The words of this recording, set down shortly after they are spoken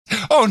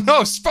Oh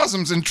no,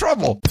 Spasm's in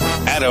trouble.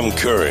 Adam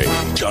Curry,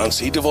 John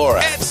C.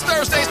 Dvorak. It's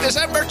Thursday,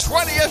 December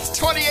 20th,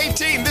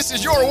 2018. This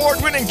is your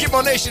award-winning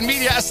Gimmo Nation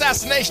Media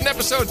Assassination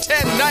episode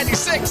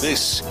 1096.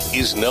 This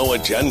is No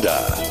Agenda.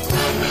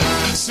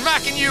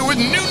 Smacking you with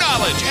new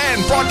knowledge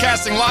and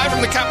broadcasting live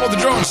from the capital of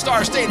the Drone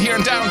Star State here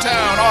in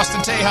downtown Austin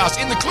Tejas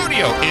in the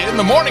Cludio. In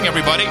the morning,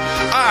 everybody.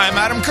 I'm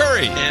Adam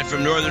Curry. And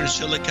from northern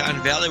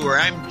Silicon Valley, where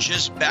I'm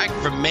just back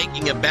from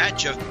making a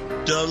batch of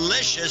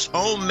delicious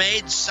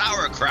homemade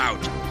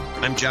sauerkraut.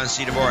 I'm John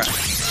C. Dvorak.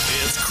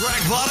 It's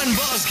Crackpot and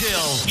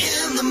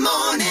Buzzkill in the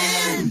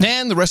morning.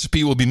 And the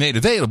recipe will be made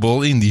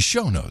available in the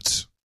show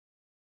notes.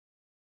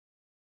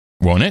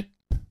 Won't it?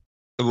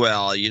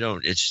 Well, you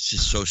don't. It's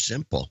just so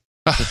simple.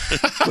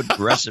 Good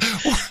recipe.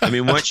 I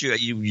mean, once you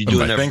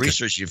do enough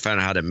research, you find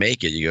out how to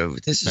make it. You go,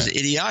 this is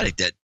idiotic.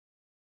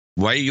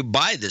 Why do you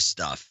buy this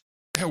stuff?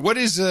 What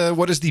is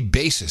the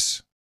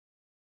basis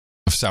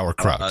of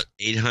sauerkraut?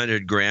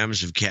 800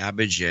 grams of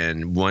cabbage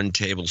and 1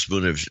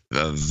 tablespoon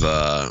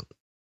of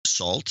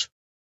salt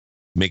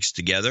mixed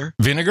together.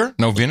 Vinegar?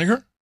 No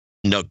vinegar?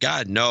 No,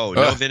 God, no.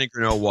 No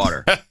vinegar, no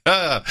water.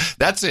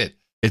 That's it.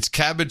 It's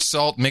cabbage,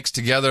 salt mixed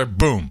together.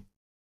 Boom.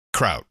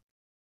 Kraut.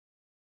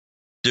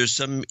 There's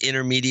some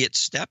intermediate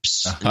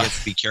steps. And you have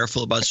to be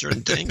careful about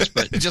certain things,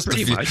 but just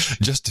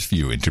a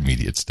few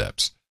intermediate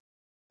steps.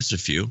 Just a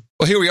few.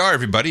 Well, here we are,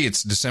 everybody.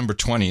 It's December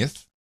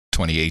 20th,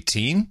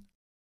 2018.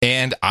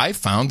 And I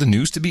found the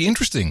news to be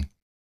interesting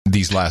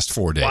these last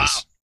 4 days. Wow.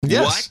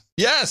 Yes. What?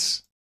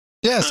 Yes.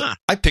 Huh.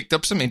 I picked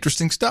up some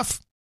interesting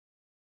stuff.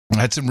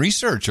 I had some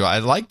research. I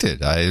liked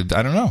it. I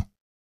don't know.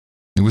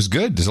 It was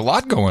good. There's a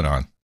lot going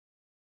on.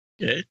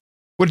 Okay.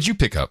 What did you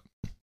pick up?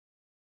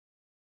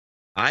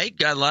 I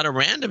got a lot of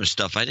random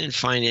stuff. I didn't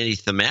find any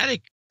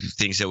thematic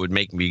things that would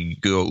make me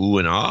go ooh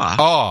and ah.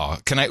 Oh,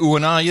 can I ooh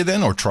and ah you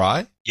then, or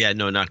try? Yeah,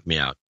 no, knock me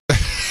out.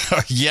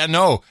 Yeah,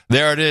 no.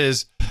 There it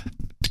is.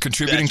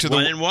 Contributing That's to the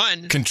 1 and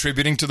 1.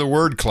 Contributing to the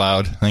word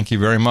cloud. Thank you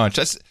very much.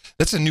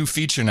 That's a new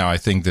feature now. I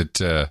think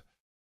that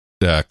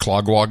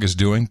Clogwog is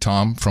doing.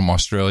 Tom from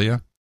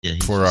Australia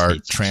for our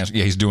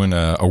he's doing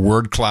a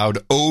word cloud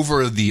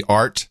over the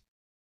art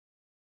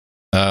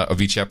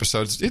of each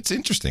episode. It's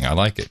interesting. I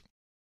like it.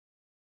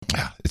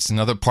 It's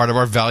another part of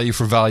our value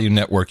for value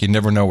network. You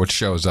never know what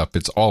shows up.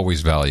 It's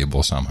always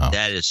valuable somehow.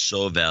 That is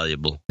so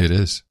valuable. It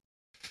is.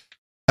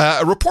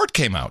 A report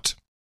came out.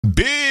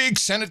 Big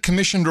Senate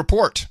commissioned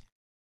report.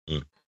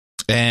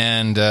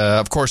 And,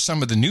 of course,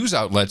 some of the news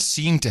outlets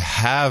seem to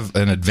have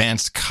an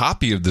advanced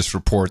copy of this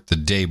report the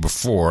day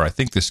before. I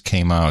think this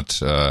came out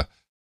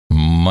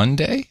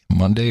Monday,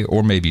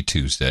 or maybe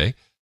Tuesday.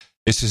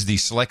 This is the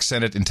Select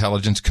Senate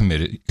Intelligence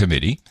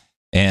Committee,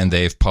 and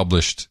they've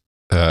published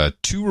 2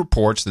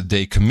 reports that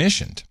they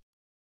commissioned.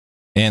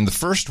 And the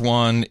first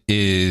one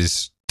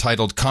is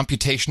titled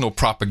Computational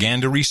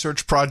Propaganda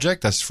Research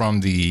Project. That's from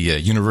the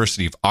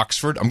University of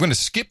Oxford. I'm going to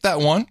skip that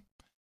one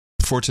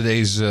for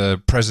today's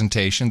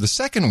presentation. The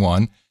second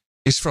one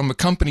is from a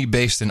company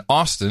based in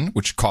Austin,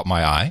 which caught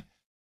my eye,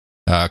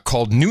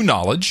 called New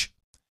Knowledge.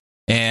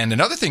 And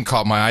another thing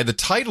caught my eye, the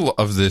title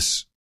of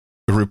this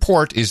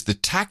report is The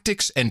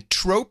Tactics and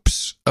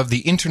Tropes of the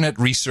Internet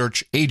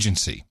Research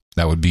Agency.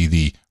 That would be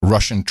the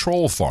Russian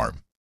troll farm.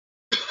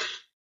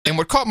 And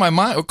what caught my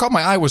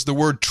eye was the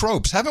word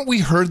tropes. Haven't we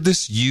heard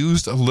this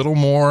used a little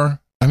more?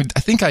 I mean, I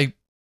think I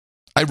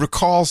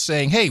recall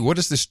saying, hey, what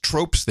is this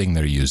tropes thing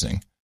they're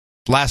using?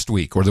 Last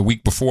week or the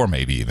week before,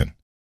 maybe even.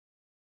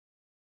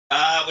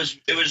 It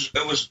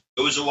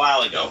was a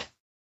while ago.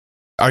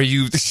 Are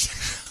you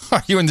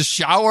in the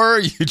shower?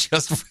 You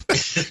just I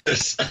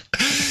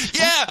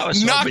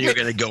was hoping you were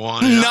going to go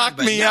on. And knock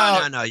on, me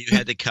out. No. You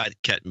had to cut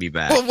me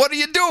back. Well, what are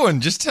you doing?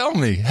 Just tell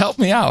me. Help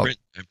me out.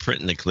 I'm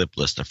printing the clip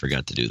list. I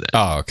forgot to do that.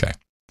 Oh, okay.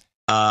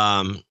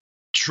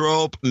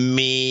 Trope,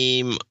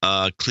 meme,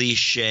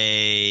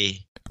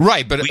 cliche.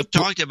 Right, but we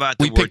talked about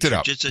the we word picked it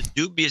up. It's a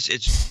dubious.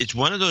 It's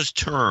one of those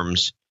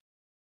terms.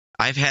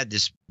 I've had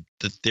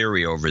the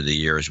theory over the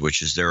years,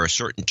 which is there are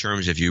certain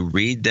terms, if you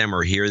read them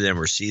or hear them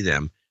or see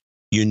them,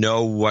 you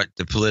know what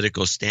the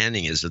political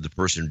standing is of the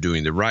person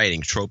doing the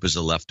writing. Trope is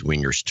a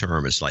left-winger's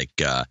term. It's like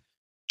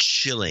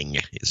chilling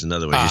is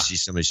another one. You see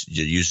somebody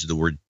uses the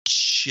word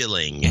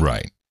chilling.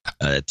 Right.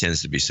 It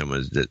tends to be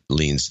someone that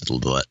leans to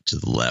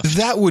the left.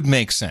 That would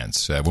make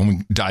sense when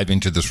we dive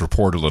into this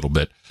report a little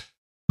bit.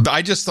 But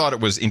I just thought it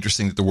was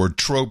interesting that the word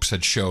tropes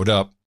had showed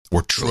up,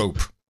 or trope,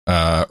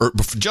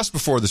 just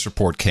before this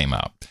report came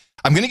out.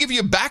 I'm going to give you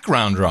a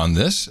backgrounder on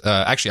this.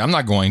 Actually, I'm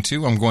not going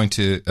to. I'm going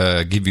to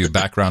give you a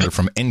backgrounder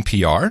from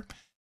NPR.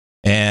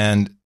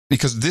 And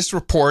because this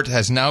report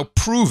has now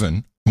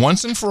proven,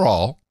 once and for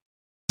all,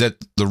 that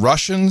the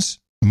Russians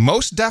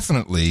most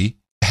definitely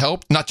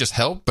not just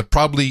helped, but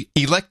probably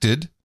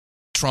elected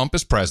Trump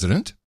as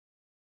president.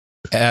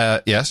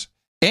 Yes.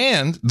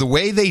 And the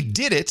way they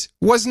did it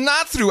was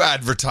not through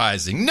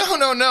advertising. No.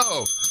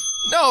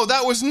 No,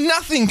 that was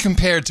nothing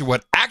compared to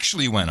what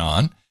actually went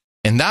on.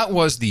 And that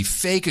was the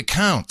fake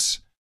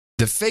accounts.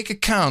 The fake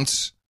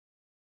accounts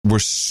were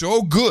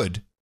so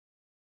good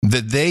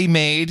that they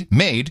made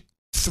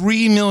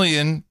 3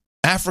 million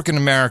African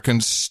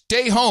Americans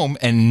stay home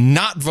and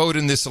not vote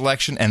in this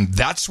election, and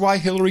that's why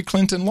Hillary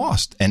Clinton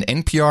lost. And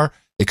NPR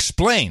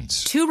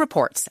explains. 2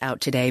 reports out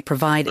today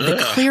provide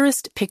the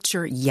clearest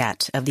picture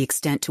yet of the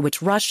extent to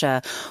which Russia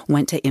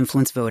went to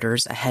influence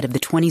voters ahead of the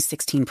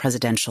 2016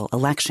 presidential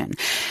election.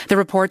 The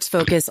reports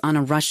focus on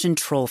a Russian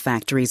troll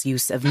factory's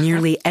use of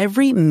nearly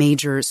every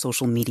major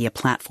social media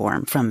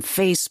platform, from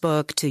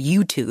Facebook to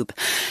YouTube.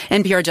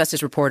 NPR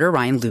Justice reporter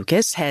Ryan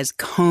Lucas has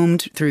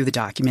combed through the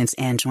documents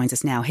and joins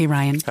us now. Hey,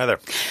 Ryan. Hi there.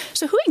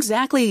 So who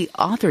exactly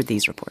authored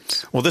these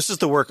reports? Well, this is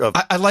the work of...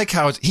 I like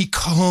how he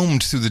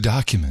combed through the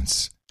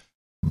documents.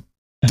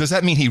 Does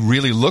that mean he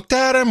really looked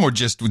at them, or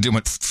just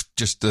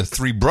the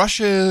 3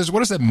 brushes? What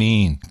does that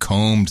mean?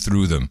 Combed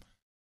through them.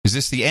 Is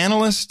this the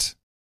analyst?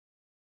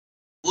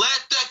 Let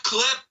the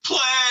clip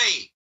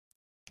play.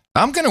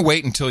 I'm going to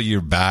wait until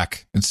you're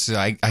back.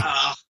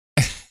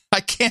 I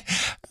can't.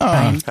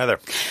 Hi there.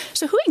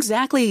 So who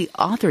exactly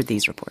authored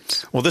these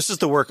reports? Well, this is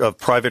the work of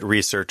private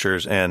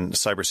researchers and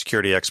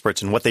cybersecurity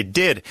experts. And what they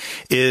did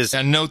is...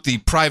 And note the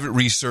private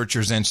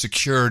researchers and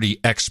security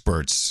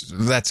experts.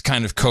 That's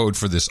kind of code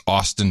for this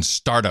Austin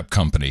startup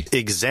company.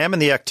 Examine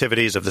the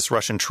activities of this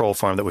Russian troll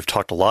farm that we've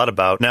talked a lot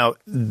about. Now,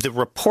 the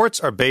reports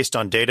are based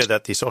on data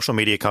that the social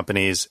media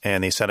companies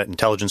and the Senate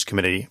Intelligence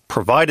Committee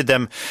provided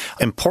them.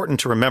 Important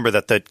to remember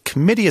that the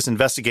committee is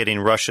investigating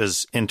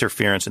Russia's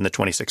interference in the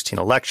 2016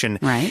 election.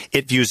 Right.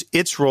 It views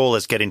its role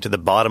as getting to the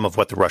bottom of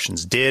what the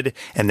Russians did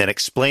and then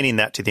explaining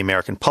that to the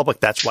American public.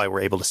 That's why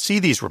we're able to see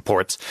these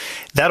reports.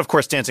 That, of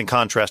course, stands in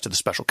contrast to the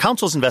special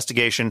counsel's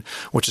investigation,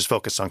 which is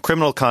focused on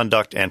criminal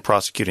conduct and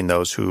prosecuting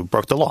those who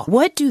broke the law.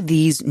 What do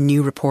these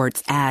new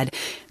reports add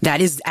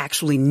that is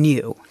actually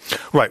new?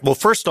 Right. Well,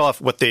 first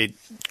off, what they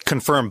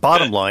confirm,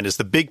 bottom line, is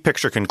the big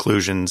picture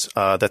conclusions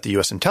that the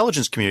U.S.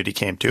 intelligence community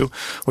came to,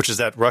 which is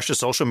that Russia's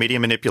social media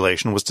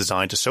manipulation was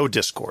designed to sow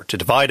discord, to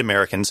divide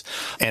Americans,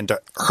 and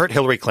to hurt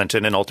Hillary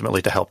Clinton and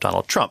ultimately to help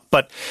Donald Trump.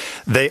 But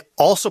they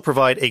also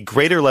provide a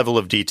greater level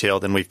of detail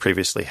than we've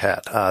previously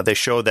had. They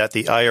show that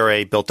the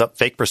IRA built up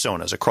fake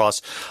personas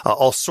across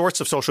all sorts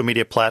of social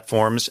media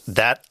platforms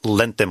that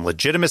lent them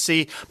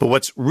legitimacy. But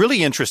what's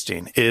really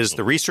interesting is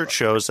the research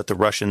shows that the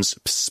Russians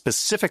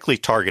specifically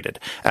targeted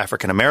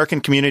African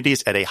American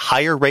communities at a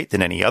higher rate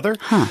than any other.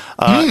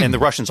 And the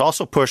Russians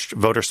also pushed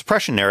voter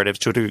suppression narratives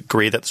to a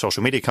degree that the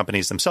social media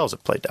companies themselves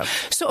have played down.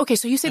 So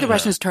you say the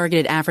Russians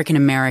targeted African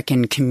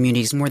American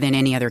communities more than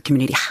any other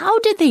community. How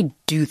did they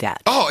do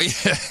that? Oh,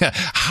 yeah.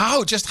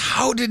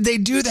 How did they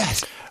do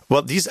that?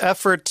 Well, these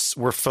efforts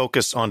were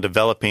focused on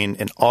developing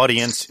an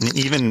audience and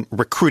even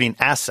recruiting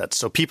assets,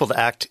 so people to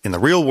act in the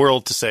real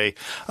world to, say,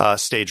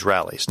 stage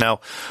rallies.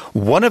 Now,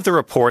 one of the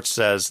reports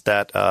says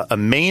that a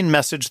main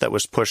message that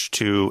was pushed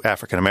to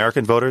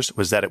African-American voters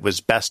was that it was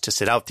best to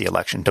sit out the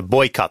election, to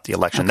boycott the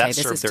election. Okay, that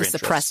served this their is to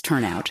interests. suppress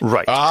turnout.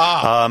 Right.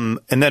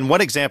 And then one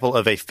example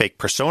of a fake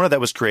persona that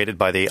was created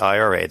by the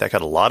IRA that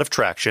got a lot of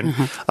traction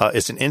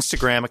is an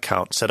Instagram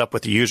account set up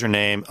with the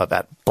username of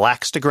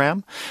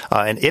 @Blackstagram,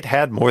 and it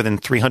had more than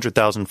 300,000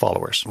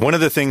 followers. One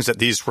of the things that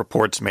these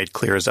reports made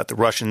clear is that the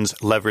Russians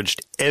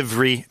leveraged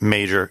every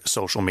major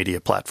social media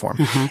platform.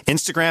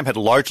 Instagram had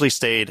largely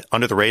stayed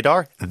under the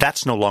radar.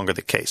 That's no longer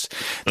the case.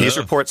 These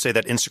reports say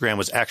that Instagram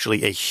was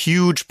actually a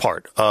huge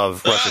part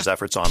of Russia's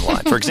efforts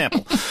online. For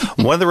example,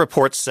 one of the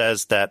reports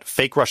says that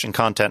fake Russian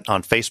content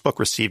on Facebook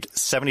received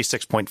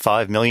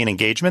 76.5 million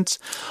engagements.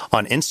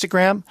 On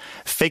Instagram,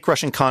 fake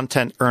Russian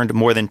content earned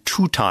more than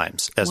 2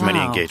 times as many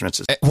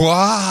engagements.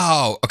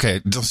 Wow.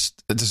 Okay, this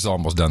is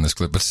almost done, this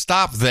clip, but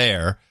stop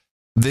there.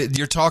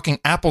 You're talking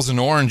apples and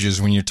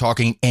oranges when you're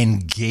talking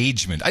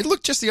engagement. I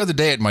looked just the other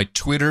day at my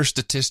Twitter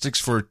statistics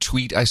for a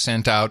tweet I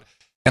sent out,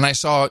 and I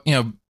saw,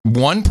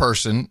 one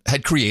person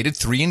had created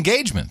 3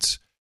 engagements.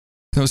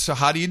 So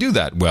how do you do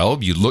that?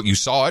 Well, you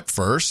saw it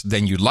first,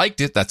 then you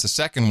liked it. That's a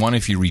second one.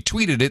 If you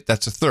retweeted it,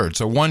 that's a third.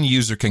 So one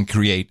user can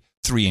create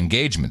 3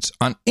 engagements.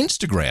 On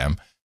Instagram,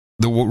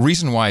 the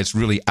reason why it's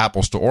really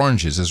apples to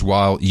oranges is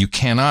while you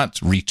cannot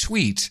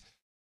retweet,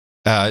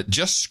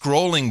 just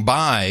scrolling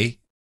by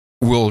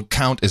will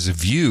count as a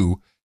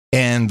view,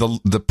 and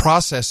the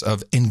process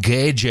of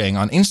engaging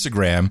on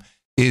Instagram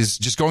is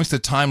just going to the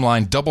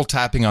timeline, double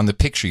tapping on the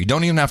picture. You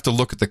don't even have to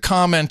look at the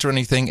comment or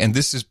anything, and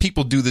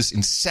people do this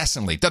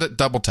incessantly.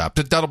 Double tap,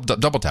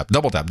 double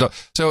tap.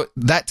 So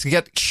that to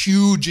get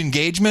huge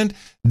engagement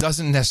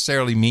doesn't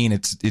necessarily mean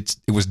it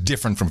was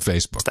different from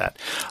Facebook.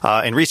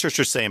 And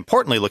researchers say,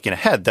 importantly, looking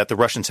ahead, that the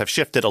Russians have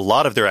shifted a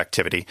lot of their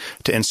activity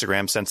to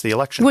Instagram since the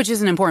election. Which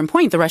is an important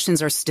point. The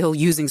Russians are still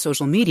using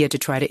social media to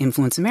try to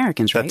influence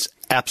Americans, right? That's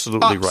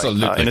absolutely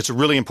right. And it's a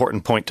really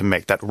important point to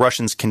make, that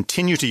Russians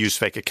continue to use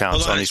fake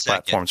accounts on these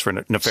platforms for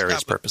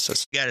nefarious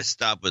purposes. You got to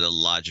stop with a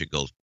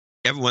logical.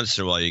 Every once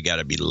in a while, you got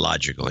to be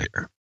logical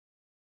here.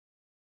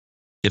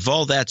 If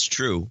all that's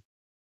true,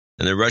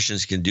 and the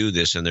Russians can do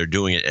this, and they're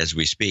doing it as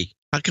we speak,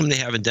 how come they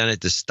haven't done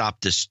it to stop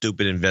this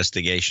stupid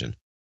investigation?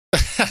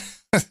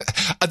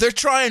 They're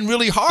trying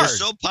really hard. They're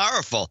so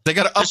powerful. They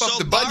got to up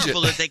the budget. They're so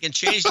powerful that they can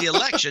change the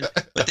election,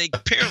 but they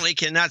apparently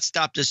cannot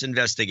stop this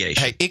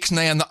investigation. Hey,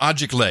 ixnay on the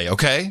ojiklay,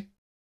 okay?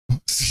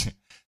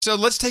 So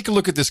let's take a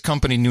look at this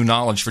company, New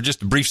Knowledge, for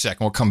just a brief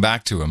second. We'll come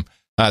back to them.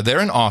 They're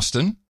in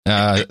Austin,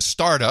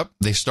 startup.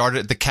 They started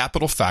at the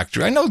Capitol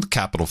Factory. I know the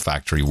Capitol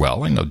Factory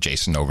well. I know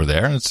Jason over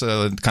there. It's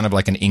kind of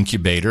like an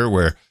incubator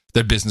where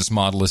their business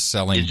model is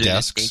selling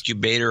desks. An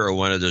incubator or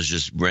one of those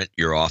just rent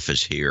your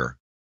office here?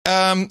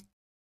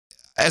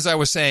 As I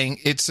was saying,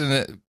 it's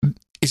an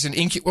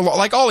incubator. Well,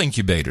 like all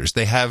incubators,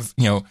 they have,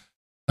 what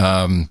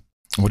do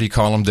you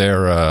call them?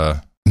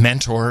 They're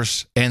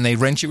mentors, and they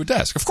rent you a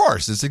desk. Of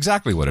course, it's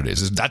exactly what it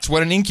is. That's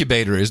what an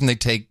incubator is, and they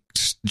take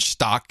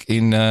stock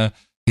in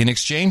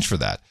exchange for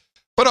that.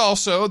 But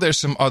also, there's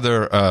some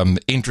other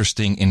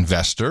interesting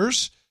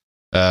investors.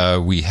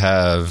 We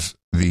have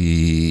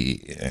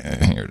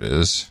here it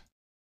is,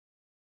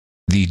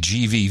 the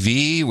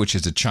GVV, which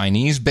is a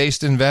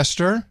Chinese-based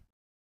investor.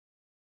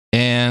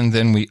 And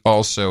then we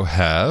also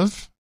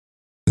have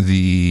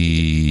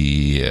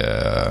the,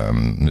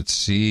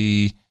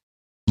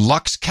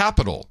 Lux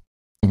Capital,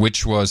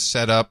 which was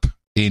set up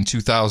in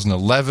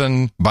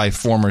 2011 by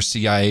former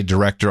CIA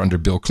director under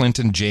Bill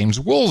Clinton, James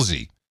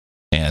Woolsey.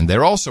 And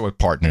they're also a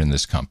partner in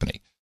this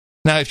company.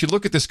 Now, if you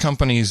look at this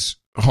company's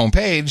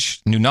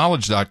homepage,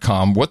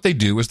 newknowledge.com, what they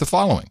do is the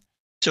following.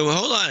 So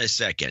hold on a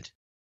second.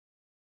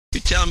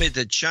 You tell me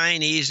the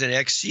Chinese and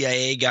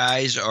ex-CIA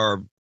guys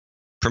are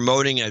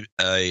promoting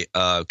a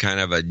kind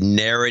of a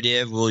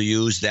narrative, we'll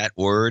use that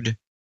word,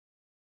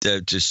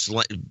 to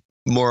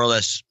more or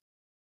less,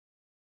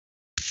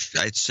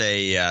 I'd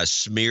say,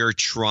 smear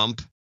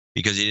Trump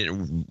because he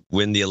didn't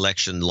win the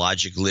election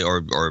logically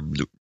or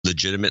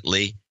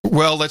legitimately.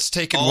 Well, let's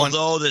take it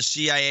Although the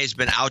CIA's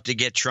been out to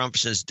get Trump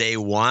since day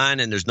one,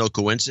 and there's no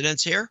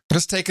coincidence here.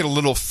 Let's take it a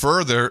little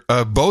further.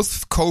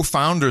 Both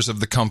co-founders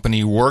of the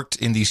company worked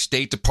in the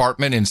State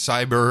Department in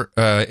cyber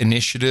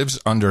initiatives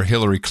under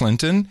Hillary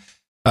Clinton.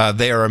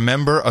 They are a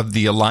member of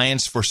the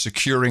Alliance for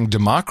Securing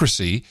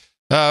Democracy,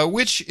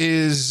 which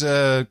is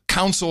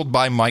counseled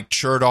by Mike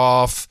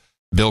Chertoff,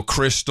 Bill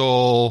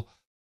Kristol,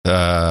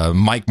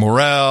 Mike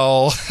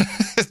Morrell,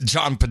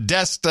 John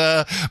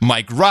Podesta,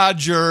 Mike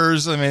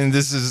Rogers. I mean,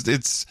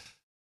 it's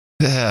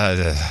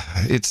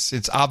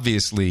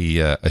obviously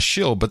a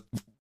shill. But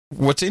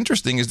what's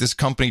interesting is this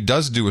company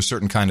does do a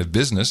certain kind of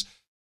business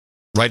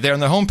right there on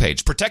the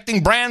homepage,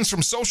 protecting brands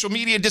from social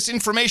media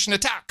disinformation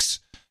attacks.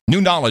 New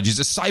Knowledge is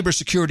a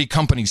cybersecurity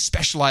company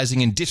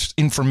specializing in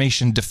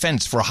disinformation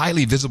defense for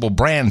highly visible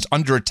brands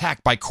under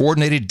attack by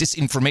coordinated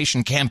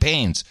disinformation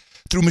campaigns.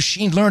 Through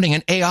machine learning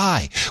and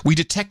AI, we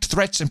detect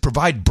threats and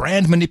provide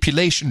brand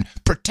manipulation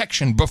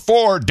protection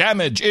before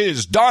damage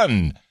is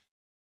done.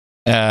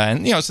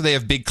 So they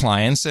have big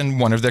clients, and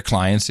one of their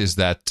clients is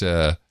that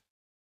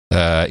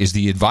is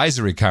the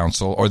Advisory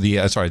Council, or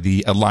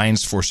the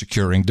Alliance for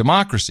Securing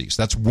Democracies.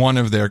 That's one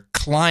of their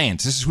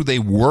clients. This is who they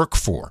work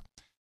for.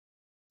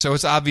 So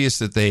it's obvious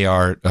that they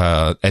are,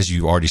 as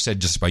you already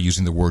said, just by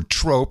using the word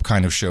trope,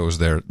 kind of shows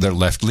they're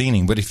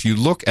left-leaning. But if you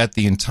look at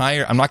the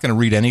entire, I'm not going to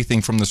read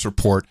anything from this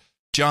report.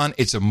 John,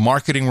 it's a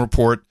marketing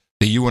report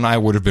that you and I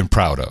would have been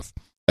proud of.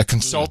 A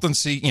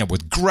consultancy,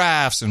 with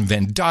graphs and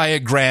Venn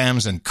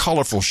diagrams and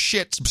colorful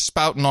shit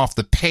spouting off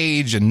the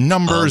page and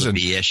numbers. All the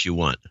BS you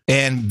want.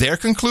 And their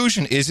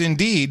conclusion is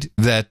indeed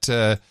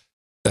that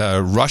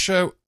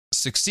Russia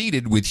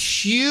succeeded with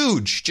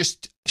huge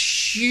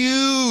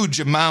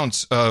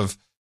amounts of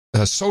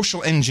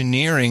social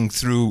engineering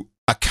through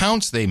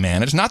accounts they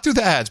manage, not through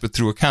the ads, but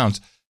through accounts.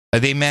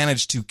 They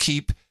managed to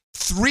keep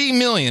 3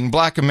 million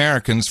black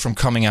Americans from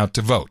coming out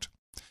to vote,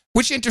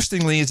 which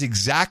interestingly is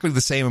exactly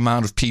the same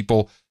amount of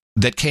people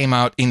that came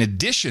out in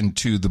addition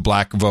to the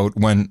black vote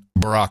when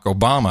Barack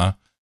Obama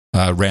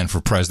ran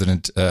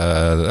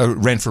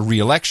for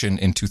re-election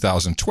in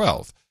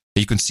 2012.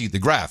 You can see the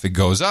graph. It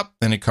goes up,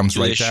 then it comes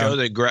right down.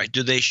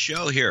 Do they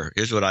show here?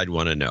 Here's what I'd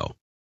want to know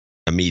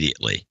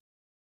immediately.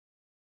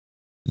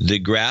 The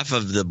graph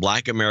of the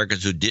black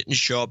Americans who didn't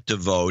show up to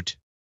vote,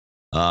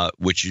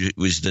 which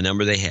was the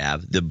number they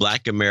have, the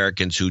black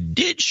Americans who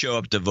did show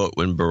up to vote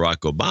when Barack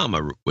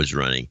Obama was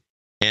running,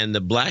 and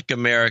the black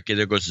American,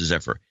 there goes the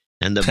Zephyr,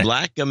 and the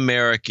black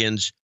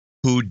Americans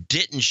who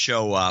didn't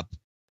show up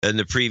in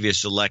the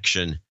previous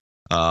election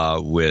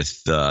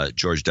with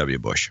George W.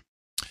 Bush.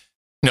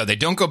 No, they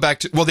don't go back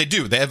to, well, they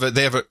do. They have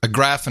a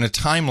graph and a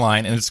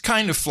timeline, and it's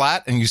kind of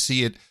flat, and you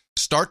see it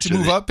start to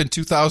move up in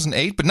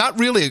 2008, but not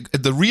really.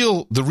 The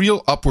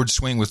real upward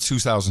swing was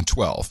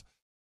 2012,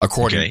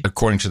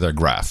 according to their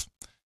graph.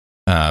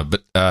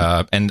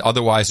 And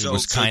otherwise, it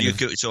was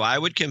So I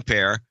would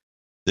compare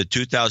the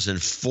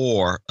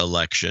 2004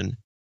 election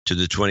to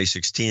the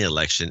 2016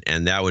 election,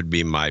 and that would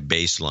be my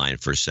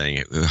baseline for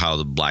saying how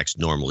the blacks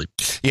normally.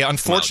 Yeah,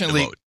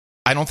 unfortunately,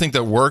 I don't think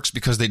that works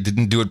because they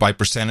didn't do it by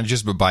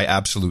percentages, but by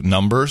absolute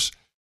numbers.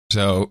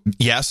 So,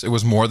 yes, it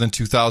was more than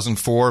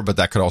 2004, but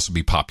that could also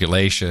be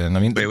population. I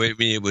mean, wait,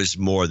 it was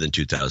more than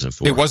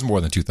 2004. It was more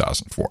than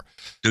 2004.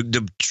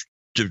 Did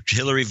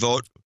Hillary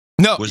vote?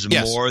 was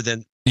more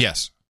than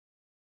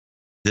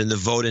than the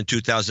vote in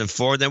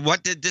 2004, then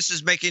this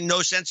is making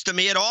no sense to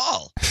me at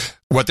all.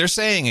 What they're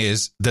saying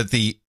is that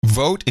the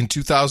vote in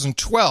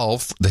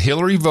 2012, the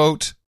Hillary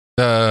vote,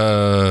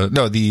 the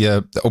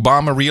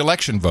Obama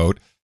re-election vote,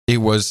 it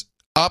was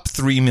up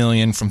 3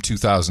 million from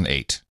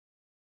 2008.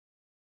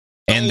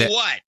 And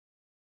what?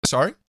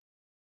 Sorry?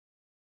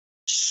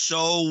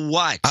 So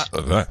what?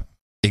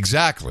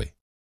 Exactly.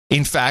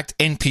 In fact,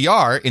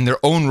 NPR, in their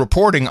own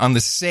reporting on the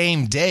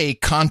same day,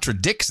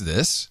 contradicts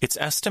this. It's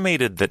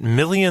estimated that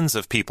millions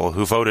of people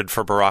who voted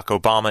for Barack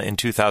Obama in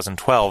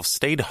 2012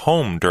 stayed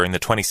home during the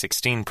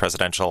 2016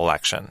 presidential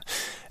election.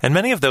 And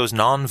many of those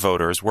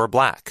non-voters were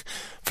black.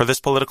 For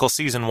this political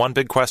season, one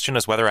big question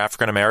is whether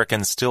African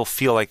Americans still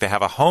feel like they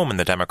have a home in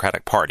the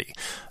Democratic Party,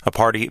 a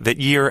party that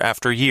year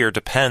after year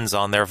depends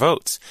on their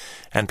votes.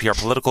 NPR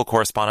political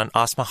correspondent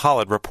Asma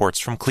Khalid reports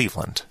from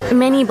Cleveland.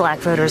 Many black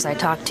voters I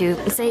talked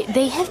to say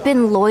they have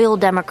been loyal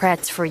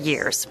Democrats for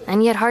years,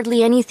 and yet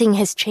hardly anything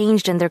has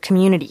changed in their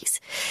communities.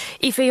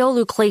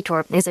 Ifeolu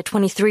Claytor is a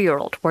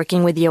 23-year-old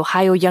working with the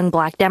Ohio Young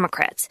Black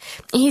Democrats.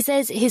 He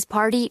says his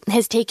party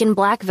has taken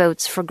black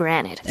votes for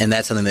granted. And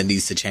that's something that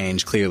needs to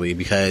change clearly,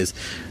 because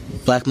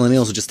black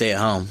millennials will just stay at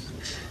home.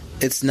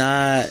 It's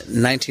not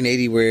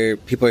 1980 where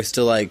people are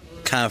still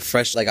kind of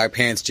fresh, like our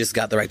parents just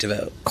got the right to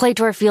vote.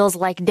 Claytor feels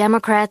like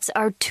Democrats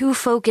are too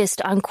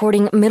focused on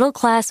courting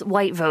middle-class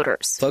white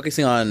voters.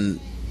 Focusing on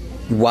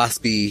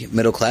waspy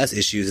middle-class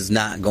issues is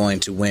not going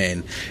to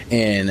win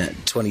in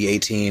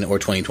 2018 or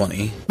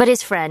 2020. But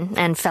his friend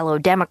and fellow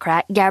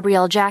Democrat,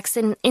 Gabrielle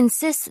Jackson,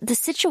 insists the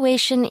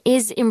situation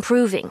is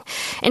improving.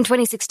 In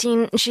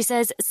 2016, she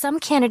says some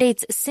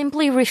candidates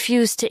simply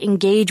refuse to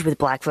engage with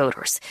black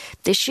voters.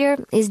 This year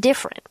is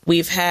different.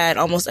 We've had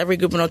almost every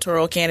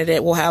gubernatorial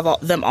candidate, we'll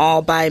have them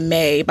all by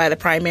May, by the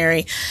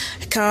primary,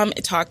 come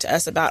and talk to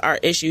us about our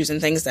issues and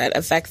things that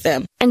affect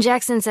them. And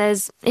Jackson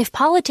says if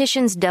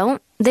politicians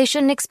don't, they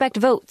shouldn't expect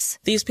votes.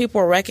 These people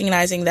are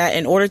recognizing that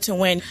in order to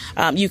win,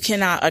 you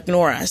cannot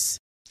ignore us.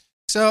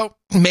 So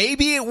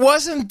maybe it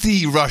wasn't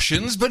the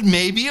Russians, but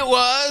maybe it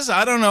was.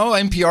 I don't know.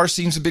 NPR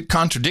seems a bit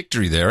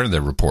contradictory there in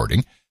their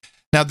reporting.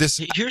 Now,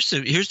 here's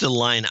the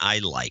line I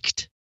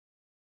liked.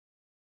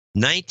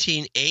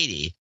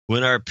 1980,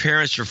 when our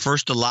parents were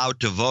first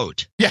allowed to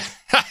vote. Yeah.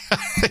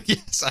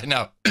 Yes, I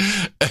know.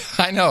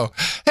 I know.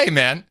 Hey,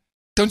 man,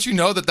 don't you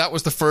know that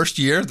was the first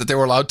year that they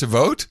were allowed to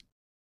vote?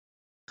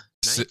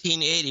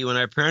 1980, when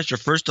our parents were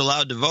first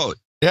allowed to vote.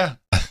 Yeah.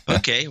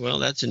 Okay, well,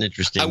 that's an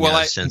interesting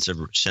sense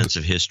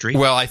of history.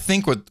 Well, I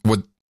think what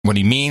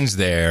he means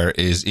there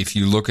is if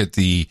you look at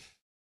the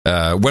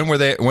when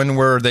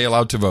were they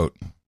allowed to vote?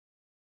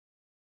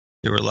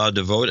 They were allowed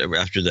to vote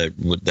after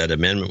that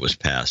amendment was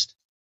passed.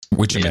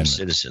 Which amendment?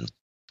 Citizens.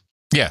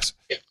 Yes,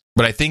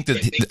 but I think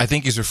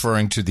he's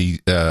referring to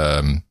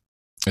the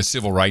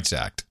Civil Rights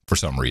Act for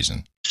some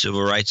reason.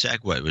 Civil Rights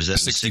Act. What was that?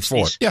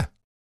 64. Yeah.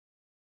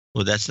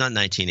 Well, that's not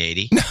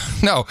 1980.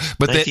 No,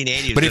 but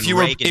 1980. But if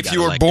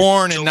you were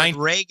born in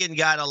Reagan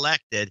got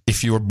elected,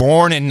 if you were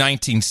born in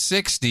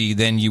 1960,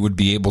 then you would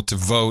be able to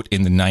vote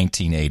in the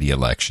 1980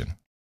 election.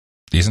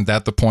 Isn't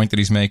that the point that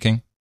he's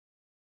making?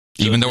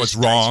 So even though it's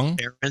wrong.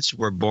 Parents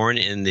were born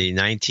in the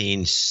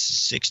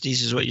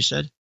 1960s, is what you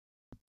said?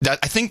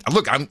 I think.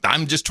 Look,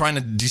 I'm just trying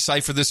to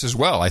decipher this as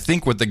well. I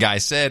think what the guy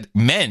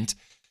meant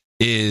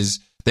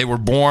is they were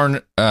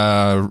born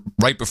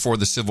right before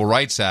the Civil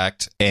Rights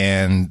Act,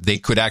 and they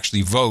could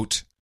actually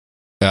vote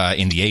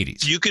in the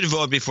 80s. You could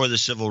vote before the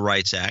Civil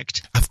Rights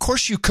Act. Of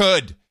course you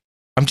could.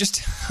 I'm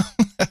just...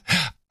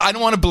 I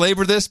don't want to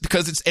belabor this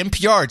because it's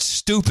NPR. It's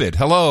stupid.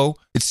 Hello?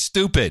 It's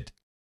stupid.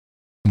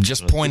 I'm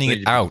just pointing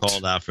it out.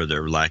 Called out for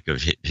their lack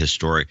of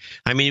history.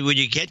 I mean, when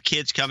you get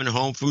kids coming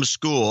home from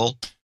school...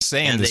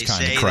 saying this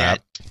kind of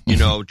crap.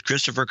 That,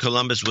 Christopher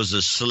Columbus was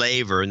a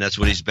slaver, and that's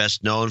what he's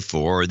best known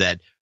for, or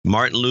that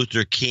Martin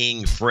Luther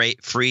King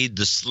freed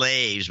the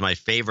slaves, my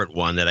favorite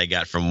one that I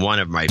got from one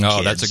of my kids.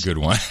 Oh, that's a good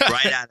one.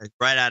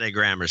 right out of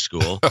grammar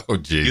school. Oh,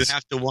 geez. You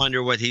have to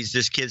wonder what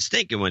this kid's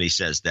thinking when he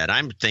says that.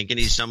 I'm thinking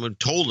someone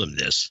told him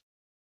this.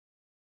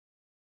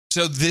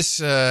 So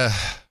this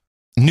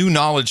new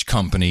knowledge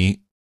company,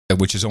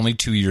 which is only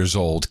 2 years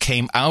old,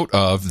 came out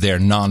of their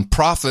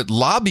nonprofit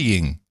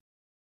lobbying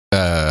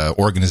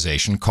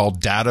organization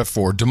called Data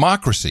for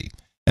Democracy.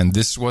 And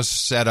this was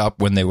set up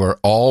when they were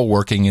all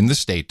working in the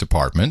State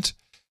Department.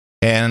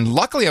 And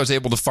luckily, I was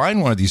able to find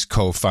one of these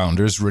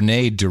co-founders,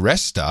 Renee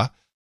DiResta,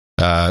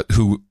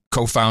 who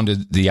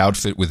co-founded the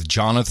outfit with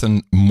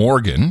Jonathan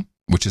Morgan,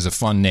 which is a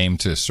fun name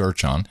to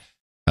search on.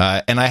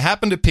 And I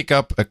happened to pick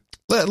up a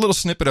little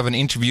snippet of an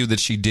interview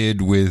that she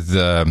did with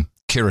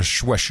Kara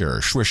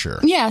Swisher.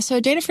 Yeah, so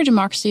Data for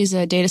Democracy is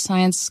a data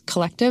science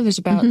collective. There's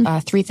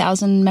about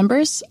 3,000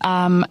 members,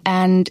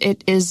 and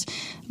it is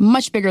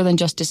much bigger than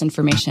just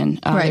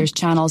disinformation. There's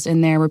channels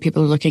in there where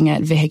people are looking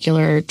at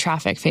vehicular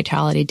traffic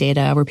fatality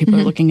data, where people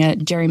are looking at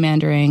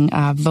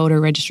gerrymandering, voter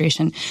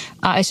registration.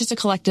 It's just a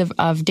collective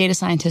of data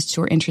scientists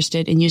who are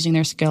interested in using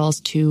their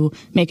skills to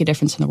make a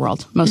difference in the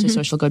world, mostly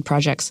social good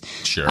projects.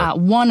 Sure.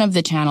 One of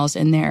the channels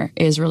in there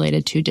is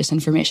related to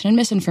disinformation and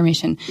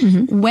misinformation.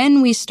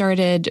 When we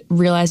started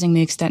realizing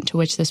the extent to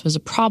which this was a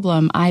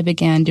problem, I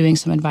began doing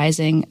some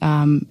advising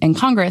in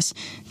Congress.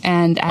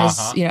 And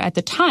as you know, at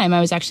the time,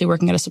 I was actually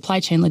working at a supply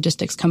chain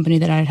logistics company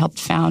that I had helped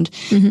found.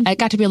 It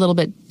got to be a little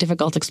bit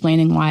difficult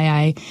explaining why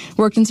I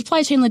worked in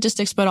supply chain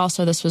logistics, but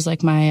also this was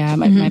like my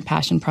my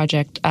passion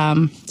project.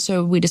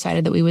 So we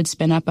decided that we would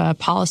spin up a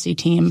policy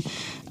team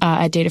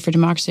at Data for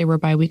Democracy,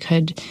 whereby we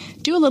could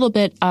do a little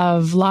bit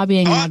of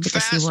lobbying and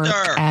advocacy work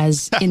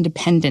as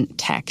independent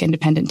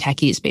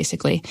techies,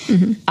 basically.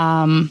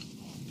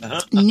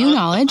 New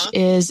Knowledge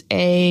is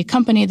a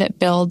company that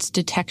builds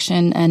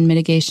detection and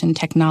mitigation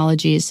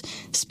technologies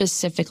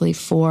specifically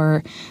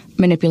for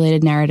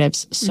manipulated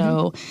narratives.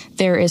 So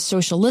there is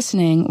social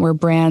listening, where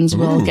brands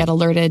will get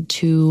alerted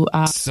to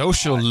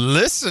social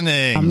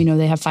listening. You know,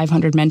 they have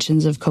 500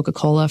 mentions of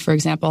Coca-Cola, for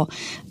example.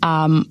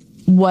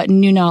 What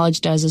New Knowledge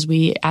does is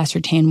we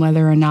ascertain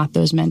whether or not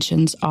those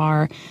mentions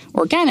are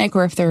organic,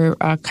 or if they're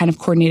a kind of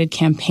coordinated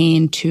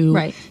campaign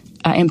to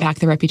impact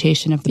the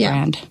reputation of the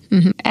brand.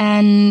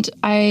 And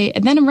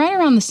then right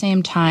around the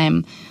same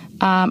time,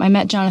 I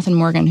met Jonathan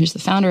Morgan, who's the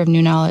founder of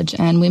New Knowledge,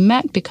 and we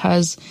met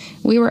because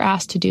we were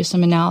asked to do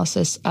some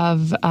analysis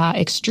of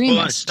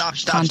extremist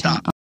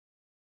content.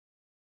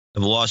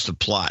 I've lost the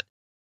plot.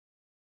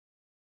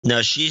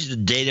 No, she's the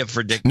Data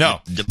for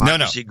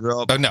Democracy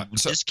girl. No.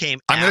 So this came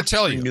I'm going to after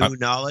tell you. New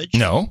Knowledge?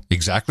 No,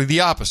 exactly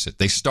the opposite.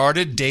 They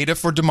started Data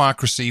for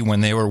Democracy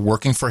when they were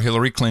working for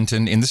Hillary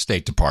Clinton in the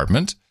State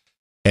Department.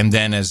 And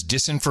then as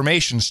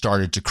disinformation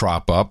started to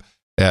crop up,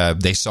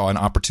 they saw an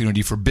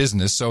opportunity for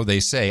business. So they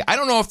say, I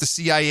don't know if the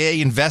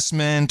CIA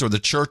investment or the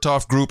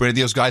Chertoff Group or any of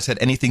those guys had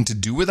anything to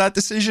do with that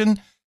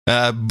decision,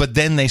 but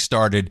then they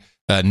started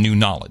New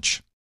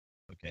Knowledge.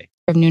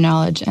 Of New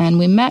Knowledge. And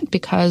we met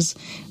because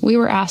we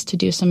were asked to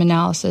do some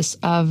analysis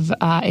of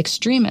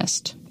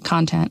extremist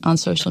content on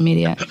social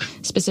media,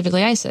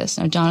 specifically ISIS.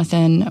 Now,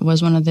 Jonathan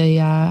was one of the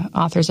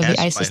authors of the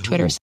ISIS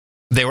Twitter.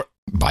 They were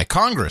by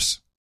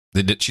Congress.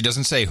 She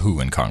doesn't say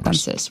who in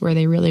Congress. Where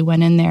they really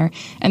went in there.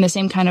 And the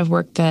same kind of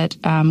work that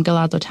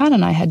Gilad Lotan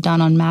and I had done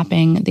on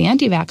mapping the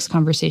anti-vax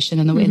conversation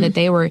and the way that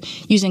they were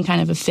using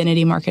kind of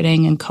affinity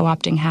marketing and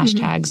co-opting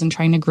hashtags and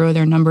trying to grow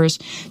their numbers,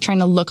 trying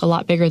to look a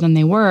lot bigger than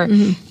they were.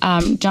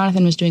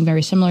 Jonathan was doing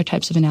very similar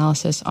types of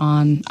analysis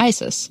on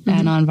ISIS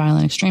and on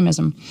violent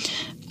extremism.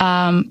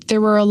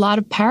 There were a lot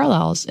of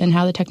parallels in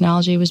how the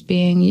technology was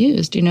being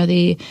used. You know,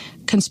 the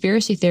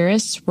conspiracy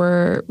theorists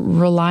were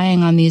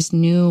relying on these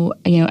new,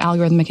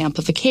 algorithmic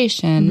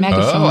amplification,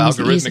 megaphones,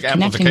 ease of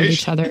connecting with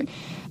each other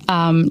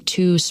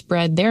to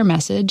spread their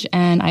message.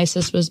 And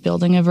ISIS was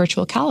building a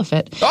virtual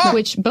caliphate,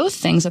 which both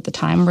things at the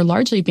time were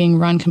largely being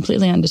run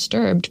completely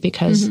undisturbed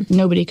because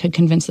nobody could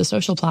convince the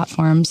social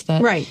platforms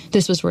that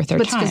this was worth their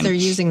time. Because they're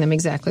using them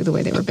exactly the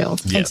way they were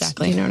built. Yes.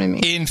 Exactly. You know what I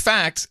mean? In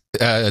fact,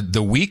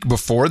 the week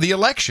before the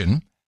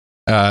election,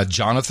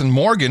 Jonathan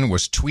Morgan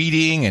was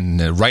tweeting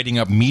and writing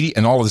up media,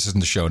 and all of this is in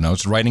the show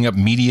notes, writing up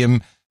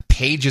Medium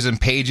pages and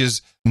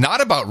pages,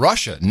 not about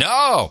Russia.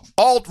 No,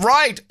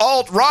 alt-right,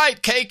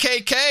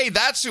 KKK.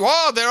 That's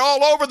they're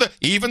all over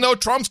even though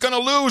Trump's going to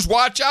lose,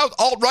 watch out.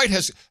 Alt-right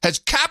has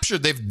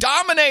captured, they've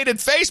dominated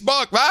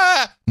Facebook.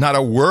 Not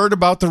a word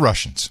about the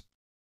Russians.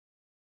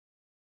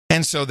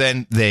 And so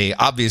then they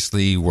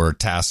obviously were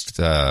tasked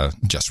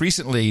just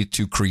recently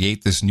to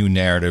create this new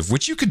narrative,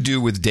 which you could do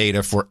with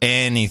data for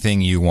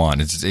anything you want.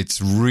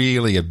 It's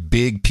really a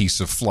big piece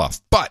of fluff.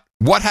 But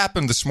what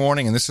happened this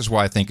morning, and this is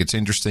why I think it's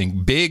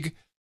interesting, big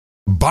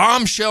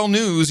bombshell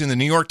news in the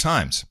New York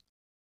Times.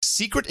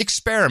 Secret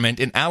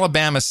experiment in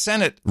Alabama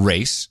Senate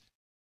race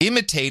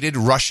imitated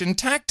Russian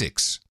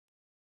tactics.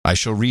 I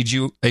shall read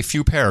you a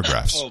few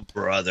paragraphs. Oh,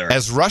 brother.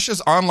 As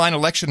Russia's online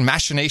election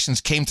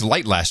machinations came to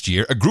light last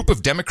year, a group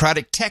of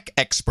Democratic tech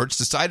experts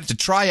decided to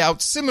try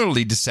out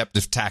similarly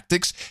deceptive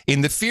tactics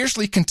in the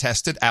fiercely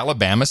contested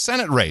Alabama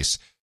Senate race,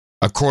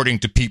 according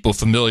to people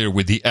familiar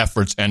with the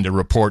efforts and a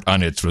report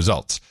on its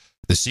results.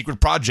 The secret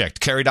project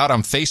carried out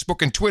on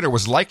Facebook and Twitter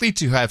was likely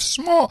to have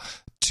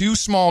too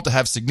small to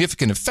have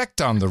significant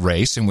effect on the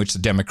race, in which the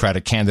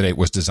Democratic candidate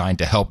was designed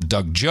to help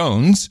Doug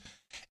Jones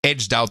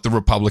edged out the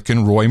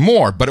Republican Roy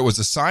Moore, but it was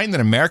a sign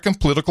that American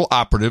political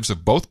operatives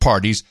of both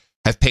parties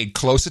have paid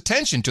close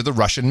attention to the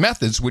Russian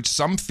methods, which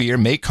some fear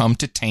may come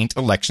to taint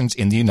elections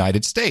in the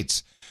United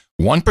States.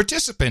 One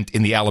participant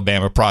in the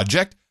Alabama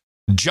project,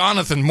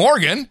 Jonathan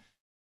Morgan,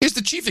 is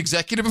the chief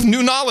executive of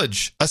New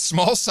Knowledge, a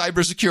small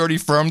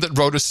cybersecurity firm that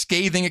wrote a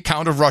scathing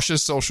account of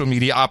Russia's social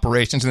media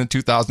operations in the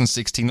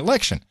 2016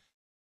 election.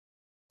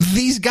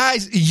 These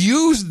guys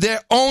used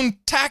their own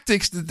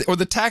tactics, or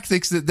the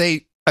tactics that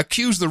they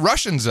accuse the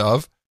Russians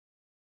of,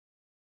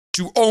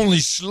 to only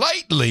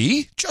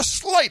slightly, just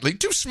slightly,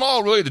 too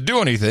small really to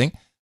do anything,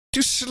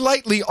 to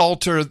slightly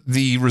alter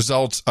the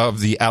results of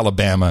the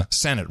Alabama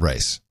Senate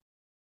race.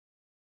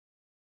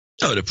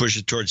 Oh, to push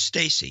it towards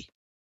Stacey.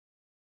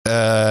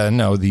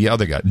 No, the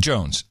other guy,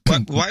 Jones.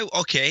 Why?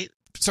 Okay.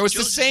 So it's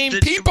Jones, the same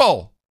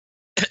people.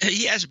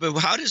 Yes, but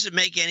how does it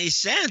make any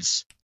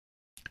sense?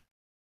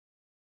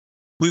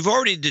 We've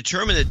already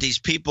determined that these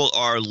people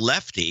are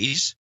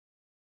lefties.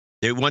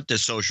 They want the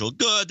social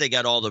good. They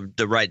got all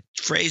the right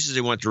phrases.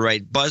 They want the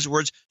right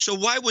buzzwords. So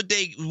why would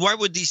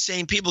these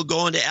same people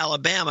go into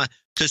Alabama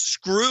to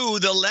screw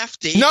the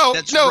lefty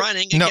that's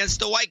running against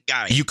the white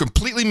guy? You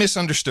completely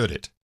misunderstood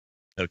it.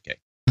 Okay.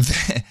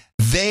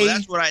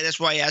 That's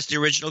why I asked the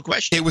original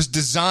question. It was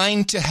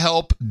designed to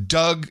help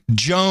Doug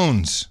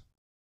Jones.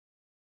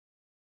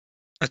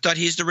 I thought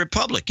he's the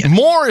Republican.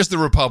 Moore is the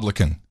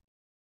Republican.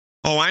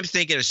 Oh, I'm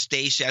thinking of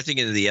Stacey. I'm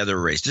thinking of the other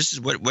race. This is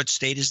what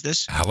state is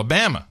this?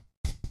 Alabama.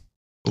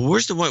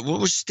 Where's the one? What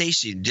was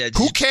Stacey?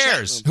 Who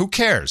cares? Who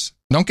cares?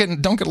 Don't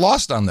get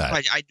lost on that.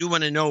 I do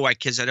want to know why,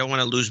 because I don't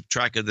want to lose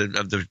track of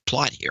the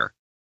plot here.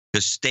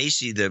 Because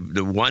Stacey,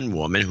 the one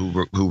woman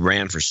who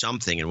ran for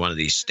something in one of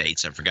these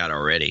states, I forgot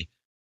already,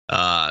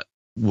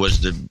 was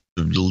the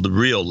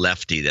real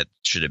lefty that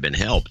should have been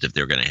helped if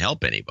they're going to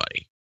help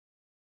anybody.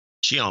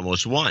 She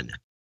almost won.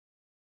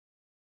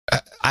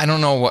 I don't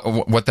know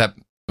what that.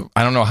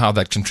 I don't know how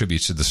that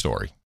contributes to the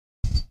story.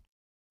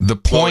 The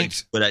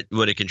point, what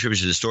it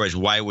contributes to the story is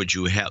why would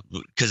you help?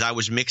 Because I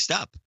was mixed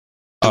up.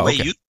 The way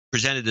you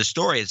presented the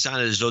story, it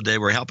sounded as though they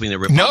were helping the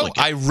Republicans.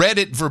 No, I read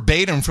it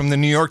verbatim from the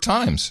New York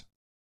Times.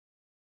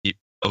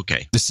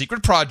 Okay. The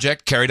secret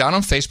project carried out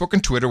on Facebook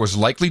and Twitter was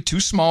likely too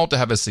small to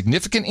have a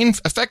significant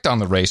effect on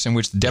the race in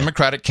which the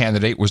Democratic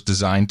candidate was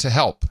designed to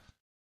help.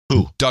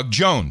 Who? Doug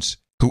Jones,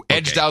 who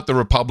edged out the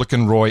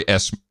Republican Roy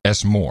S.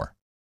 Moore.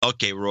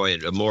 Okay, Roy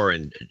Moore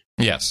and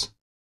yes.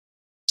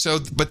 So,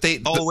 but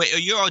they. Oh wait,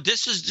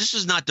 this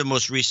is not the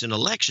most recent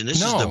election.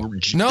 This is the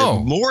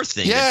Moore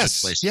thing.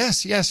 Yes, that took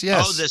place. yes.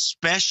 Oh, the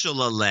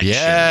special election.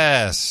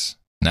 Yes.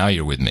 Now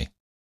you're with me.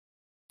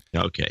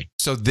 Okay.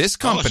 So this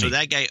company. So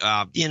that guy.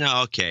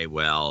 Okay.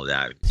 Well,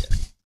 that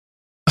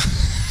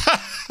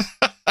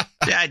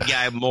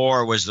guy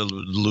Moore was the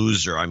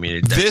loser. I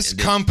mean, this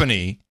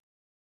company.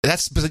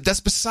 That's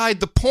beside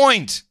the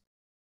point.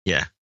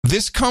 Yeah.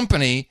 This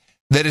company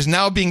that is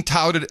now being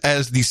touted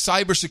as the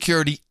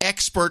cybersecurity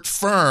expert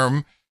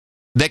firm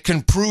that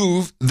can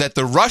prove that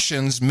the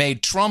Russians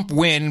made Trump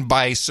win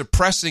by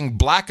suppressing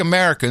black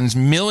Americans,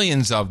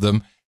 millions of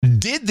them,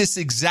 did this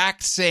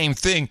exact same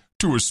thing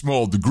to a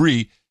small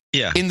degree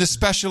in the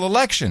special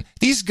election.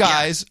 These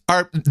guys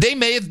they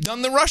may have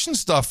done the Russian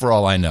stuff for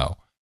all I know.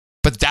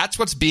 But that's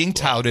what's being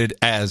touted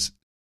as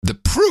the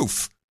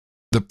proof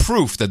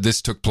that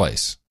this took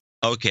place.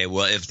 Okay,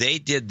 well, if they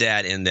did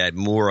that in that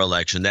Moore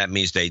election, that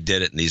means they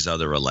did it in these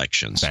other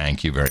elections.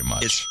 Thank you very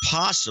much. It's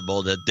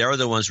possible that they're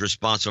the ones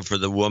responsible for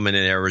the woman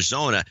in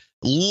Arizona.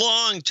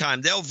 Long time.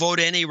 They'll vote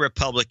any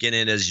Republican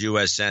in as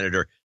U.S.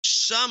 Senator.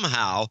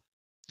 Somehow,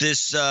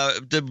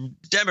 the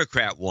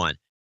Democrat won.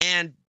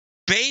 And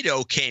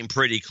Beto came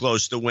pretty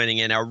close to winning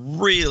in a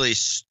really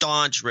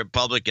staunch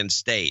Republican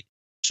state.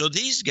 So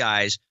these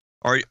guys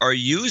are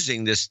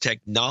using this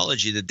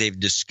technology that they've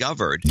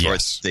discovered, or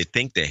they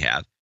think they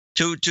have,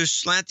 to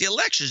slant the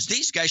elections.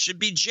 These guys should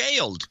be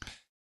jailed.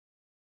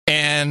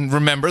 And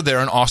remember,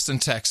 they're in Austin,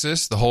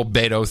 Texas. The whole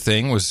Beto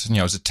thing was,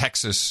 it was a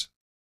Texas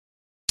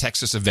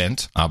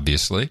event,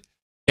 obviously.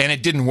 And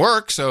it didn't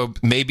work, so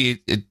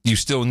maybe you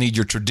still need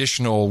your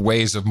traditional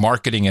ways of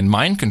marketing and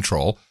mind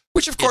control,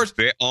 which, of course...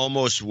 It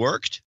almost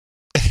worked.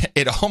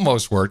 It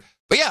almost worked.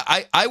 But yeah,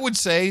 I would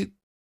say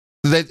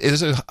that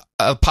is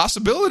a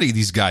possibility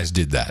these guys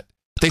did that.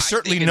 They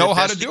certainly know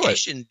how to do it.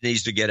 Investigation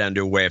needs to get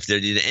underway if they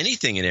did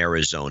anything in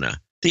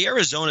Arizona. The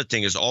Arizona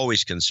thing has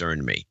always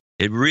concerned me.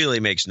 It really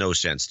makes no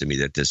sense to me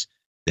that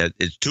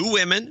it's two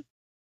women,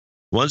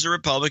 one's a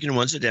Republican,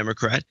 one's a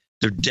Democrat.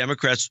 The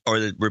Democrats or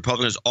the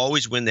Republicans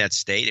always win that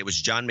state. It was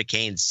John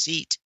McCain's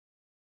seat.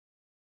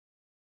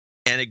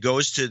 And it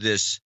goes to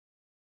this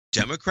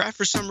Democrat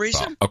for some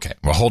reason. Okay,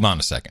 well, hold on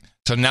a second.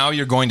 So now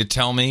you're going to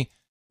tell me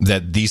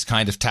that these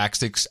kind of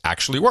tactics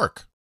actually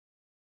work.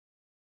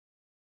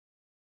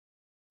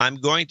 I'm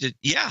going to,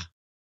 yeah.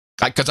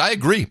 Because I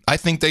agree. I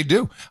think they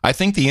do. I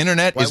think the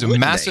internet is a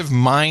massive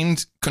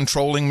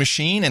mind-controlling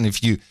machine, and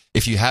if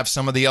you have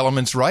some of the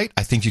elements right,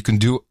 I think you can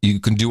do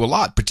a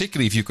lot.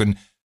 Particularly if you can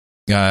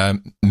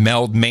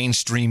meld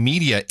mainstream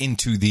media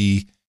into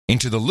the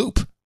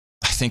loop.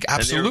 I think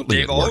absolutely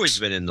they've always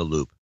been in the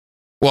loop.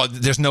 Well,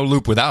 there's no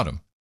loop without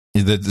them.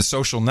 The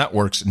social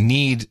networks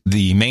need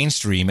the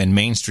mainstream, and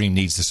mainstream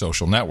needs the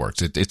social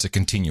networks. It's a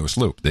continuous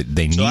loop. They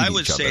need each other. So I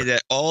would say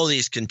that all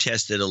these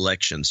contested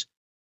elections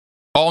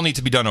all need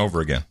to be done over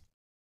again.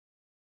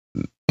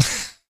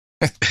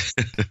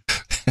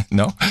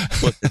 No?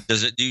 Well,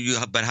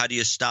 but how do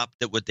you stop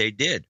what they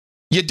did?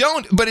 You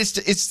don't, but it's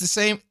the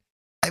same.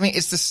 I mean,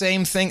 it's the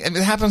same thing. I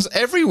mean, it happens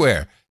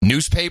everywhere.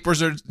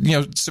 Newspapers are,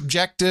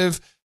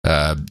 subjective.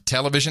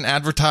 television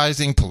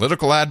advertising,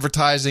 political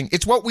advertising.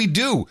 It's what we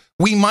do.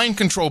 We mind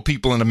control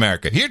people in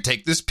America. Here,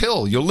 take this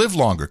pill. You'll live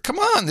longer. Come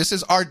on. This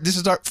is our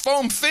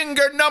foam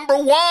finger number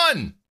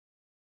one.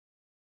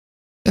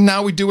 And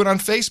now we do it on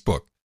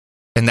Facebook.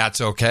 And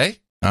that's okay.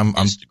 I'm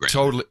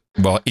totally,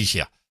 well,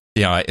 yeah.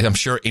 Yeah, I'm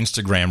sure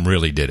Instagram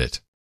really did it.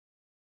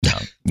 No,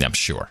 I'm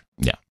sure.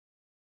 Yeah.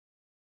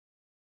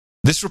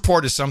 This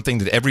report is something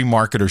that every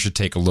marketer should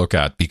take a look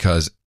at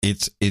because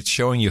it's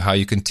showing you how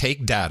you can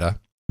take data,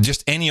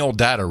 just any old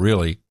data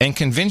really, and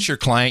convince your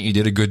client you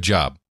did a good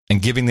job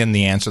and giving them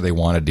the answer they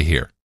wanted to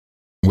hear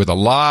with a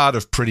lot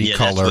of pretty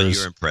colors. That's what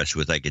you're impressed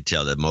with, I could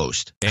tell the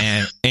most.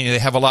 And they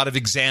have a lot of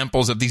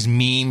examples of these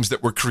memes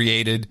that were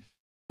created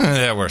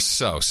that were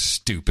so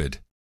stupid.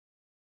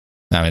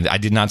 I mean, I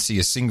did not see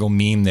a single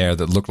meme there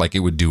that looked like it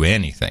would do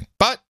anything.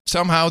 But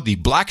somehow the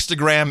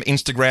Blackstagram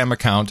Instagram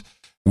account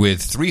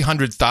with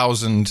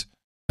 300,000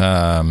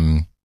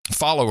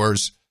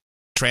 followers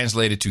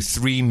translated to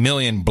 3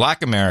 million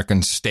black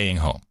Americans staying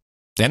home.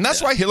 And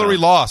that's why Hillary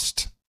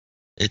lost.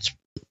 I'm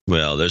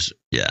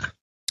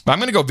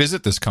going to go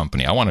visit this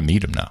company. I want to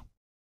meet them now.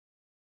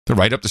 They're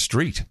right up the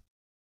street.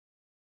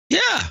 Yeah,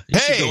 you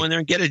should go in there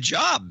and get a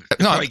job.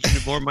 Probably get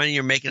you more money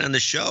you're making on the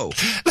show.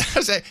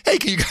 I say, hey,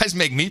 can you guys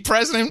make me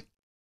president?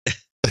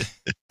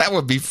 That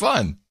would be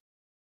fun.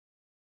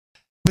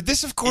 But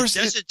this, of course, it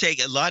doesn't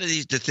take a lot of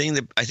these. The thing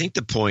that I think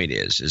the point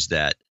is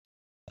that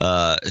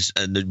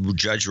the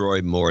Judge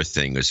Roy Moore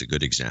thing is a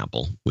good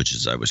example, which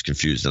is I was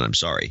confused and I'm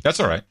sorry. That's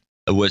all right.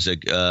 It was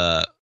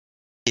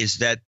is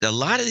that a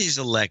lot of these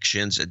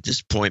elections at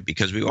this point,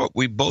 because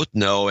we both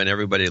know, and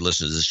everybody who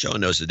listens to the show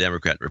knows, the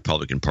Democrat and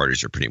Republican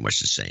parties are pretty much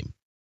the same,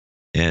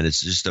 and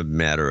it's just a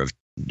matter of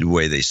the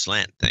way they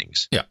slant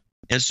things. Yeah,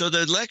 and so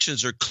the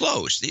elections are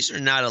close. These are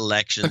not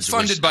elections and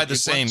funded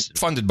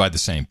by the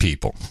same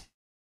people.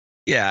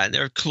 Yeah, and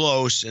they're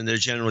close, and they're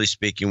generally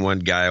speaking, one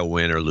guy will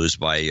win or lose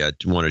by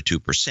 1 or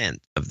 2%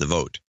 of the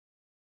vote.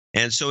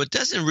 And so it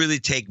doesn't really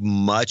take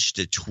much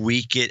to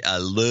tweak it a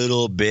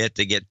little bit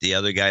to get the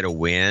other guy to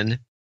win.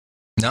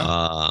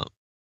 No.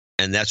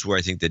 And that's where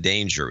I think the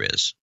danger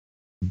is.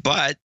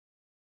 But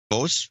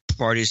both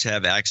parties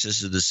have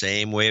access to the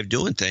same way of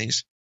doing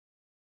things.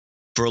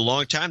 For a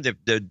long time,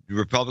 the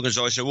Republicans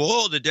always say,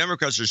 whoa, the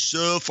Democrats are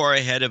so far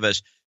ahead of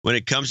us when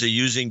it comes to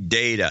using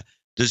data.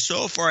 They're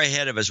so far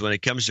ahead of us when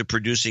it comes to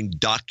producing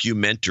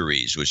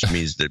documentaries, which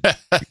means that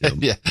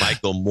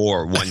Michael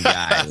Moore, one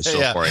guy, was so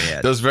far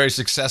ahead. Those very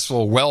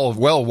successful,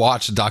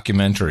 well-watched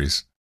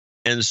documentaries.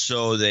 And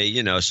so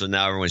so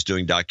now everyone's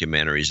doing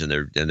documentaries and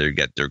they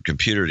get their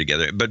computer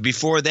together. But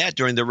before that,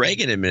 during the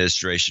Reagan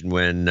administration,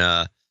 when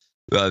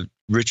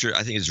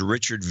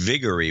Richard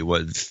Viguerie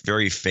was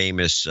very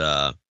famous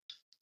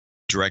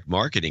direct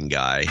marketing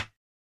guy,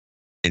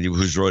 and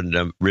who's written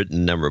a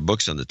number of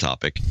books on the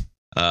topic.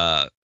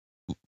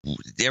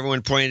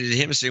 Everyone pointed at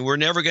him and saying, we're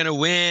never going to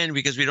win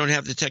because we don't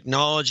have the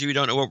technology. We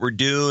don't know what we're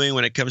doing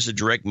when it comes to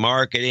direct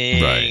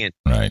marketing. Right.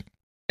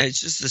 And it's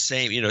just the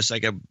same, it's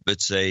like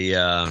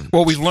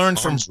we've learned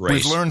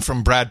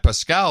from Brad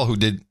Pascal, who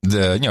did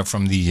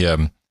from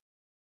the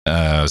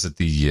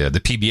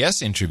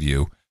PBS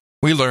interview.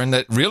 We learned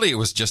that really it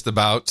was just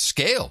about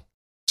scale,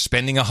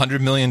 spending $100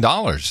 million,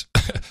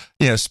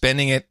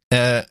 spending it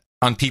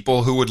on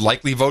people who would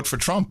likely vote for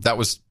Trump. That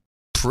was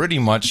pretty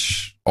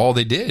much all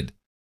they did.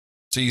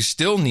 So you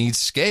still need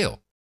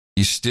scale.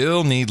 You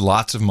still need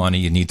lots of money.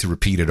 You need to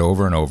repeat it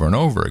over and over and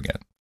over again.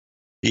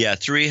 Yeah,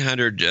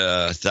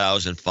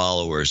 300,000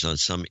 followers on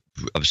some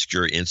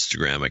obscure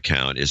Instagram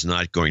account is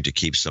not going to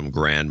keep some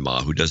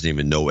grandma who doesn't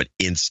even know what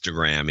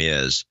Instagram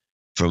is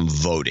from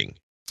voting.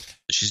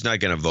 She's not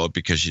going to vote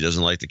because she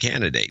doesn't like the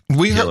candidate.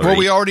 We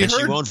already heard.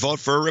 She won't vote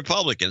for a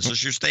Republican, so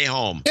she'll stay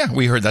home. Yeah,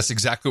 we heard. That's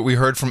exactly what we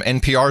heard from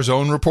NPR's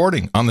own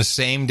reporting. On the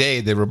same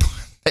day, they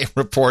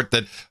report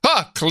that,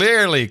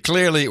 clearly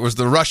it was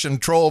the Russian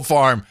troll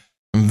farm.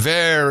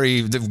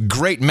 Very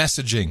great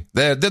messaging.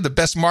 They're the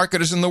best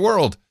marketers in the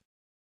world.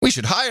 We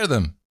should hire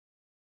them.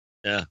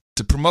 Yeah.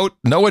 To promote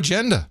no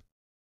agenda.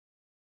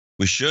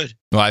 We should.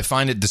 Well, I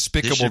find it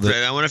despicable.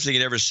 I wonder if they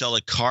could ever sell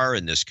a car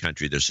in this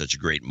country. They're such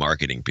great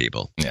marketing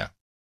people. Yeah.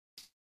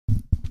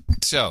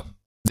 So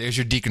there's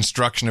your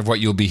deconstruction of what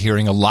you'll be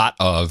hearing a lot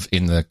of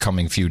in the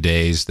coming few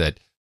days.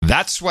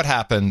 That's what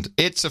happened.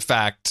 It's a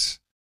fact.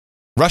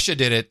 Russia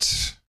did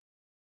it.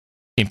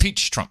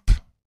 Impeach Trump.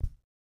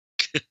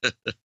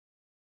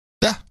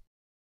 Yeah.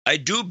 I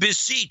do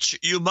beseech,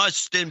 you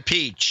must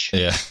impeach.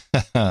 Yeah.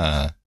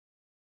 Well,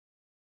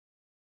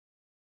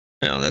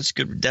 that's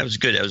good. That was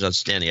good. That was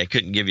outstanding. I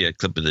couldn't give you a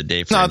clip of the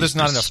day. No, there's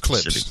not enough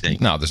clips.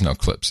 No, there's no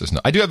clips.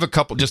 I do have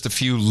just a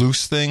few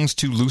loose things,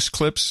 2 loose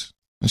clips.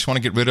 I just want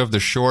to get rid of. They're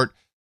short.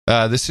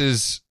 This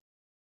is,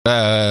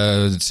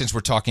 since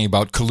we're talking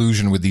about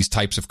collusion with these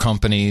types of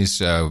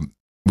companies,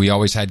 we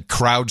always had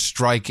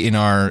CrowdStrike in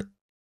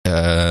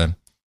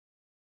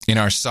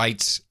our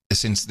sites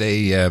since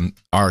they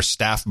are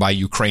staffed by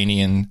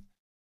Ukrainians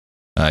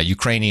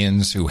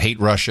who hate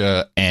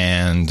Russia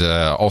and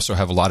also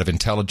have a lot of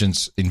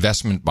intelligence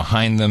investment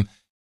behind them.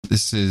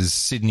 This is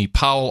Sidney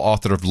Powell,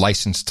 author of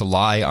License to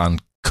Lie on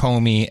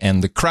Comey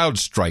and the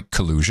CrowdStrike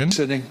collusion.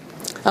 Sidney.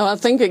 I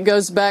think it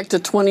goes back to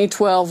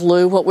 2012,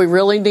 Lou. What we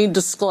really need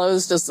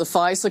disclosed is the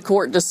FISA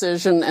court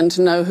decision and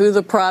to know who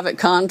the private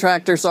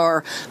contractors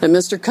are that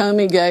Mr.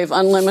 Comey gave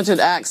unlimited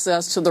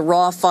access to the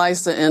raw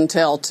FISA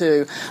intel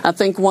to. I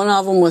think one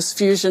of them was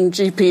Fusion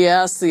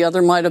GPS. The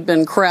other might have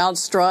been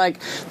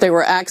CrowdStrike. They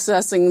were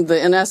accessing the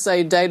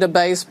NSA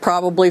database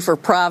probably for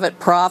private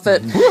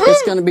profit.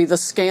 It's going to be the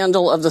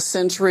scandal of the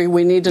century.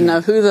 We need to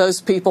know who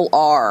those people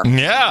are.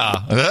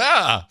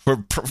 Yeah.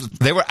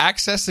 They were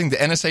accessing the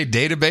NSA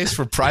database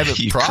for private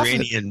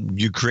profit.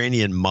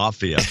 Ukrainian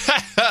mafia.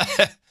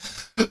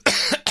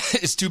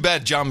 It's too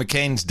bad John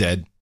McCain's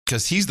dead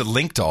because he's the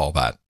link to all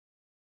that.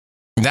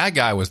 That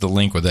guy was the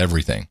link with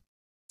everything.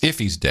 If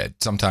he's dead,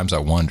 sometimes I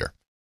wonder.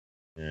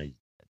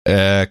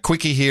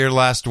 Quickie here,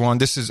 last one.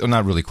 This is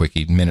not really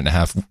quickie, minute and a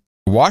half.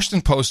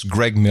 Washington Post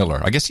Greg Miller.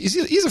 I guess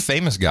he's a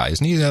famous guy,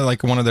 isn't he?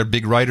 Like one of their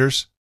big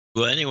writers.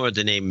 Well, anyone with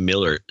the name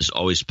Miller is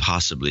always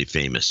possibly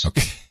famous.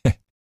 Okay.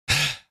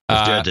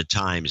 They're at the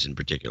Times in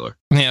particular.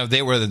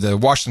 They were the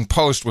Washington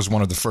Post was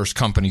one of the first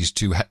companies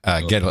to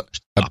get a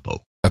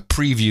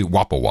preview.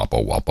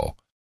 Wapo.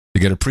 To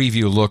get a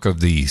preview look of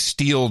the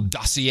Steele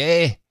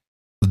dossier,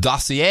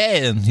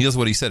 and here's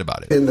what he said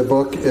about it. In the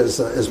book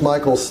is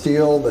Michael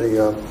Steele,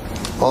 the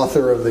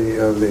author of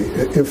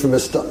the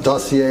infamous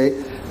dossier,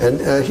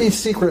 and he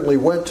secretly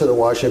went to the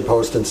Washington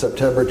Post in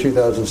September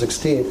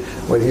 2016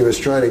 when he was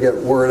trying to get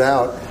word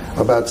out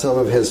about some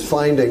of his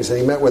findings, and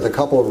he met with a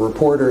couple of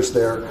reporters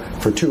there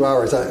for 2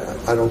 hours.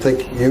 I don't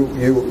think you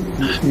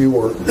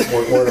weren't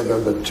one of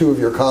them, but two of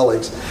your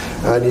colleagues,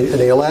 and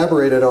he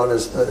elaborated on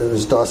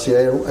his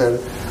dossier. And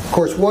of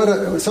course,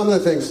 some of the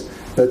things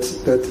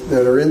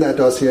that are in that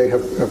dossier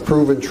have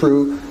proven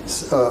true.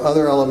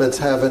 Other elements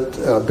haven't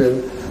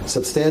been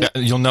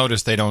substantiated. You'll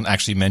notice they don't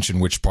actually mention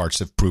which parts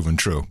have proven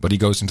true, but he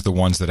goes into the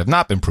ones that have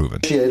not been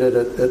proven.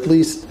 At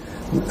least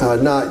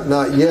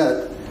not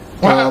yet.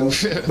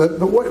 But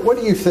what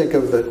do you think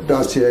of the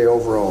dossier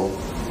overall?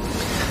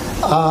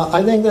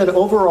 I think that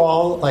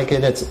overall, like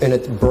in its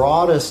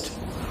broadest,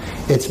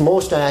 it's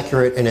most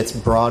accurate in its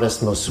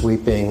broadest, most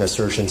sweeping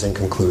assertions and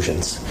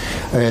conclusions.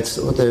 It's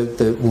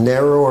the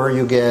narrower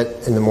you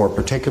get and the more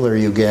particular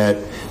you get,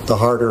 the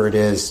harder it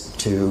is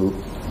to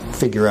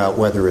figure out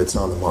whether it's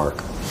on the mark.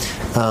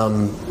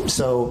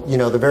 So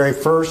the very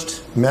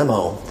first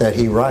memo that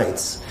he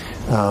writes,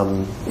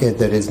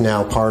 that is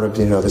now part of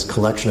this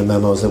collection of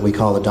memos that we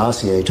call the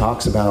dossier,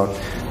 talks about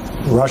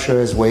Russia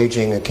is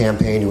waging a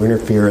campaign to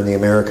interfere in the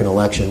American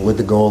election with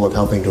the goal of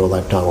helping to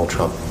elect Donald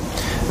Trump.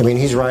 I mean,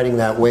 he's writing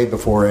that way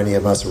before any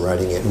of us are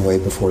writing it, and way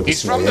before the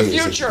CIA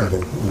is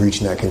even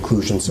reaching that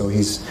conclusion. So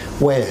he's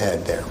way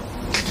ahead there.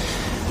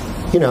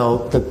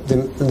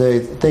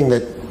 The thing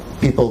that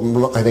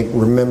people, I think,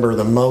 remember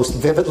the most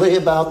vividly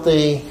about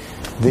the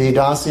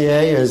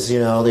dossier is,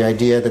 the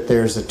idea that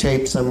there's a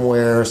tape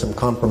somewhere, some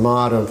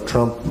compromat of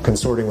Trump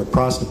consorting with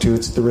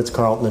prostitutes at the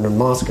Ritz-Carlton in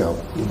Moscow.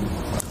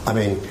 I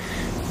mean,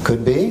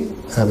 could be.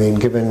 I mean,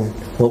 given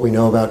what we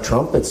know about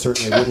Trump, it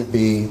certainly wouldn't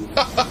be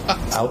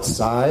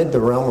outside the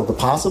realm of the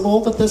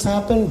possible that this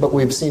happened, but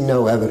we've seen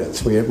no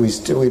evidence.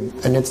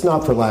 And it's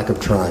not for lack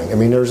of trying. I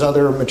mean, there's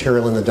other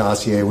material in the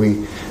dossier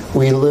we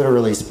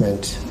literally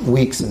spent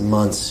weeks and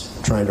months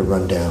trying to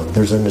run down.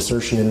 There's an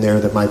assertion in there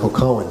that Michael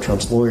Cohen,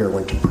 Trump's lawyer,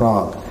 went to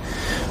Prague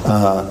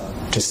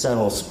to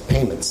settle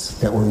payments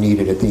that were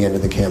needed at the end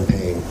of the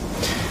campaign.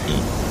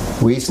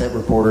 We sent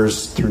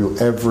reporters through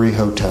every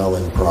hotel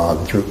in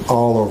Prague, through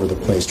all over the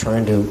place,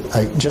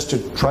 just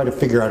to try to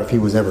figure out if he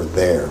was ever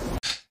there.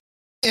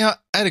 I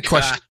had a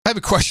question. I have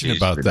a question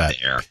about that.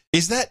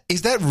 Is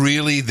that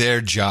really their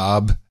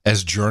job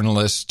as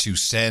journalists to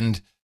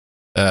send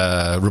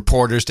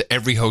reporters to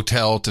every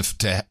hotel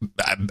to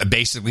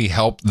basically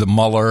help the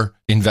Mueller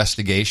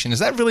investigation? Is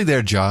that really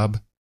their job?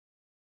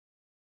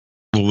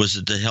 Well, was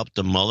it to help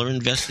the Mueller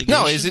investigation?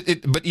 No, is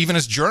it? But even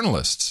as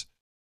journalists,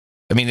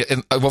 I mean,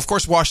 of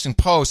course, Washington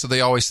Post. So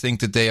they always think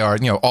that they are,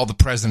 all the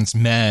president's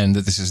men.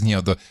 That this is,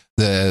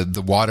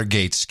 the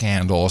Watergate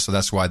scandal. So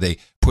that's why they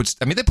put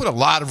a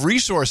lot of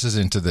resources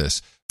into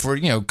this for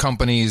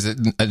companies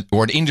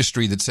or an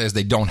industry that says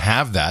they don't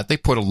have that. They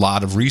put a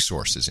lot of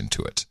resources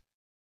into it.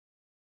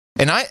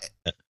 And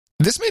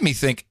this made me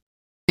think: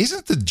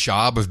 isn't the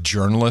job of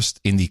journalists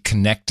in the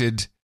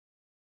connected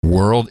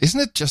world,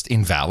 isn't it just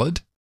invalid?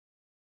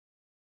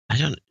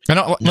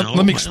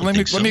 Let me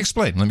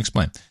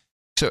explain.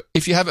 So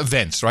if you have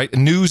events, right?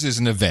 News is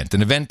an event.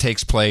 An event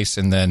takes place,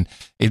 and then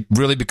it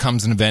really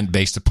becomes an event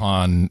based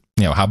upon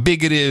how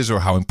big it is or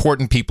how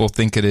important people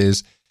think it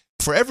is.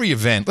 For every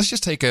event, let's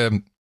just take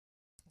an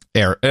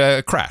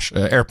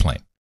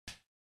airplane.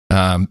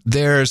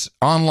 There's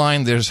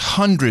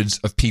hundreds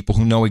of people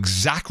who know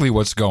exactly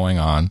what's going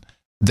on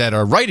that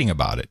are writing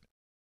about it.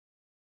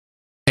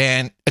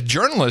 And a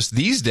journalist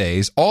these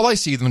days, all I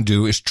see them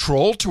do is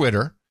troll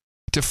Twitter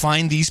to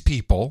find these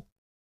people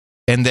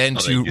and then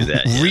to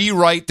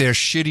rewrite their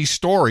shitty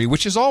story,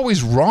 which is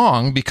always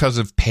wrong because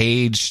of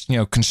page,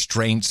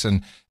 constraints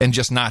and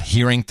just not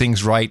hearing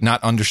things right,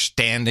 not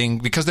understanding,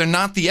 because they're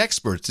not the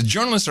experts. The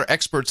journalists are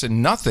experts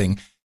in nothing.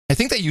 I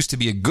think that used to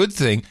be a good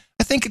thing.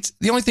 I think it's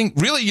the only thing,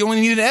 really, you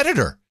only need an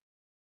editor.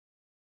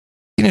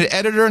 You need an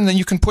editor, and then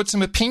you can put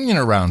some opinion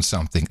around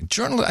something.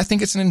 I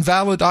think it's an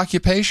invalid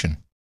occupation.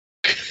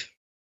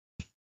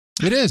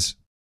 It is.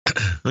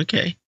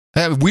 Okay.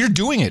 We're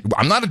doing it.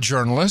 I'm not a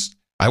journalist.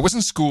 I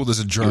wasn't schooled as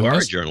a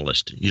journalist. You are a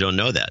journalist. You don't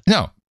know that.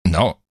 No.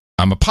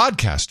 I'm a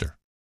podcaster.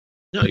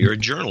 No, you're a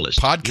journalist.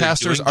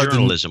 Podcasters are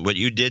journalism. What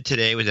you did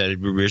today with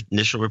that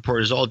initial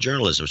report is all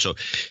journalism. So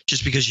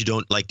just because you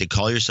don't like to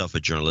call yourself a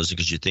journalist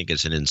because you think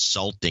it's an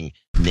insulting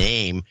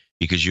name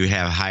because you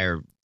have a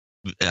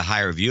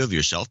higher view of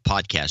yourself,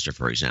 podcaster,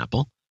 for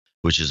example,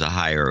 which is a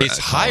higher. It's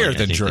higher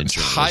than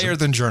journalism. Higher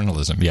than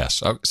journalism.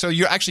 Yes. So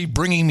you're actually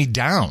bringing me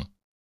down.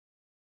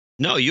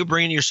 No, you're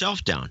bringing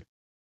yourself down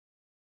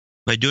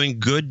by doing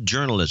good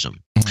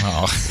journalism.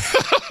 Oh,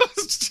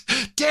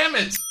 damn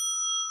it.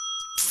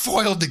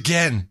 Foiled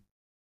again.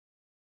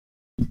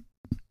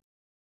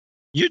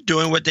 You're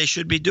doing what they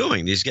should be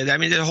doing. These guys,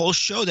 the whole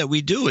show that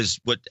we do is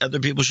what other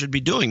people should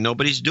be doing.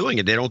 Nobody's doing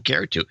it. They don't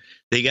care to.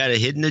 They got a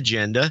hidden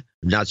agenda,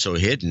 not so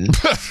hidden,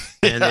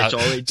 and that's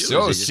all they do.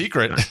 So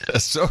secret.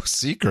 So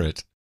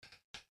secret.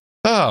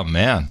 Oh,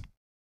 man.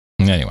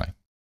 Anyway,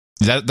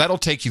 that'll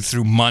take you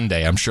through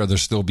Monday. I'm sure there'll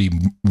still be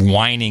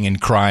whining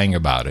and crying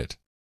about it.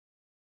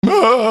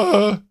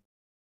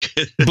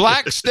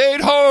 Black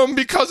stayed home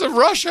because of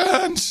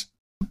Russians.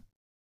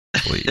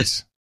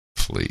 Please.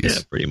 Yeah,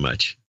 pretty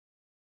much.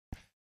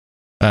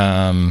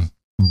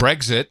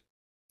 Brexit.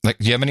 Do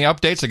you have any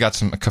updates? I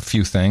got a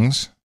few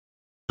things.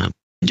 I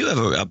do have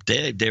an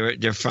update.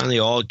 They're finally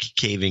all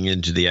caving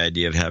into the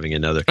idea of having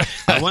another.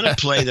 I want to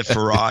play the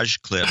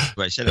Farage clip.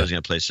 I said I was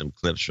going to play some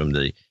clips from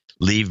the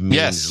Leave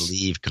Means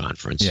Leave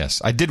conference.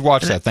 Yes, I did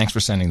watch that. Thanks for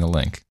sending the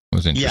link. It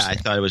was interesting. Yeah, I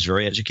thought it was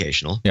very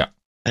educational. Yeah.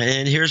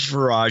 And here's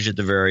Farage at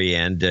the very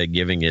end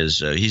giving his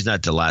he's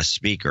not the last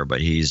speaker,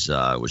 but he's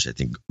which I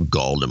think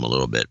galled him a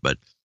little bit, but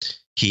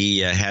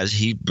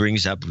he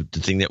brings up the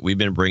thing that we've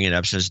been bringing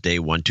up since day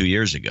 1 2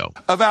 years ago.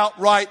 Of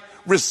outright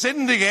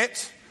rescinding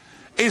it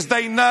is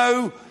they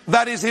know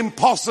that is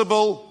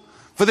impossible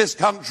for this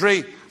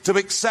country to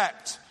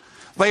accept.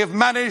 They have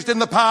managed in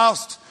the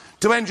past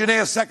to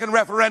engineer second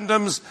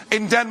referendums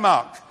in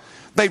Denmark.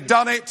 They've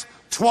done it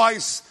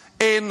twice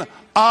in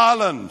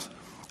Ireland.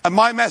 And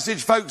my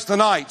message, folks,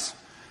 tonight,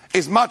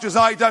 as much as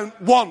I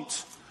don't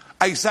want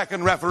a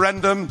second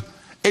referendum,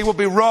 it would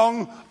be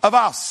wrong of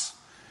us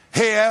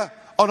here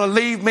on a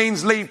Leave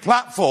Means Leave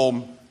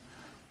platform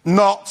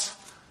not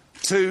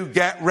to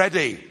get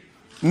ready,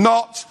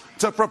 not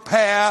to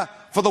prepare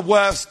for the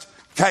worst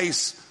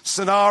case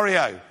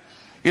scenario.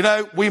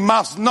 We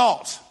must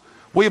not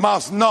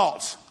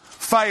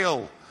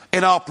fail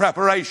in our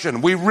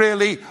preparation. We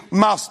really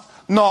must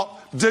not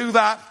do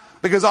that,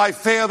 because I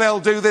fear they'll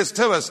do this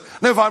to us.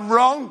 Now, if I'm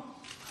wrong,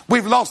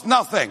 we've lost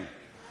nothing.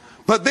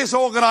 But this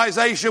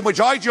organisation, which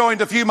I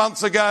joined a few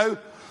months ago,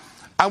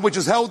 and which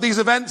has held these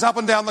events up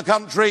and down the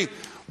country,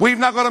 we've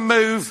now got to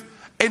move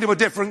into a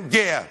different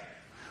gear.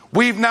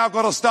 We've now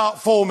got to start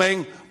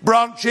forming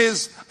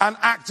branches and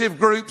active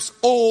groups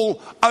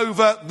all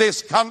over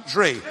this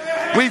country.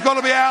 We've got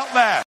to be out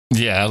there.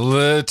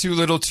 Yeah, too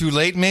little, too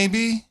late,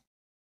 maybe?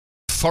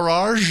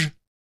 Farage?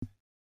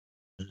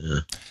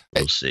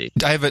 We'll see.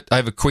 I have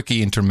a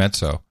quickie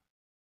intermezzo.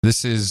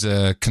 This is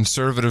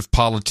conservative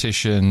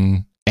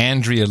politician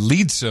Andrea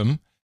Leadsom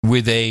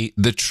with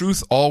the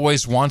truth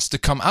always wants to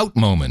come out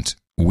moment.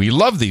 We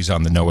love these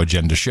on the No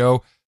Agenda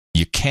Show.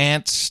 You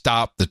can't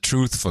stop the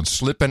truth from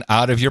slipping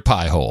out of your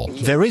pie hole.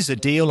 There is a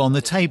deal on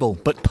the table,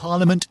 but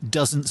Parliament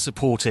doesn't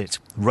support it,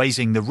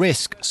 raising the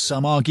risk,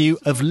 some argue,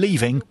 of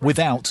leaving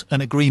without an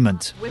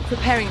agreement. We're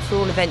preparing for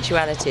all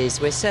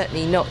eventualities. We're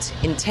certainly not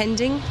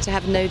intending to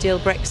have no-deal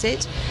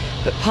Brexit,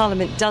 but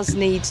Parliament does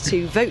need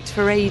to vote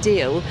for a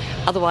deal.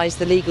 Otherwise,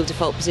 the legal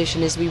default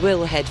position is we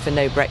will head for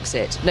no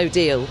Brexit, no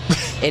deal,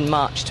 in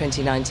March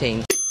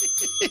 2019.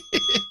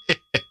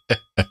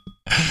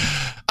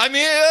 I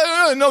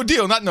mean, no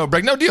deal, not no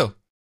break, no deal.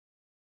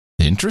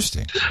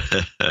 Interesting.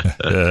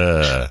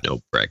 No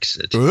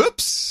Brexit.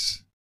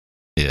 Oops.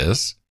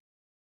 Yes.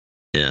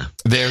 Yeah.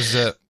 There's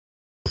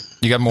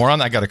you got more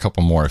on? I got a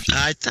couple more. If you.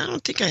 I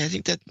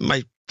think that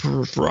my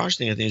Farage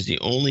thing, I think, is the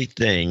only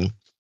thing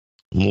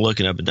I'm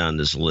looking up and down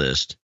this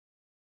list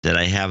that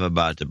I have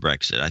about the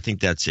Brexit. I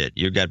think that's it.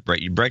 You got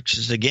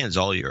Brexit again. It's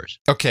all yours.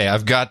 Okay,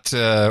 I've got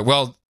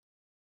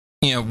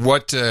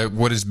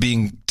what is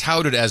being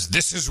touted as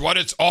this is what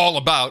it's all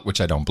about, which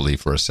I don't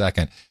believe for a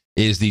second,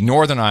 is the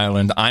Northern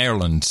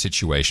Ireland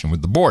situation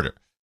with the border.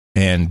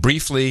 And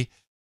briefly,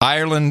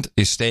 Ireland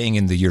is staying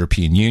in the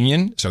European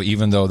Union, so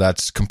even though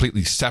that's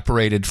completely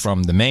separated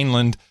from the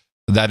mainland,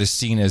 that is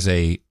seen as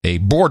a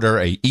border,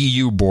 a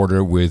EU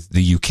border with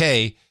the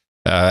UK,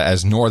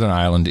 as Northern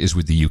Ireland is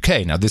with the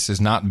UK. Now, this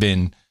has not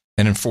been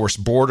an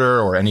enforced border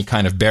or any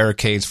kind of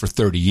barricades for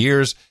 30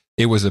 years.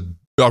 It was a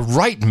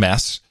right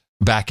mess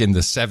back in the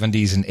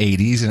 70s and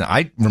 80s. And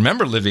I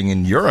remember living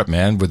in Europe,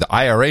 man, with the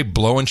IRA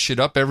blowing shit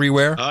up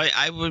everywhere.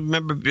 I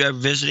remember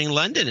visiting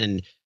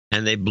London,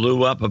 and they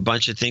blew up a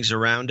bunch of things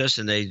around us,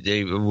 and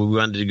we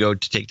wanted to go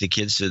to take the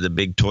kids to the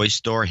big toy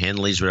store,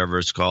 Henley's, whatever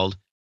it's called,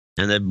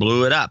 and they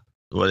blew it up.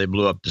 Well, they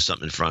blew up to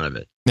something in front of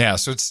it. Yeah,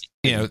 so it's,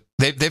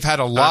 they've had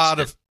a lot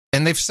of,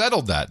 and they've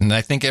settled that, and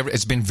I think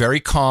it's been very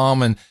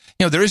calm, and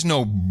there is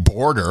no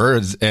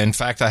border. In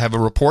fact, I have a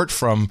report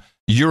from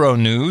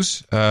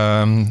Euronews,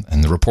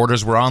 and the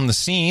reporters were on the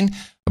scene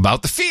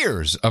about the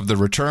fears of the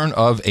return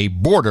of a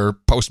border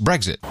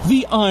post-Brexit.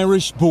 The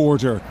Irish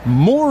border,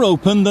 more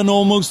open than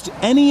almost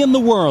any in the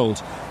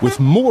world, with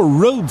more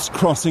roads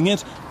crossing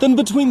it than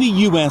between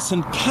the US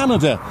and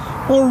Canada,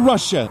 or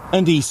Russia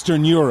and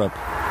Eastern Europe.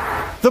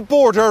 The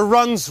border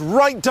runs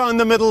right down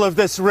the middle of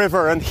this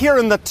river, and here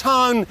in the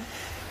town,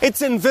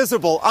 it's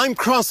invisible. I'm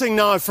crossing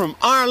now from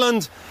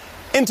Ireland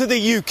into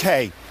the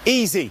UK.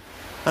 Easy.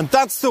 And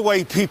that's the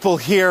way people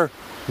here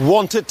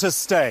want it to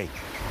stay.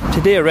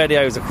 Today already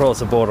I was across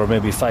the border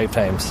maybe 5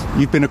 times.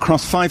 You've been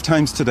across 5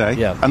 times today?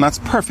 Yeah. And that's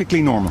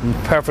perfectly normal?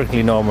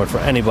 Perfectly normal for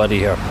anybody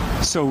here.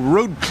 So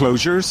road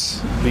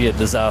closures? Be a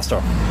disaster.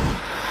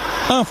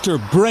 After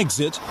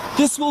Brexit,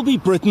 this will be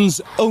Britain's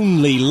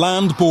only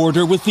land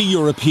border with the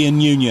European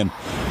Union.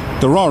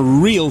 There are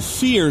real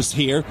fears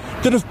here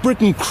that if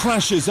Britain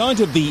crashes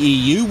out of the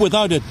EU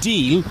without a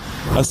deal,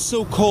 a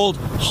so-called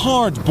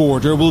hard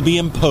border will be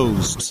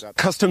imposed.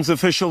 Customs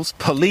officials,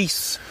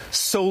 police,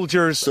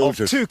 soldiers of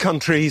 2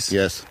 countries.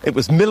 Yes. It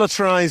was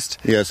militarised.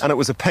 Yes. And it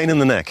was a pain in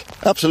the neck.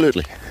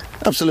 Absolutely.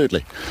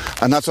 Absolutely.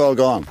 And that's all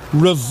gone.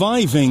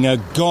 Reviving a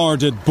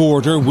guarded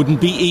border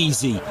wouldn't be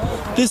easy.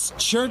 This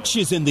church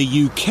is in the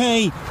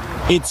UK.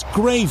 Its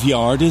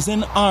graveyard is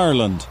in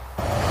Ireland.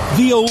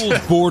 The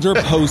old border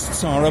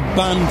posts are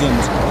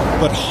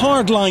abandoned, but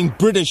hardline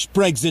British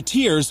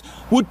Brexiteers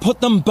would put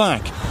them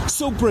back,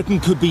 so Britain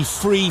could be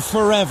free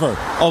forever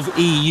of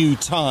EU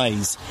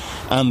ties.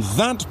 And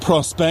that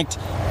prospect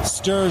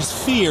stirs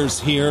fears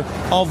here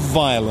of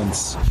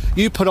violence.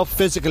 You put up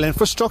physical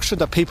infrastructure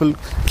that people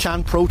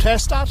can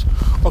protest at,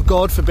 or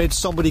God forbid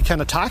somebody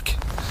can attack,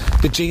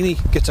 the genie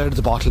gets out of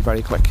the bottle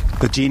very quick.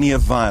 The genie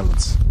of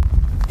violence?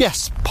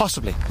 Yes,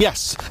 possibly.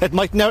 Yes,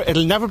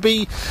 it'll never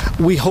be.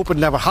 We hope it'll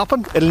never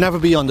happen. It'll never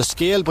be on the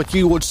scale, but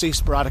you would see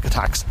sporadic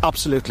attacks.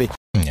 Absolutely.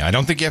 Yeah, I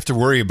don't think you have to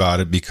worry about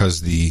it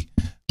because the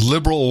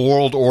liberal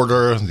world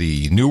order,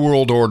 the new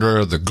world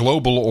order, the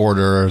global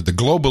order, the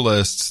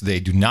globalists, they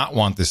do not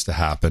want this to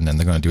happen, and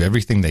they're going to do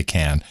everything they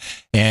can.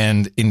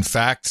 And in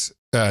fact,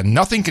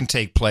 nothing can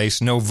take place.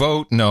 No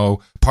vote,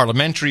 no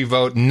parliamentary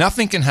vote.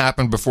 Nothing can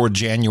happen before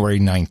January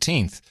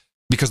 19th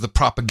because the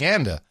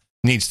propaganda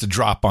needs to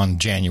drop on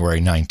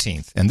January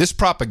 19th. And this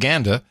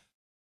propaganda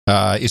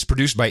is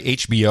produced by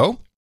HBO,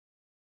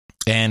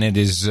 and it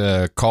is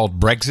called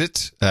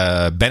Brexit.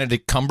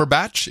 Benedict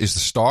Cumberbatch is the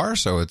star,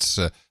 so it's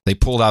they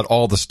pulled out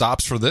all the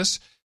stops for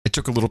this. I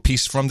took a little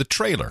piece from the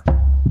trailer.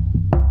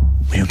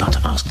 We're about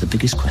to ask the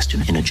biggest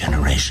question in a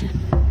generation.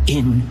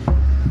 In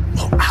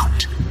or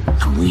out?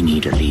 And we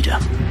need a leader.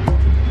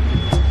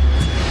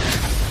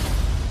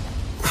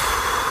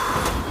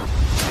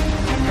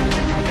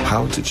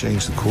 How to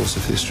change the course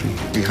of history.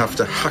 We have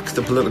to hack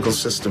the political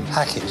system.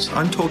 Hack it.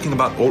 I'm talking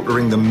about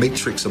altering the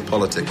matrix of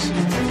politics.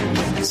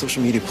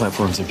 Social media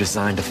platforms are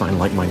designed to find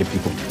like-minded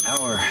people.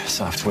 Our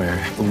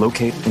software will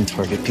locate and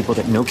target people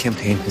that no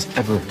campaign has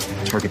ever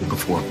targeted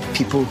before.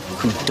 People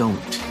who don't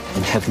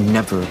and have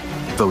never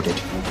voted.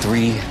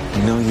 3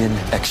 million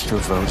extra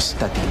votes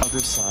that the other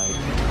side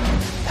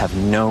have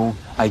no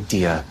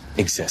idea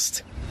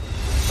exist.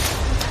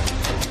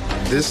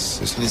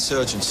 This is an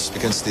insurgence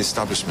against the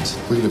establishment.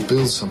 We're going to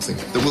build something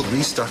that will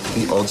restack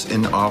the odds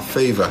in our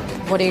favour.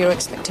 What are your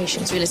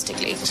expectations,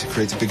 realistically? To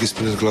create the biggest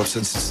political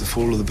upset since the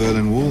fall of the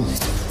Berlin Wall.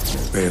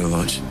 Very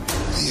large.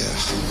 Yeah.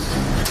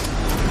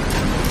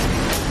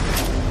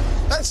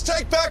 Let's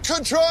take back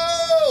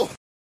control!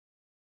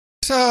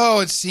 So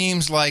it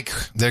seems like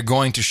they're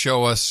going to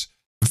show us,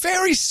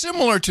 very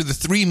similar to the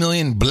 3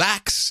 million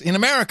blacks in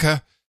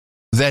America,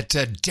 that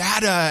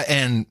data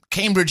and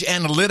Cambridge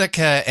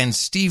Analytica and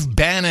Steve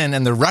Bannon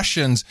and the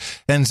Russians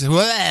and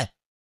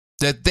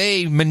that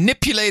they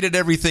manipulated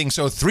everything.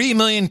 So 3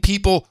 million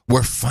people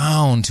were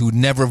found who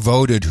never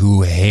voted,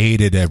 who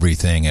hated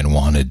everything and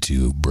wanted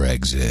to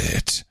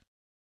Brexit.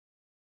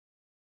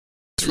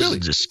 It's really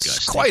disgusting.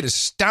 It's quite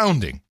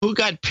astounding. Who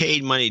got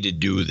paid money to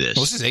do this?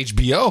 Well, this is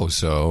HBO,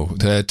 so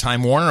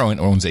Time Warner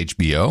owns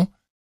HBO.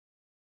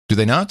 Do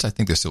they not? I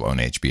think they still own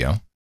HBO.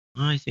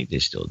 I think they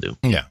still do.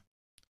 Yeah.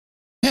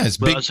 Yeah, it's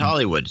big. It's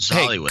Hollywood. It's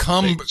Hollywood.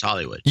 It's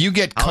Hollywood. You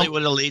get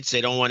Hollywood elites.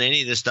 They don't want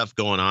any of this stuff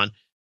going on.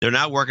 They're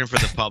not working for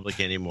the public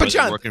anymore. But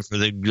John, they're working for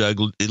the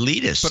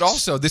elitists. But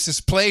also, this is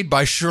played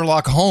by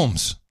Sherlock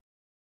Holmes.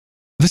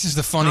 This is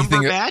the funny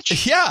thing.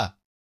 Cumberbatch? Yeah.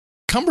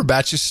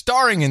 Cumberbatch is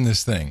starring in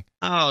this thing.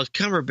 Oh,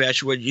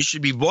 Cumberbatch, you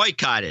should be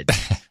boycotted.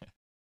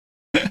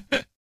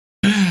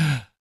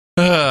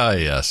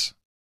 Yes.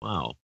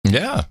 Wow.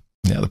 Yeah.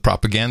 Yeah, the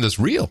propaganda's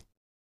real.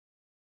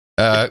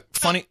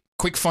 Funny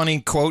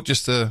quote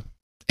just to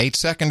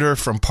 8-seconder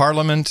from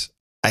Parliament.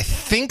 I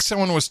think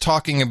someone was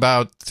talking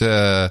about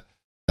a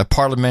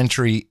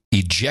parliamentary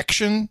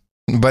ejection,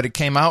 but it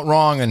came out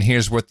wrong, and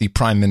here's what the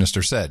Prime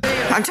Minister said.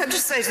 I'm tempted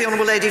to say to the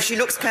Honourable Lady, if she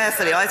looks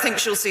carefully, I think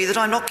she'll see that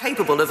I'm not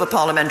capable of a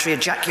parliamentary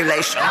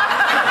ejaculation.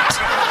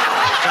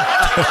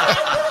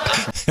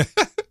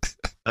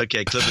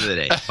 Okay, clip of the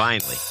day,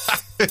 finally.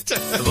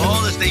 Of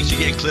all the things you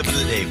get, clip of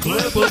the day.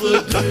 Clip of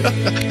the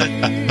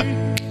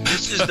day.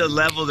 This is the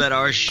level that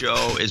our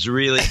show is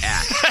really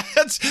at.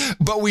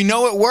 But we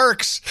know it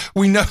works.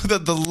 We know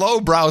that the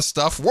lowbrow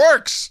stuff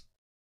works.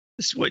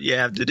 This is what you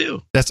have to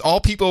do. That's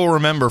all people will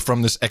remember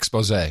from this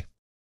expose.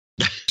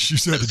 She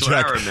said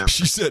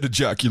She said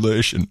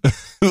ejaculation.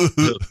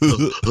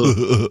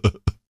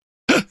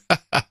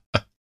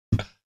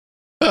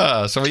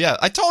 So, yeah,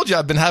 I told you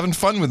I've been having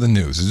fun with the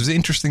news. There's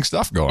interesting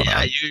stuff going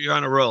on. Yeah, you're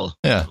on a roll.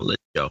 Yeah. We'll let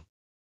you go.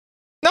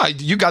 No,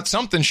 you got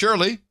something,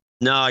 surely.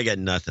 No, I got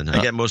nothing.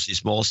 I got mostly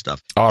small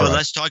stuff. All but right.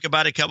 let's talk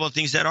about a couple of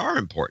things that are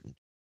important.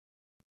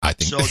 I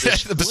think so.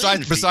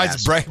 besides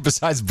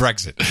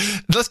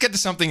Brexit, let's get to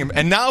something.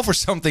 And now for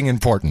something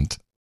important.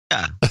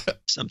 Yeah,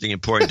 something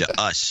important to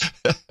us.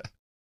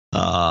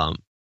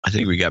 I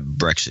think we got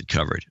Brexit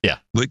covered. Yeah.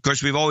 Of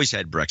course, we've always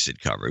had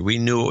Brexit covered. We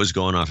knew what was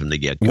going on from the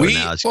get-go.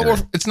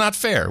 It's not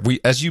fair.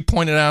 As you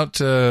pointed out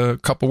a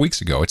couple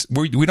weeks ago,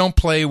 we don't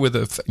play with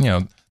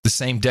the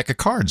same deck of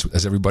cards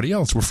as everybody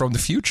else. We're from the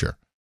future,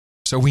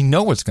 so we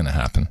know what's going to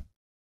happen.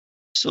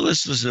 So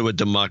let's listen to what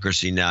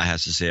Democracy Now!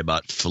 Has to say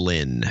about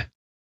Flynn.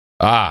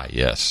 Ah,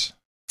 yes.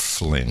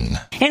 Flynn.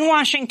 In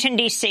Washington,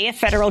 D.C., a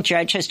federal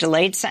judge has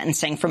delayed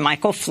sentencing for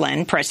Michael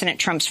Flynn, President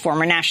Trump's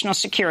former national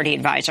security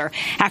advisor,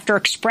 after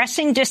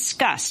expressing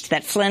disgust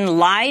that Flynn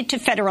lied to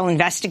federal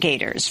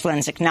investigators.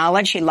 Flynn's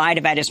acknowledged he lied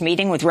about his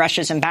meeting with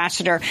Russia's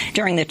ambassador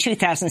during the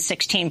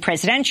 2016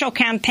 presidential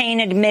campaign,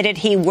 admitted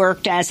he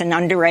worked as an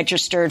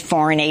underregistered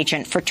foreign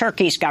agent for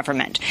Turkey's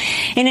government.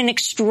 In an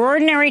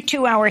extraordinary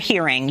 2-hour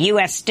hearing,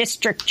 U.S.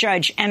 District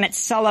Judge Emmett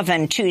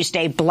Sullivan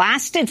Tuesday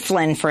blasted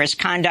Flynn for his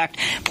conduct,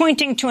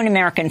 pointing to an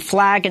American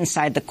flag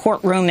inside the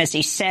courtroom as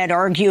he said,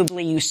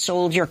 arguably, you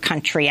sold your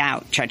country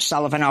out. Judge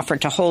Sullivan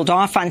offered to hold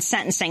off on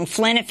sentencing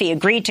Flynn if he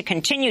agreed to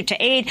continue to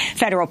aid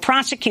federal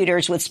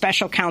prosecutors with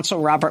special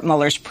counsel Robert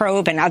Mueller's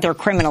probe and other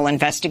criminal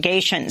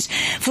investigations.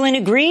 Flynn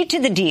agreed to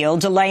the deal,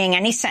 delaying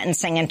any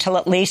sentencing until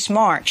at least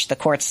March. The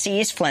court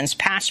seized Flynn's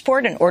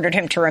passport and ordered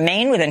him to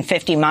remain within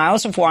 50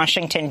 miles of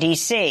Washington,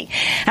 D.C.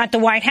 At the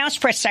White House,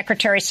 Press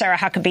Secretary Sarah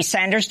Huckabee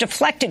Sanders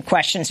deflected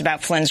questions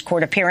about Flynn's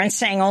court appearance,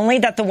 saying only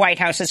that the White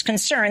House is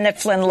concerned that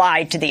Flynn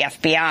lied to the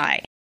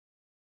FBI.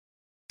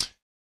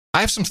 I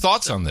have some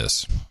thoughts on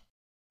this.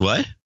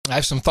 What? I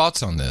have some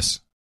thoughts on this.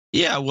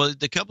 Yeah, well,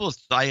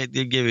 I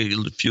did give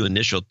you a few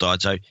initial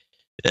thoughts.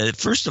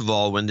 First of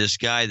all, when this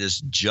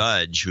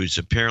judge, who's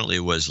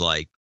apparently was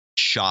like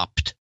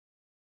shopped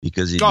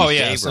because he's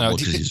favorable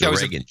because he's a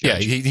Reagan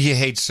judge. Yeah, he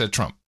hates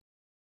Trump.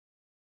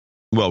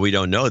 Well, we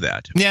don't know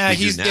that. Yeah,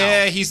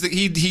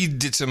 he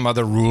did some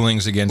other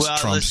rulings against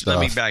Trump stuff.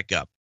 Let me back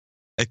up.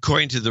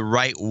 According to the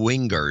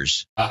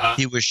right-wingers,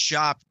 he was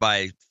shopped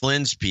by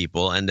Flynn's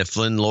people and the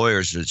Flynn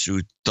lawyers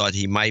who thought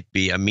he might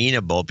be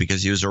amenable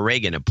because he was a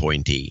Reagan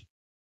appointee.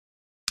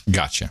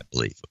 Gotcha. I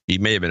believe. He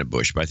may have been a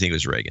Bush, but I think it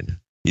was Reagan.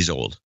 He's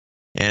old.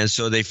 And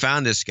so they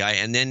found this guy,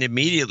 and then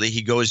immediately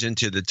he goes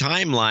into the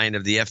timeline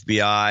of the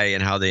FBI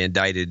and how they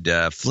indicted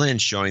Flynn,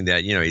 showing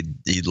that,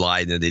 he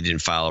lied and they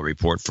didn't file a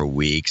report for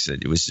weeks.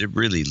 And it was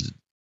really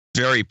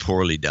very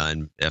poorly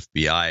done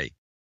FBI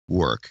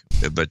work.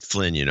 But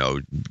Flynn,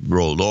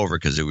 rolled over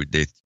because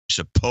they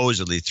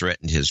supposedly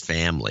threatened his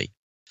family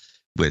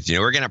with,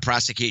 we're going to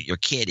prosecute your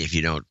kid if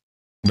you don't,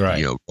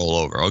 roll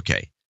over.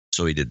 Okay.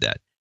 So he did that.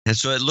 And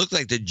so it looked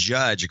like the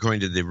judge,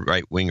 according to the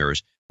right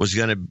wingers, was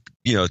going to,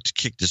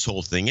 kick this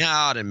whole thing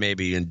out and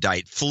maybe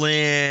indict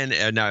Flynn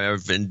and now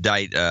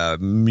indict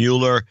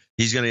Mueller.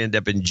 He's going to end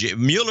up in jail.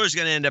 Mueller's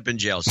going to end up in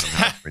jail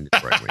somehow.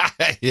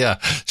 Yeah,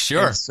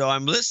 sure. And so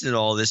I'm listening to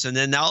all this, and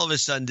then all of a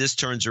sudden this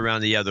turns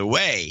around the other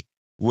way,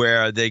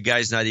 where the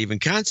guy's not even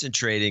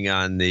concentrating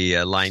on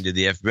the lying to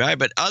the FBI,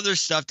 but other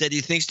stuff that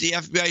he thinks the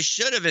FBI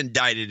should have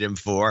indicted him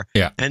for.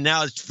 Yeah. And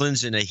now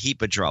Flynn's in a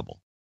heap of trouble.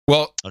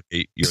 Well,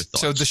 okay, your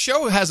thoughts. So the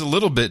show has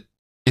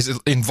is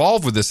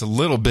involved with this a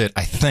little bit,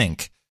 I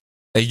think.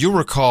 You'll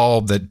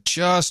recall that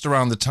just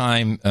around the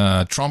time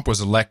Trump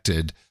was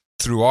elected,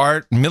 through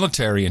our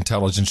military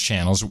intelligence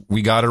channels,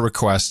 we got a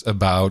request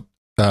about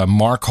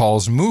Mark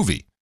Hall's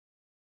movie,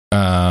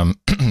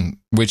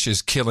 which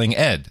is Killing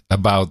Ed,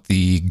 about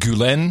the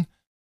Gulen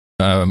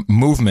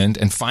movement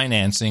and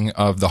financing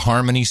of the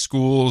Harmony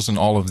schools and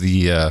all of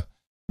the,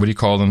 what do you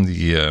call them?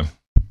 The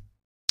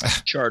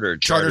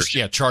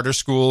charter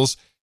schools.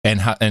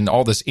 And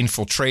all this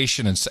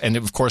infiltration, and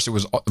of course it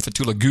was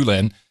Fethullah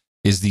Gulen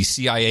is the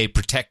CIA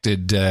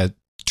protected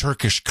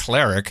Turkish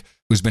cleric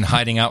who's been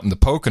hiding out in the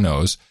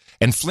Poconos.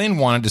 And Flynn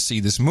wanted to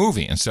see this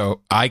movie, and so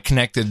I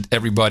connected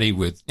everybody,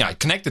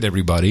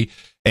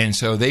 and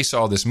so they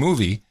saw this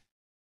movie,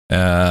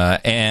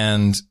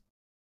 and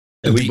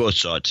we both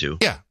saw it too.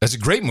 Yeah, it's a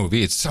great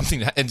movie. It's something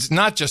that it's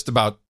not just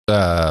about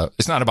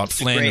about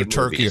Flynn or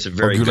Turkey or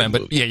Gulen,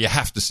 but yeah, you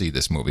have to see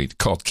this movie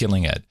called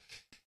Killing Ed.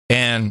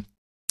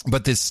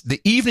 But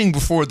the evening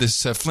before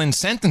this Flynn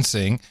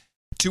sentencing,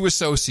 2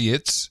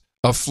 associates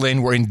of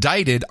Flynn were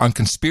indicted on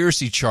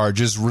conspiracy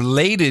charges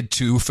related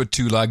to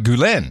Fethullah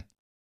Gulen.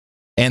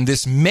 And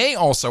this may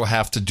also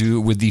have to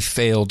do with the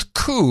failed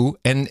coup,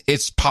 and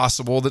it's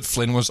possible that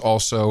Flynn was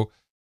also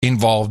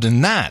involved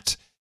in that.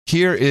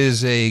 Here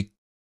is a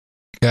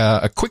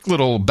quick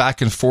little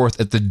back and forth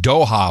at the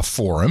Doha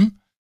Forum.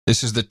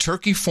 This is the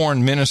Turkey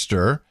foreign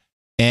minister,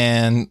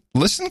 and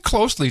listen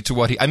closely to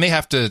what I may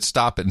have to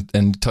stop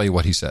and tell you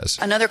what he says.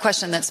 Another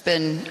question that's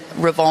been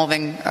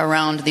revolving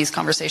around these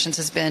conversations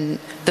has been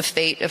the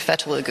fate of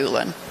Fethullah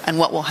Gulen and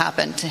what will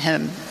happen to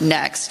him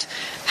next.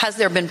 Has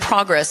there been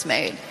progress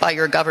made by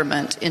your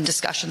government in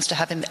discussions to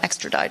have him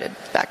extradited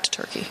back to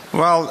Turkey?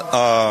 Well,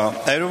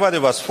 everybody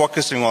was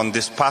focusing on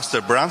this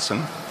Pastor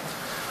Branson,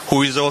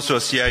 who is also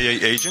a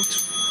CIA agent.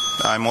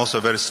 I'm also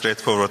a very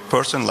straightforward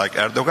person like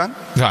Erdogan.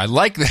 I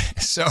like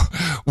that. So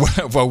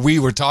what we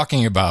were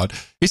talking about,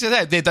 he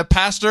said that the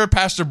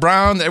Pastor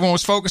Brown, everyone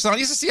was focused on,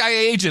 he's a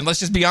CIA agent. Let's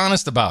just be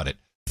honest about it.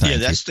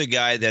 That's the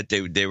guy that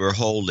they were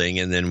holding,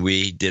 and then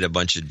we did a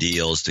bunch of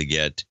deals to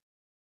get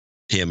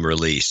him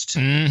released.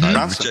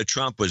 Mm-hmm.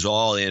 Trump was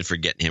all in for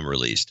getting him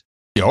released.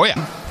 Oh,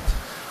 yeah.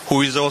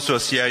 Who is also a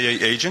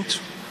CIA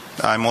agent.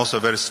 I'm also a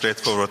very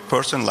straightforward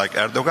person like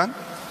Erdogan.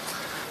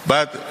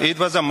 But it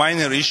was a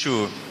minor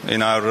issue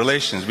in our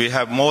relations. We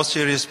have more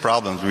serious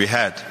problems we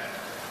had.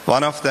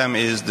 One of them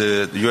is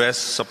the U.S.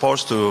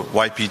 supports to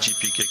YPG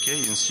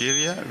PKK in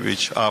Syria,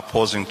 which are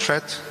posing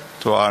threat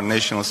to our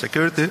national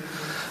security.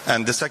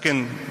 And the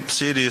second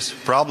serious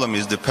problem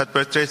is the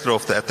perpetrator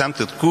of the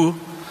attempted coup,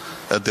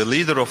 the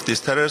leader of this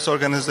terrorist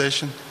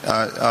organization,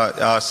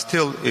 are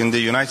still in the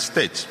United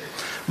States.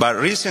 But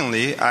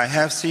recently, I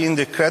have seen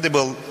the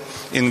credible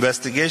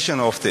investigation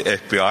of the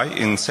FBI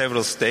in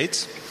several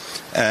states,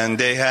 and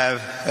they have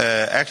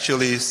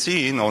actually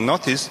seen or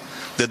noticed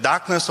the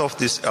darkness of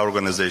this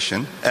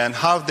organization and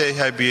how they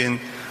have been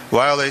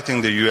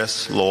violating the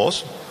U.S.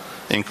 laws,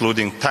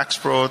 including tax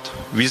fraud,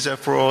 visa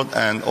fraud,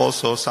 and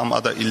also some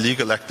other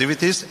illegal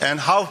activities, and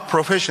how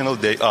professional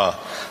they are.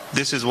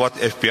 This is what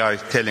FBI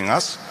is telling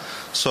us.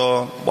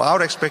 So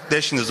our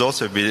expectation is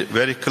also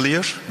very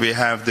clear. We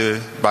have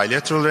the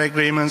bilateral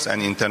agreements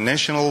and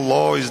international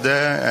law is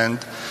there, and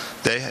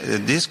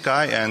this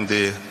guy and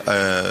the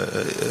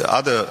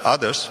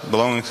others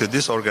belonging to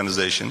this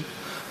organization,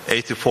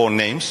 84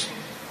 names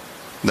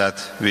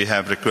that we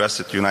have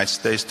requested the United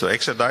States to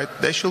extradite,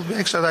 they should be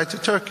extradited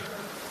to Turkey.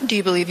 Do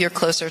you believe you're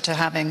closer to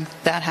having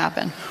that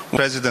happen?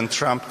 President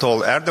Trump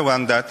told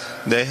Erdogan that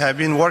they have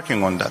been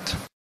working on that.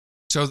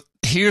 So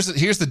here's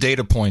the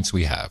data points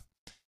we have.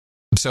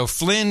 So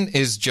Flynn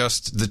is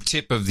just the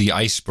tip of the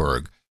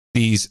iceberg.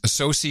 These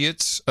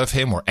associates of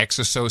him, or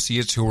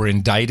ex-associates, who were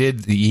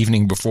indicted the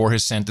evening before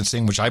his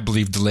sentencing, which I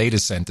believe delayed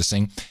his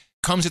sentencing,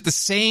 comes at the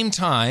same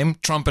time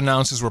Trump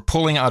announces we're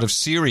pulling out of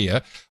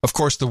Syria. Of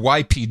course, the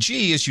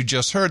YPG, as you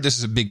just heard, this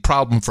is a big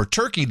problem for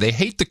Turkey. They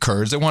hate the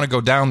Kurds. They want to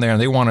go down there and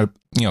they want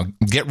to,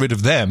 get rid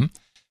of them.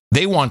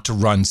 They want to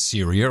run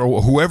Syria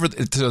or whoever.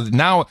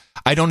 Now,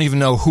 I don't even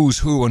know who's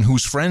who and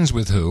who's friends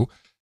with who.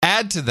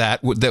 Add to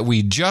that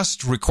we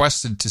just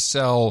requested to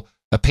sell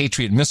a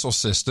Patriot missile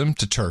system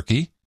to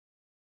Turkey.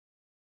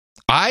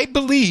 I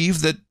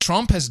believe that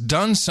Trump has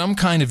done some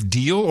kind of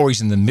deal, or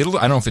he's in the middle.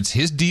 I don't know if it's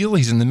his deal.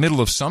 He's in the middle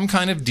of some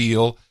kind of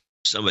deal.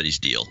 Somebody's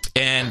deal.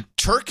 And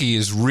Turkey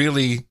is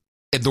really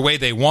the way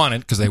they want it,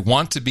 because they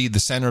want to be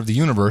the center of the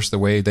universe the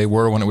way they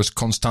were when it was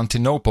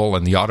Constantinople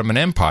and the Ottoman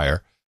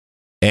Empire.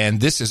 And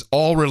this is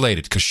all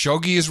related.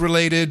 Khashoggi is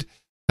related.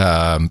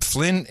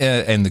 Flynn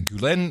and the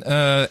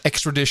Gulen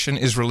extradition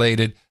is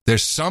related.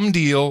 There's some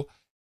deal.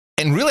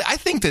 And really, I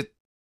think that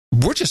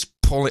we're just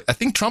I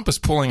think Trump is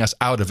pulling us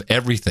out of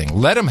everything.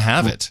 Let him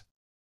have it.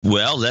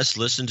 Well, let's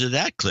listen to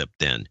that clip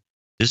then.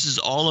 This is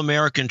All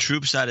American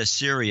Troops Out of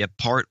Syria,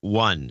 Part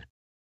 1.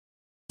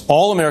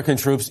 All American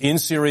troops in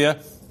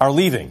Syria are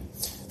leaving.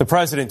 The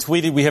president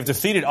tweeted, "We have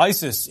defeated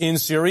ISIS in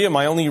Syria.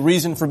 My only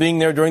reason for being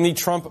there during the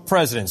Trump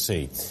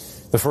presidency."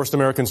 The first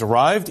Americans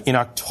arrived in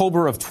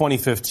October of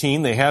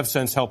 2015. They have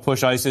since helped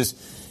push ISIS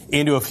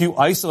into a few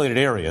isolated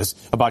areas.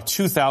 About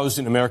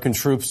 2,000 American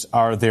troops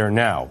are there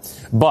now.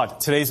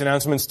 But today's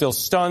announcement still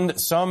stunned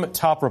some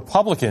top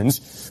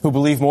Republicans who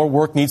believe more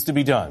work needs to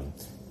be done.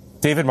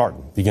 David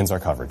Martin begins our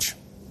coverage.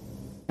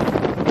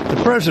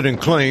 The president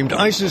claimed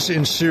ISIS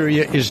in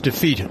Syria is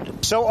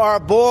defeated. So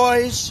our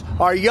boys,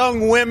 our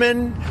young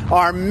women,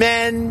 our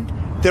men,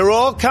 they're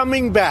all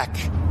coming back,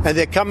 and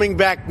they're coming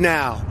back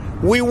now.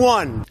 We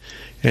won.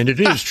 And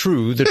it is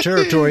true the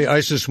territory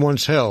ISIS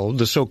once held,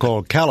 the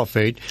so-called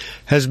caliphate,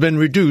 has been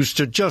reduced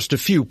to just a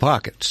few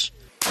pockets.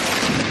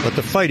 But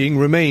the fighting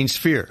remains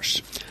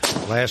fierce.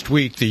 Last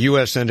week, the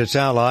U.S. and its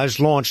allies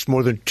launched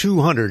more than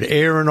 200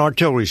 air and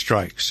artillery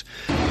strikes,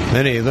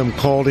 many of them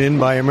called in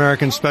by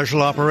American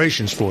Special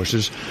Operations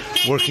Forces,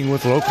 working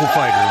with local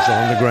fighters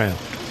on the ground.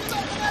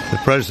 The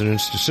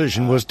president's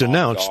decision was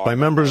denounced by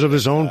members of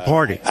his own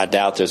party. I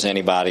doubt there's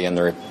anybody in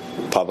the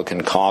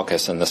Republican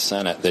caucus in the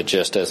Senate that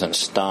just isn't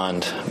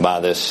stunned by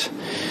this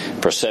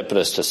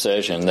precipitous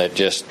decision that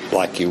just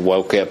like you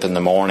woke up in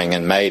the morning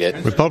and made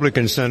it.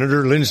 Republican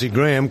Senator Lindsey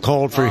Graham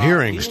called for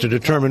hearings to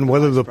determine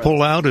whether the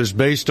pullout is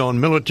based on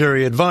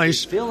military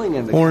advice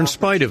or in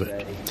spite of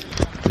it.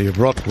 The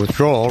abrupt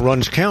withdrawal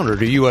runs counter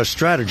to U.S.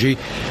 strategy,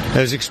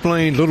 as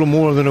explained little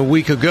more than a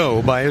week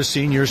ago by a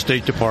senior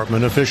State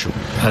Department official.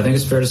 I think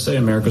it's fair to say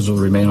Americans will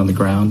remain on the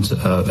ground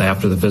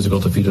after the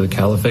physical defeat of the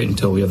caliphate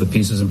until we have the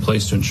pieces in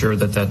place to ensure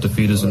that that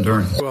defeat is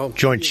enduring.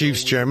 Joint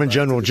Chiefs Chairman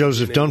General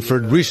Joseph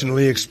Dunford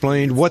recently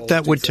explained what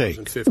that would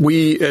take.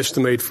 We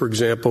estimate, for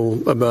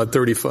example, about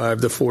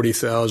 35 to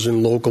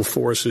 40,000 local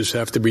forces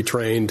have to be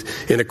trained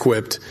and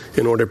equipped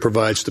in order to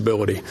provide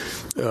stability.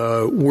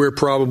 We're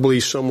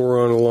probably somewhere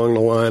along the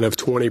line of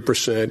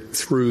 20%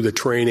 through the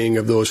training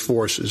of those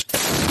forces.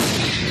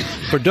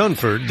 For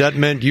Dunford, that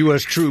meant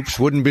U.S. troops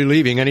wouldn't be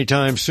leaving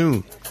anytime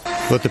soon.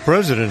 But the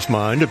president's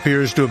mind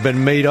appears to have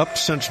been made up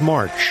since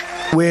March.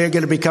 We're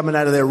going to be coming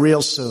out of there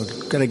real soon.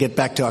 Going to get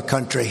back to our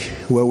country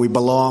where we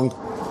belong.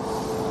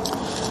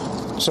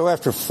 So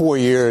after 4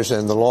 years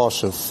and the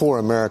loss of 4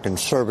 American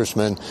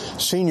servicemen,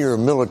 senior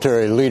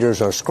military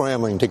leaders are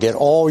scrambling to get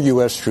all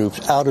U.S.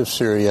 troops out of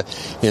Syria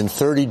in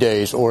 30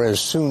 days or as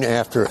soon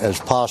after as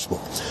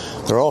possible.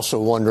 They're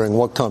also wondering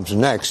what comes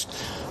next,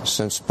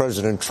 since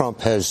President Trump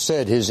has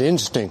said his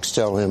instincts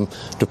tell him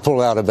to pull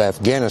out of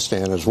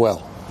Afghanistan as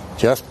well.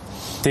 Jeff?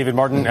 David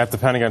Martin at the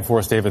Pentagon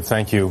Force. David,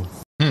 thank you.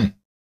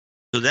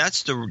 So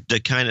that's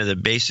the kind of the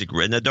basic.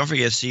 Now, don't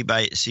forget,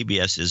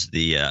 CBS is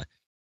the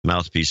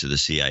mouthpiece of the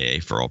CIA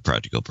for all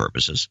practical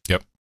purposes.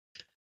 Yep.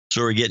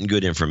 So we're getting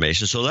good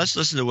information. So let's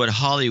listen to what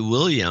Holly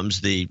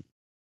Williams, the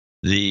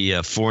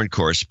foreign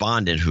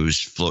correspondent who's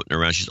floating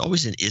around. She's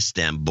always in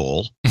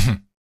Istanbul,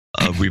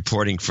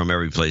 reporting from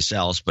every place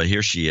else. But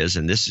here she is,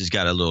 and this has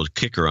got a little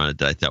kicker on it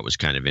that I thought was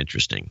kind of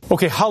interesting.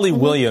 Okay, Holly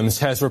Williams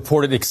has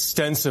reported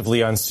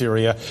extensively on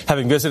Syria,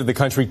 having visited the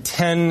country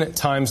 10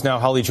 times now.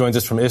 Holly joins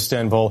us from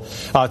Istanbul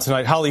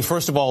tonight. Holly,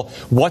 first of all,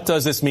 what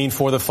does this mean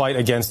for the fight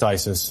against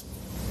ISIS?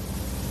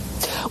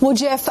 Well,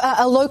 Jeff,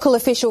 a local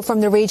official from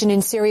the region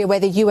in Syria where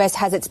the U.S.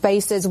 has its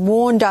bases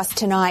warned us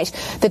tonight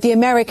that the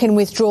American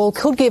withdrawal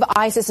could give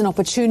ISIS an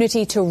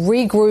opportunity to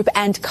regroup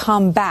and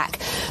come back.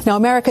 Now,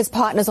 America's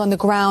partners on the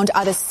ground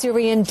are the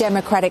Syrian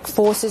Democratic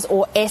Forces,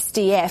 or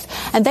SDF,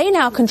 and they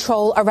now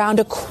control around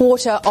a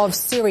quarter of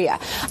Syria.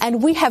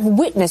 And we have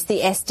witnessed the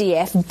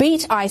SDF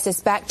beat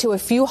ISIS back to a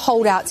few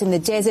holdouts in the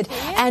desert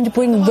and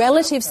bring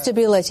relative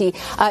stability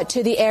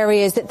to the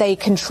areas that they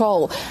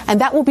control.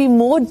 And that will be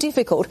more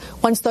difficult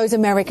once those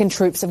American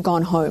troops have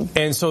gone home.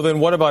 And so then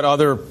what about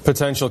other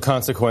potential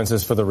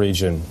consequences for the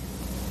region?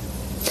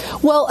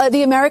 Well,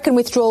 the American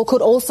withdrawal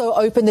could also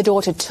open the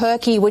door to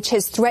Turkey, which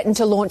has threatened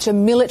to launch a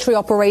military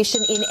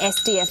operation in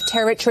SDF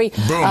territory.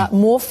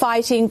 More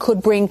fighting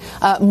could bring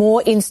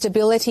more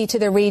instability to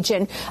the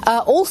region.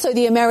 Also,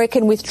 the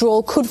American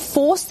withdrawal could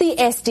force the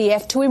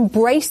SDF to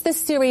embrace the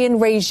Syrian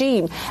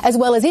regime, as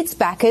well as its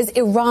backers,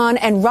 Iran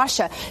and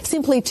Russia,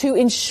 simply to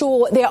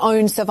ensure their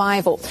own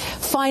survival.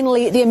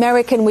 Finally, the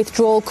American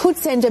withdrawal could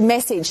send a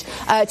message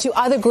to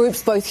other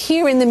groups, both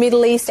here in the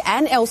Middle East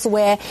and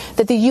elsewhere,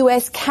 that the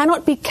U.S.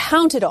 cannot be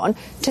counted on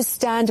to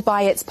stand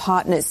by its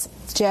partners.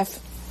 Jeff?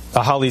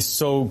 Holly,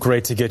 so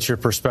great to get your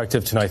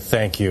perspective tonight.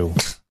 Thank you.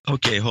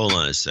 Okay, hold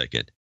on a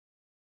second.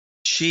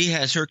 She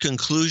has her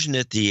conclusion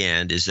at the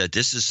end is that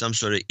this is some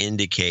sort of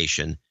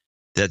indication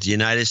that the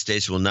United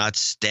States will not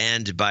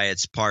stand by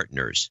its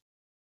partners.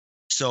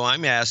 So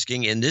I'm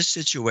asking, in this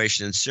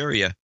situation in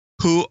Syria,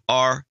 who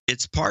are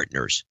its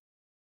partners?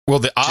 Well,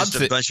 the odds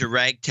just a bunch of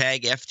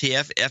ragtag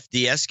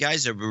FDS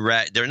guys.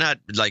 They're not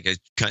like a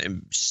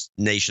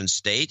nation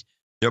state.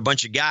 They're a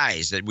bunch of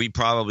guys that we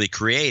probably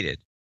created.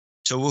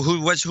 So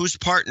who's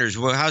partners?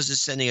 Well, how's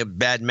this sending a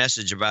bad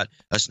message about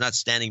us not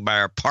standing by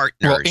our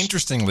partners? Well,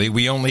 interestingly,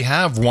 we only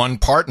have one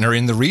partner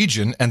in the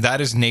region, and that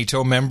is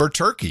NATO member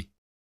Turkey.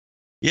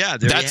 Yeah,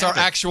 that's our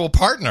actual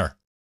partner.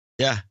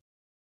 Yeah.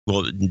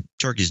 Well,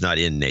 Turkey's not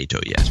in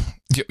NATO yet.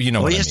 You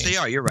know what yes, I mean. they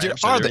are. You're right. They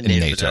are in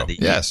NATO.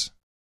 Yes.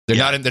 They're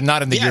not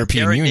in the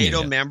European Union. They're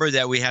a NATO member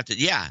that we have to.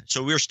 Yeah,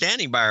 so we're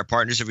standing by our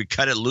partners if we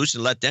cut it loose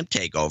and let them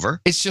take over.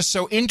 It's just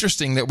so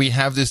interesting that we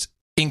have this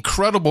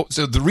incredible.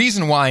 So the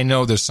reason why I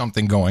know there's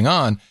something going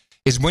on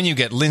is when you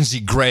get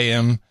Lindsey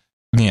Graham,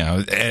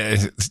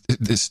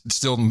 this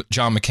still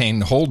John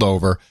McCain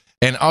holdover,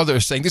 and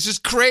others saying this is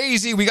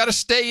crazy. We got to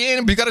stay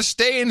in. We got to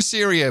stay in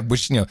Syria,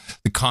 which the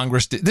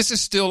Congress did. This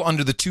is still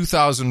under the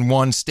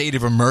 2001 state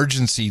of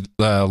emergency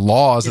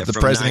laws that the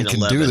president 9/11.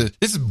 Can do this.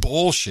 This is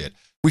bullshit.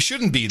 We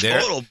shouldn't be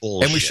there, total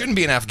bullshit. And we shouldn't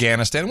be in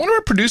Afghanistan. One of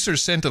our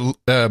producers sent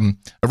a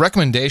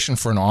recommendation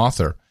for an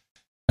author.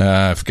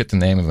 I forget the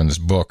name of in this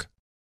book.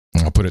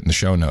 I'll put it in the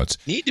show notes.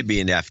 Need to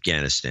be in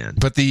Afghanistan,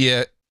 but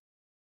he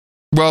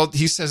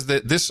says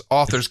that this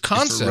author's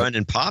concept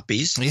running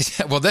poppies.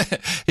 Well,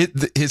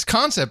 his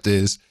concept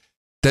is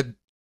that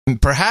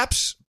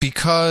perhaps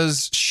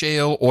because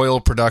shale oil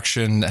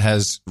production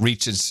has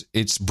reached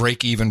its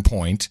break-even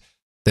point,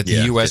 that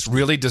the U.S.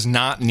 really does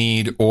not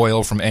need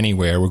oil from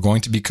anywhere. We're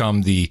going to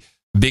become the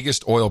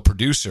biggest oil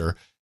producer.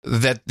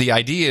 That the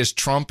idea is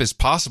Trump is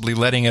possibly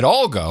letting it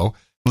all go,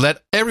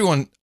 let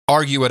everyone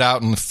argue it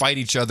out and fight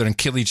each other and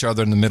kill each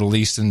other in the Middle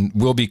East, and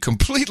we'll be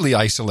completely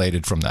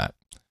isolated from that.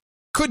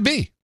 Could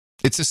be.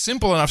 It's a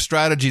simple enough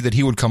strategy that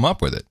he would come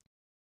up with it.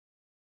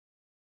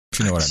 If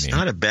you know what I mean. It's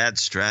not a bad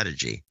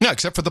strategy. No,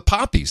 except for the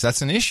poppies.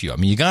 That's an issue. I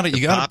mean, you got to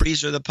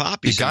poppies are the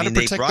poppies. You got to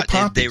protect the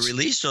poppies. They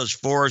released those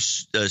 4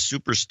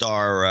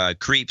 superstar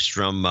creeps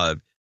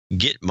from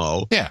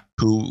Gitmo,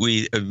 who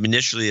we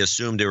initially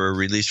assumed they were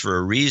released for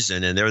a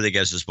reason, and they're the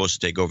guys who are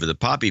supposed to take over the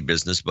poppy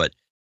business. But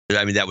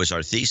I mean, that was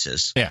our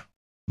thesis. Yeah.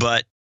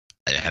 But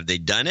have they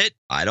done it?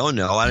 I don't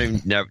know.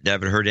 I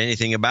never heard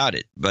anything about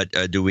it. But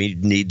do we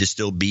need to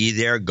still be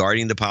there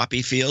guarding the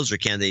poppy fields, or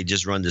can they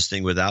just run this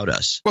thing without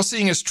us? Well,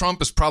 seeing as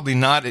Trump is probably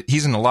not,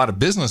 he's in a lot of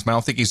business, but I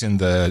don't think he's in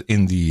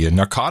the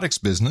narcotics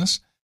business.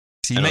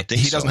 He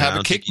doesn't have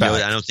a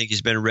kickback. I don't think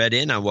he's been read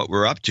in on what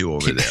we're up to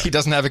over there. He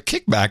doesn't have a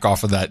kickback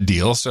off of that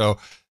deal. So,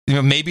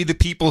 maybe the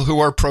people who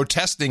are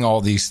protesting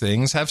all these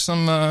things have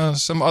some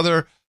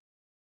other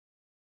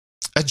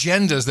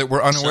agendas that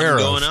we're unaware of.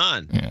 Going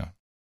on. Yeah.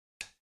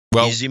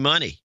 Well, easy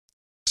money.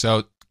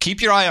 So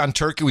keep your eye on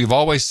Turkey. We've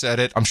always said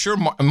it. I'm sure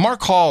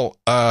Mark Hall,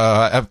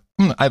 I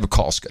have a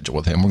call scheduled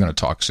with him. We're going to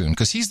talk soon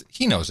because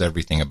he knows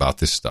everything about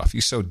this stuff.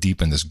 He's so deep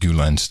in this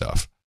Gulen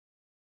stuff.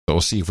 But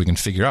we'll see if we can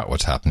figure out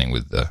what's happening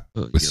with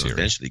Syria.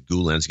 Eventually,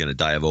 Gulen's going to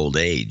die of old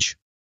age.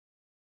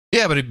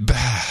 Yeah, but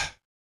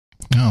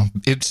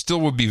it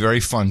still would be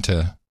very fun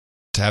to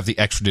have the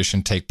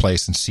extradition take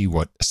place and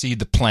see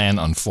the plan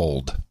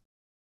unfold.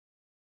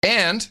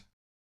 And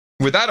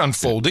with that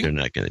unfolding, they're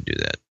not going to do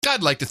that.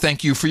 I'd like to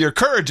thank you for your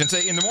courage and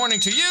say in the morning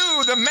to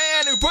you, the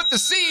man who put the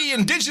C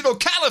in digital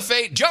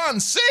caliphate,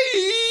 John C.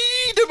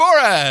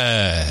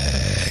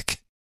 Dvorak.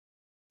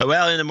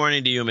 Well, in the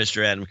morning to you,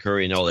 Mr. Adam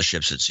Curry, and all the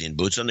ships at sea and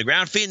boots on the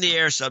ground, feet in the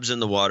air, subs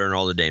in the water, and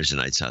all the dames and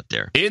nights out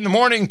there. In the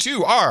morning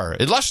to our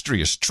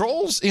illustrious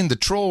trolls in the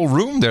troll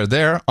room. They're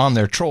there on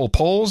their troll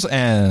poles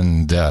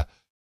and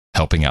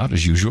helping out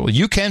as usual.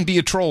 You can be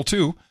a troll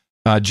too.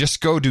 Just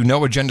go to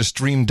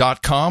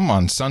noagendastream.com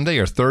on Sunday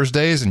or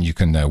Thursdays, and you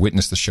can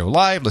witness the show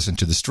live, listen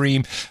to the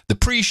stream, the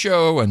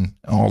pre-show, and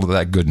all of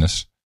that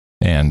goodness.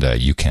 And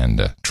you can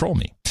troll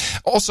me.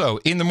 Also,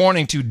 in the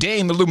morning to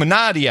Dame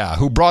Illuminatia,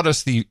 who brought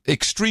us the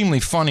extremely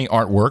funny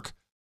artwork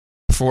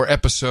for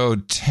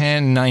episode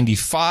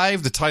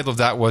 1095. The title of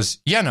that was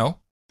Yeno.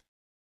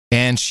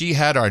 And she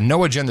had our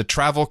No Agenda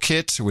travel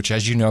kit, which,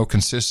 as you know,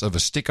 consists of a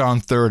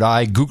stick-on third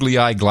eye, googly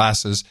eye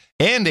glasses,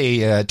 and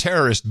a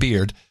terrorist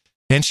beard.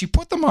 And she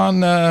put them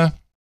on, on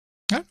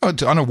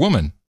a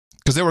woman,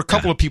 because there were a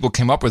couple of people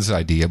came up with this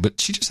idea, but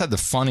she just had the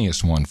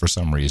funniest one for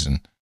some reason.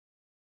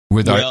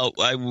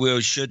 I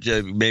should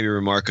maybe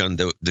remark on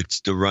the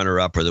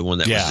runner-up, or the one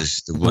that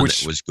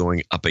was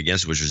going up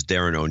against, which was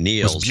Darren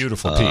O'Neill's. It was a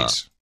beautiful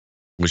piece,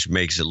 which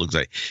makes it look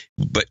like.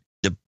 But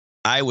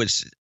I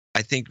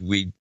think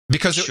we.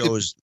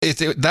 Because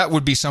that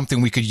would be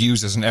something we could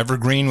use as an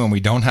evergreen when we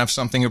don't have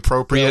something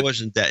appropriate. Well, it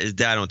wasn't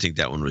that. I don't think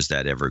that one was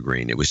that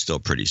evergreen. It was still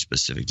pretty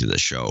specific to the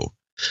show.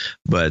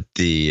 But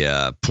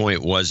the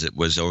point was, it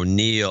was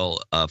O'Neill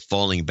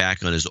falling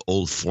back on his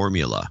old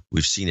formula.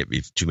 We've seen it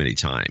too many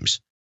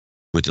times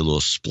with the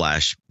little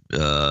splash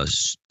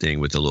thing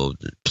with the little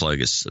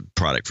plug as a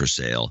product for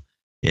sale.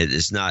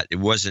 It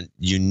wasn't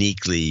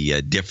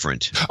uniquely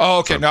different. Oh,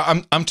 okay.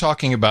 Now I'm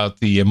talking about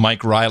the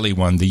Mike Riley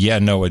one, the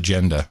No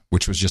Agenda,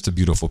 which was just a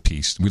beautiful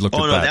piece. We looked at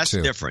that too. Oh no, that's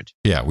different.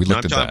 Yeah, we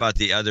looked at that. I'm talking about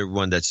the other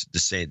one that's the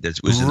same. That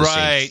was in the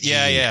right. He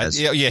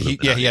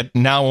had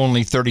now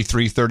only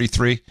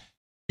 33.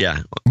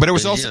 Yeah, but it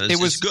was also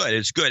it's good.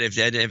 It's good. If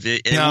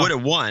it would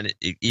have won,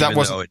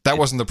 that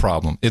wasn't the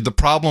problem. The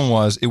problem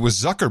was it was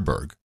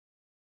Zuckerberg.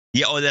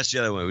 Yeah. Oh, that's the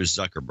other one. It was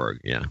Zuckerberg.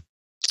 Yeah.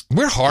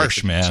 We're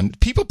harsh, man.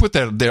 People put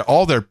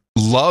all their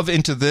love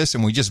into this,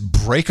 and we just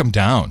break them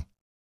down.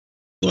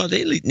 Well,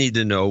 they need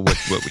to know what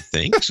we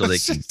think, so they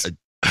can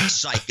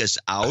psych us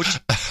out.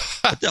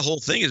 But the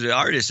whole thing is, the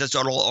artists. That's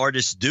what all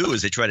artists do: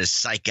 is they try to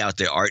psych out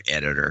the art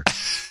editor.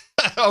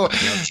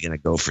 He's going to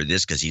go for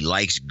this because he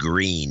likes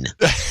green.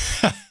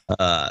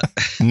 Nailed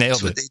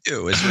that's what they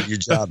do. It's what your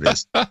job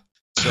is.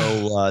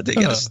 So they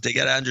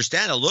got to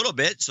understand a little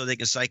bit so they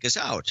can psych us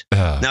out.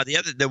 Now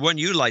the one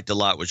you liked a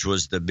lot, which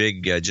was the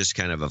big, just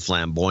kind of a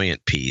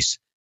flamboyant piece.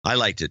 I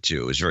liked it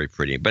too. It was very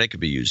pretty, but it could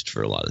be used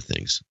for a lot of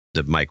things.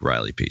 The Mike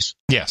Riley piece.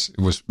 Yes, it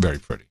was very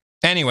pretty.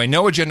 Anyway,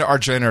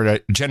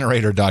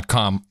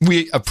 noagendaartgenerator.com.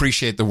 We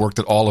appreciate the work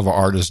that all of our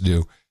artists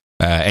do,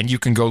 and you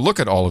can go look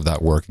at all of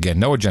that work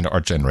again.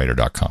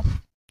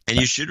 noagendaartgenerator.com. And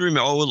you should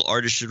remember, all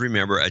artists should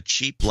remember, a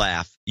cheap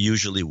laugh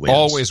usually wins.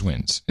 Always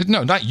wins.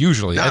 No, not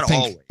usually. Not I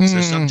think,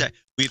 always. Sometimes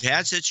we've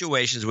had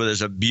situations where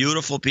there's a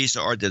beautiful piece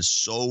of art that's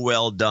so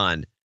well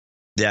done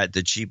that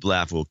the cheap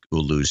laugh will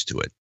lose to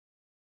it.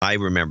 I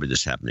remember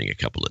this happening a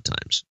couple of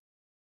times.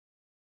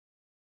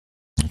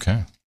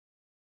 Okay.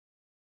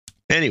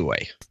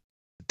 Anyway,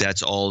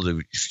 That's all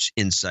the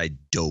inside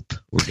dope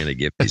we're going to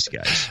give these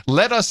guys.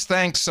 Let us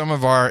thank some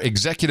of our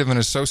executive and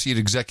associate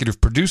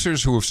executive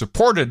producers who have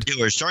supported.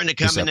 We're starting to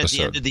come in at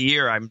the end of the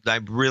year. I'm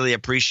really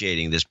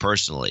appreciating this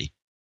personally.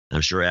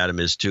 I'm sure Adam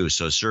is too.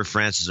 So Sir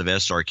Francis of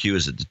SRQ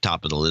is at the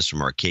top of the list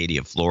from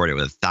Arcadia, Florida,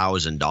 with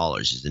 $1,000.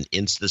 He's an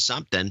insta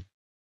something.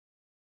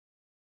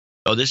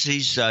 Oh,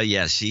 he's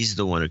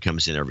the one who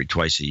comes in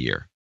twice a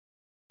year.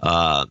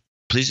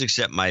 Please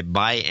accept my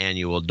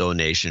biannual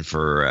donation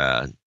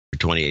for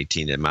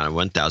 2018, the amount of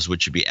 $1,000,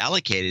 which should be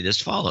allocated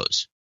as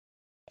follows.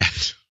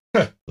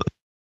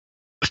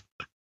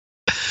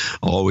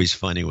 Always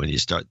funny when you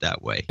start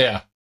that way.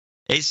 Yeah.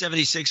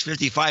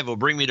 876.55 will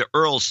bring me to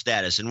Earl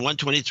status, and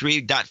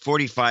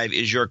 123.45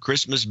 is your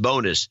Christmas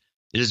bonus.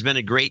 It has been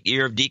a great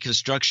year of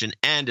deconstruction,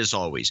 and as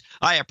always,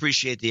 I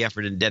appreciate the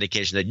effort and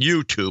dedication that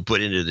you two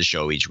put into the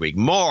show each week.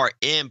 More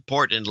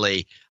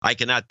importantly, I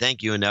cannot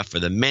thank you enough for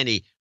the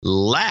many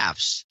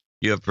laughs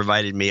you have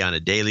provided me on a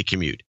daily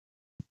commute,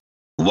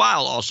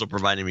 while also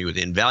providing me with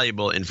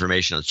invaluable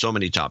information on so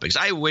many topics.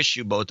 I wish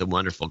you both a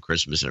wonderful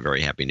Christmas and a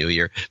very happy New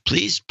Year.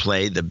 Please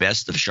play the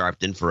best of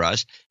Sharpton for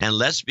us, and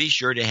let's be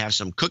sure to have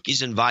some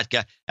cookies and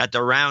vodka at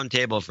the round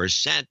table for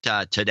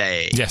Santa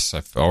today. Yes,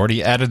 I've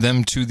already added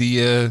them to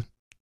the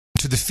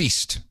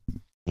feast.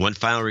 One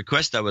final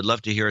request. I would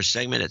love to hear a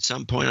segment at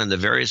some point on the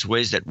various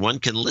ways that one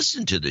can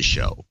listen to the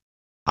show.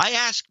 I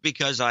ask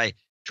because I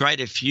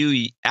tried a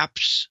few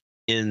apps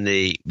in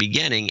the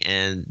beginning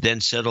and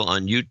then settle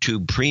on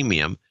YouTube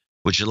Premium,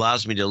 which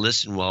allows me to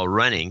listen while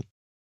running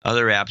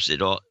other apps.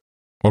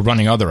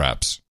 Running other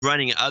apps.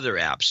 Running other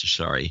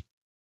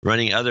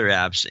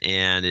apps,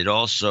 and it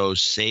also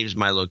saves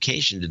my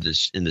location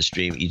in the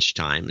stream each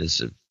time.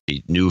 It's a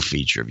new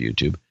feature of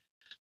YouTube.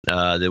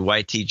 The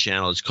YT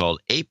channel is called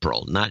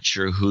April. Not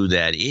sure who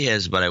that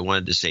is, but I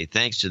wanted to say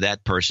thanks to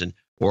that person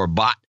or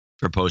bot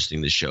for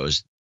posting the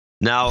shows.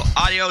 Now,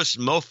 adios,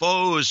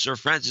 mofos, Sir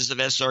Francis of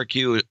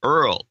SRQ,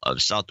 Earl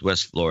of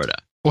Southwest Florida.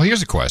 Well,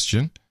 here's a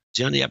question. Is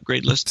he on the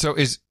upgrade list? So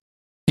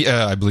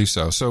yeah, I believe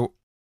so. So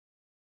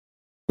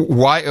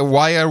why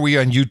are we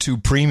on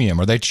YouTube Premium?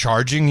 Are they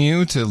charging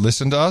you to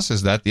listen to us?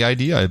 Is that the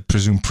idea? I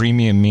presume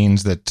Premium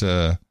means that...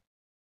 I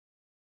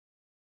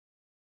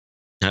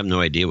have no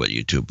idea what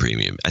YouTube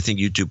Premium. I think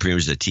YouTube Premium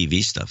is the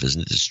TV stuff,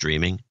 isn't it? The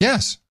streaming.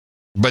 Yes,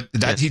 but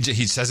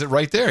he says it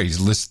right there.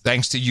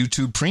 Thanks to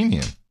YouTube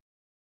Premium.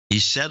 He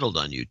settled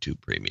on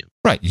YouTube Premium.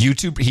 Right,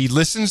 YouTube. He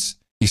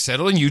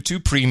settled on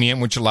YouTube Premium,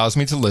 which allows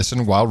me to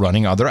listen while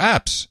running other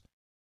apps.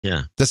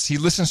 Yeah, he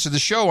listens to the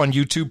show on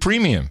YouTube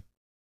Premium.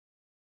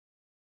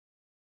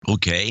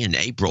 Okay, and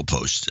April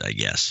posts, I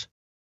guess.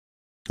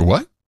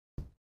 What?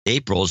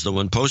 April's the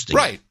one posting.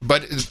 Right,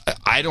 but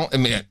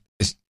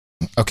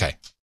okay.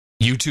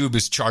 YouTube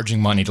is charging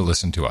money to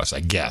listen to us, I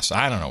guess.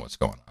 I don't know what's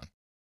going on.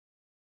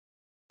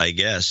 I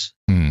guess.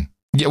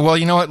 Yeah, well,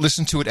 you know what?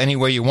 Listen to it any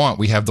way you want.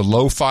 We have the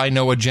lo-fi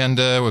no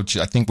agenda, which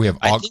I think we have.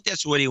 I think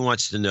that's what he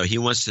wants to know. He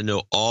wants to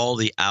know all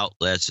the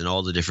outlets and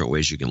all the different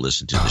ways you can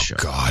listen to the show.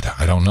 Oh, God,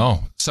 I don't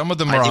know. Some of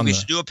them are on. I think we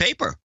should do a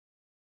paper.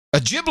 A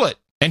giblet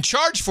and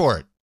charge for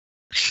it.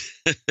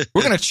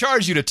 We're going to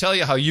charge you to tell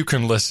you how you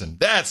can listen.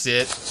 That's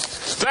it.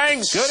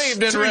 Thanks to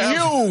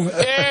you,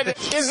 Ed.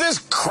 Is this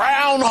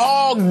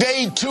Groundhog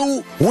Day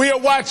 2? We are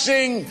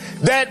watching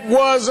that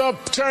was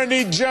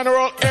Attorney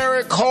General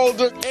Eric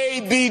Holder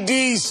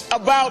ABDs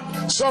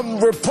about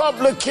some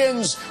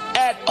Republicans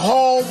at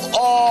home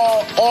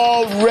are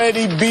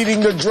already beating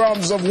the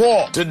drums of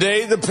war.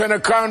 Today, the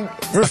Pentagon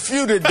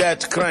refuted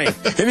that claim.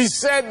 And he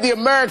said the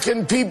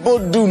American people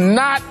do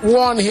not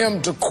want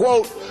him to,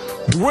 quote,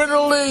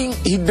 dwindling,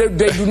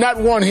 they do not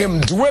want him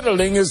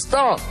dwindling his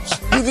thumbs.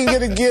 You can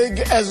get a gig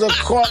as a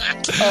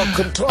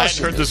contortionist. I've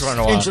heard this one in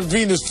a while.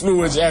 Intravenous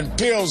fluids and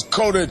pills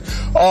coated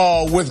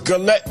with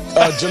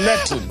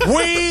gelatin.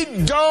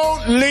 We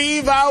don't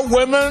leave our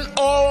women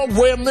or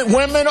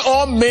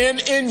men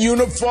in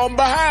uniform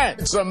behind.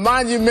 It's a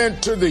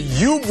monument to the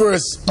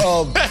hubris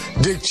of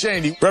Dick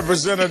Cheney,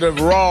 Representative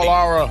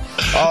Raul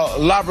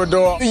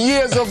Labrador. The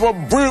years of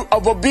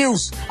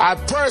abuse, I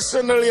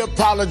personally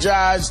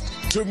apologized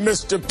to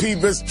Mr.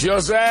 Peebles.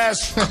 Just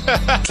ask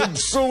to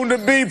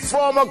soon-to-be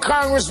former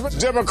Congressman.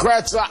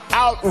 Democrats are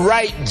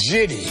outright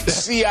jitty. The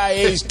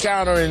CIA's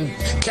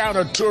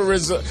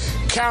counterterrorism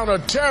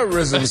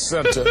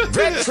center.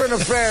 Veteran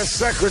Affairs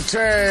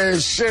Secretary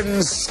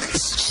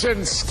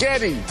Shinseki.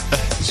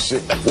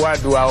 Why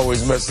do I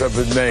always mess up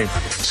his name?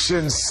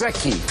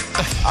 Shinseki.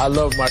 I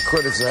love my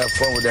critics to have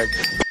fun with that.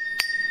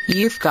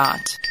 You've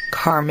got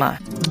karma.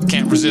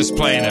 Can't resist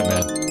playing it,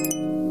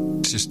 man.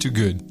 It's just too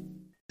good.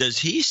 Does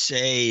he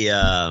say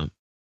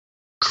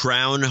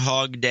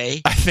Groundhog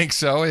Day? I think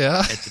so, yeah.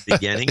 At the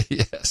beginning?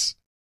 Yes.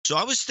 So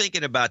I was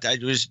thinking about that. I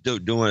just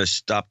don't want to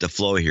stop the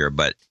flow here,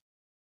 but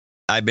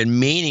I've been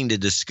meaning to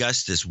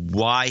discuss this,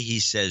 why he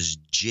says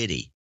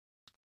jitty.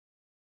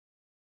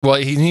 Well,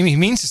 he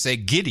means to say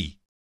giddy.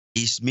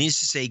 He means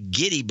to say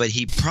giddy, but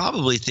he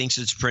probably thinks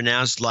it's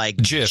pronounced like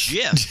Jiff.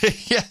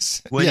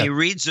 Yes. When he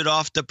reads it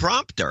off the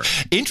prompter.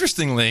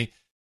 Interestingly,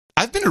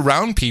 I've been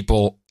around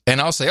people And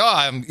I'll say,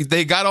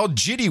 they got all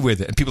jitty with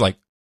it. And people are like,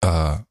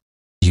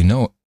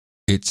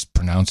 it's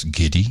pronounced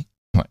giddy.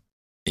 I'm like,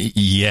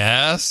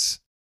 yes.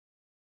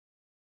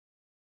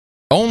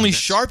 Only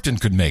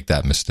Sharpton could make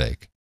that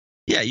mistake.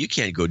 Yeah, you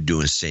can't go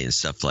saying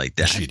stuff like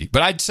that. Jitty.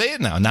 But I'd say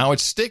it now. Now it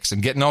sticks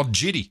and getting all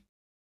jitty.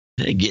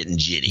 Getting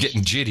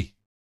jitty.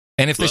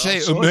 And if they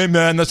say, hey,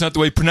 man, that's not the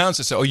way you pronounce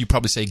it. So, you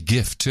probably say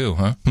GIF too,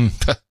 huh?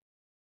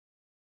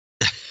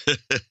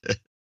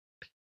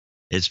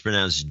 It's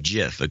pronounced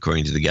GIF,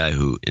 according to the guy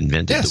who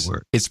invented the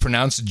word. It's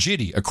pronounced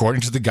jitty,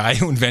 according to the guy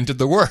who invented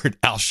the word,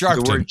 Al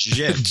Sharpton. The word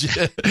GIF.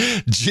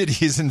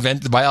 Jitty is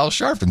invented by Al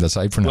Sharpton. That's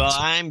how you pronounce it.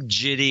 Well, I'm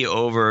jitty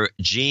over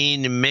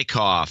Gene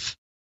Mickhoff.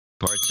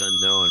 Parts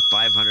unknown,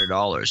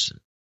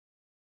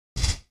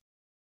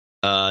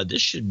 $500.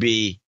 This should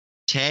be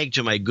tagged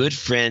to my good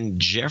friend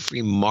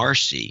Jeffrey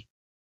Marcy,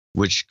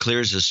 which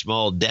clears a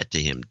small debt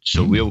to him.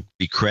 So we'll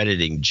be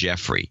crediting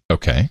Jeffrey.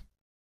 Okay.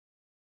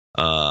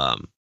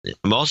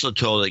 I'm also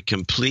told it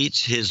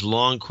completes his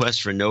long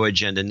quest for no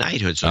agenda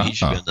knighthood, so he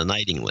should be on the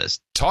knighting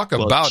list. Talk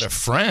about a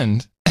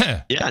friend.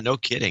 Yeah, no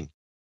kidding.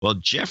 Well,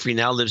 Jeffrey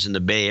now lives in the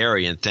Bay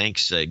Area, and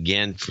thanks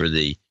again for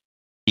the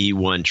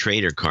E1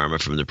 trader karma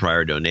from the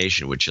prior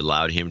donation, which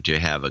allowed him to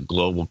have a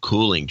global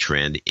cooling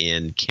trend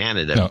in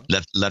Canada,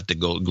 left the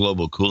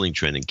global cooling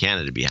trend in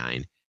Canada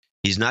behind.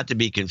 He's not to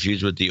be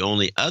confused with the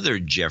only other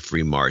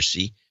Jeffrey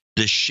Marcy,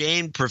 the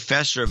shamed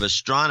professor of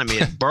astronomy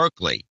at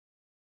Berkeley.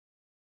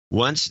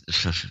 Once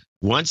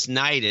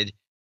knighted,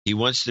 he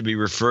wants to be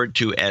referred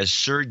to as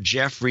Sir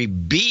Jeffrey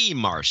B.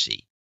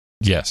 Marcy.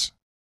 Yes.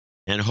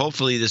 And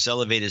hopefully this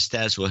elevated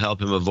status will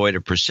help him avoid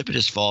a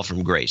precipitous fall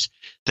from grace.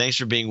 Thanks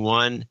for being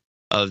one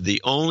of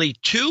the only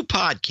 2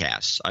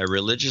 podcasts I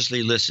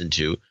religiously listen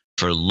to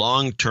for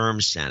long-term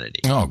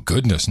sanity. Oh,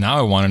 goodness. Now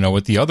I want to know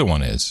what the other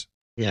one is.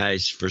 Yeah,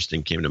 it's the first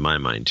thing came to my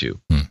mind,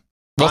 too.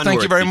 Well,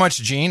 thank you very much,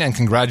 Gene, and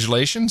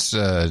congratulations,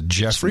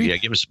 Jeffrey. Yeah,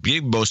 give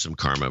both some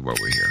karma while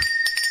we're here.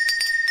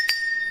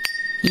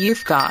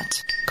 You've got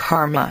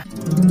karma.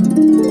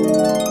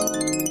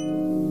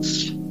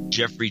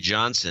 Jeffrey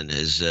Johnson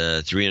is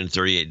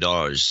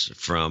 $338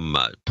 from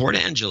Port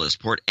Angeles,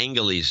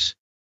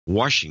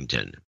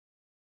 Washington.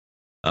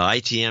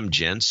 ITM,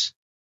 gents.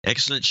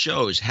 Excellent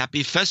shows.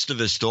 Happy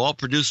Festivus to all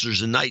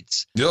producers and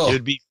knights. Yeah. It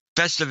would be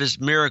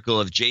Festivus miracle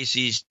if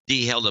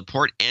JCD held a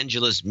Port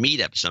Angeles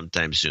meetup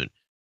sometime soon.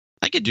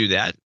 I could do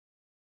that.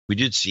 We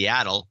did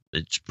Seattle.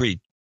 It's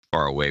pretty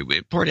far away.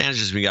 Port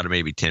Angeles, we got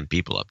maybe 10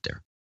 people up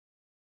there.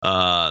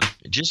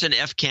 Just an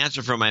F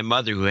cancer for my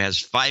mother who has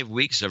 5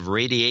 weeks of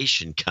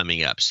radiation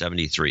coming up,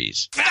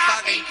 73s.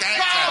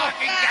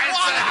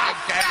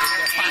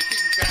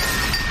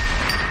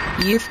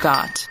 You've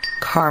got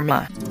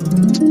karma.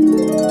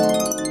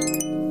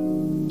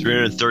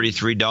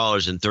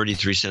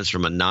 $333.33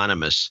 from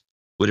Anonymous.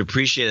 Would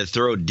appreciate a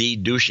thorough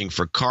de-douching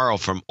for Carl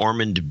from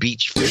Ormond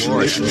Beach,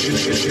 Florida.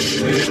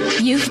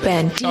 You've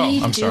been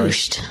I'm sorry.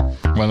 de-douched.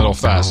 Went a little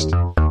fast.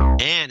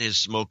 And his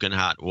smoking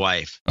hot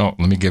wife. Oh,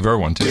 let me give her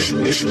one, too.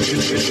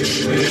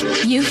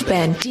 You've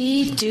been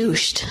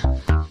de-douched.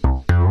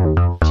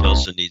 She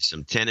also needs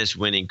some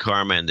tennis-winning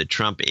karma and the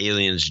Trump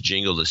aliens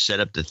jingle to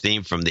set up the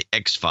theme from the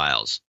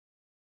X-Files.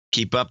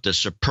 Keep up the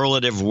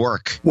superlative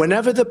work.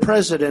 Whenever the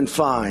president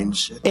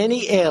finds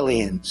any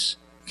aliens,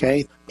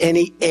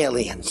 any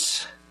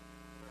aliens,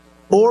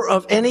 or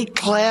of any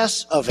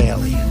class of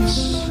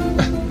aliens.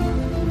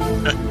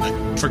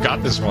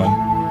 Forgot this one.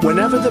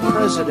 Whenever the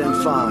president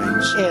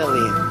finds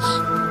aliens,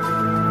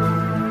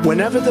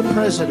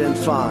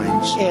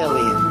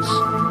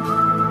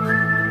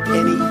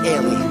 any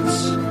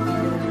aliens,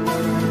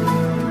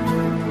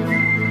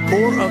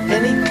 or of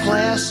any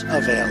class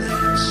of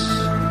aliens.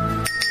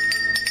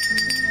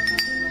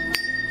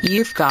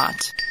 You've got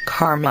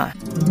karma.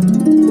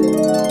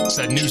 It's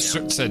that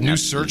new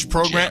search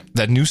program.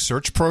 That new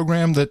search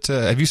program that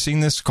have you seen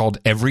this called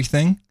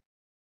Everything?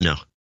 No.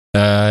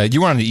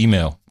 You were on the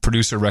email.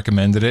 Producer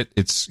recommended it.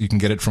 You can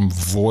get it from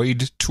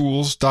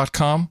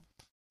voidtools.com.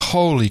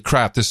 Holy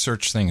crap, this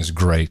search thing is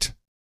great.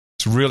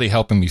 It's really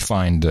helping me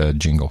find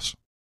jingles.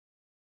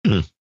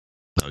 I'll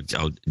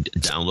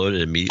download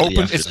it immediately.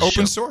 It's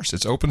open source.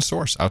 It's open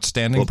source.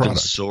 Outstanding product.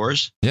 Open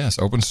source? Yes,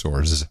 open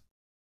source.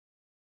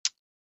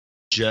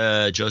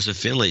 Joseph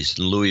Finley's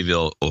in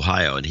Louisville,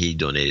 Ohio, and he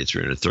donated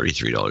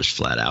 $333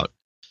 flat out.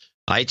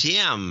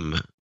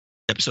 ITM,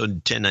 episode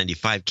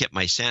 1095, kept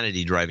my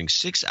sanity driving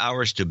 6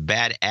 hours to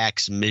Bad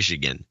Axe,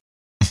 Michigan.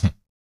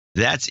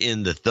 That's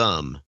in the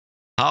thumb.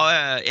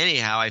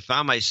 Anyhow, I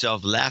found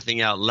myself laughing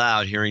out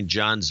loud hearing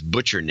John's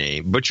butcher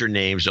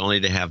names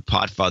only to have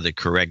Potfather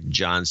correct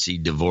John C.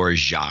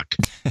 Dvorak.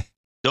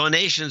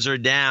 Donations are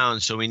down,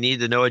 so we need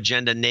the No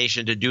Agenda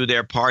Nation to do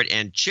their part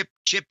and chip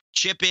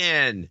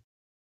in.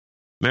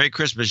 Merry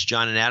Christmas,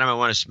 John and Adam. I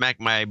want to smack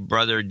my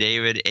brother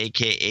David,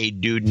 a.k.a.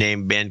 dude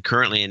named Ben,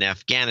 currently in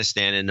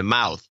Afghanistan, in the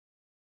mouth.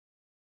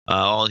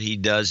 All he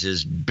does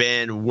is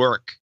bend,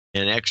 work,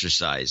 and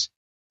exercise.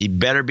 He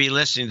better be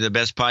listening to the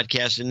best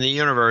podcast in the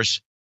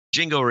universe.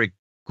 Jingle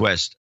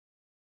request.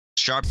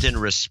 Sharpton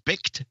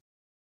respect.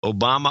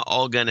 Obama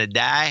all gonna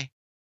die.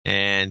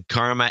 and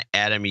Karma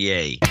Adam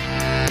Ye.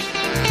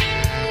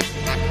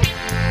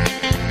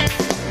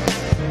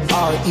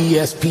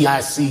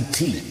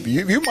 RESPICT.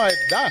 You might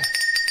die.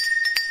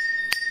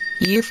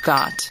 You've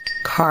got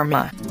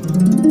karma.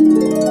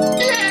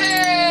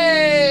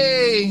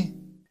 Yay!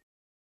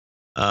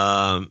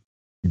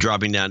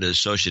 Dropping down to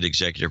associate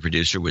executive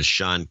producer was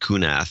Sean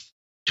Kunath,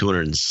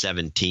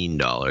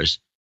 $217.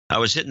 I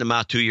was hit in the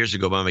mouth 2 years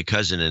ago by my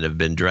cousin and have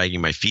been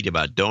dragging my feet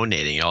about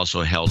donating. I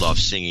also held off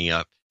signing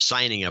up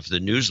for the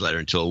newsletter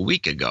until a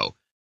week ago.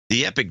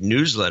 The epic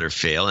newsletter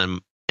fail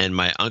and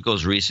my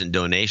uncle's recent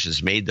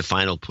donations made the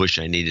final push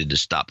I needed to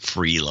stop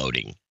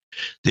freeloading.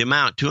 The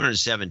amount,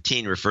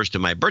 217, refers to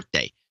my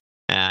birthday.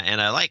 And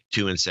I like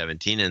 2 and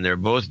 17, and they're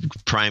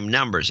both prime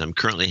numbers. I'm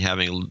currently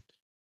living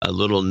a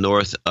little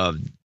north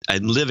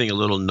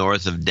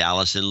of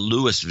Dallas in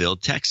Louisville,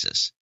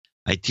 Texas.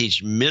 I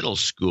teach middle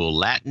school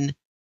Latin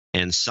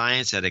and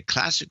science at a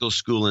classical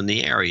school in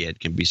the area. It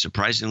can be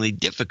surprisingly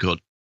difficult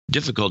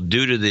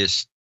due to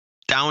the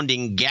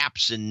astounding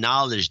gaps in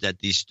knowledge that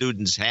these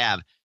students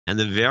have and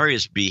the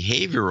various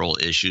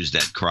behavioral issues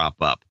that crop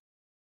up.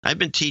 I've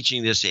been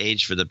teaching this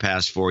age for the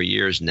past 4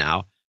 years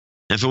now,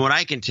 and from what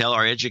I can tell,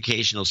 our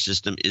educational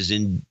system is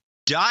in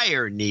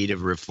dire need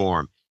of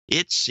reform.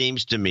 It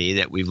seems to me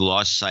that we've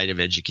lost sight of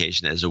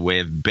education as a way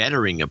of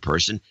bettering a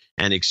person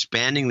and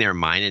expanding their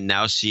mind, and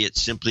now see it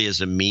simply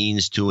as a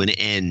means to an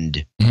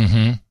end.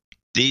 Mm-hmm.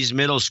 These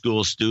middle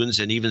school students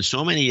and even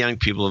so many young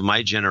people of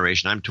my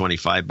generation, I'm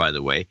 25, by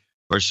the way,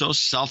 are so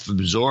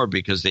self-absorbed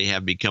because they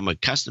have become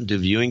accustomed to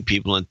viewing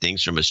people and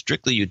things from a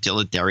strictly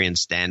utilitarian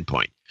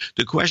standpoint.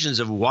 The questions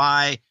of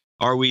why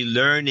are we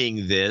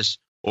learning this,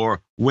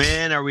 or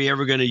when are we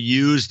ever going to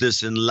use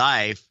this in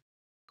life,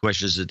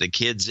 questions that the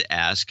kids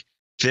ask,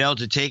 fail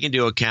to take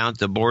into account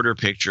the broader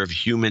picture of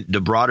human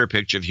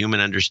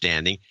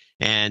understanding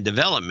and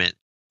development.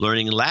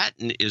 Learning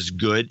Latin is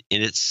good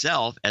in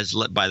itself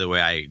by the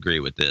way, I agree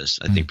with this.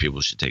 I think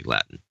people should take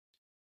Latin.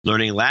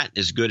 Learning Latin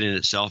is good in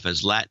itself,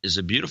 as Latin is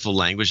a beautiful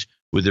language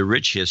with a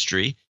rich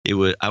history.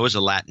 I was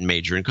a Latin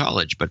major in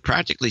college, but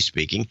practically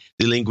speaking,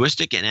 the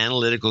linguistic and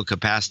analytical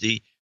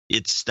capacity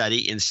its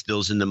study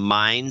instills in the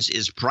minds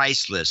is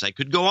priceless. I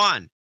could go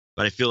on,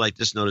 but I feel like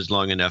this note is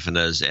long enough and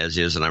as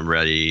is, and I'm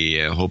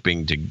ready,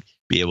 hoping to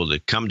be able to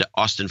come to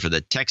Austin for the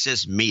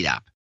Texas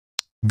meetup.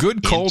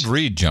 Good cold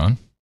read, John.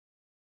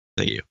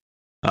 Thank you.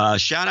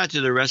 Shout out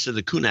to the rest of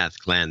the Kunath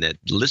clan that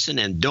listen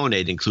and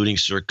donate, including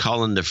Sir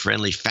Colin the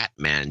Friendly Fat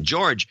Man,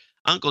 George,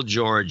 Uncle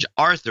George,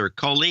 Arthur,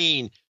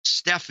 Colleen,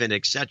 Stephen,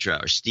 etc.,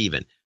 or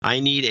Stephen. I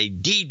need a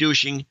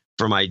de-douching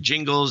for my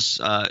jingles.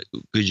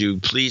 Could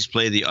you please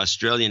play the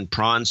Australian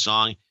prawn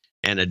song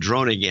and a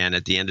drone again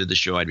at the end of the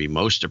show? I'd be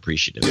most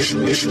appreciative.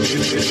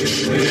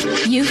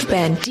 You've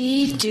been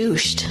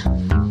de-douched.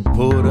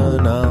 Put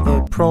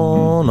another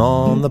prawn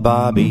on the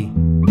barbie,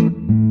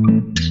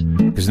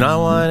 'cause no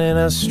one in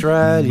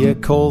Australia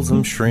calls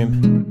them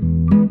shrimp,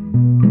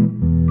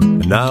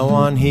 and no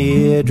one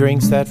here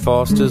drinks that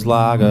Foster's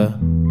lager.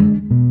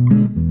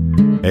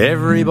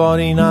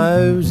 Everybody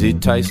knows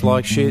it tastes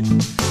like shit.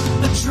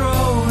 The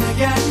drone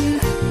again,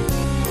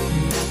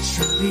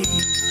 naturally.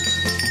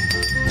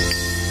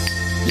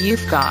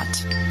 You've got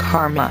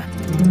karma.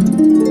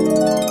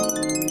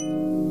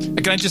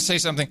 Can I just say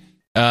something?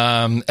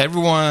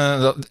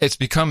 Everyone, it's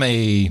become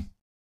a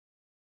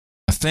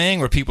thing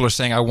where people are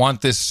saying, I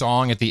want this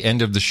song at the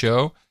end of the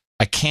show.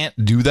 I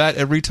can't do that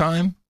every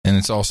time. And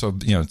it's also,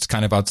 it's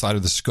kind of outside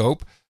of the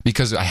scope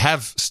because I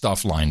have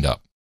stuff lined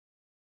up.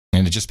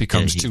 And it just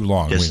becomes too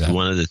long.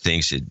 One of the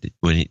things that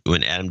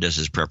when Adam does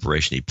his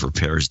preparation, he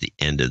prepares the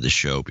end of the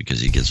show because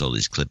he gets all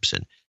these clips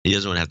in. He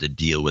doesn't want to have to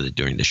deal with it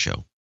during the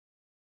show.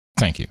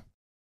 Thank you.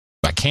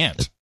 I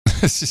can't.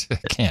 I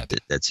can't.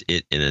 That's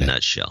it in a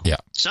nutshell. Yeah.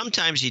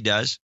 Sometimes he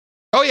does.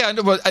 Oh yeah,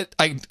 but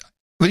a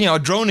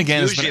drone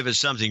again. Usually, if it's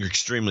something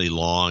extremely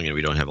long and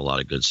we don't have a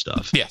lot of good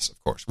stuff. Yes,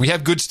 of course. We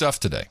have good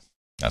stuff today.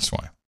 That's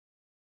why.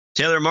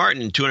 Taylor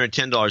Martin,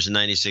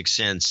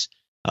 $210.96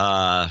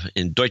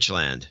 in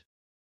Deutschland.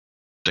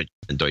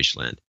 In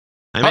Deutschland.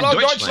 I'm Hello, in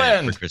Deutschland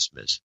Deutschland for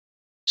Christmas.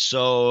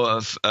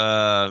 So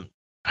I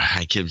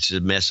keep a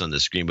mess on the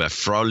screen, but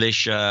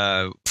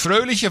fröhliche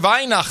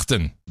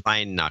Weihnachten.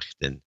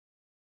 Weihnachten.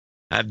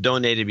 I've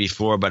donated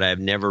before, but I've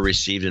never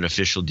received an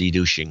official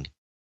de-douching.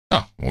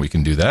 Oh, well, we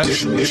can do that.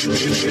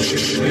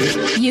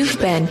 You've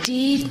been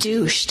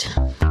de-douched.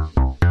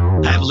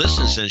 I've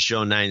listened since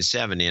show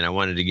 970, and I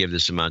wanted to give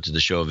this amount to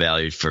the show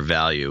for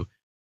value.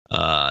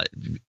 I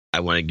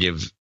want to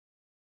give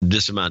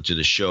this amount to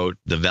the show,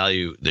 the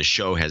value the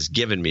show has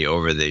given me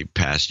over the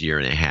past year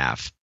and a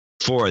half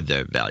for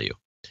the value.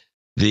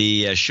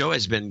 The show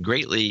has been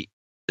greatly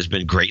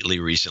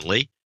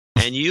recently,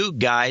 and you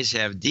guys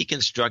have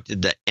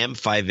deconstructed the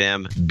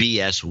M5M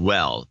BS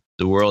well.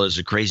 The world is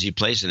a crazy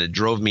place, and it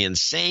drove me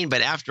insane.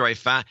 But after I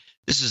found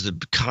this is the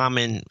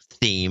common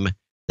theme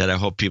that I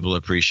hope people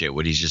appreciate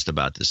what he's just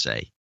about to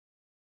say.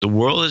 The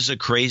world is a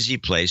crazy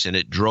place, and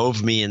it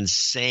drove me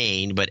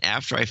insane. But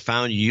after I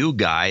found you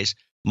guys,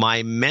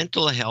 my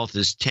mental health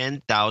is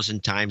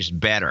 10,000 times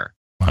better.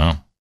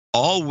 Wow.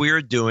 All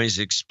we're doing is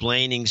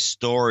explaining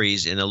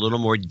stories in a little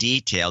more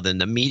detail than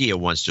the media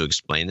wants to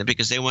explain them,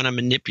 because they want to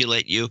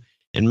manipulate you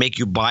and make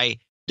you buy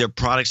their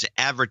products to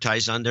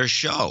advertise on their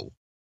show.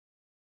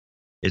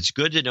 It's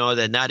good to know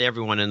that not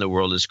everyone in the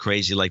world is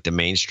crazy like the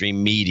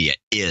mainstream media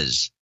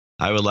is.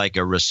 I would like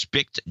a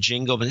respect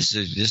jingle, but this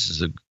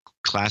is a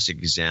classic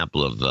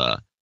example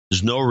of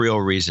there's no real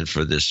reason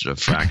for this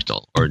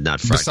fractal, or not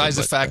fractal. Besides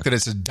the fact that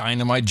it's a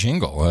dynamite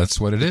jingle.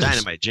 That's what it is.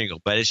 Dynamite jingle.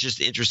 But it's just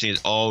interesting.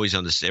 It's always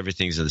on this.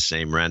 Everything's in the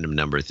same random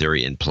number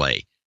theory in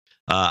play.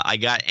 I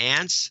got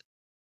ants.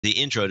 The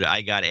intro to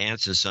I got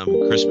ants and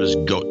some Christmas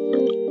goat.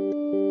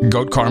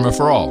 Goat karma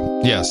for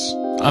all. Yes.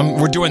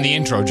 We're doing the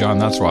intro, John.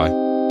 That's why.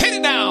 Hit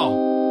it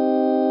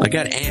now. I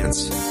got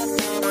ants.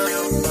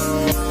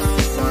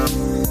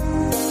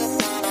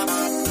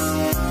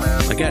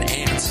 I got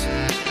ants.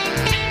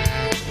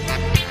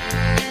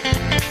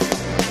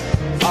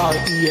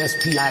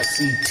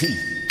 RESPICT.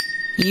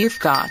 You've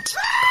got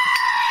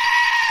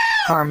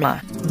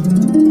karma.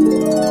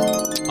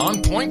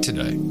 On point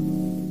today.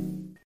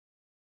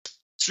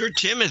 Sir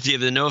Timothy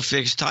of the No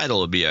Fixed Title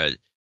will be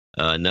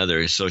another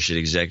associate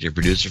executive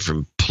producer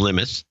from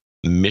Plymouth,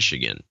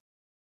 Michigan.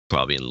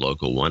 Probably in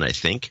Local 1, I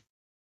think.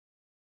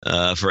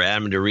 For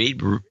Adam to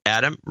read.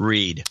 Adam,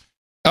 read.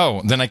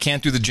 Oh, then I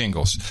can't do the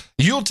jingles.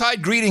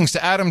 Yuletide greetings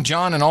to Adam,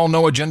 John, and all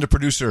No Agenda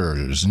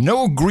producers.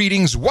 No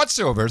greetings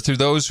whatsoever to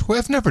those who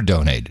have never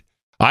donated.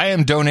 I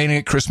am donating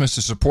at Christmas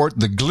to support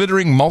the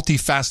glittering,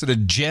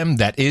 multifaceted gem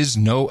that is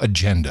No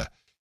Agenda.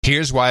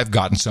 Here's why I've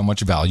gotten so much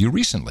value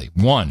recently.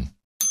 1.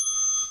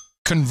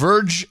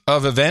 Coverage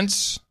of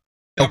events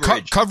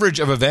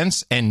of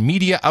events and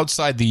media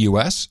outside the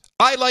U.S.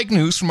 I like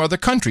news from other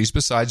countries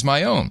besides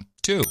my own.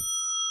 2.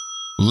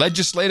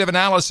 Legislative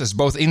analysis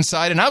both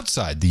inside and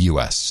outside the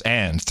U.S.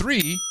 And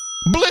 3,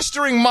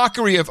 blistering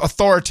mockery of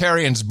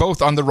authoritarians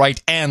both on the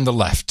right and the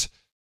left.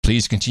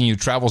 Please continue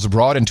travels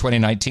abroad in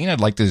 2019. I'd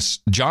like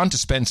John to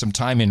spend some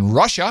time in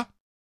Russia.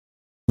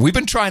 We've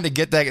been trying to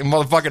get that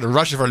motherfucker to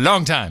Russia for a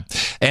long time.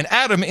 And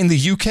Adam in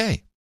the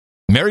UK.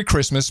 Merry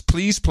Christmas.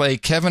 Please play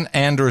Kevin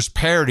Anders'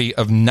 parody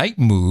of Night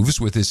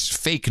Moves with his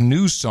fake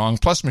news song,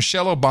 plus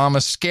Michelle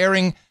Obama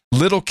scaring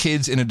little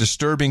kids in a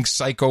disturbing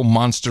psycho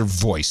monster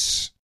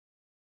voice.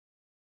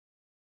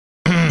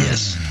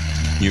 Yes.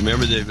 You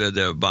remember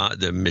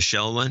the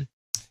Michelle one?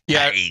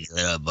 Yeah.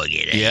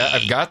 Yeah,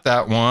 I've got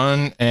that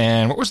one.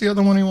 And what was the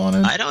other one he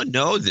wanted? I don't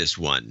know this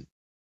one.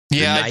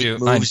 Yeah, I do.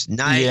 Night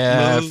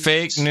moves.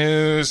 Fake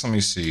news. Let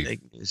me see.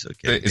 Fake news.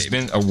 Okay. It's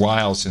been a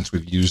while since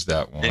we've used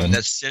that one. And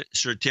that's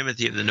Sir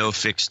Timothy of the No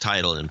Fixed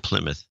Title in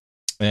Plymouth.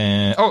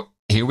 And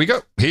here we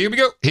go.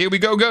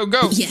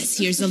 Go. Yes,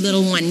 here's a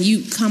little one.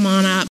 You come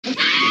on up.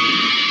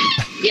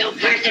 You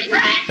cursed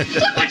brat!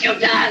 Look what you've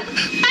done!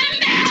 I'm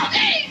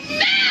melting!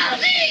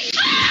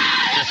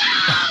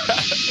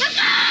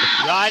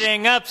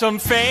 Writing up some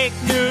fake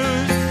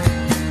news,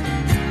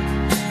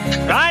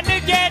 trying to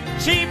get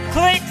cheap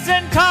clicks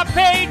and top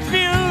page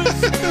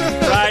views.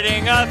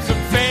 Writing up some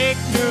fake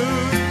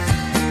news.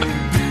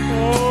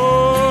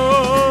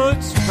 Oh,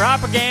 it's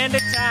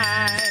propaganda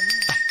time.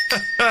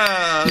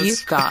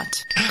 You've got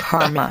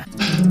karma.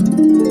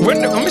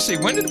 Let me see.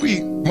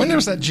 When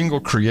was that jingle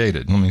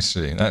created? Let me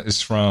see. That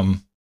is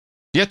from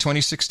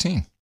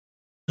 2016.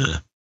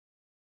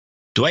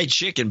 Dwight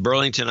Schick in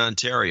Burlington,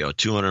 Ontario,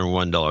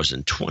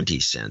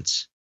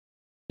 $201.20.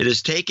 It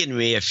has taken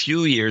me a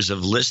few years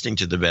of listening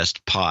to the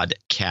best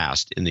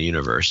podcast in the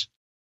universe,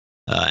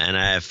 and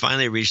I have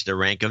finally reached the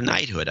rank of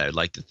knighthood. I would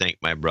like to thank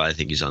my brother. I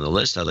think he's on the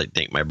list. I'd like to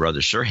thank my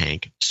brother, Sir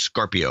Hank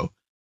Scorpio,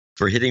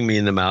 for hitting me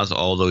in the mouth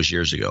all those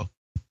years ago.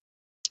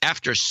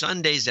 After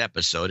Sunday's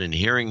episode and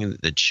hearing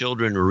the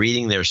children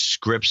reading their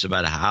scripts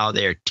about how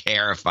they're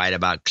terrified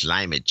about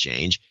climate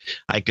change,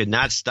 I could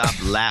not stop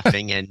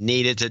laughing and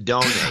needed to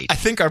donate. I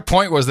think our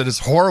point was that it's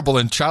horrible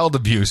and child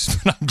abuse,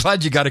 but I'm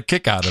glad you got a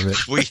kick out of it.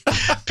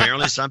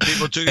 Apparently some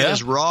people took it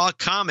as raw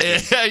comedy.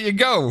 There you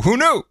go. Who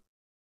knew?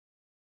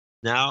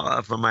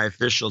 Now, for my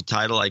official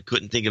title, I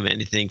couldn't think of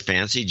anything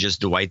fancy,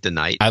 just Dwight the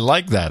Knight. I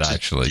like that,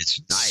 actually.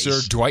 It's nice. Sir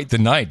Dwight the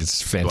Knight.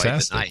 It's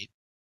fantastic. Dwight the Knight.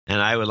 And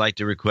I would like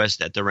to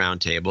request at the round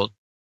table,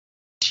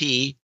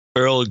 tea,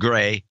 Earl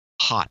Grey,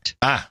 hot.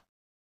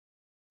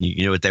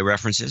 You know what that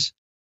reference is?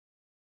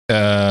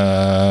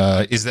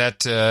 Is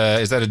that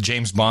a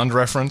James Bond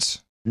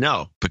reference?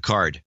 No,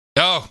 Picard.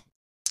 Oh,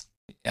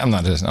 I'm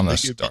not a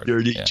star.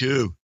 32.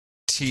 Yeah.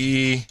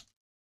 Tea,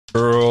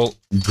 Earl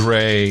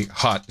Grey,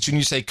 hot.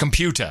 Shouldn't you say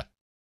computer?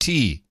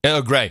 Tea,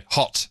 Earl Grey,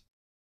 hot.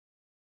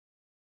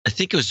 I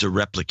think it was the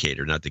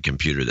replicator, not the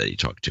computer that he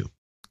talked to.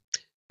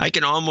 I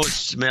can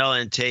almost smell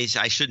and taste.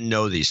 I shouldn't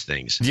know these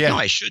things. Yeah. No,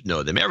 I should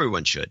know them.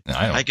 Everyone should.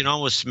 I can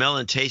almost smell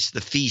and taste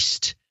the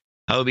feast.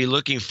 I will be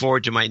looking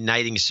forward to my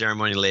knighting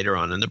ceremony later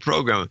on in the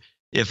program.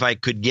 If I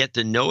could get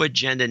the No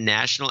Agenda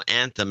national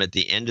anthem at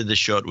the end of the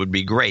show, it would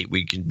be great.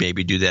 We can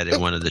maybe do that in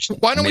one of the.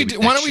 Why don't we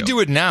do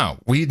it now?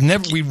 We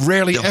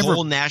rarely the ever. The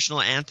whole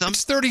national anthem.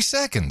 It's 30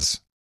 seconds.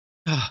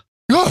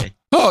 Okay.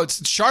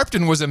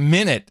 Sharpton was a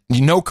minute.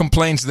 No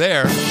complaints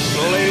there.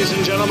 So, ladies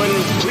and gentlemen,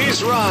 please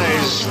Please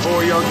rise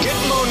for your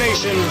Gitmo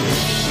Nation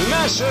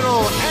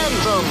national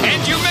anthem.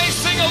 And you may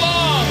sing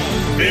along.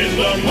 In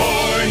the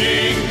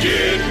morning,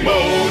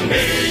 Gitmo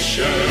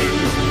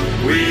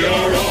Nation, we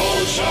are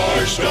all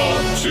charged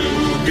up to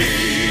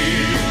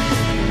be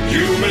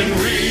human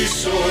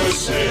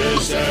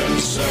resources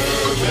and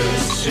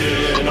service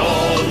in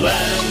all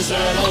lands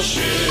and all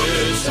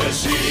ships at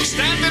sea.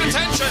 Stand at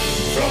attention.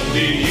 From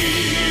the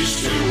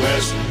east to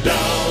west,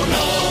 down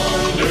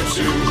under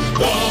to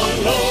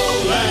the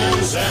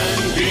lowlands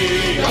and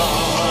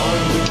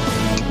beyond.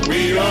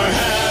 We are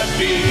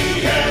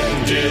happy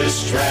and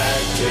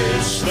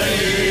distracted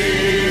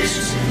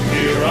slaves.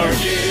 Hear our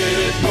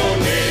Gitmo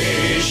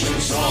Nation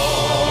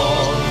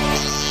song.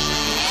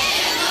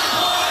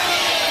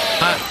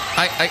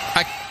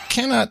 I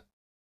cannot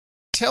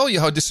tell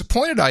you how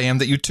disappointed I am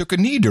that you took a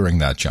knee during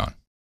that, John.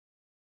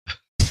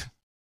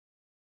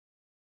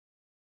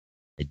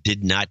 I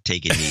did not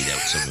take a knee. That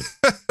was someone.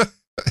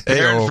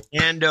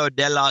 Fernando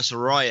de los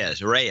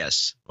Reyes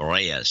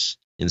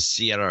in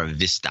Sierra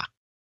Vista,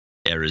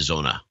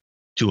 Arizona.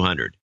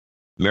 200.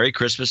 Merry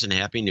Christmas and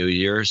Happy New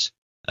Year's.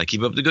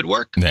 Keep up the good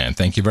work. Man,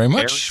 thank you very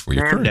much for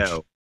your courage.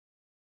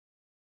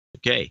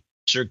 Okay.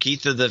 Sir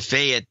Keith of the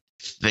Fayetteville.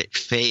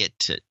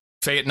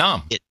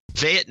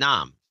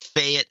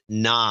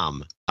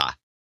 Ah,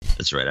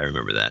 that's right. I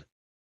remember that.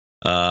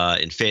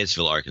 In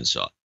Fayetteville,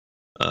 Arkansas.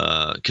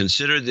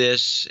 Consider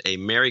this a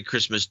Merry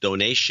Christmas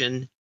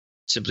donation.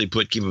 Simply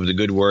put, keep up the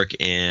good work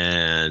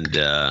and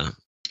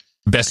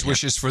best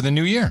wishes for the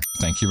new year.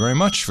 Thank you very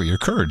much for your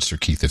courage, Sir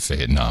Keith of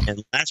Fayetteville.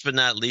 And last but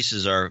not least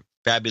is our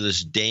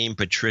fabulous Dame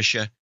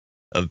Patricia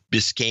of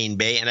Biscayne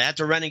Bay. And I have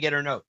to run and get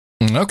her note.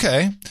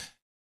 Okay.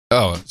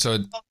 Oh, so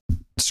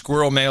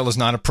squirrel mail is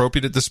not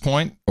appropriate at this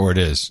point, or it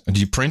is? Do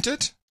you print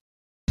it?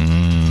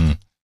 I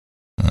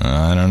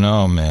don't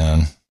know,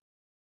 man.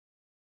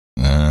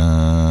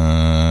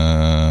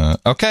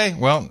 Okay,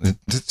 well,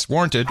 it's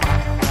warranted. But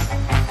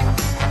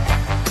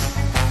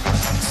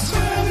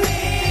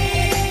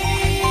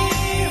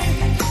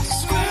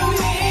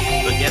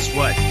guess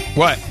what?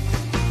 What?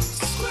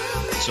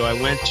 So I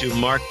went to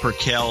Mark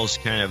Perkel's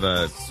kind of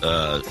a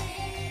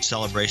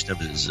celebration of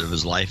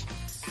his life,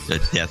 the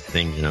death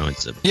thing. You know,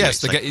 it's a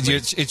yes.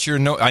 It's your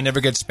no. I never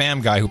get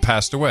spam guy who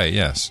passed away.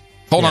 Yes.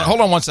 Hold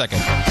on 1 second.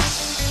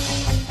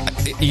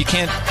 You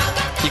can't.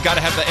 You got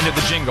to have the end of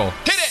the jingle.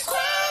 Hit it.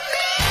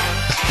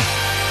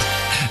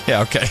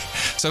 Yeah. Okay.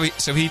 So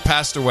he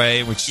passed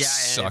away, which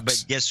sucks.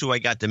 But guess who I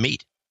got to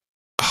meet?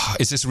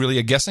 Is this really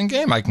a guessing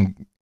game?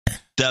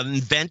 The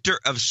inventor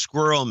of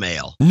squirrel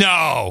mail.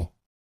 No.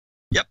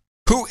 Yep.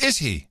 Who is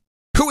he?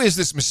 Who is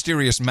this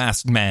mysterious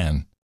masked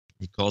man?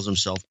 He calls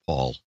himself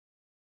Paul.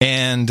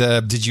 And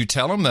did you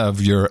tell him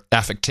of your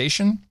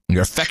affection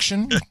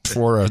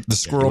for the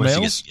squirrel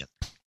mail?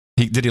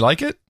 Did he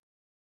like it?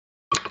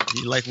 Did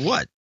he like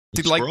what?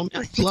 Did squirrel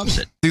mail? He loves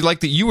it. Did he like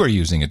that you are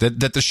using it?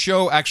 That the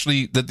show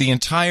actually, that the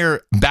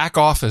entire back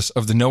office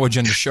of the No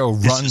Agenda show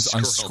runs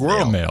on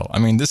squirrel mail. I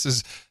mean, this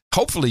is,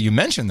 hopefully you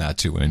mentioned that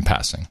to him in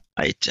passing.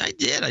 I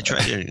did. I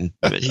tried to.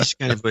 But he's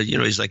kind of,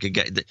 he's like a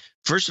guy.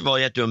 First of all,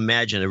 you have to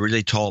imagine a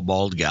really tall,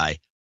 bald guy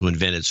who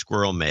invented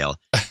squirrel mail,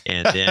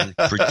 and then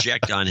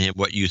project on him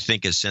what you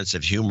think a sense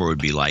of humor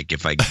would be like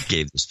if I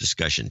gave this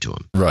discussion to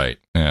him. Right.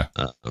 Yeah.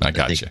 I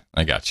got you.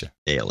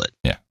 Nail it.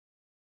 Yeah.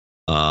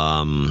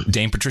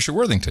 Dame Patricia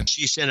Worthington.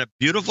 She sent a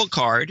beautiful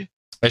card,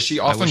 as she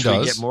often does.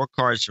 We get more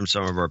cards from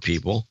some of our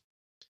people,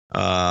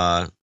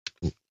 and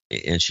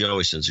she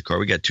always sends a card.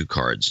 We got 2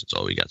 cards. That's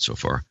all we got so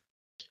far.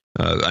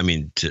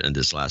 In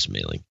this last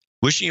mailing.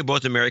 Wishing you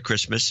both a Merry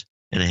Christmas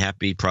and a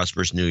happy,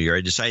 prosperous New Year.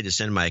 I decided to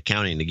send my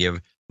accounting to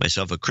give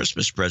myself a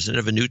Christmas present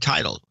of a new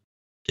title.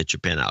 Get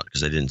your pen out,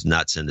 because I did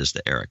not send this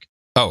to Eric.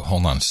 Oh,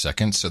 hold on a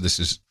second. So this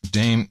is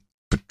Dame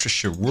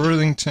Patricia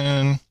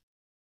Worthington.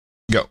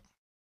 Go.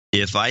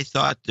 If I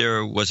thought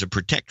there was a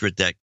protectorate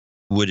that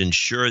would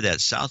ensure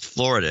that South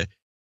Florida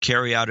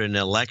carry out an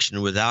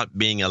election without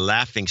being a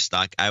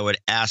laughingstock, I would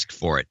ask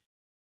for it.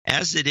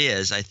 As it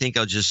is, I think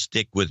I'll just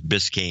stick with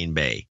Biscayne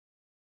Bay.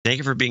 Thank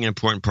you for being an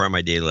important part of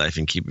my daily life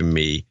and keeping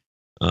me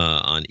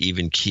on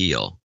even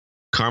keel.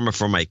 Karma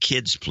for my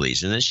kids,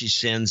 please. And then she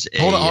sends a...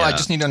 Hold on, I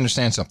just need to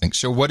understand something.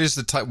 So what is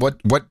the type? What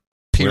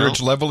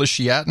peerage level is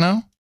she at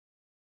now?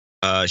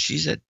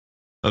 She's at...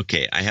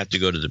 Okay, I have to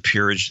go to the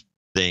peerage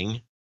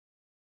thing,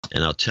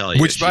 and I'll tell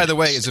you. Which, by the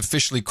way, is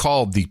officially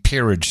called the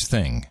peerage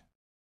thing.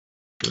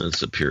 It's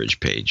the peerage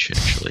page,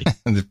 actually.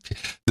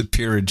 the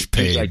peerage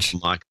page. You like to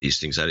mock these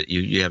things.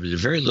 You have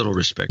very little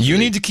respect. You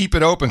need to keep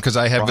it open, because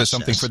I have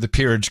something for the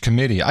peerage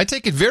committee. I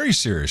take it very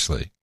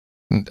seriously.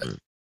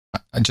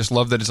 I just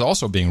love that it's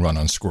also being run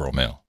on squirrel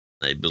mail.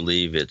 I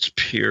believe it's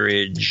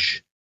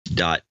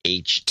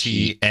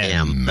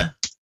peerage.htm.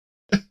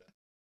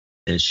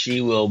 And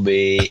she will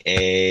be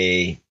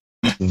a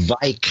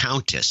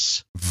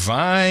Viscountess.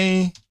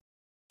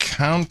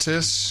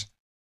 Viscountess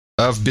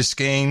of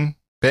Biscayne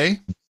Bay?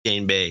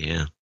 Biscayne Bay,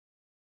 yeah.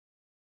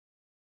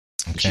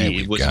 Okay,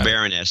 she was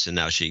Baroness, and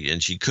now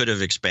she could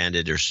have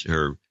expanded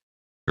her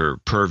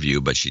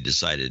purview, but she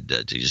decided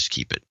to just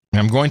keep it.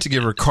 I'm going to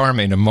give her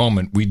karma in a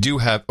moment. We do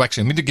have...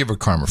 Actually, I'm going to give her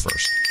karma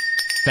first.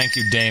 Thank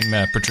you, Dame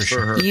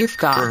Patricia. You've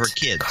got for her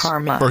kids.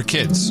 karma. For her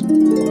kids.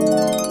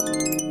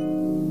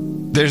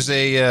 There's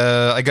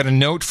I got a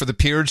note for the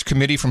Peerage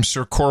Committee from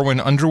Sir Corwin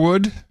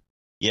Underwood.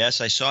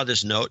 Yes, I saw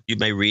this note. You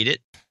may read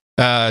it.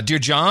 Dear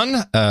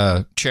John,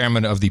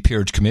 chairman of the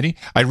Peerage Committee,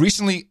 I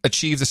recently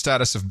achieved the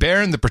status of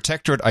Baron. The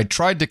protectorate I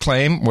tried to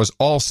claim was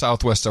all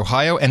Southwest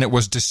Ohio, and it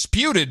was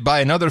disputed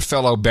by another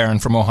fellow Baron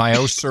from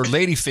Ohio, Sir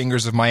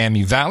Ladyfingers of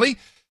Miami Valley.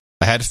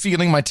 I had a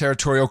feeling my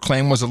territorial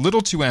claim was a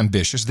little too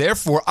ambitious.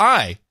 Therefore,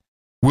 I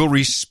will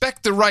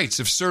respect the rights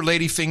of Sir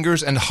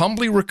Ladyfingers and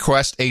humbly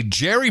request a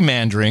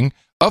gerrymandering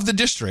of the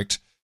district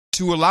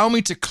to allow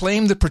me to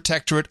claim the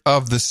protectorate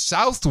of the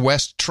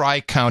Southwest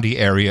Tri-County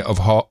area of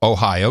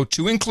Ohio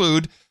to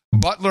include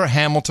Butler,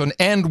 Hamilton,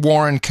 and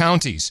Warren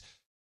counties.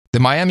 The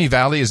Miami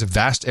Valley is a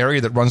vast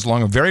area that runs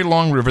along a very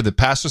long river that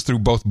passes through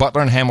both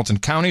Butler and Hamilton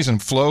counties and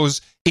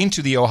flows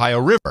into the Ohio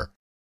River.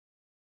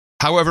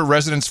 However,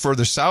 residents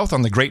further south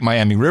on the Great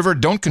Miami River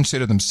don't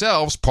consider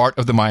themselves part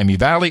of the Miami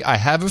Valley. I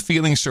have a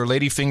feeling Sir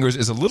Ladyfingers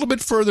is a little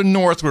bit further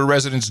north where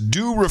residents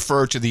do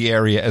refer to the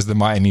area as the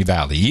Miami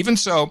Valley. Even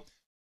so,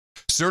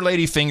 Sir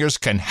Ladyfingers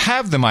can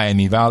have the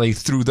Miami Valley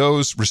through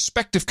those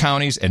respective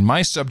counties, and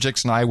my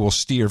subjects and I will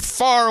steer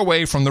far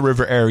away from the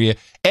river area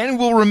and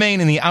will remain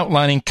in the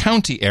outlying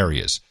county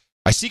areas.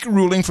 I seek a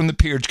ruling from the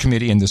Peerage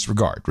Committee in this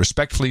regard.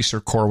 Respectfully,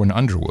 Sir Corwin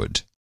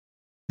Underwood.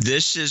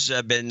 This has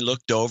been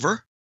looked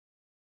over,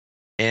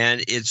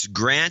 and it's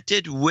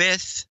granted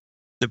with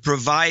the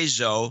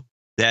proviso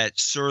that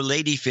Sir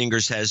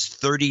Ladyfingers has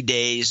 30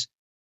 days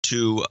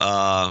to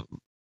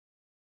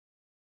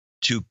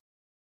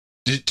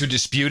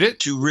dispute it?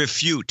 To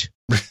refute.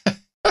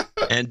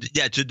 And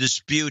to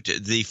dispute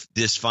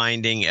this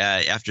finding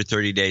after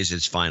 30 days,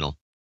 it's final.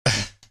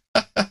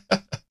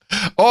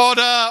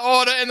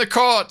 Order in the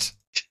court.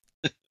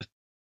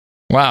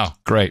 Wow,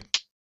 great.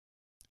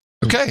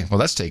 Okay, well,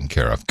 that's taken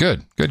care of.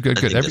 Good.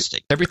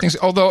 Everything's.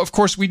 Although, of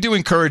course, we do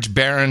encourage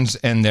barons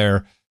and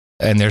their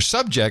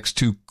subjects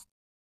to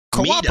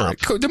cooperate.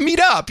 To meet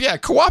up,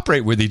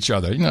 cooperate with each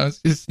other. You know,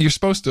 you're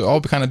supposed to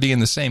all kind of be in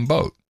the same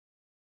boat.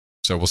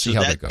 So we'll see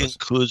how that goes. That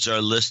concludes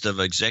our list of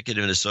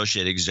executive and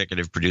associate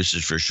executive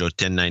producers for show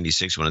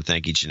 1096. I want to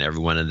thank each and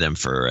every one of them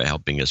for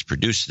helping us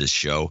produce this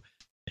show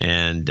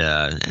and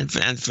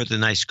for the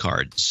nice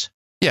cards.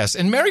 Yes,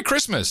 and Merry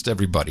Christmas to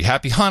everybody.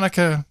 Happy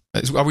Hanukkah.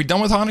 Are we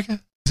done with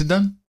Hanukkah? Is it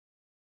done? I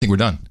think we're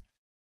done.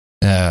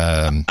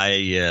 I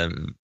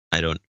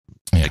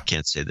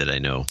can't say that I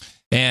know.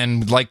 And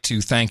would like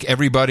to thank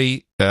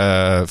everybody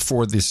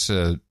for this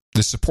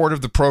the support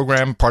of the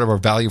program, part of our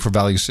value for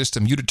value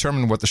system. You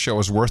determine what the show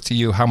is worth to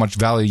you, how much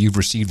value you've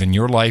received in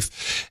your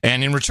life.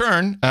 And in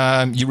return,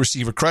 you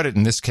receive a credit,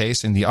 in this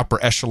case, in the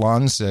upper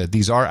echelons.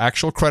 These are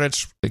actual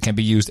credits. They can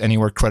be used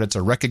anywhere credits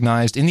are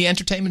recognized in the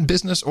entertainment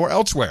business or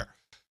elsewhere.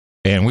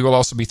 And we will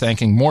also be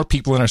thanking more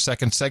people in our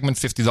second segment,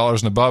 $50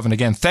 and above. And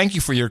again, thank you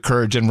for your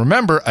courage. And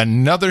remember,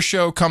 another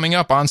show coming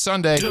up on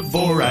Sunday.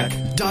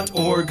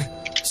 Dvorak.org/NA.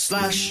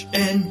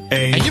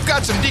 And you've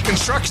got some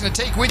deconstruction to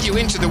take with you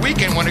into the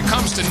weekend when it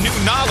comes to new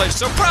knowledge.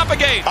 So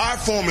propagate. Our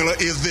formula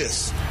is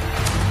this.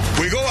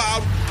 We go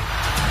out,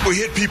 we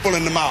hit people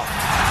in the mouth.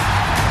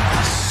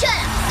 Shut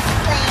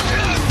up.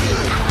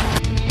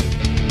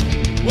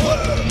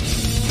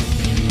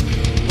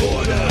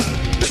 Order.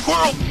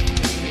 Squirrel.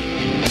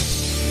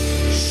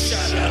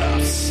 Shut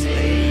up,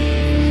 slave.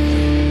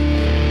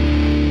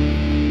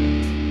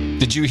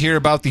 Did you hear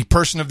about the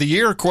person of the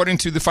year according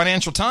to the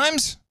Financial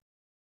Times?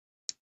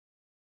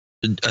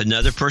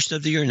 Another person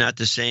of the year, not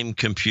the same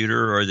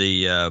computer or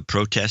the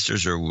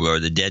protesters or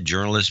the dead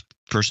journalist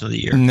person of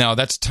the year? No,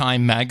 that's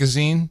Time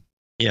Magazine.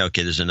 Yeah,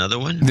 okay, there's another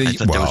one? I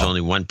thought there was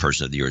only one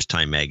person of the year. It's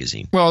Time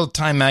Magazine. Well,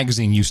 Time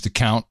Magazine used to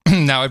count.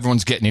 Now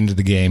everyone's getting into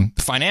the game.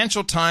 The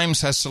Financial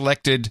Times has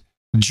selected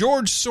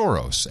George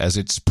Soros as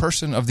its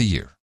person of the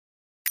year.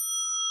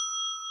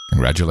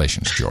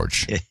 Congratulations,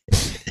 George.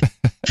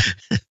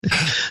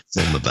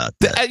 Something about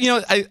that.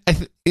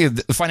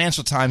 The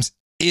Financial Times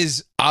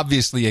is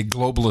obviously a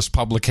globalist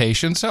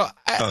publication, so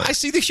I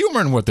see the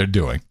humor in what they're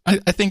doing. I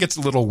think it's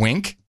a little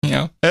wink,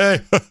 Hey,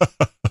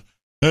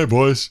 hey,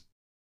 boys,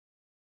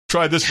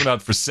 try this one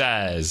out for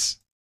size.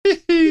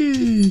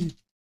 Okay,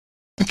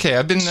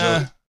 I've been.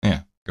 Go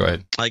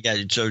ahead. I got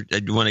it. So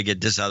I want to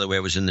get this out of the way. I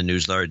was in the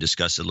newsletter,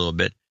 discussed it a little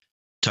bit.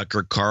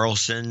 Tucker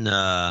Carlson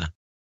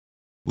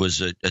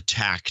was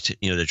attacked.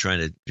 They're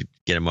trying to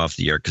get him off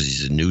the air because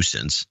he's a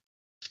nuisance.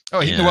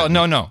 Oh,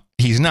 no,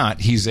 he's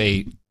not. He's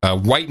a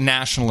white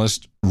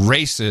nationalist,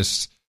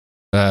 racist,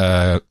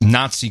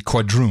 Nazi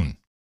quadroon,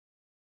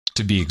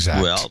 to be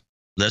exact. Well,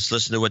 let's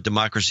listen to what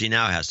Democracy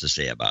Now! Has to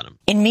say about him.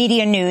 In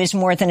media news,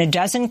 more than a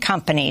dozen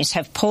companies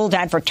have pulled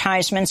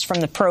advertisements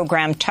from the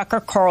program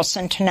Tucker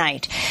Carlson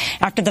tonight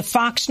after the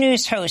Fox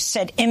News host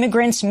said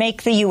immigrants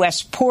make the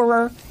U.S.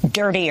 poorer,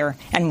 dirtier,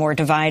 and more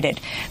divided.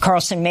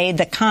 Carlson made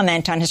the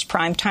comment on his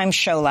primetime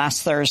show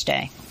last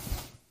Thursday.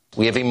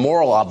 We have a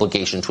moral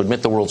obligation to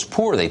admit the world's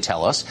poor, they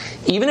tell us,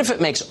 even if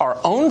it makes our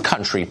own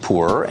country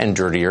poorer and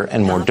dirtier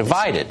and more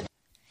divided.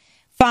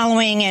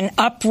 Following an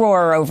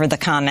uproar over the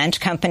comment,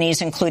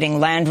 companies including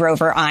Land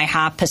Rover,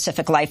 IHOP,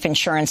 Pacific Life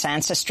Insurance,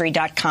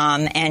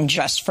 Ancestry.com, and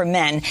Just for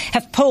Men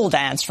have pulled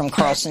ads from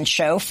Carlson's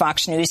show.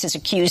 Fox News has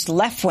accused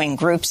left-wing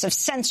groups of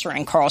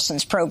censoring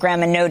Carlson's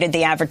program and noted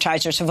the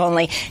advertisers have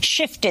only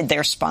shifted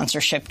their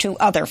sponsorship to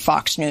other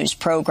Fox News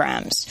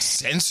programs.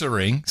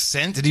 Censoring?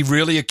 Did he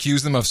really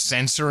accuse them of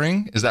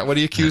censoring? Is that what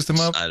he accused them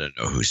of? I don't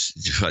know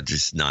what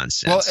this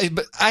nonsense. Well,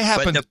 but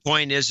But the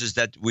point is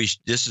that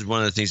this is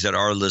one of the things that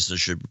our listeners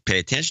should pay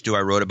attention to.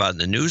 I wrote about in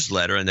the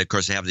newsletter, and of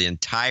course I have the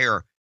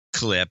entire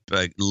clip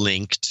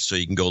linked, so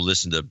you can go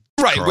listen to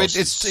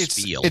Carlson's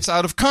spiel. It's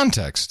out of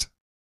context,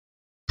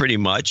 pretty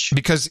much,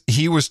 because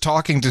he was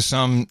talking to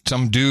some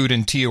dude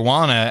in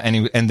Tijuana,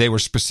 and they were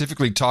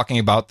specifically talking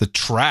about the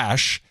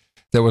trash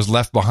that was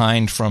left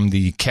behind from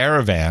the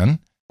caravan,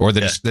 or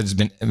that has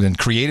been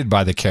created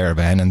by the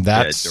caravan, and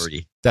that's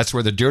dirty. That's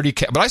where the dirty.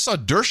 But I saw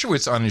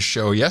Dershowitz on his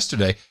show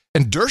yesterday,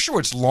 and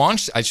Dershowitz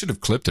launched. I should have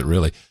clipped it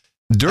really.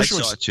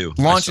 Dershowitz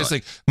launches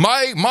like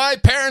my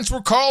parents were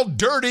called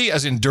dirty,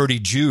 as in dirty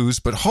Jews,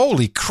 but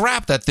holy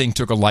crap, that thing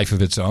took a life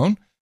of its own.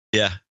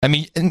 Yeah, I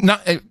mean,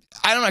 I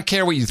do not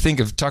care what you think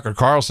of Tucker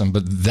Carlson,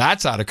 but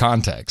that's out of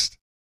context.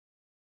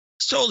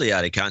 It's totally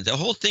out of context. The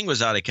whole thing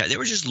was out of context. They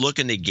were just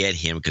looking to get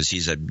him because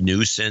he's a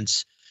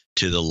nuisance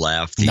to the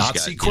left.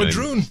 Nazi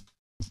quadroon.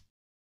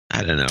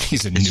 I don't know.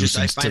 He's a nuisance.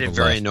 I find to it the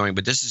very left. annoying.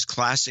 But this is a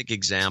classic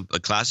example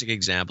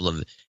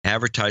of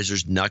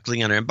advertisers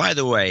knuckling under. And by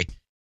the way,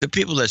 the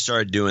people that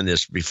started doing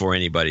this before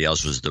anybody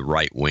else was the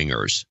right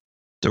wingers.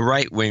 The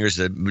right wingers,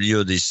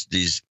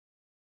 these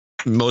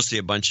mostly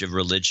a bunch of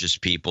religious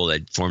people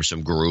that form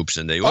some groups,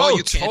 and they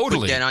you can't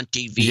put that on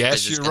TV.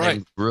 Yes, you're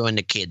right. Ruin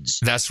the kids.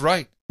 That's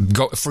right.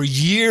 For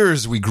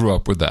years we grew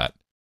up with that.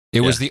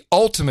 It was the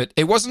ultimate.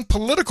 It wasn't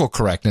political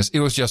correctness. It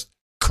was just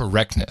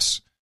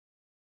correctness.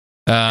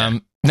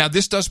 Now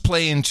this does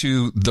play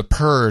into The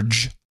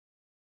Purge,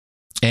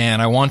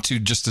 and I want to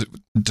just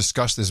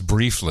discuss this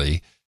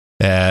briefly.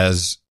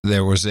 As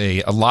there was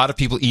a lot of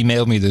people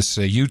emailed me this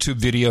YouTube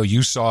video.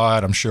 You saw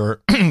it, I'm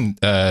sure,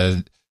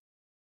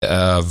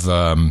 of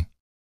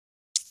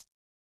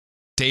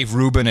Dave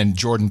Rubin and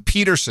Jordan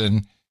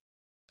Peterson.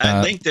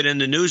 I linked it in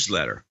the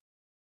newsletter.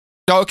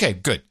 Okay,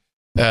 good.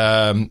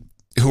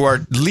 Who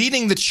are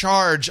leading the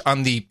charge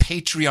on the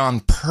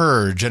Patreon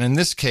purge. And in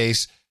this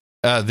case,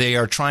 they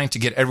are trying to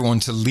get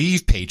everyone to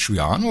leave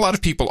Patreon. A lot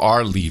of people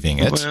are leaving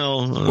it.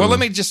 Well, let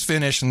me just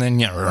finish and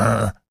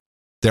then...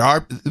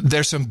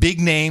 There's some big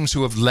names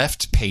who have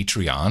left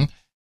Patreon,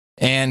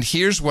 and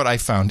here's what I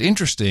found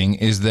interesting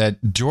is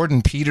that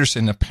Jordan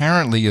Peterson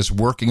apparently is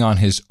working on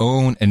his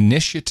own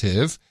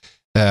initiative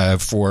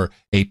for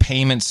a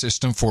payment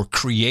system for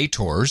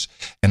creators,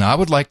 and I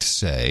would like to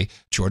say,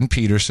 Jordan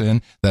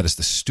Peterson, that is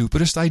the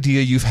stupidest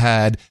idea you've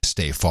had.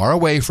 Stay far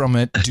away from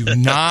it. Do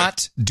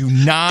not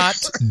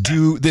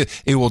do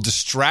this. It will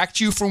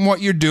distract you from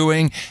what you're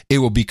doing. It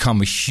will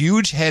become a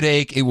huge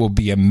headache. It will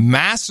be a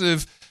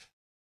massive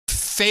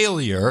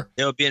failure.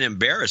 It'll be an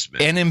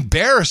embarrassment. An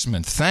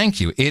embarrassment. Thank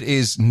you. It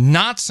is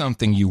not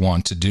something you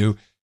want to do.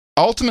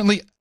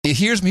 Ultimately,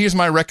 here's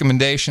my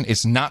recommendation.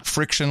 It's not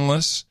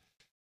frictionless,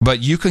 but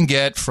you can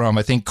get from,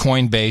 I think,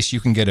 Coinbase, you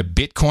can get a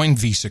Bitcoin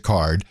Visa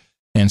card.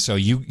 And so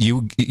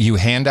you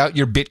hand out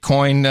your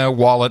Bitcoin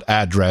wallet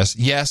address.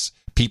 Yes,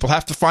 people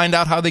have to find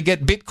out how they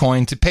get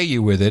Bitcoin to pay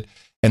you with it.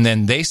 And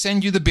then they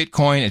send you the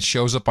Bitcoin, it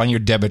shows up on your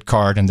debit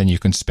card, and then you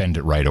can spend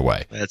it right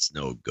away. That's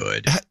no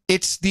good.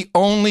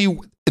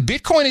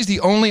 Bitcoin is the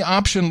only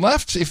option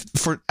left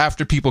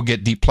after people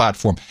get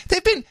deplatformed.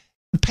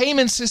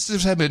 Payment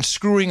systems have been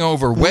screwing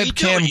over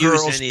webcam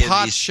girls,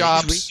 pot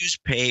shops. We use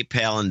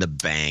PayPal and the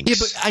banks. Yeah,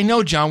 but I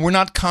know, John, we're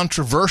not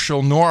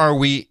controversial, nor are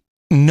we.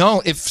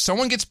 No, if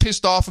someone gets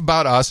pissed off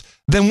about us,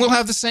 then we'll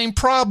have the same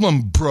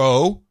problem,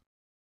 bro.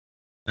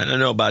 I don't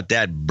know about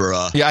that,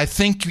 bruh. Yeah, I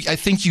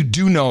think you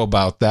do know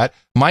about that.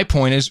 My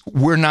point is,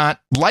 we're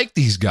not like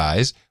these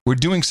guys. We're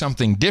doing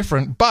something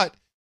different. But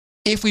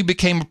if we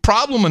became a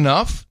problem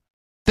enough,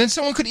 then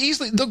someone could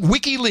easily look.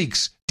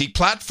 WikiLeaks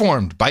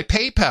deplatformed by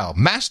PayPal,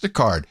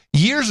 MasterCard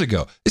years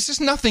ago. This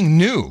is nothing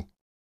new.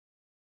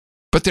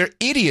 But they're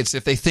idiots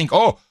if they think,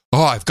 oh,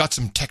 I've got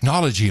some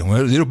technology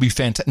and it'll be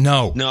fantastic.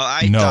 No.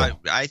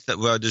 I thought.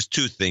 Well, there's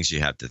two things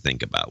you have to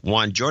think about.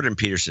 One, Jordan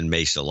Peterson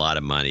makes a lot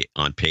of money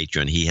on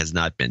Patreon. He has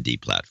not been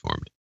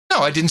deplatformed. No,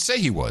 I didn't say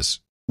he was.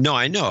 No,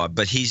 I know,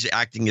 but he's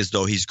acting as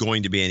though he's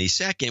going to be any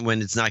second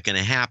when it's not going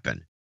to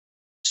happen.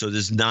 So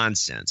there's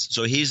nonsense.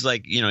 So he's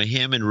like,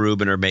 him and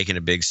Rubin are making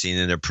a big scene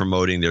and they're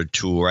promoting their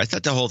tour. I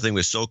thought the whole thing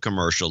was so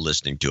commercial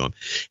listening to him.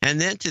 And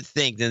then to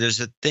think that there's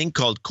a thing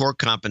called core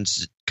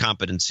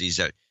competencies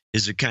that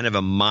is a kind of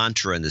a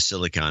mantra in the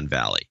Silicon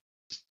Valley.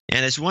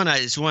 And it's one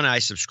I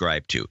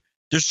subscribe to.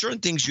 There's certain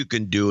things you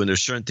can do and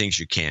there's certain things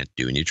you can't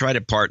do. And you try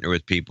to partner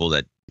with people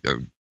that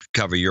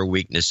cover your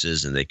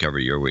weaknesses and they cover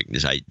your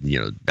weakness,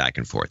 back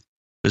and forth.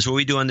 That's what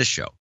we do on this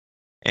show.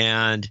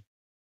 And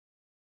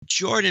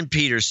Jordan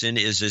Peterson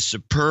is a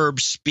superb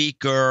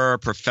speaker,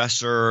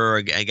 professor,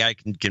 a guy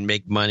can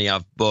make money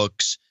off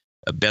books,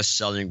 a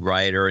best-selling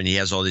writer, and he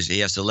has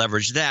to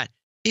leverage that.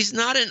 He's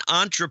not an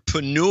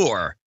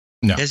entrepreneur.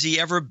 No. Has he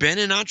ever been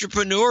an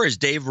entrepreneur? Has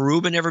Dave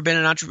Rubin ever been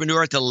an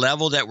entrepreneur at the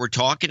level that we're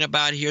talking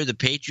about here, the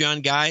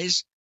Patreon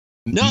guys?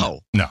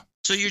 No. No.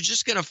 So you're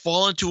just going to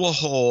fall into a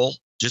hole,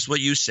 just what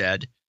you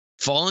said,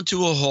 fall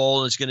into a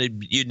hole.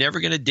 You're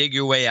never going to dig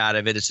your way out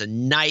of it. It's a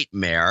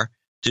nightmare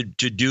to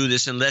do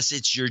this unless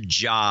it's your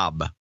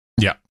job.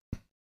 Yeah.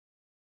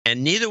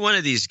 And neither one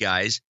of these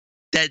guys,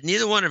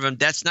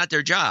 that's not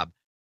their job.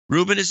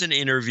 Rubin is an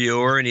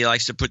interviewer, and he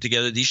likes to put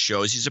together these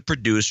shows. He's a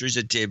producer. He's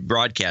a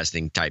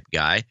broadcasting type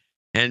guy.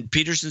 And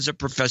Peterson's a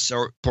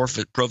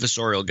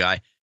professorial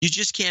guy. You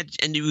just can't,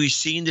 and we've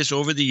seen this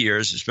over the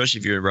years,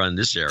 especially if you're around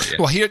this area.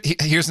 Well,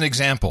 here's an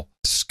example.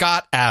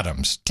 Scott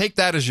Adams. Take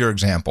that as your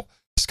example.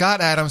 Scott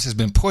Adams has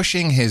been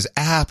pushing his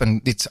app,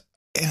 and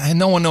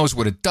no one knows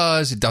what it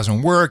does. It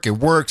doesn't work. It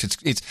works.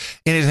 Because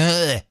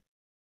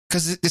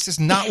this is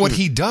not what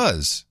he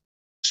does.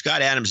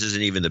 Scott Adams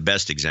isn't even the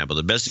best example.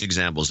 The best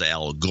example is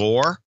Al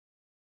Gore.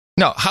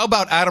 No, how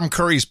about Adam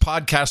Curry's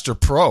Podcaster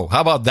Pro?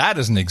 How about that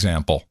as an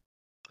example?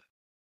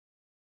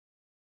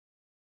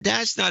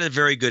 That's not a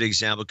very good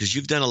example because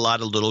you've done a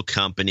lot of little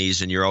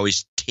companies and you're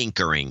always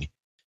tinkering.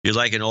 You're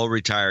like an old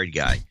retired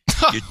guy.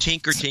 You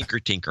tinker.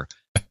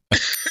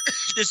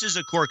 This is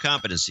a core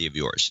competency of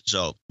yours.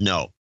 So,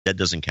 no, that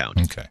doesn't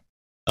count. Okay.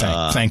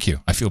 Thank you.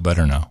 I feel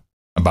better now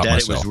about that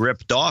myself. It was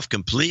ripped off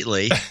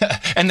completely.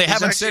 And they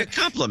haven't sent a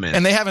compliment.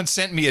 And they haven't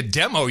sent me a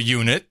demo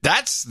unit.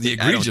 That's the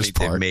egregious I don't think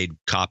part. They've made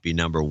copy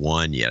number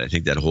 1 yet. I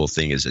think that whole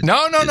thing is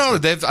No.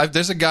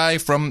 There's a guy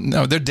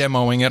they're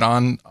demoing it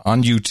on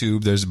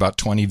YouTube. There's about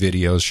 20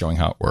 videos showing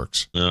how it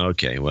works.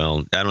 Okay.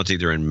 Well, I don't think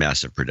they're in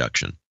massive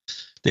production.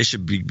 They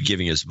should be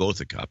giving us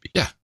both a copy.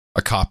 Yeah,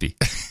 a copy.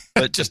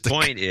 But just the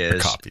point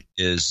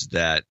is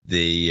that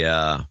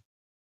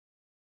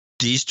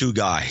these two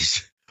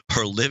guys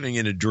are living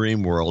in a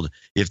dream world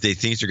if they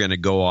think they're going to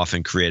go off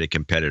and create a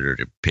competitor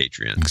to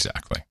Patreon.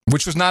 Exactly.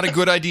 Which was not a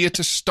good idea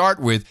to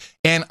start with.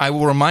 And I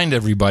will remind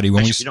everybody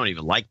you don't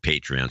even like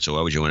Patreon, so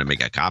why would you want to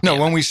make a copy? No,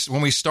 when we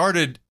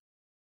started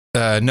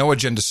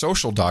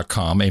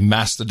noagendasocial.com, a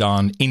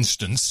Mastodon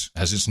instance,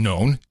 as it's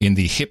known in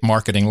the hip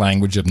marketing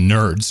language of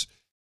nerds,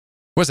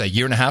 what was that, a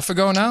year and a half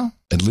ago now?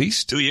 At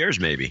least? 2 years,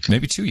 maybe.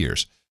 Maybe 2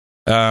 years.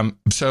 The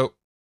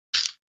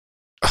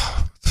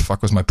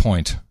fuck was my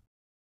point?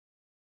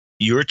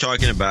 You were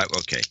talking about,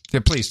 okay.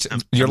 Yeah, please,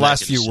 your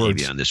last few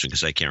words on this one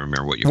because I can't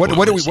remember what you.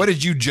 What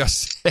did you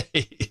just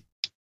say?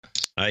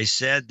 I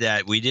said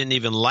that we didn't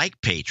even like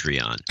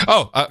Patreon.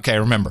 Oh, okay, I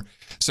remember.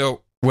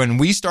 So when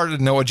we started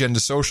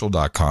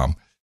noagendasocial.com,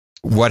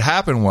 what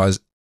happened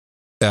was,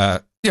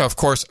 of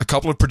course, a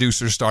couple of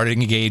producers started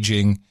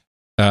engaging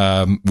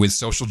with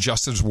social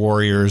justice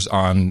warriors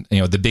on,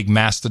 the big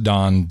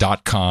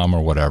mastodon.com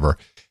or whatever.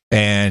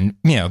 And,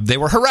 they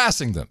were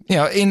harassing them,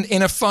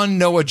 in a fun,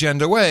 no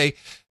agenda way,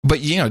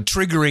 but,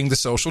 triggering the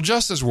social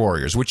justice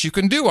warriors, which you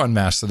can do on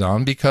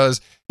Mastodon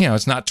because,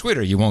 it's not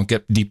Twitter. You won't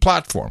get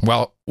deplatformed.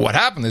 Well, what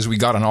happened is we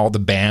got on all the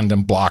banned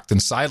and blocked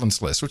and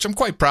silenced lists, which I'm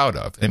quite proud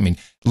of. I mean,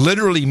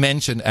 literally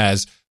mentioned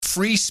as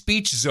free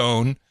speech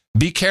zone.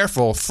 Be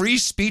careful. Free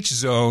speech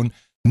zone,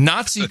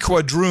 Nazi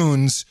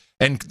quadroons,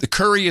 and the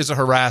Curry is a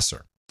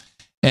harasser.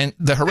 And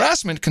the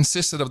harassment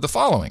consisted of the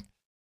following.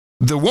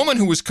 The woman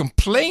who was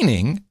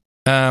complaining,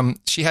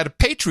 she had a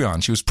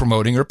Patreon. She was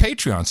promoting her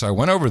Patreon. So I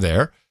went over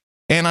there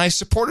and I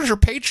supported her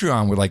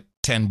Patreon with like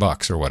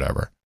 $10 or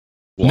whatever.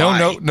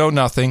 Why? No,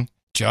 nothing.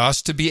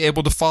 Just to be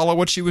able to follow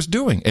what she was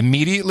doing.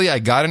 Immediately, I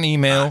got an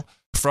email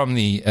from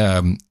the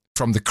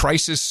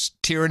Crisis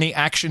Tyranny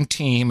Action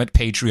Team at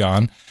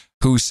Patreon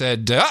who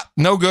said,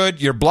 no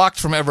good. You're blocked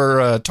from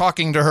ever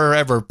talking to her,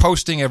 ever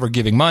posting, ever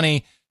giving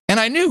money. And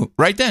I knew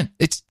right then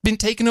it's been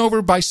taken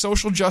over by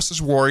social justice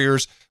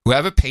warriors who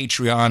have a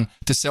Patreon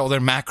to sell their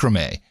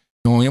macrame,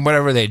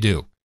 whatever they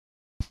do.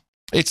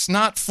 It's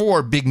not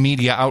for big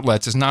media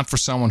outlets. It's not for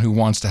someone who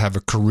wants to have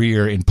a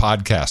career in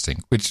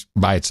podcasting, which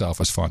by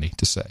itself is funny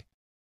to say.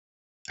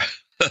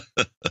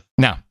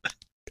 Now,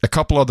 a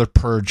couple other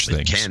purge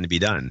things. It can be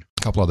done.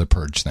 A couple other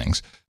purge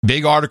things.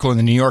 Big article in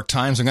the New York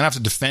Times. I'm going to have to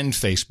defend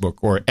Facebook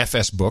or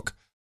FS Book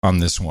on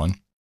this one.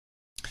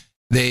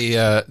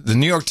 The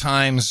New York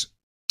Times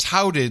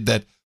touted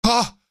that,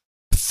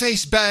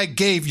 Facebag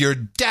gave your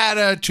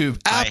data to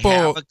Apple. I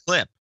have a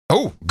clip.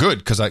 Oh, good,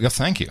 because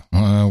thank you.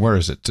 Where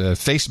is it?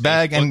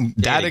 Facebag and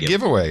data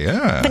giveaway.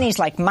 Yeah. Companies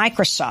like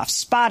Microsoft,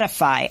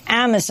 Spotify,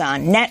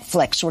 Amazon,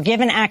 Netflix were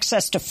given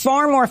access to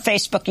far more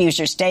Facebook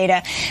users'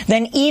 data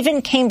than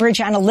even Cambridge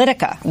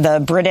Analytica, the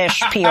British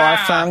PR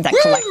firm that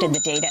collected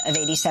the data of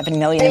 87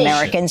 million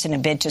Americans in a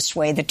bid to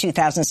sway the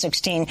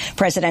 2016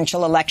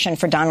 presidential election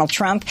for Donald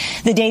Trump.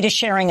 The data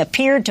sharing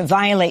appeared to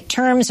violate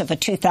terms of a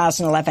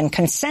 2011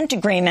 consent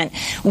agreement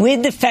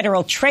with the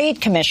Federal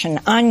Trade Commission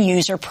on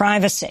user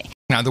privacy.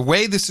 Now, the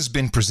way this has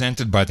been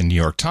presented by the New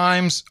York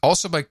Times,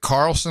 also by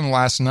Carlson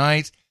last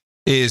night,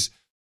 is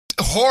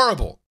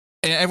horrible.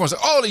 And everyone's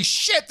like, holy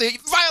shit, they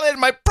violated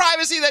my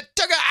privacy. That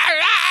took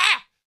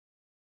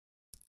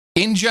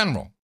In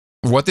general,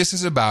 what this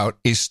is about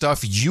is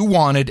stuff you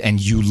wanted and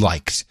you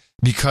liked.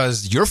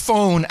 Because your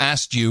phone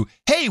asked you,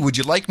 hey, would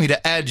you like me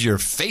to add your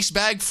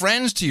Facebag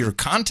friends to your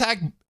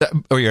contact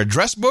or your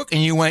address book?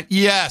 And you went,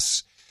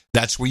 yes.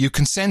 That's where you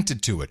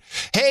consented to it.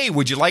 Hey,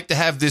 would you like to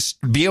have this,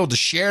 be able to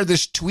share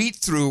this tweet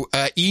through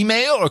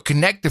email or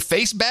connect to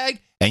Facebag?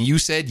 And you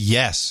said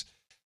yes.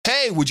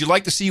 Hey, would you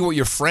like to see what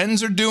your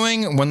friends are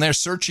doing when they're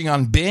searching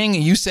on Bing?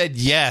 And you said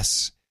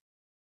yes.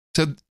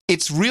 So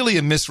it's really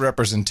a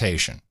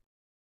misrepresentation.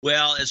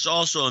 Well, it's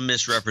also a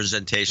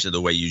misrepresentation of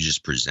the way you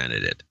just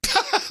presented it.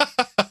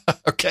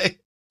 Okay.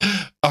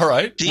 All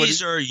right.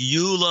 These are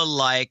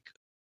EULA-like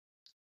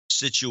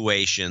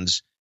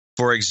situations.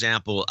 For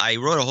example, I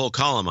wrote a whole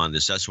column on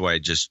this. That's why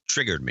it just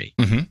triggered me.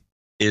 Mm-hmm.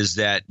 Is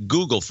that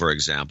Google, for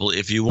example,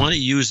 if you want to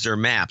use their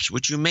maps,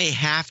 which you may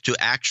have to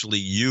actually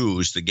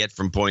use to get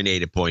from point A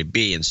to point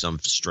B in some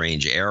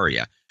strange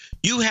area,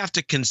 you have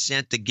to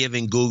consent to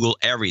giving Google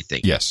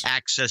everything. Yes.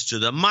 Access to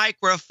the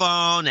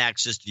microphone,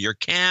 access to your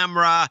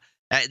camera.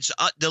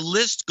 The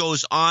list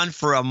goes on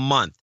for a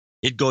month.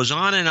 It goes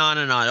on and on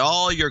and on.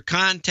 All your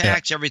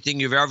contacts, everything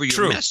you've ever,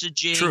 your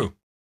messaging. True.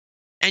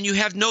 And you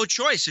have no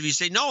choice. If you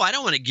say, no, I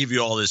don't want to give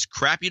you all this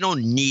crap. You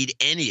don't need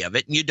any of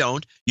it. And you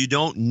don't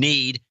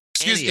need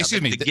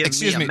Excuse me. to give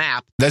me a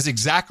map. That's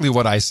exactly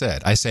what I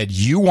said. I said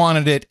you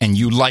wanted it and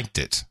you liked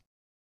it.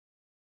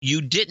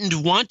 You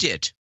didn't want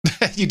it.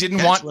 You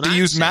didn't want to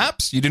use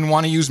maps? You didn't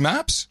want to use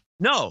maps?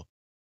 No.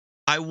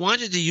 I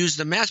wanted to use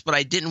the maps, but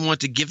I didn't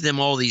want to give them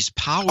all these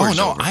powers. Oh,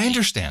 no, I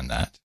understand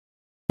that.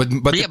 But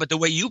the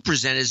way you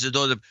present is as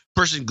though the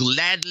person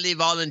gladly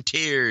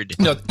volunteered.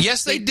 No,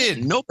 yes, they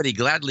did. Nobody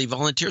gladly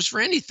volunteers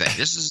for anything.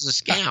 This is a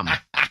scam.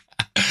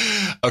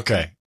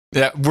 Okay.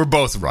 Yeah, we're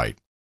both right.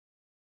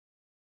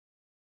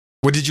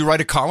 Well, did you write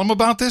a column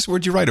about this?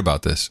 Where'd you write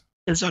about this?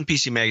 It's on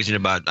PC Magazine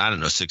about,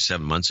 6-7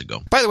 months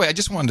ago. By the way, I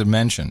just wanted to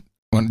mention,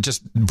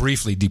 just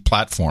briefly,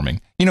 deplatforming.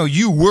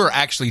 You were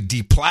actually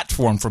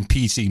deplatformed from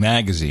PC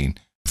Magazine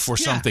for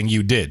something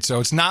you did. So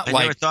it's not I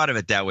like... never thought of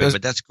it that way,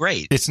 but that's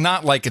great. It's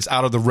not like it's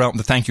out of the realm,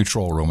 the thank you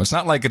troll room. It's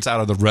not like it's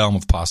out of the realm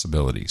of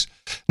possibilities.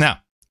 Now,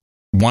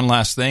 one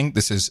last thing.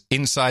 This is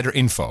insider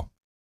info.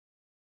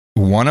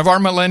 One of our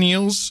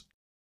millennials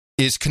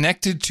is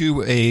connected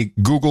to a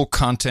Google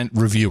content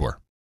reviewer,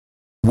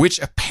 which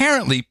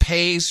apparently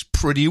pays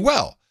pretty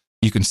well.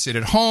 You can sit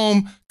at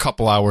home,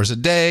 couple hours a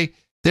day.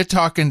 They're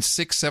talking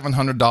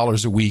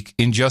 $600-700 a week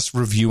in just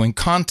reviewing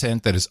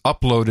content that is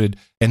uploaded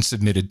and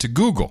submitted to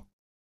Google.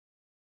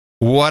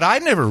 What I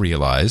never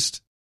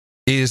realized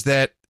is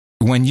that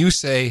when you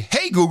say,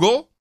 hey,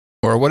 Google,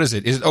 or what is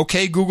it? Is it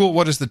okay, Google?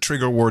 What is the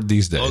trigger word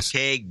these days?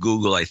 Okay,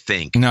 Google, I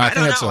think. No, I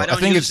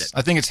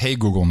think it's hey,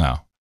 Google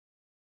now.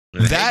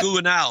 Hey,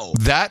 Google now.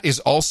 That is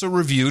also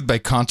reviewed by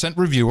content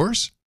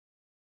reviewers.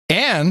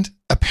 And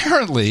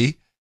apparently,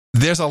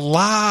 there's a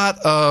lot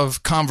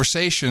of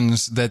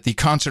conversations that the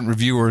content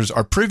reviewers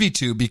are privy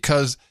to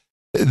because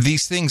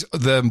these things,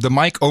 the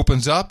mic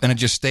opens up and it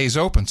just stays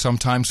open,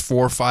 sometimes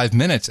 4 or 5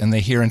 minutes, and they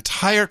hear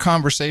entire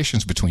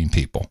conversations between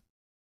people.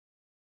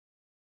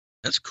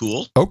 That's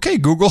cool. Okay,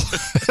 Google.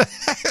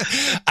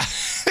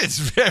 It's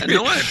very... I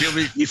know I feel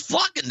you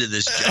flocking to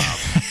this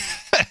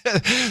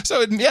job.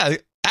 So, yeah,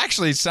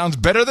 actually, it sounds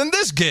better than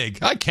this gig.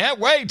 I can't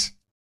wait.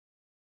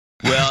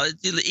 Well,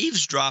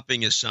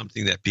 eavesdropping is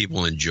something that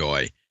people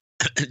enjoy.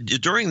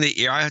 During the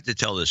year, I have to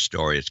tell this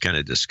story. It's kind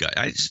of disgusting.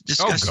 I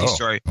discussed the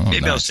story.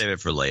 Maybe I'll save it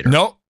for later.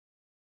 No.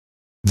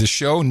 The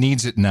show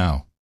needs it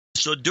now.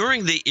 So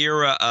during the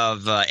era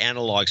of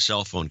analog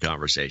cell phone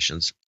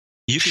conversations,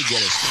 you could get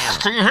a scanner.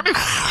 Can you hear me?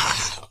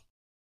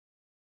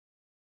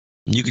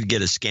 You could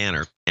get a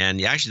scanner.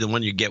 And actually, the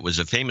one you get was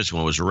a famous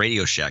one, was a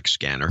Radio Shack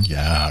scanner.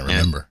 Yeah, I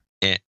remember.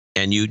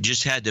 And you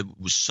just had to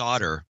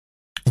solder.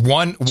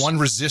 One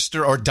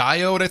resistor or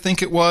diode, I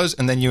think it was,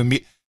 and then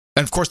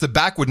and of course the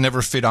back would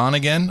never fit on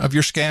again of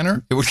your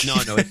scanner. It would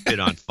No, it fit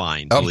on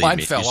fine. Oh, mine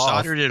fell off. You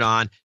soldered it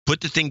on, put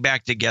the thing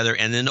back together,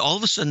 and then all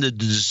of a sudden the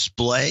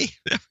display,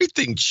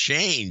 everything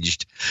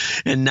changed,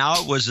 and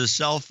now it was a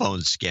cell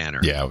phone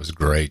scanner. Yeah, it was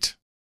great.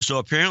 So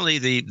apparently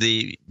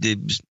the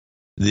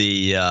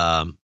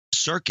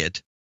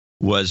circuit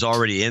was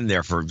already in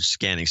there for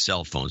scanning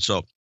cell phones.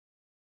 So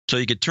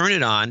you could turn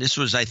it on. This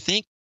was, I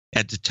think,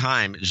 at the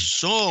time,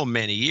 so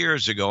many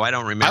years ago, I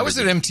don't remember. I was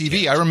at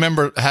MTV. I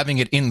remember having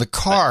it in the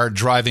car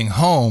driving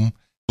home,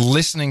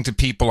 listening to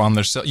people on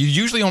their cell. You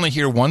usually only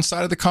hear one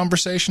side of the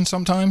conversation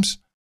sometimes.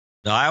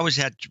 No, I always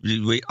had.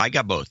 I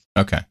got both.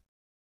 Okay,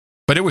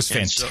 but it was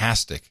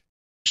fantastic.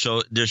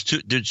 So there's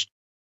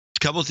a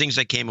couple of things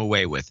I came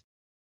away with.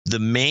 The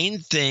main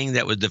thing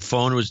that the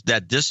phone was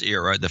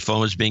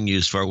being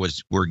used for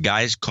were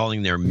guys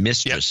calling their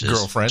mistresses,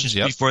 girlfriends,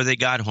 before they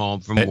got home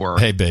from work.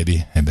 Hey,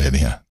 baby.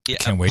 Yeah.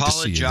 Can't wait to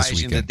see you this apologizing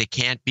weekend. that they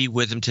can't be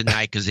with them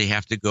tonight because they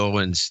have to go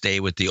and stay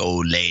with the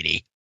old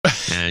lady.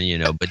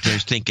 And, but they're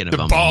thinking of the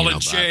them. Ball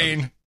and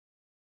chain.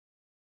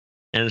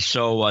 And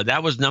so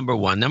that was number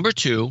one. Number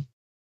two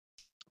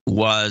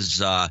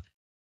was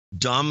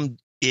dumb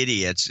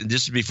idiots, and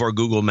this is before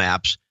Google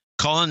Maps,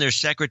 calling their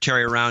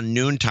secretary around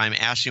noontime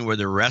asking where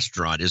the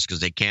restaurant is because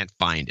they can't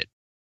find it.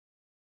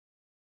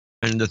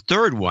 And the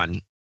third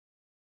one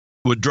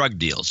were drug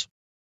deals.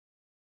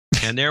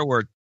 And there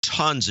were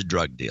tons of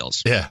drug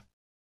deals. Yeah.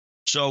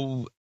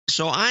 So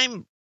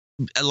I'm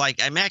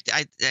like,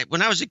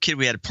 when I was a kid,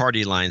 we had a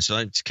party line. So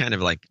it's kind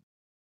of like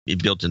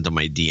it built into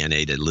my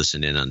DNA to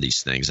listen in on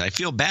these things. I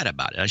feel bad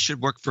about it. I should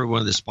work for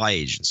one of the spy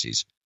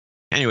agencies.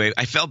 Anyway,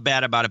 I felt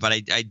bad about it, but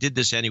I did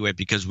this anyway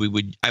because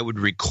I would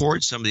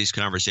record some of these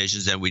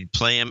conversations and we'd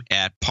play them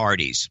at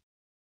parties.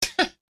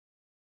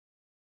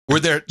 Were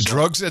there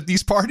drugs at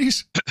these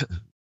parties?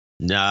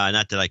 No,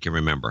 not that I can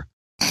remember.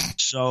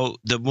 So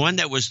the one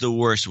that was the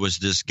worst was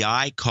this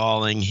guy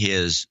calling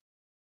his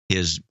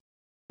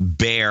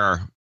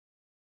bear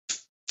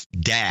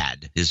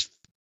dad, his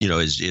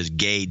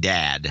gay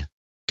dad,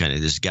 kind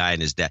of this guy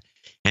and his dad.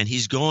 And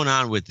he's going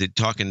on with it,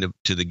 talking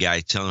to the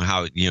guy, telling him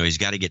how, he's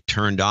got to get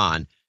turned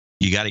on.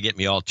 You got to get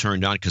me all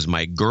turned on because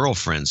my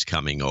girlfriend's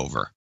coming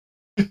over.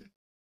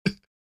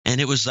 And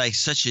it was like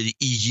such an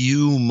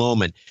EU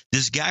moment.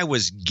 This guy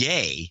was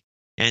gay,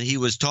 and he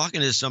was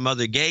talking to some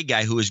other gay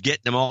guy who was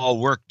getting him all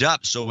worked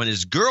up. So when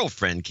his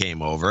girlfriend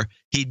came over,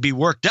 he'd be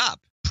worked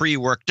up,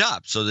 pre-worked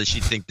up, so that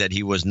she'd think that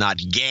he was not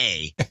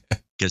gay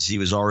because he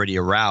was already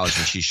aroused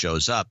when she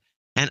shows up.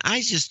 And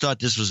I just thought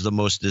this was the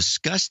most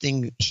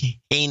disgusting,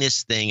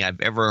 heinous thing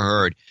I've ever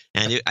heard.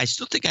 And I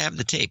still think I have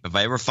the tape. If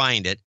I ever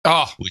find it,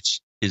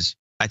 which is,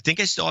 I think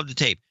I still have the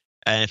tape.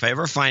 And if I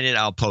ever find it,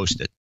 I'll post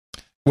it.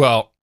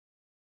 Well,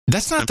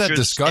 that's not I'm that sure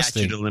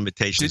disgusting. The statute of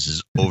limitations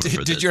is over for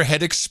this. Did your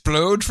head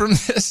explode from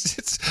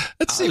this?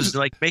 It was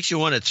like makes you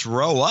want to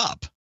throw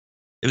up.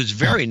 It was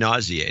very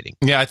nauseating.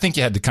 Yeah, I think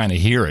you had to kind of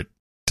hear it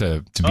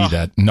to be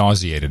that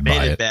nauseated by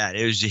Made it. it bad.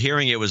 It was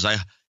hearing it was like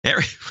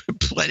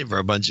plenty for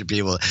a bunch of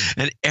people,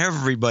 and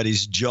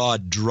everybody's jaw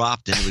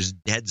dropped, and it was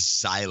dead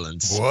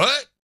silence.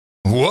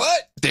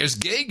 What? There's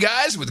gay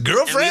guys with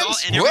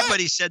girlfriends? And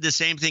everybody said the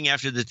same thing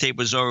after the tape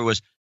was over.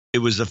 It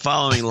was the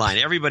following line.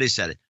 Everybody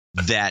said it.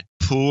 That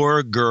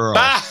poor girl.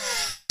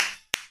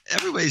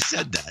 Everybody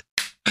said that.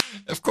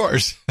 Of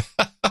course.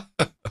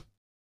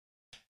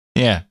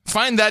 Yeah.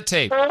 Find that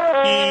tape.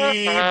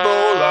 Ebola.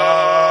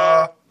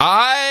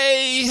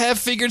 I have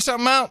figured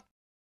something out.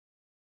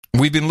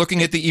 We've been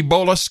looking at the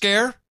Ebola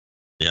scare.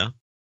 Yeah.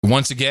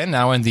 Once again,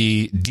 now in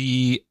the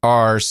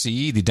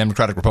DRC, the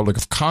Democratic Republic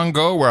of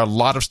Congo, where a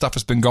lot of stuff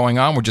has been going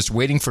on. We're just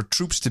waiting for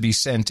troops to be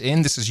sent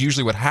in. This is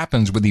usually what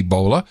happens with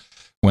Ebola.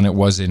 When it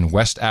was in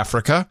West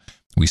Africa,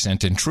 we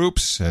sent in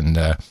troops, and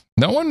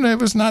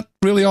it was not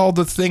really all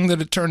the thing that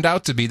it turned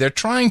out to be. They're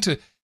trying to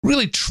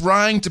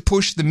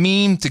push the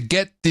meme to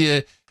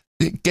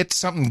get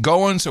something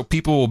going so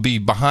people will be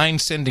behind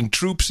sending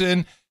troops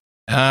in.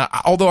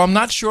 Although I'm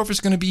not sure if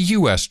it's going to be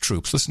U.S.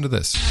 troops. Listen to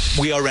this.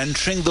 We are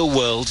entering the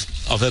world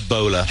of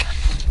Ebola,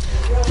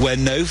 where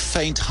no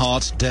faint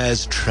heart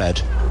dares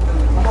tread.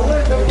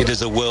 It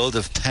is a world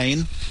of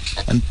pain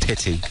and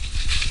pity.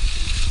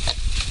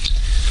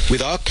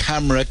 With our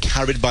camera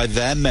carried by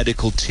their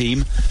medical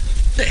team,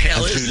 the hell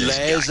and is through this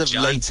layers guy, of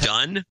John latex.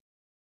 Dunn?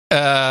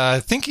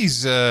 I think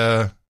he's.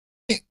 This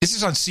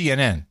is on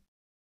CNN.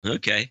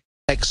 Okay.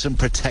 And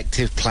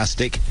protective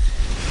plastic,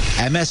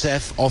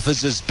 MSF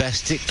offers as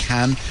best it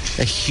can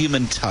a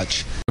human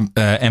touch.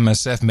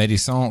 MSF,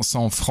 Médecins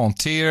Sans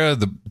Frontières,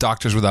 the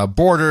Doctors Without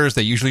Borders,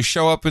 they usually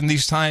show up in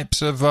these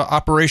types of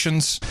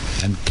operations.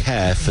 And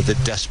care for the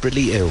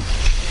desperately ill.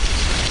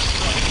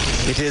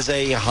 It is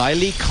a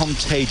highly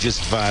contagious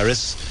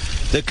virus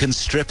that can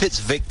strip its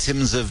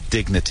victims of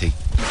dignity.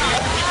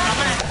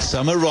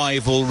 Some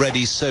arrive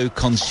already so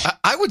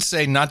I would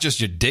say not just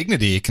your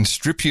dignity, it can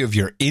strip you of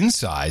your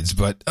insides,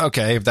 but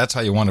okay, if that's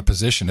how you want to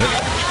position it.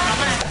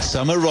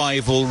 Some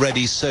arrive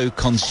already so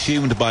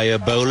consumed by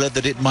Ebola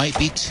that it might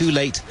be too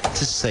late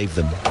to save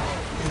them.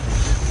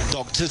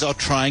 Doctors are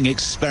trying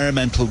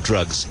experimental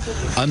drugs,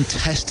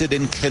 untested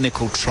in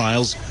clinical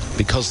trials,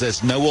 because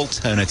there's no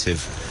alternative.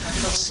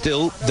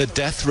 Still, the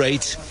death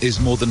rate is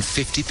more than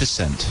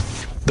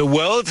 50%. The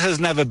world has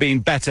never been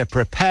better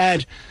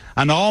prepared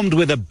and armed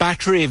with a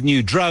battery of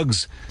new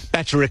drugs,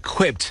 better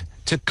equipped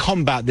to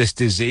combat this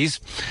disease.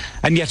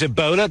 And yet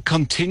Ebola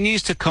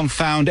continues to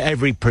confound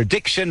every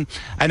prediction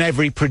and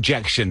every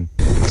projection.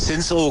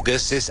 Since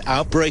August, this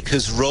outbreak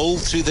has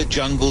rolled through the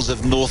jungles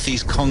of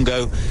northeast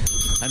Congo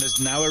and has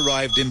now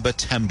arrived in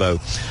Butembo,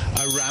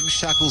 a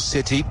ramshackle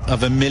city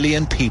of 1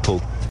 million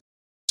people.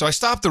 So I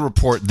stopped the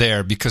report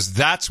there because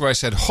that's where I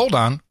said, hold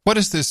on, what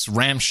is this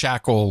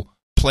ramshackle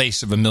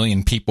place of 1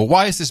 million people?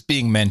 Why is this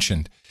being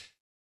mentioned?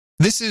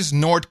 This is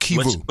Nord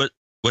Kivu.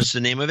 What's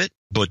the name of it?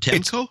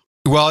 Butembo?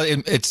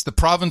 It's the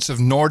province of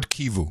Nord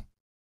Kivu.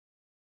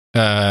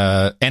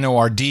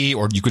 NORD,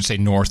 or you could say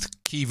North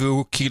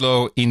Kivu,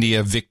 Kilo,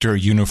 India, Victor,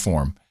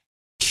 uniform.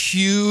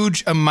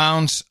 Huge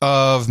amounts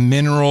of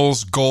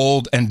minerals,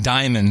 gold, and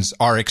diamonds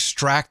are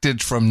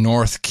extracted from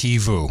North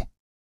Kivu.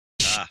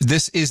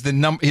 This is the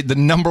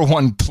number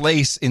one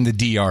place in the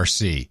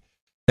DRC.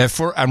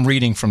 I'm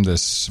reading from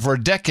this. For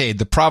a decade,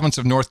 the province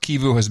of North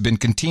Kivu has been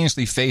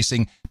continuously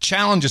facing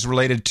challenges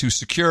related to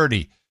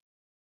security.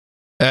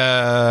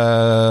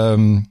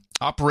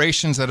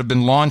 Operations that have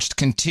been launched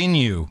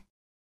continue.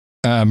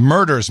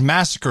 Murders,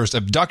 massacres,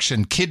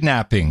 abduction,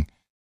 kidnapping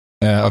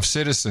of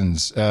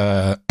citizens.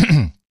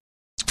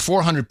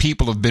 400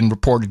 people have been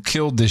reported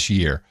killed this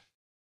year.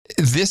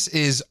 This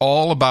is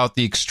all about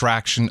the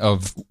extraction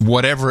of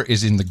whatever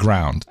is in the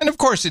ground. And of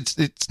course,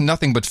 it's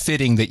nothing but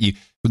fitting that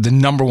the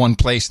number one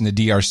place in the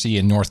DRC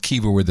in North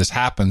Kivu where this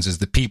happens is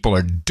the people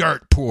are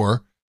dirt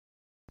poor.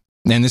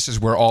 And this is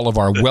where all of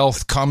our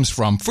wealth comes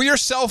from. For your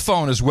cell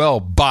phone as well,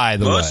 by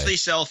the way. Mostly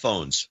cell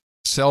phones.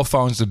 Cell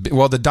phones.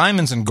 Well, the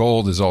diamonds and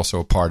gold is also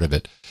a part of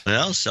it.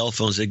 Well, cell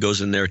phones, it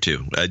goes in there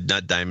too.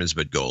 Not diamonds,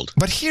 but gold.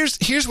 But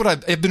here's what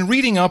I've been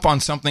reading up on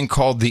something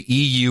called the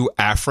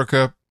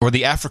EU-Africa or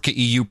the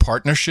Africa-EU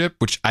partnership,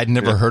 which I'd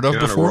never heard of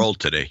You're before. on a roll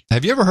today.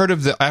 Have you ever heard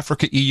of the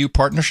Africa-EU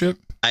partnership?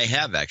 I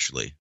have,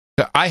 actually.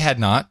 I had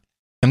not.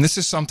 And this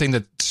is something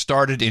that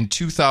started in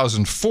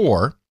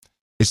 2004.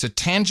 It's a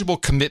tangible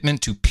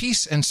commitment to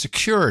peace and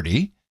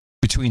security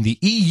between the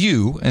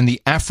EU and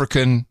the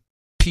African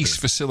Peace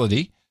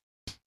Facility.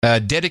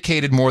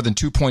 Dedicated more than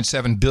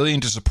 $2.7 billion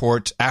to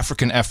support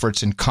African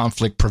efforts in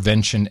conflict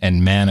prevention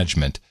and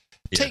management.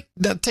 Yeah.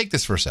 Take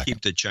this for a second.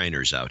 Keep the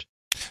Chiners out.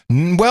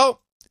 Well,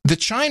 the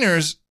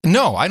Chiners,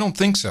 no, I don't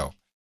think so.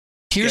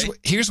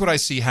 Here's what I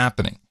see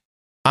happening.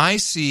 I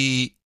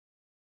see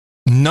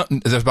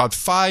there's about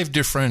 5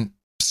 different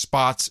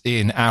spots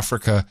in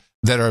Africa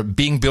that are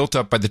being built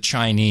up by the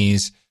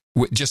Chinese,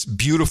 with just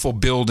beautiful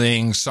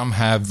buildings. Some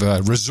have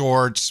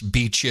resorts,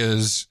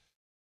 beaches,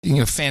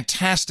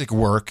 fantastic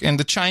work, and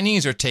the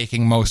Chinese are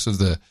taking most of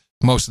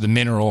the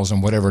minerals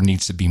and whatever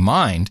needs to be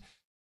mined.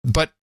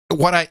 But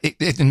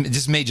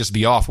this may just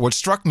be off. What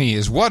struck me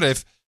is, what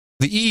if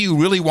the EU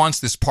really wants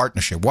this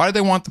partnership? Why do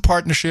they want the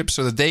partnership?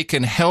 So that they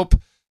can help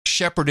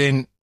shepherd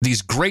in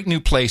these great new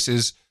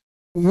places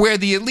where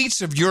the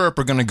elites of Europe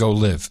are going to go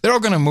live. They're all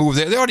going to move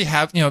there. They already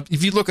have,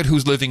 if you look at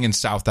who's living in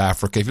South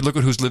Africa, if you look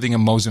at who's living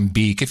in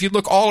Mozambique, if you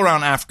look all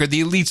around Africa,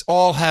 the elites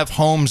all have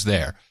homes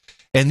there.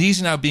 And these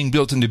are now being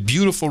built into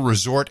beautiful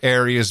resort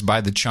areas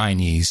by the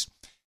Chinese.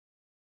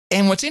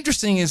 And what's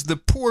interesting is the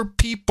poor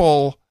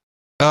people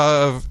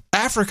of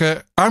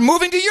Africa are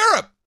moving to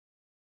Europe.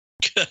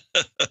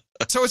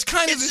 So it's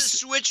kind of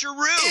this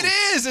switcheroo.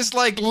 It is. It's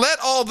like, let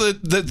all the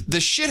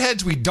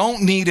shitheads we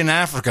don't need in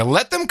Africa,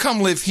 let them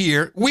come live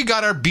here. We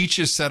got our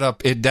beaches set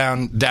up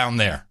down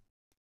there.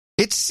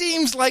 It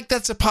seems like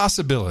that's a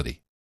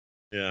possibility.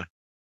 Yeah.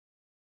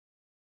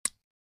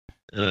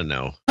 I don't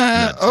know.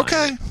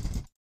 Okay.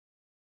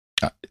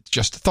 It's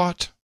just a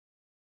thought.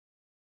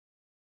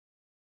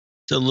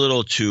 It's a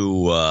little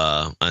too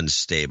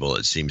unstable,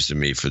 it seems to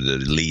me, for the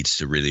elites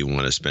to really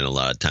want to spend a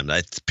lot of time.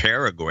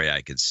 Paraguay,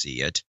 I could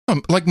see it.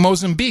 Like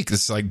Mozambique,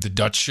 it's like the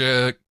Dutch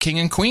king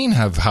and queen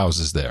have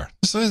houses there.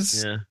 So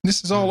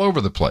this is all over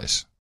the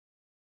place.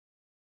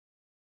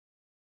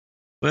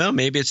 Well,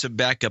 maybe it's a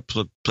backup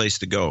place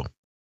to go.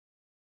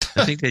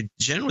 I think that,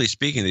 generally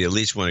speaking, the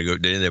elites want to go.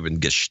 They end up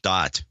in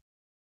Gstaad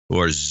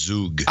or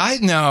Zug. I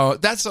know.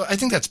 I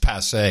think that's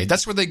passé.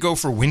 That's where they go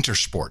for winter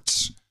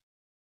sports.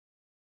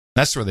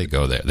 That's where they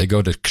go there. They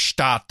go to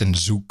Gstaad and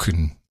Zug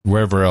and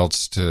wherever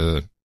else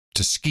to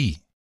ski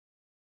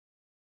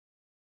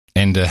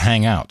and to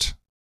hang out.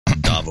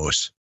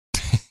 Davos.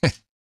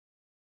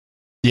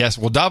 Yes,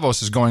 well,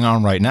 Davos is going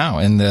on right now,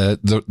 and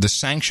the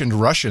sanctioned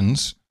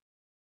Russians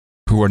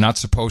who are not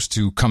supposed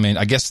to come in,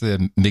 I guess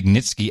the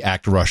Magnitsky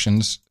Act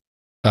Russians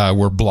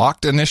were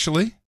blocked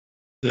initially,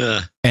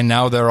 and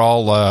now they're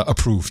all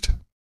approved.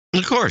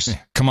 Of course. Yeah,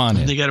 come on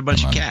in. They got a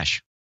bunch of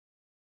cash.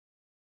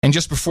 And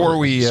just before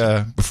we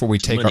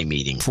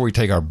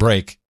take our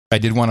break, I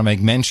did want to make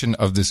mention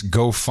of this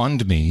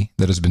GoFundMe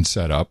that has been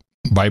set up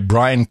by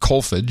Brian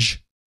Colfage.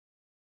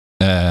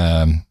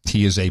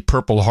 He is a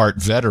Purple Heart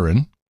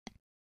veteran,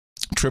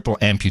 triple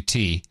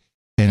amputee,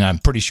 and I'm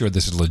pretty sure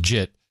this is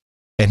legit.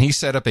 And he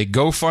set up a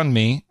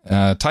GoFundMe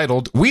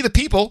titled "We the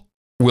People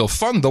Will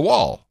Fund the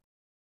Wall,"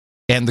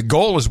 and the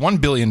goal is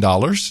 $1 billion.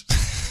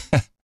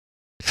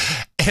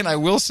 And I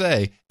will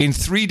say, in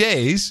 3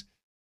 days,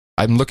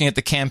 I'm looking at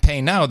the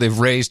campaign now, they've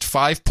raised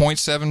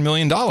 $5.7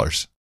 million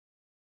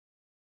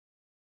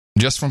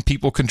just from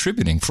people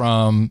contributing,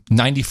 from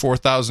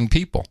 94,000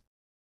 people.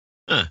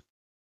 Huh.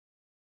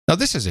 Now,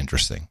 this is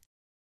interesting.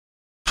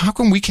 How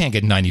come we can't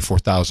get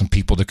 94,000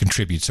 people to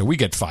contribute so we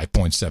get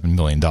 $5.7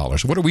 million?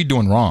 What are we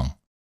doing wrong?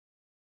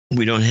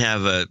 We don't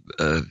have a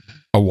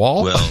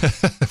wall? Well,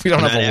 we don't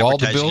have a wall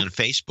to build? On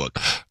Facebook.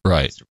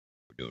 Right. That's what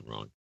we're doing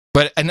wrong.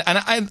 But and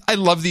I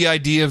love the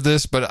idea of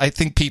this, but I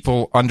think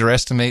people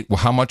underestimate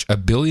how much a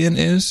billion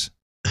is.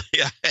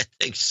 Yeah, I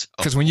think so.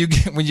 Because when you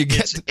get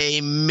it's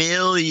a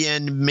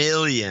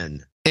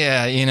million.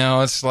 Yeah,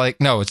 it's like,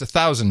 no, it's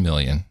 1,000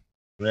 million.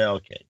 Well,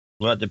 okay.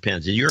 Well, it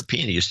depends. In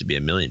European, it used to be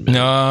a million.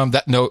 No,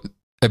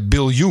 a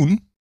billion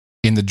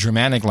in the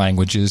Germanic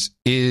languages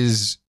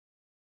is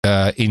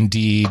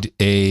indeed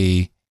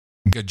a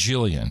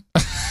gajillion.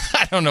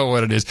 I don't know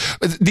what it is.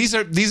 But these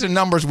are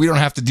numbers we don't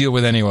have to deal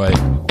with anyway.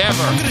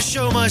 Ever. I'm going to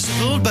show my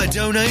support by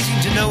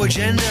donating to No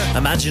Agenda.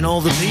 Imagine all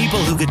the people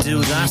who could do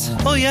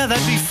that. Oh yeah,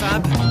 that'd be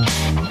fab.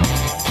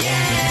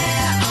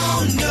 Yeah,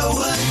 on No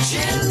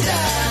Agenda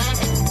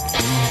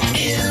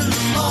in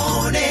the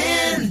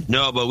morning.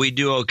 No, but we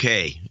do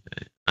okay.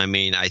 I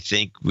mean, I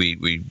think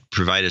we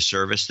provide a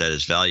service that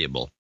is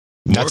valuable.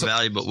 More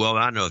valuable. Well,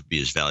 I don't know if it'd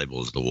be as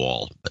valuable as the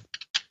wall, but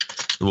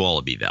the wall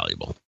would be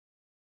valuable.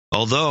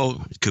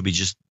 Although it could be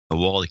just a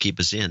wall to keep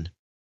us in.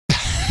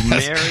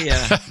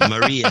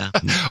 Maria.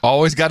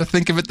 Always got to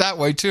think of it that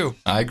way, too.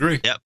 I agree.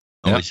 Yep.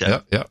 Always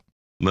have. Yep.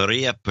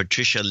 Maria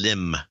Patricia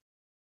Lim,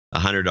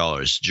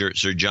 $100.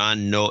 Sir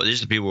John Knowles.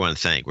 These are the people we want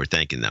to thank. We're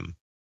thanking them.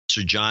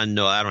 Sir John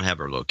Knowles. I don't have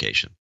her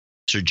location.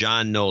 Sir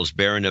John Knowles,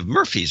 Baron of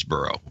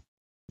Murfreesboro.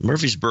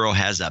 Murfreesboro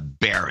has a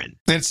baron.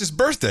 And it's his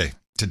birthday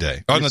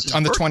today. On the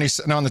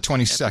 22nd. On the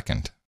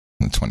 22nd.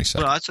 On the 22nd.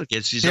 Well, that's okay.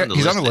 He's on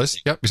the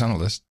list. Yep, he's on the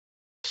list.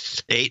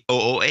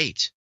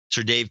 8008.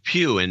 Sir Dave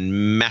Pugh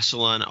in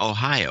Miscellaneous,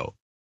 Ohio.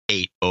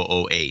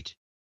 8008.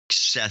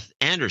 Seth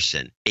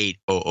Anderson,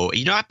 8008.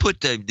 You know, I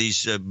put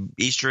these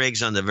Easter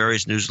eggs on the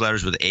various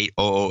newsletters with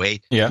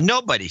 8008. Yeah.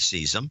 Nobody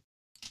sees them.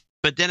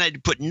 But then I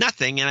put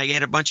nothing, and I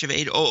get a bunch of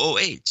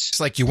 8008s. It's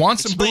like you want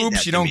some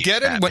boobs, you don't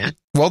get it.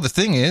 Well, the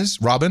thing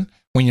is, Robin,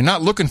 when you're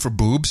not looking for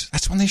boobs,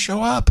 that's when they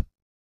show up.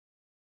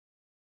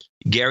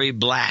 Gary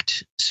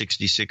Blatt,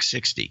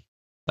 6660.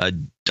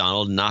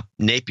 Donald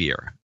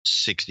Napier,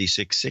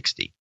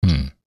 6660.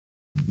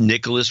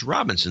 Nicholas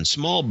Robinson,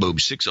 small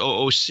boob,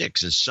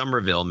 6006 in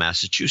Somerville,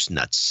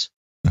 Massachusetts.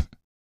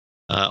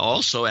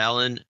 Also,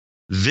 Alan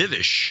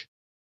Vivish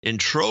in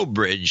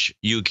Trowbridge,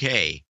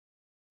 UK,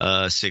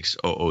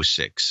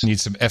 6006.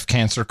 Needs some F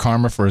cancer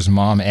karma for his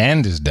mom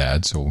and his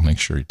dad, so we'll make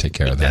sure you take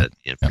care of that.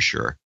 Yeah, for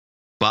sure.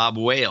 Bob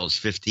Wales,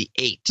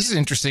 58. This is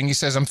interesting. He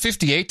says, I'm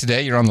 58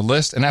 today. You're on the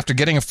list. And after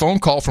getting a phone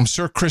call from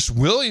Sir Chris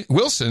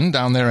Wilson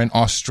down there in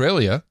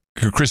Australia.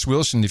 Chris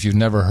Wilson, if you've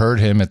never heard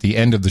him, at the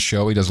end of the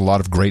show, he does a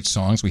lot of great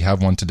songs. We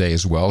have one today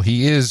as well.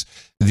 He is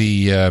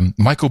the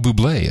Michael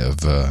Bublé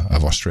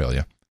of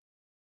Australia.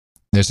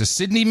 There's a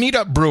Sydney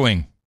meetup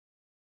brewing.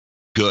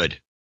 Good.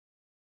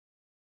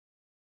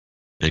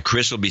 And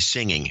Chris will be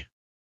singing.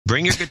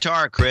 Bring your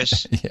guitar,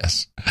 Chris.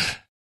 Yes.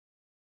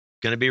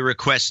 Going to be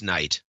request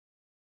night.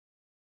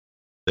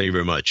 Thank you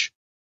very much.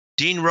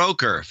 Dean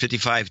Roker,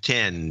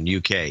 5510,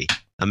 UK.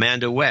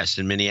 Amanda West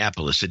in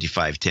Minneapolis,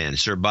 5510.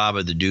 Sir Bob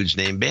of the Dude's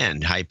Name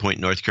Band, High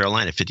Point, North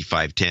Carolina,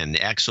 5510.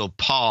 Axel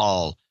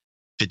Paul,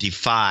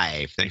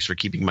 55. Thanks for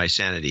keeping my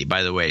sanity.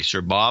 By the way,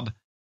 Sir Bob,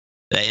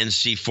 the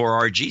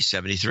NC4RG,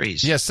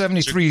 73s. Yeah,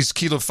 73s,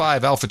 Kilo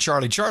 5, Alpha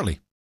Charlie Charlie.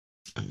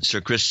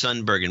 Sir Chris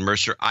Sundberg in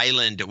Mercer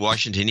Island,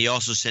 Washington. He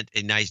also sent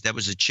that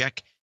was a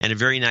check and a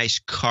very nice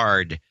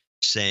card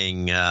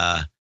saying,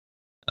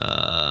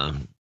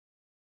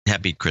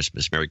 Happy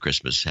Christmas, Merry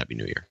Christmas, Happy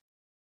New Year.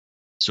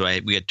 So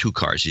we got two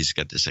cards. He's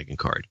got the second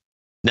card.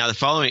 Now the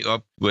following,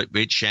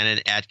 wait,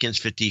 Shannon Atkins,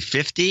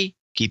 50-50.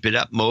 Keep it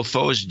up,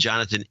 mofos.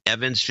 Jonathan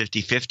Evans,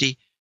 50-50.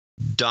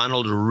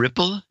 Donald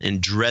Ripple in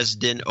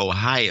Dresden,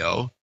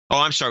 Ohio.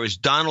 Oh, I'm sorry. It was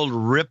Donald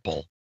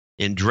Ripple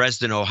in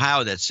Dresden,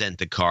 Ohio that sent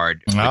the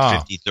card with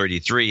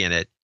 5033 in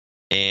it.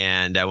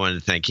 And I wanted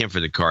to thank him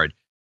for the card.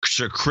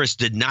 Sir Chris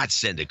did not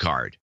send a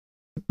card.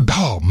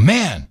 Oh,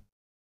 man.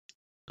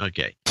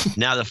 Okay.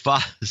 Now the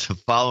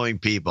following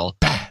people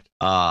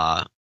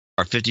are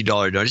 $50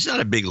 donors. It's not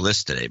a big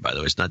list today, by the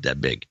way. It's not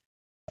that big.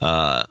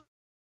 Gave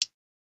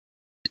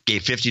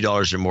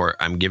 $50 or more.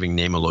 I'm giving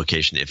name and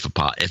location if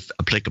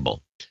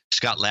applicable.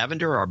 Scott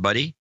Lavender, our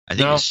buddy. I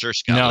think it's Sir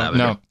Scott Lavender.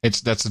 No,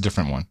 that's a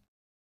different one.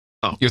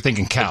 Oh, you're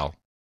thinking Cal.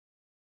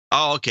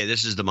 Oh, okay.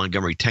 This is the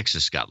Montgomery,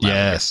 Texas Scott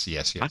Lavender.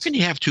 Yes. How can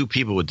you have two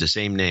people with the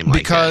same name?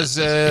 Because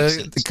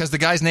the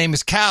guy's name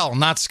is Cal,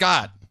 not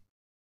Scott.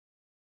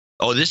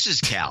 Oh, this is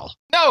Cal.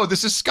 No,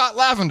 this is Scott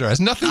Lavender. It has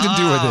nothing to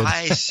do with it.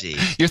 I see.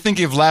 You're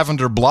thinking of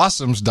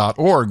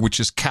lavenderblossoms.org, which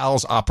is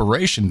Cal's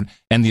operation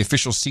and the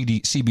official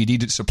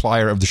CBD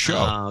supplier of the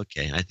show.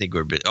 Okay. I think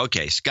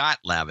okay. Scott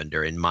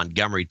Lavender in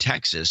Montgomery,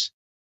 Texas,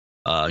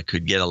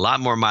 could get a lot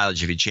more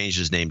mileage if he changed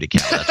his name to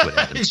Cal. That's what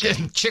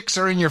happens. Chicks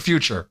are in your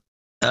future.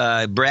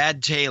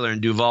 Brad Taylor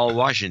in Duval,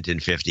 Washington,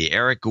 50.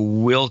 Eric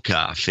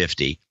Wilka,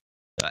 50.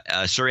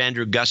 Sir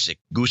Andrew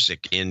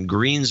Gusick in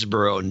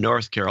Greensboro,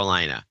 North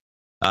Carolina.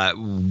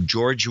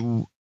 George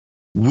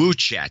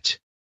Wuchet,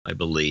 I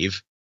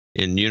believe,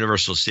 in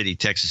Universal City,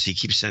 Texas. He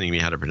keeps sending me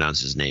how to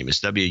pronounce his name. It's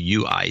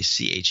Wuichet. I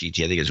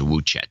think it's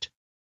Wuchet.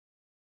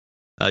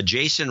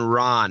 Jason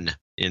Ron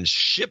in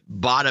Ship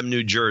Bottom,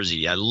 New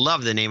Jersey. I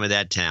love the name of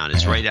that town.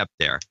 It's right up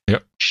there.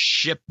 Yep.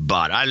 Ship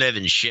Bottom. I live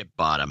in Ship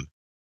Bottom.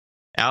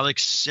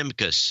 Alex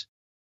Simkus.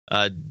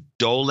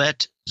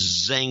 Dolet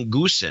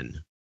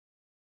Zangusin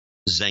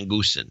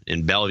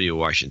in Bellevue,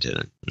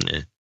 Washington.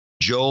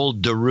 Joel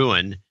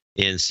DeRuin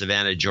in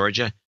Savannah,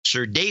 Georgia.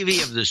 Sir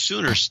Davy of the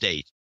Sooner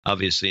State,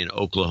 obviously in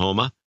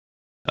Oklahoma.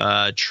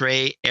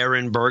 Trey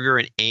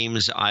Ehrenberger in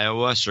Ames,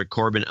 Iowa. Sir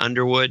Corbin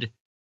Underwood.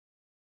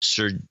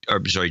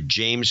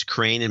 James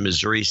Crane in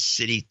Missouri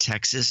City,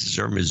 Texas. Is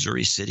there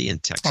Missouri City in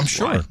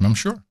Texas? I'm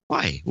sure.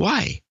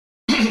 Why?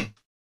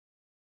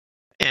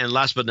 And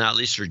last but not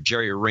least, Sir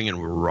Jerry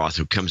Ringenroth,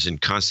 who comes in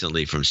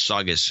constantly from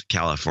Saugus,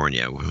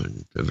 California,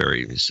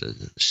 it's a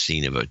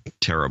scene of a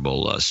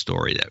terrible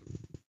story, that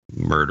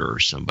murder or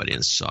somebody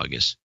in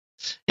Saugus.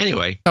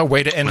 Anyway, a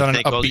way to end on an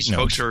thank all these upbeat note.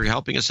 folks for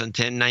helping us on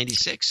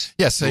 1096.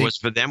 Yes, if it was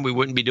for them, we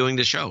wouldn't be doing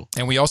the show.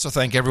 And we also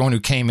thank everyone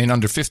who came in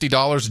under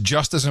 $50,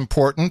 just as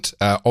important,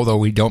 although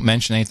we don't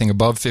mention anything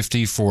above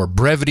 $50 for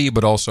brevity,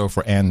 but also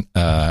for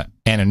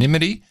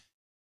anonymity.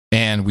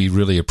 And we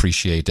really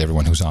appreciate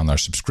everyone who's on our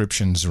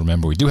subscriptions.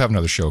 Remember, we do have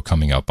another show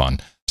coming up on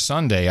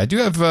Sunday. I do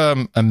have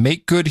a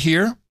make good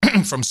here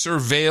from Sir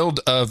Veiled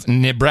of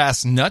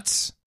Nebraska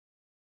Nuts.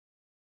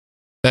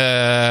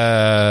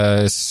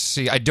 I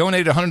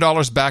donated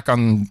 $100 back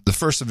on the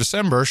 1st of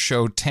December,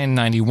 show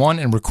 1091,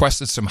 and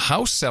requested some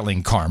house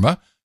selling karma.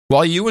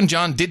 While you and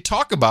John did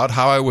talk about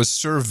how I was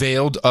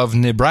surveilled of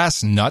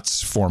Nebraska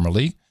Nuts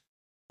formerly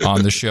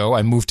on the show,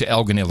 I moved to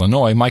Elgin,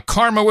 Illinois. My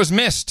karma was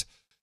missed.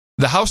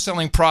 The house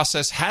selling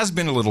process has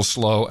been a little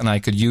slow, and I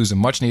could use a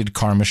much-needed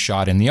karma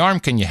shot in the arm.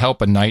 Can you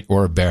help a knight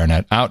or a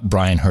baronet out?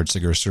 Brian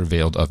Hertziger,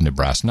 surveilled of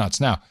Nebraska Nuts.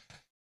 Now,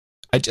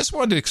 I just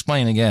wanted to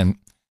explain again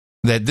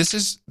that this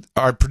is,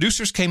 our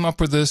producers came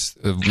up with this.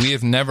 We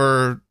have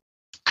never,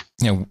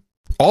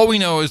 all we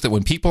know is that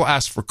when people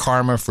ask for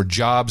karma for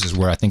jobs is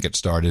where I think it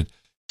started.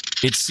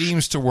 It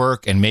seems to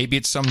work, and maybe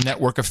it's some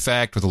network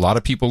effect with a lot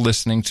of people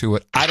listening to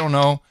it. I don't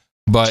know,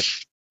 but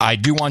I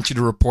do want you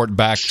to report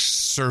back,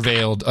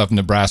 surveilled of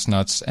Nebraska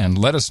Nuts, and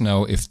let us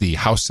know if the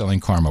house selling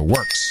karma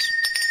works.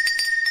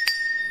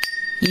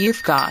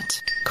 You've got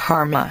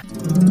karma.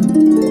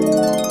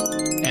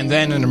 And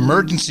then an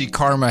emergency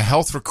karma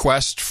health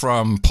request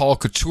from Paul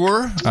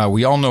Couture.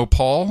 We all know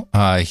Paul.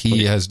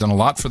 He has done a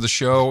lot for the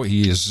show.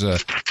 He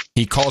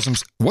calls him.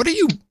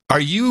 Are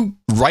you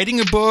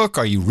writing a book?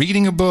 Are you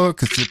reading a book?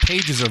 The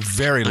pages are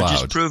very loud. I'm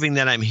just proving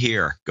that I'm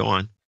here. Go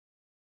on.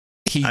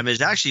 I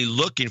was actually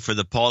looking for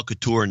the Paul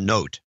Couture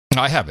note.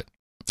 I have it.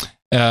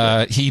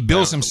 He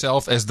bills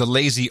himself as the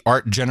lazy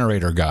art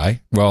generator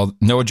guy. Well,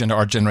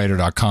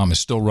 noagendaartgenerator.com is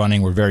still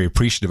running. We're very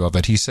appreciative of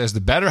it. He says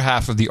the better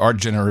half of the art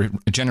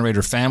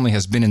generator family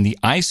has been in the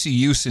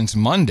ICU since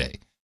Monday.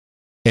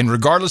 And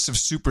regardless of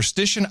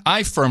superstition,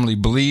 I firmly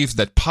believe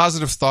that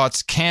positive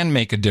thoughts can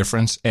make a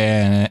difference,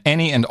 and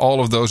any and all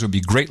of those would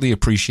be greatly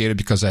appreciated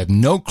because I have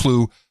no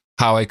clue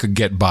how I could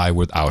get by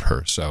without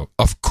her. So,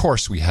 of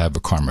course, we have a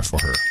karma for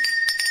her.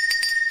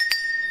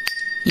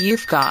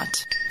 You've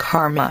got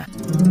karma.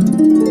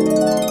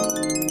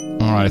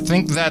 All right, I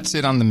think that's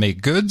it on the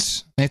make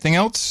goods. Anything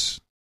else?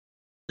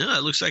 No,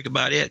 it looks like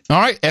about it. All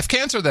right, F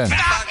cancer then.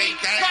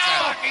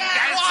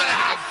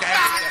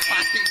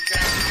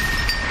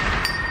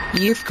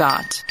 You've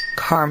got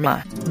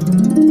karma.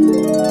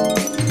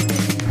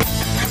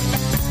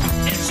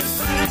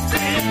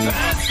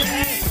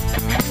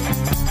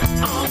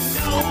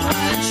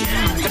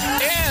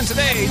 And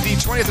today, the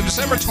 20th of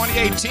December,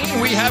 2018,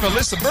 we have a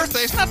list of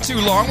birthdays. Not too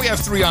long. We have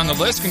 3 on the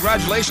list.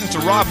 Congratulations to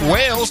Rob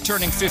Wales,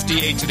 turning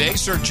 58 today.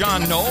 Sir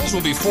John Knowles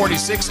will be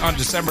 46 on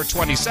December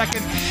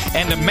 22nd.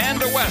 And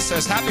Amanda West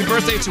says happy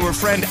birthday to her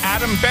friend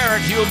Adam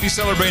Barrett. He will be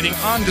celebrating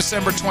on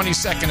December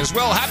 22nd as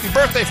well. Happy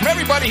birthday from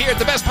everybody here at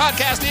the best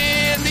podcast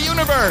in the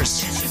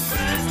universe.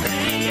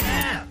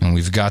 And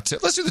we've got to,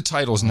 let's do the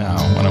titles now.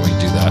 Why don't we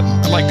do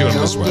that? I like doing it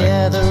this way.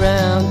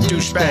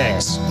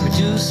 Douchebags.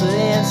 Producer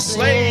and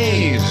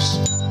slaves.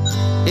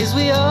 Is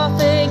we all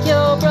thank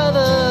your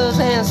brothers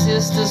and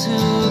sisters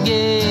who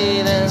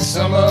gave, and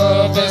some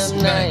of us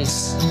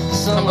nights,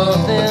 some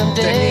of them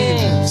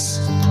days,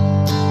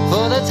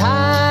 for the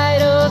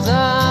titles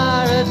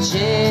are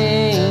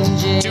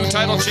a-changing. 2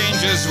 title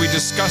changes. We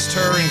discussed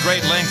her in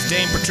great length.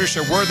 Dame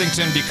Patricia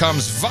Worthington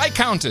becomes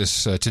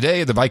Viscountess.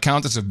 Today, the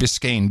Viscountess of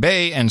Biscayne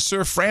Bay, and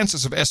Sir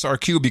Francis of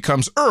SRQ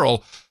becomes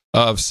Earl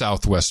of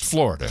Southwest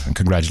Florida. And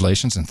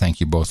congratulations, and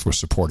thank you both for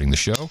supporting the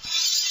show.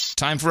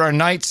 Time for our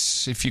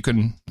knights. If you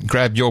can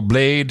grab your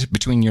blade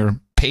between your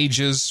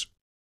pages.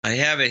 I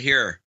have it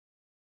here.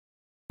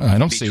 I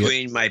don't see it.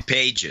 Between my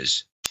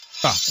pages.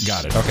 Ah,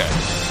 got it. Okay.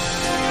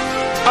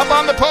 Up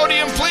on the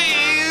podium,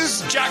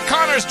 please. Jack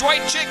Connors,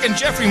 Dwight Chick, and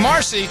Jeffrey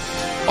Marcy.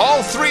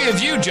 All 3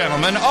 of you,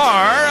 gentlemen,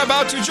 are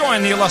about to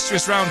join the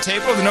illustrious round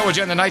table of the No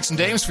Agenda Knights and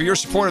Dames for your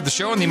support of the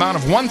show in the amount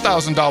of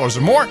 $1,000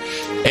 or more.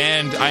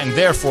 And I am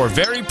therefore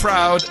very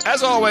proud,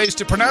 as always,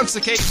 to pronounce the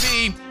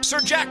KV,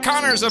 Sir Jack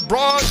Connors of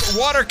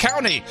Broadwater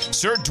County,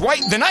 Sir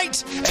Dwight the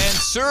Knight, and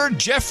Sir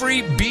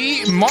Jeffrey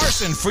B.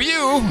 Marson. For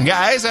you,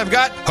 guys, I've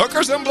got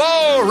Hookers and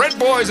Blow, Red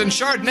Boys and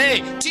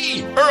Chardonnay,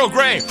 tea, Earl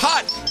Grey,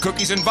 hot,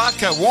 cookies and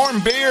vodka, warm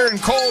beer and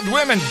cold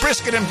women,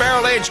 brisket and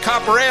barrel-aged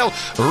copper ale,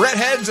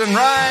 redheads and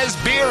ryes,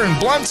 beer and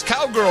blunts,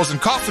 cowgirls and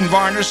coffin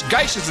varnish,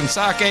 geishas and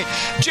sake,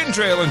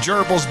 ginger ale and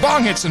gerbils,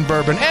 bong hits and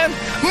bourbon, and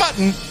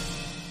mutton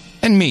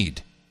and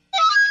mead.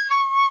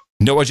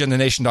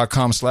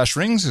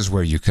 NoAgendaNation.com/rings is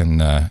where you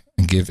can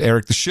And give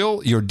Eric the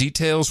shill your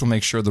details. We'll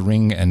make sure the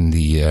ring and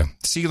the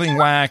sealing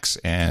wax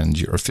and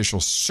your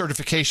official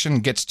certification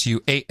gets to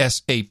you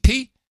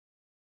ASAP.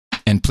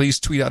 And please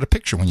tweet out a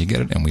picture when you get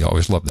it, and we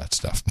always love that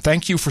stuff.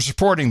 Thank you for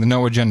supporting the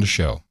No Agenda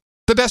Show,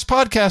 the best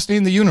podcast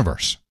in the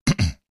universe.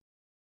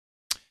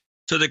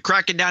 So they're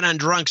cracking down on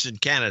drunks in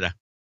Canada.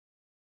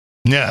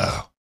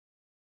 No.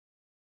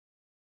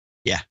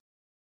 Yeah.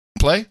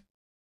 Play?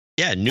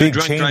 Yeah, new big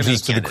drunk driving in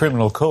changes to the Canada.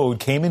 criminal code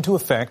came into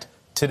effect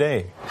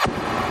today.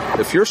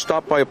 If you're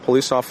stopped by a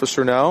police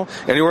officer now,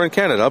 anywhere in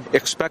Canada,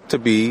 expect to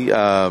be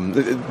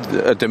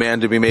a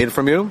demand to be made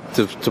from you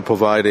to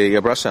provide a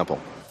breath sample.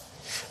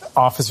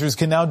 Officers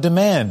can now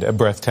demand a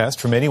breath test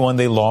from anyone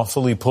they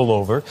lawfully pull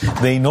over.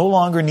 They no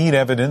longer need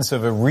evidence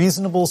of a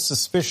reasonable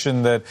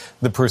suspicion that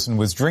the person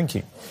was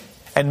drinking.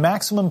 And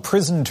maximum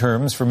prison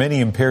terms for many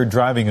impaired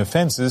driving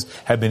offenses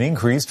have been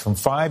increased from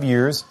 5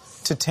 years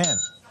to 10.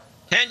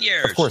 10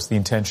 years. Of course, the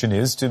intention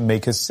is to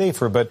make us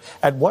safer, but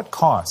at what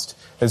cost?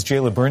 As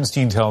Jayla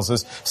Bernstein tells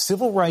us,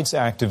 civil rights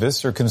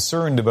activists are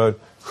concerned about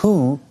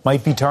who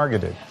might be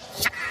targeted.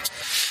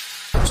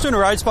 Just doing a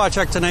ride spot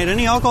check tonight.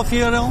 Any alcohol for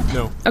you at all?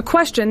 No. A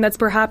question that's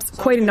perhaps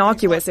quite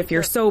innocuous if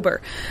you're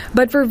sober.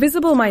 But for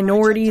visible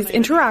minorities,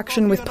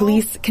 interaction with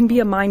police can be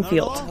a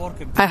minefield.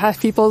 I have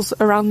people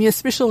around me,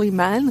 especially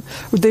men,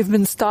 they've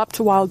been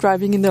stopped while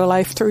driving in their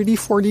life 30,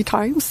 40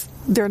 times.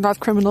 They're not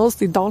criminals.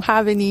 They don't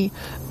have any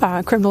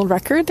criminal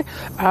record.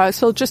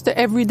 So just the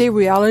everyday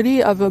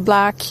reality of a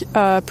black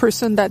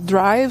person that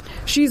drives.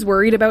 She's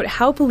worried about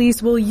how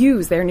police will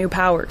use their new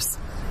powers.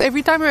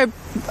 Every time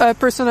a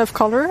person of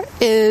color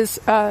is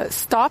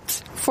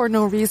stopped for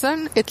no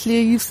reason, it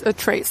leaves a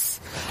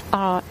trace.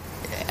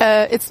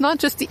 It's not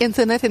just the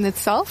incident in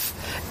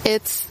itself.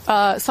 It's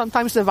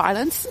sometimes the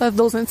violence of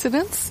those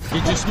incidents.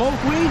 Did you smoke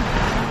weed?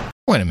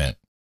 Wait a minute.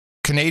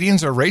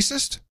 Canadians are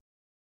racist?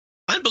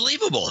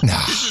 Unbelievable. No.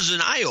 This is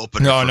an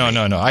eye-opener.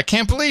 No. I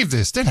can't believe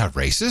this. They're not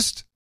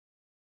racist.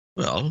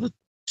 Well, it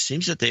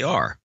seems that they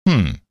are.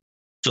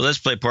 So let's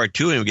play part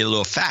 2 and we get a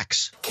little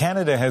facts.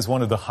 Canada has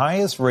one of the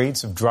highest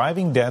rates of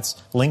driving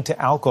deaths linked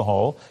to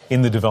alcohol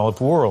in the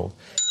developed world.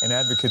 And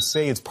advocates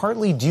say it's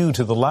partly due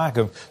to the lack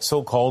of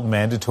so-called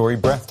mandatory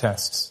breath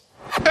tests.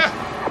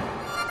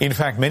 In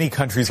fact, many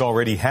countries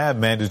already have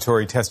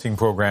mandatory testing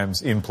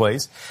programs in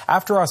place.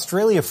 After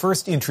Australia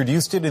first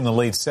introduced it in the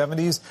late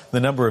 70s, the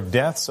number of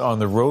deaths on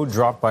the road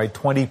dropped by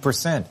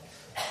 20%.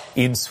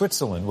 In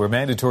Switzerland, where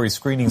mandatory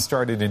screening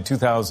started in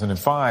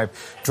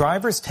 2005,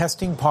 drivers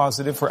testing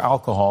positive for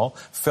alcohol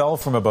fell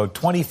from about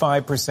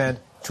 25%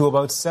 to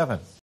about 7%.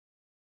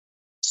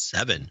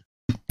 7?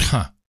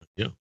 Huh.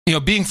 Yeah. You know,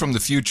 being from the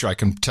future, I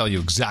can tell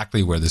you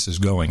exactly where this is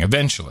going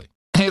eventually.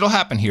 It'll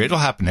happen here. It'll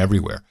happen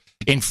everywhere.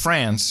 In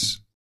France,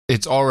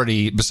 it's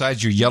already,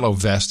 besides your yellow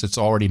vest, it's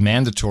already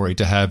mandatory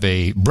to have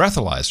a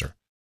breathalyzer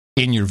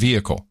in your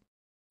vehicle.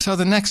 So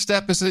the next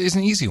step is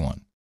an easy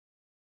one.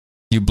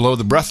 You blow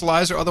the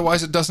breathalyzer,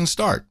 otherwise it doesn't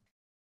start.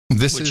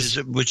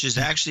 Which is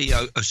actually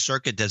a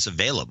circuit that's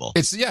available.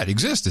 It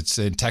exists. It's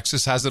in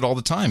Texas has it all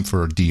the time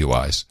for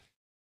DUIs,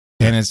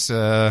 and it's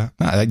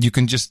you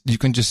can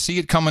just see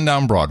it coming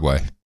down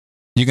Broadway.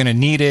 You're going to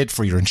need it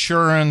for your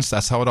insurance.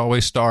 That's how it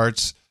always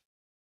starts.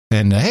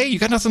 And hey, you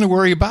got nothing to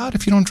worry about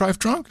if you don't drive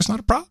drunk. It's not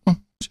a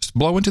problem. Just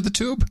blow into the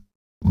tube.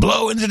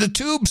 Blow into the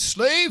tube,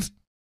 slave.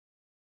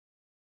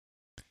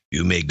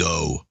 You may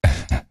go.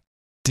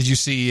 Did you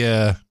see?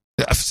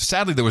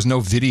 Sadly, there was no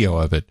video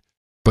of it,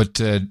 but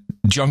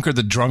Junker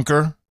the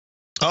Drunker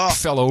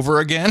fell over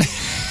again.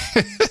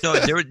 No,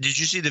 did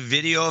you see the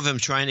video of him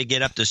trying to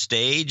get up the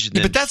stage?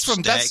 Yeah, but that's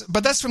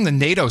from the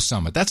NATO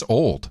summit. That's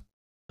old.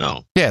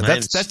 No, yeah,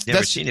 that's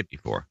never seen it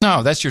before.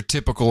 No, that's your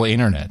typical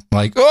internet.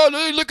 Like,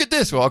 oh, look at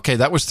this. Well, okay,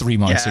 that was 3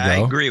 months ago. I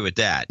agree with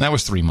that. That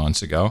was 3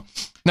 months ago.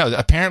 No,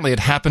 apparently it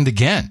happened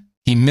again.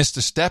 He missed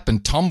a step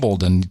and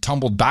tumbled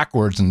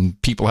backwards, and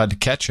people had to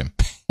catch him.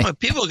 Well,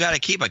 people got to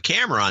keep a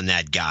camera on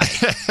that guy.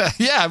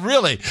 Yeah,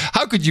 really.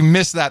 How could you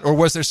miss that? Or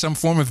was there some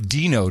form of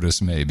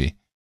D-notice, maybe?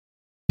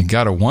 You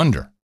got to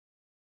wonder.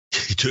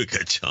 He took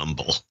a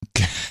tumble.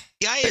 The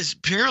guy is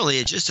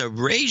apparently just a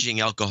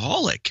raging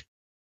alcoholic.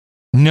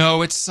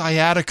 No, it's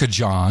sciatica,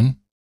 John.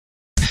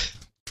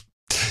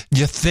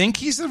 You think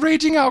he's a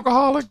raging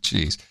alcoholic?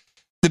 Jeez.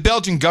 The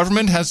Belgian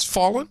government has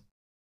fallen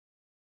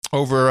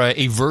over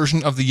a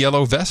version of the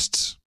yellow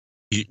vests.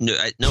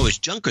 No, it's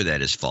Junker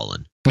that has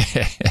fallen.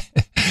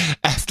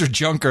 After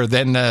Junker,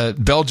 then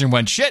Belgium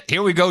went, shit,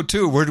 here we go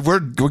too. We're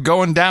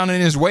going down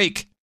in his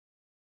wake.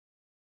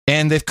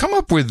 And they've come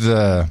up with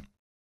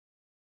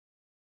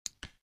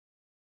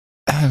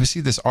I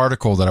see this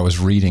article that I was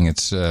reading.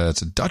 It's a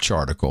Dutch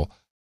article.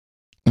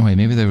 Oh, wait,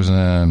 maybe there was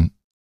the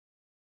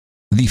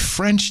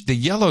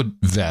yellow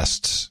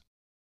vests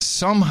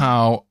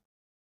somehow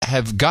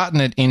have gotten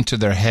it into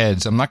their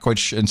heads. I'm not quite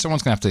sure, and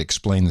someone's going to have to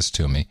explain this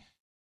to me,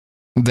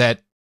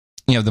 that,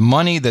 you know, the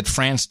money that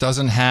France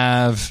doesn't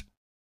have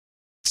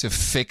to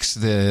fix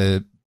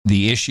the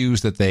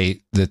issues that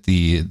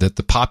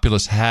the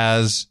populace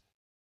has,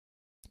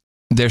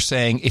 they're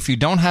saying if you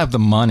don't have the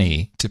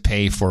money to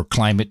pay for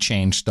climate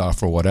change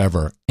stuff or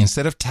whatever,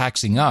 instead of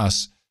taxing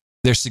us,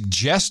 they're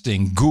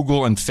suggesting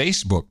Google and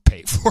Facebook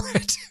pay for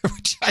it,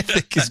 which I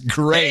think is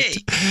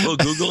great. Hey, well,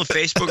 Google and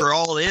Facebook are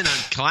all in on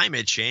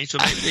climate change, so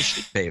maybe they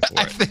should pay for it.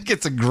 I think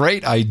it's a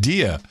great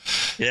idea.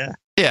 Yeah.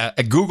 Yeah,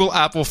 Google,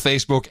 Apple,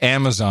 Facebook,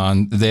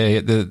 Amazon.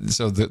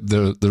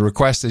 The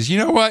request is, you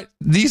know what?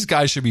 These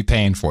guys should be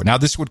paying for it. Now,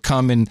 this would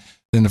come in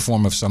the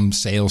form of some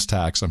sales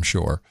tax, I'm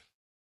sure.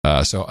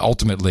 So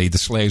ultimately, the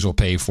slaves will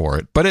pay for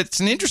it. But it's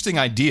an interesting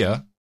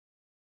idea.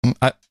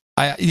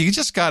 You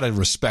just got to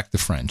respect the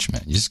French,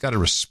 man. You just got to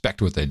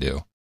respect what they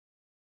do.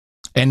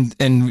 And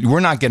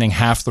we're not getting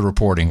half the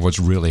reporting of what's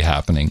really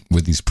happening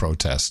with these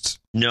protests.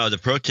 No, the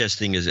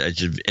protesting is,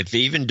 if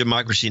even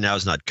Democracy Now!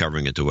 Is not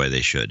covering it the way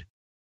they should,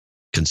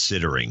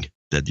 considering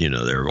that,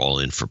 they're all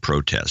in for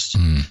protests.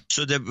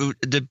 So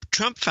the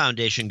Trump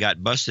Foundation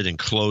got busted and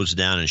closed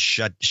down and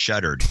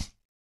shuttered,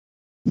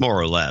 more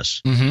or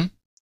less. Mm-hmm.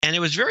 And it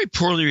was very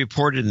poorly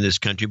reported in this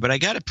country, but I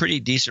got a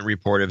pretty decent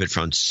report of it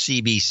from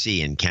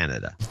CBC in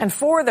Canada. And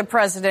for the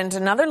president,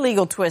 another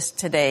legal twist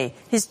today.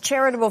 His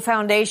charitable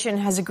foundation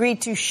has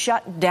agreed to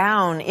shut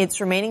down its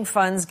remaining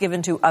funds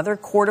given to other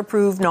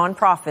court-approved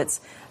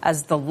nonprofits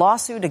as the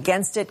lawsuit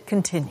against it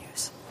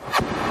continues.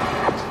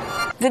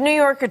 The New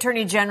York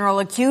Attorney General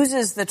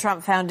accuses the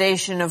Trump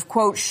Foundation of,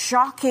 quote,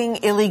 shocking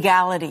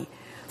illegality,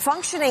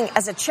 functioning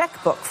as a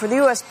checkbook for the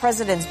U.S.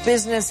 president's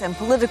business and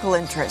political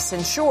interests.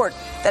 In short,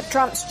 that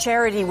Trump's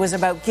charity was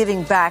about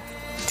giving back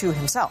to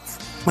himself.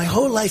 My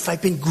whole life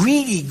I've been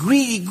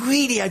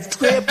greedy. I've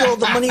grabbed all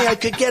the money I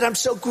could get. I'm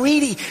so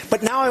greedy.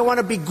 But now I want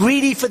to be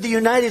greedy for the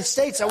United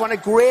States. I want to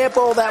grab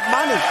all that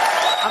money.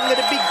 I'm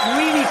going to be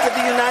greedy for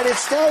the United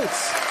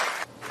States.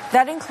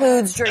 That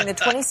includes during the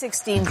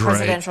 2016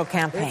 presidential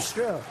campaign. It's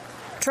true.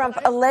 Trump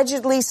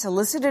allegedly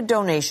solicited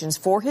donations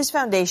for his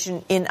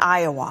foundation in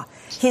Iowa.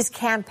 His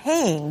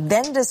campaign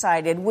then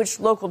decided which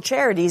local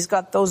charities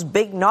got those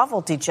big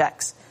novelty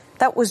checks.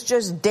 That was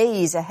just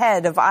days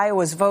ahead of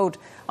Iowa's vote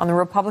on the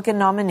Republican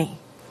nominee.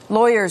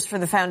 Lawyers for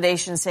the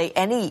foundation say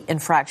any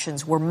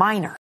infractions were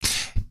minor.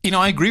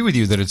 I agree with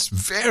you that it's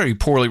very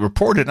poorly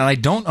reported, and I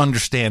don't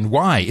understand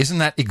why. Isn't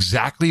that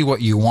exactly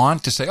what you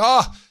want to say?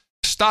 Oh,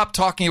 stop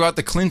talking about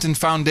the Clinton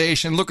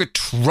Foundation. Look at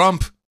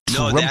Trump.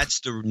 No,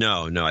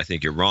 no, I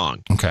think you're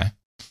wrong. Okay.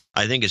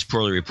 I think it's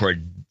poorly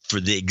reported for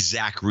the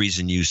exact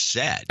reason you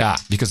said.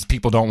 Because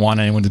people don't want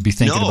anyone to be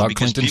thinking about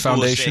Clinton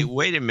Foundation. Will say,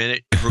 wait a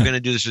minute, if we're going to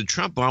do this with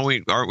Trump, aren't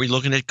we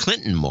looking at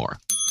Clinton more?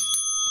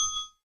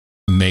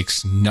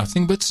 Makes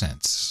nothing but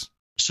sense.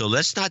 So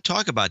let's not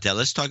talk about that.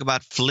 Let's talk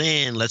about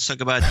Flynn. Let's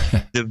talk about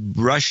the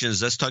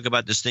Russians. Let's talk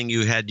about this thing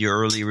you had your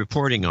early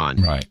reporting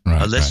on. Right.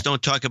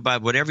 Don't talk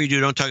about whatever you do.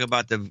 Don't talk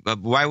about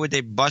why would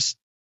they bust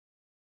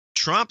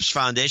Trump's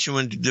foundation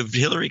when the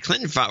Hillary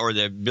Clinton or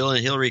the Bill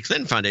and Hillary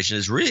Clinton Foundation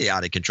is really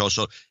out of control.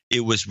 So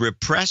it was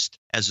repressed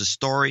as a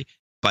story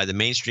by the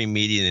mainstream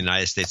media in the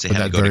United States. They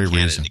had to go to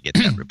Canada to get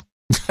that report.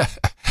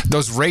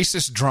 Those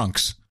racist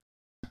drunks.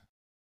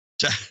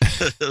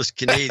 Those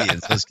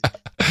Canadians.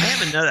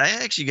 I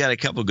actually got a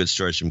couple good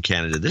stories from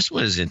Canada. This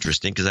one is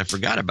interesting because I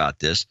forgot about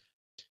this.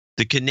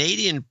 The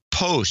Canadian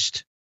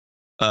Post,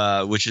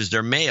 which is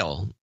their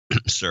mail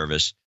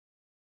service,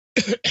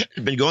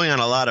 been going on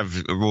a lot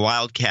of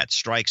wildcat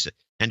strikes,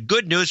 and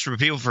good news for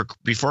people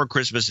before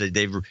Christmas.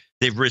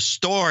 They've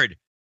restored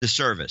the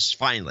service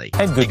finally.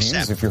 And good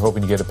news if you're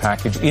hoping to get a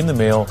package in the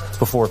mail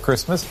before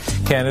Christmas.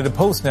 Canada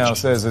Post now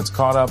says it's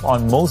caught up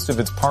on most of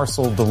its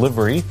parcel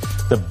delivery.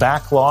 The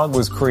backlog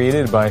was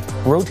created by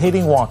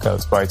rotating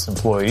walkouts by its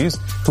employees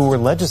who were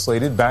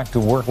legislated back to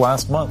work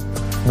last month.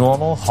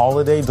 Normal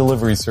holiday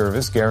delivery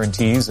service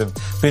guarantees have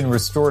been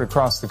restored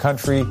across the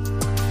country,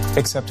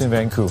 except in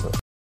Vancouver.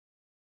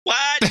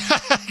 What?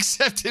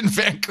 Except in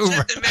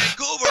Vancouver. Except in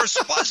Vancouver,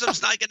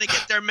 Spuzum's not going to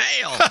get their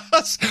mail.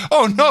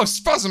 Oh no,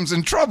 Spuzum's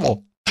in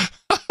trouble.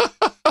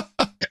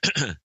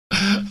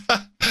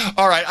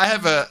 All right, I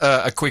have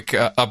a quick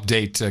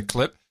update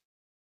clip.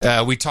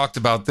 We talked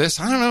about this.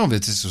 I don't know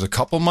if this was a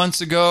couple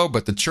months ago,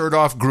 but the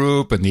Chertoff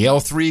Group and the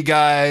L3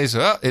 guys,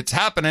 it's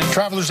happening.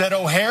 Travelers at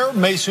O'Hare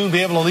may soon be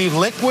able to leave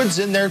liquids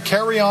in their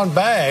carry-on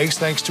bags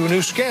thanks to a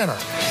new scanner.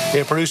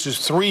 It produces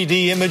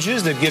 3D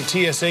images that give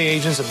TSA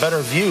agents a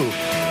better view.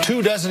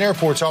 24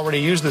 airports already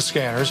use the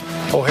scanners.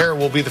 O'Hare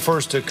will be the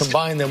first to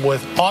combine them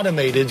with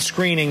automated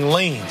screening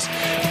lanes.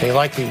 They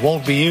likely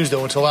won't be used,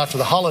 though, until after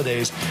the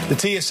holidays. The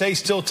TSA is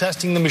still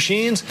testing the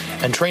machines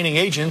and training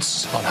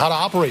agents on how to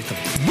operate them.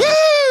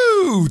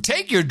 Woo!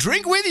 Take your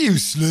drink with you,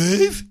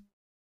 slave.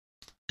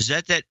 Is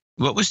that?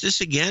 What was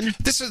this again?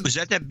 Was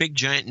that big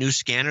giant new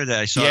scanner that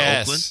I saw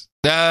in Oakland?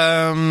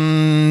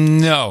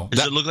 No.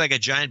 Does it look like a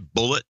giant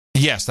bullet?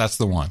 Yes, that's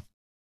the one.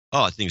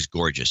 Oh, that thing's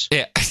gorgeous.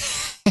 Yeah.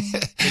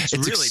 It's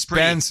really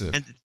expensive.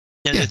 Pretty.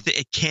 And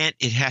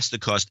it has to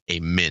cost a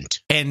mint.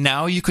 And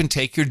now you can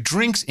take your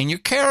drinks in your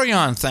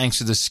carry-on thanks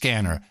to the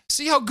scanner.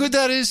 See how good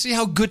that is? See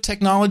how good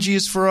technology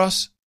is for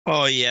us?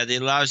 Oh, yeah. They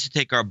allow us to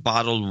take our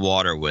bottled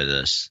water with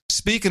us.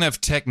 Speaking of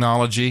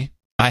technology,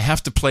 I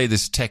have to play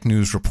this tech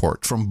news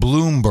report from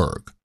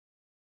Bloomberg.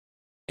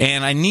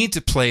 And I need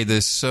to play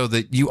this so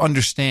that you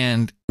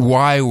understand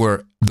why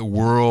the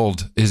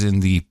world is in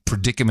the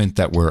predicament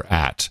that we're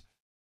at.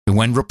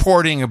 When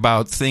reporting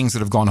about things that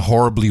have gone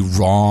horribly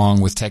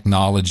wrong with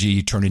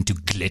technology, turn into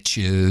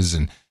glitches,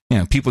 and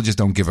people just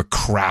don't give a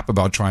crap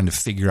about trying to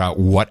figure out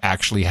what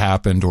actually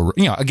happened, or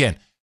again,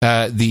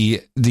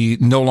 the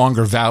no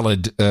longer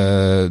valid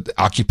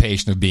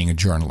occupation of being a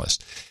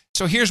journalist.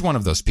 So here's one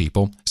of those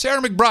people,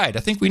 Sarah McBride. I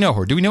think we know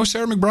her. Do we know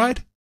Sarah McBride?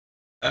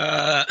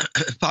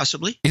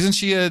 Possibly. Wasn't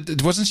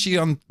she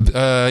on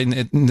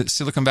in the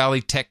Silicon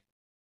Valley tech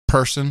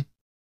person?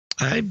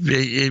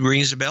 It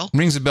rings a bell.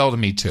 Rings a bell to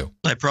me too.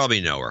 I probably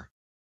know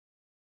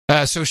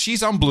her. So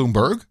she's on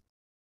Bloomberg,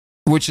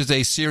 which is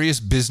a serious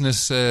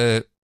business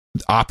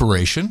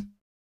operation,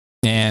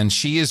 and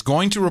she is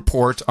going to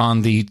report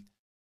on the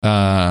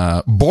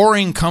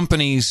Boring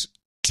Company's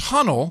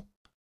tunnel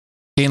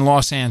in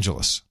Los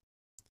Angeles.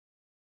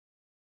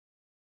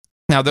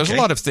 Now, there's a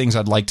lot of things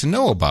I'd like to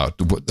know about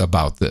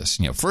this.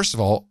 First of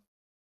all,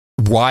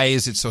 why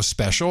is it so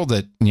special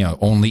that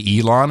only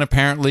Elon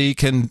apparently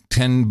can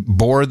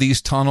bore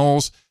these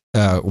tunnels?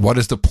 What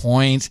is the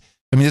point?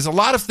 I mean, there's a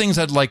lot of things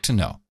I'd like to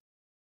know.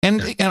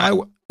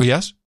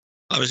 Yes.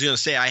 I was going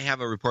to say I have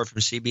a report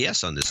from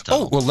CBS on this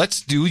tunnel. Oh, well, let's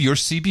do your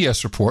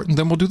CBS report, and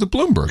then we'll do the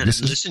Bloomberg.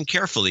 Listen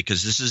carefully,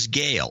 because this is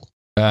Gale.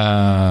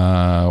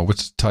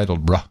 What's it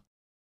titled, bruh?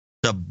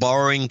 The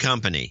Boring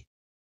Company.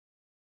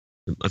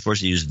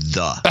 Unfortunately, use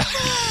the.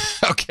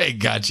 Okay,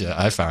 gotcha.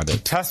 I found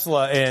it.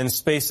 Tesla and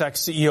SpaceX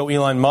CEO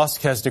Elon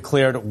Musk has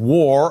declared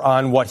war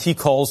on what he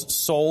calls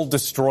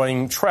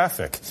soul-destroying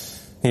traffic.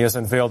 He has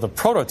unveiled a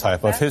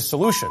prototype of his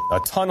solution, a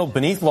tunnel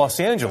beneath Los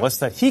Angeles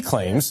that he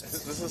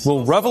claims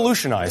will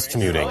revolutionize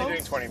commuting.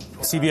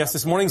 CBS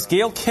This Morning's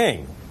Gayle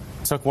King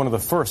took one of the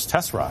first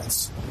test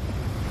rides.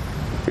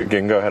 You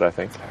can go ahead, I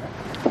think.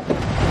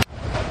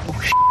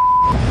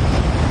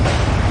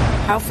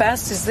 How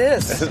fast is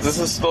this? This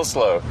is still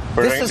slow.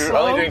 We're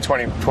only doing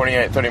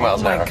 28, 30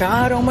 miles an hour. Oh, my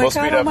God. We'll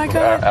speed up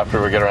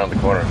after we get around the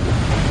corner.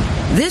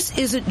 This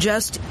isn't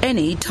just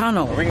any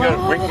tunnel. We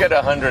can get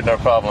 100, no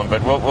problem,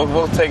 but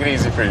we'll take it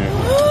easy for you.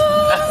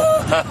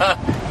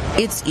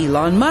 It's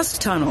Elon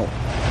Musk tunnel.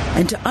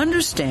 And to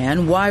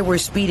understand why we're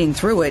speeding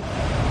through it,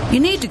 you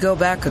need to go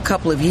back a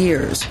couple of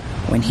years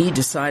when he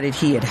decided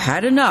he had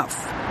had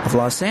enough of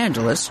Los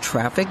Angeles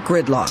traffic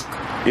gridlock.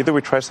 Either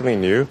we try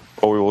something new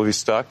or we will be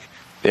stuck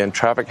in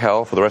traffic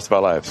hell for the rest of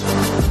our lives.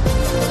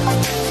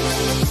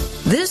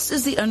 This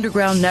is the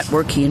underground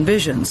network he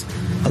envisions.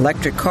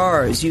 Electric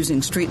cars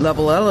using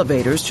street-level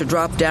elevators to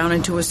drop down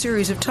into a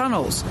series of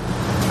tunnels.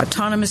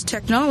 Autonomous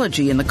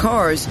technology in the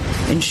cars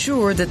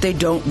ensure that they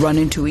don't run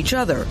into each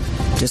other,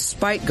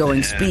 despite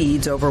going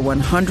speeds over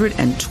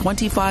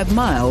 125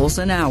 miles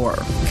an hour.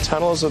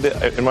 Tunnels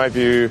are, in my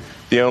view,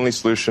 the only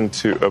solution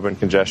to urban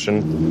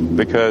congestion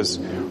because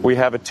we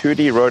have a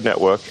 2D road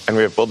network and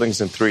we have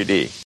buildings in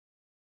 3D.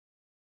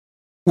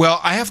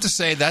 Well, I have to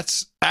say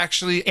that's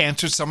actually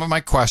answered some of my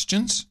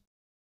questions,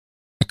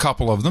 a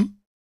couple of them.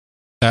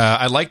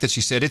 I like that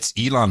she said it's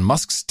Elon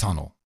Musk's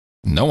tunnel.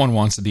 No one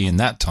wants to be in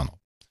that tunnel.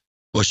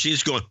 Well,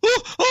 she's going,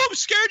 oh, I'm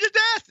scared to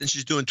death. And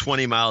she's doing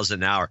 20 miles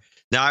an hour.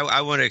 Now,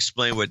 I want to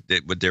explain what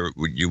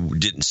you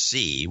didn't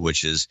see,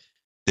 which is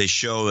they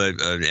show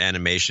an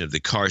animation of the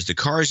cars. The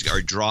cars are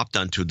dropped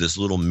onto this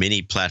little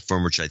mini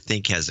platform, which I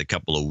think has a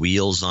couple of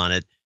wheels on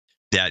it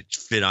that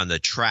fit on the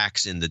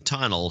tracks in the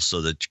tunnel.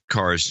 So the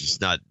cars,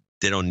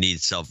 they don't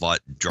need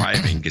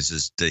self-driving because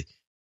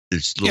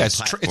it's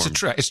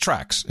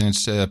tracks, and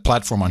it's a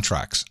platform on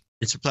tracks.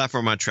 It's a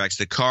platform on tracks.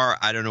 The car,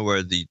 I don't know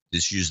where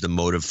this used the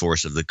motive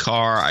force of the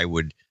car. I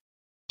would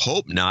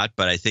hope not,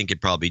 but I think it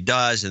probably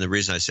does. And the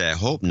reason I say I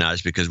hope not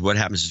is because what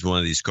happens is one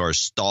of these cars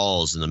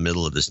stalls in the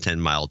middle of this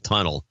 10-mile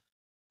tunnel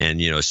and,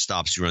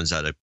 stops, runs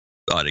out of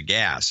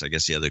gas. I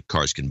guess the other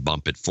cars can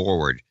bump it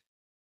forward.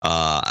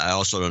 I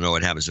also don't know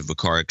what happens if a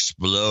car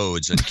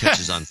explodes and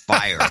catches on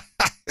fire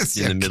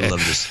in the middle of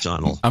this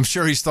tunnel. I'm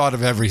sure he's thought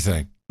of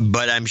everything.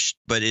 But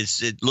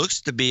it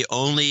looks to be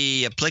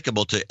only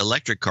applicable to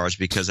electric cars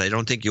because I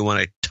don't think you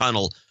want a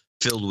tunnel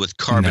filled with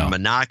carbon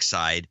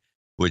monoxide,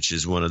 which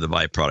is one of the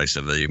byproducts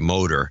of a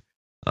motor,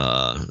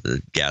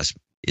 gas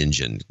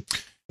engine,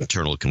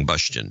 internal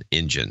combustion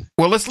engine.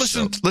 Well, let's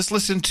listen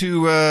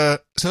to.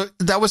 So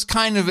that was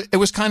kind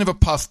of a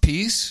puff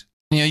piece.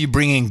 You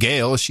bring in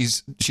Gayle.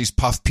 She's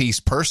puff piece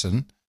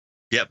person.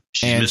 Yep,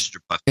 she's Mr.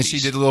 Puff and piece. she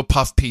did a little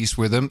puff piece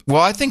with him.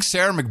 Well, I think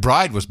Sarah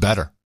McBride was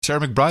better. Sarah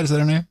McBride, is that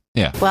her name?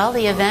 Yeah. Well,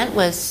 the event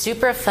was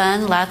super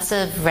fun. Lots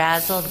of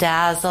razzle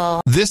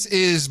dazzle. This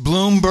is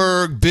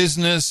Bloomberg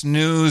Business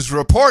News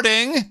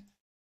reporting.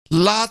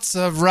 Lots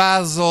of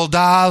razzle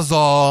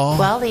dazzle.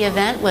 Well, the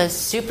event was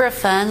super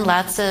fun.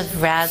 Lots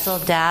of razzle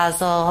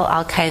dazzle,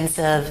 all kinds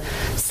of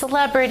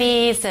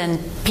celebrities and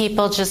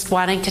people just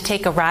wanting to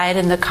take a ride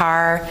in the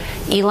car.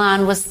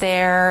 Elon was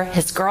there.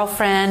 His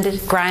girlfriend,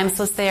 Grimes,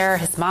 was there.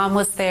 His mom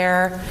was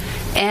there.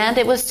 And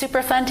it was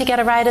super fun to get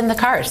a ride in the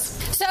cars.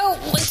 So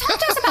talk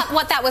to us about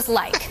what that was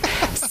like.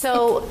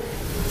 So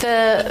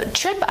The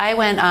trip I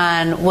went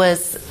on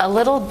was a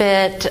little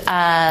bit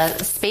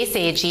space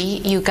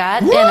agey. You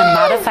got in a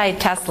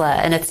modified Tesla,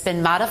 and it's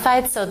been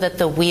modified so that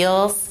the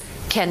wheels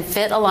can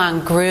fit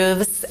along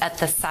grooves at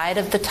the side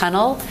of the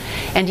tunnel,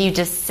 and you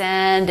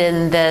descend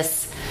in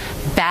this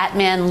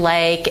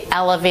Batman-like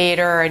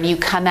elevator, and you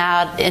come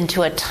out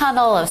into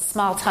a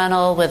small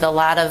tunnel with a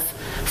lot of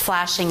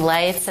flashing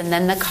lights, and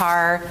then the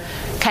car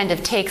kind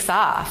of takes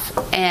off.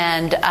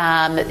 And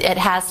it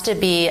has to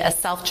be a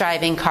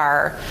self-driving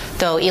car,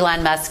 though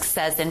Elon Musk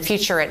says in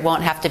future it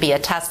won't have to be a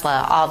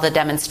Tesla. All the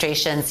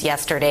demonstrations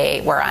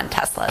yesterday were on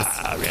Teslas.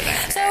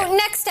 So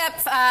next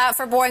step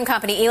for Boring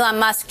Company, Elon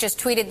Musk just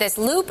tweeted this.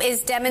 Loop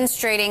is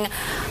demonstrating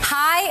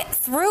high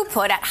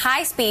throughput at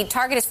high speed.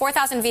 Target is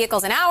 4,000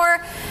 vehicles an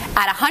hour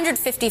at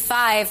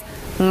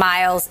 155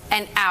 miles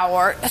an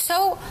hour.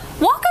 So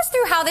walk us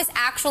through how this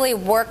actually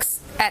works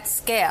at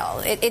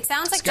scale. It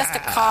sounds like just a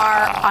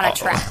car on a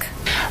track.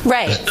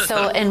 Right.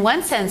 So in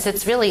one sense,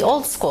 it's really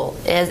old school.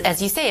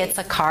 As you say, it's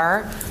a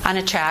car on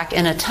a track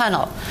in a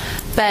tunnel.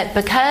 But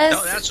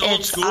because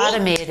it's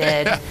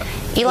automated,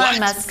 Elon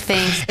Musk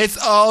thinks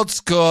it's old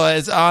school.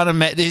 It's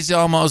automated. It's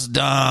almost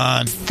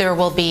done. There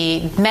will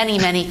be many,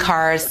 many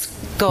cars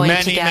going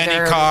together.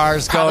 Many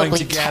cars going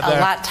probably together. A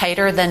lot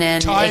tighter than in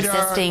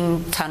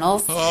existing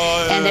tunnels.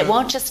 And it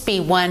won't just be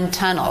one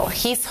tunnel.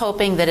 He's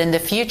hoping that in the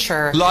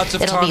future,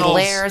 it'll be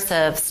layers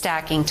of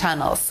stacking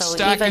tunnels.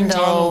 So even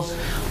though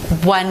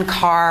one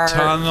car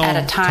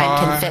at a time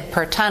can fit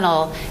per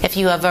tunnel, if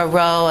you have a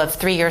row of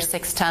 3 or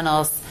 6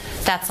 tunnels,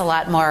 that's a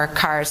lot more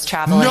cars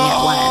traveling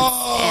at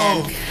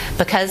once. And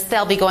because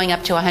they'll be going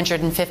up to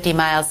 150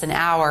 miles an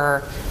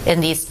hour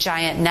in these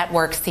giant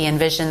networks he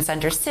envisions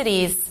under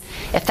cities,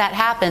 if that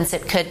happens,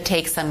 it could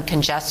take some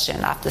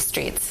congestion off the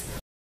streets.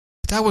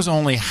 That was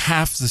only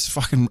half this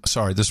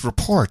this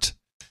report.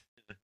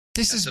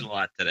 This is a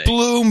lot today.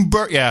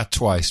 Bloomberg,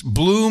 twice.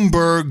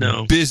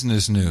 Bloomberg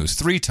Business News,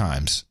 3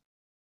 times.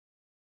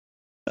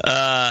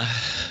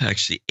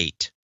 Actually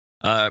 8.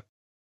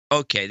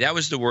 Okay, that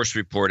was the worst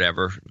report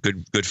ever.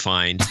 Good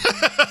find.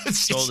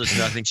 Told us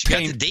nothing. She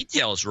got the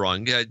details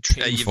wrong.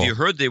 If you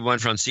heard the one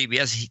from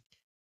CBS,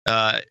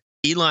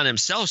 Elon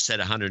himself said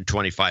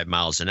 125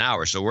 miles an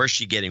hour. So where's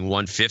she getting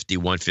 150,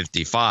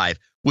 155,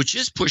 which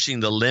is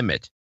pushing the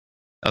limit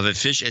of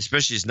efficient,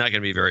 especially it's not going to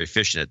be very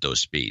efficient at those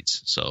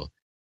speeds. So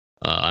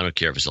I don't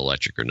care if it's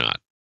electric or not.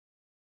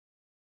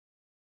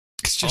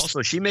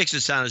 Also, she makes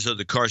it sound as though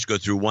the cars go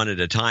through one at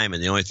a time,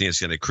 and the only thing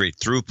that's going to create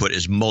throughput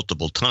is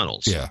multiple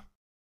tunnels. Yeah.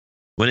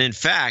 When in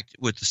fact,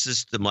 with a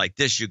system like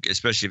this,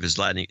 especially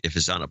if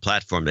it's on a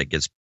platform that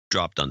gets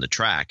dropped on the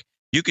track,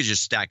 you could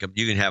just stack up.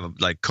 You can have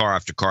car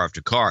after car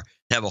after car,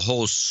 have a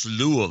whole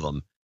slew of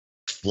them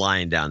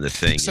flying down the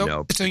thing,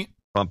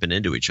 bumping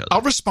into each other.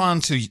 I'll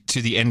respond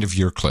to the end of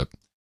your clip.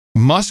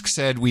 Musk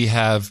said we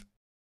have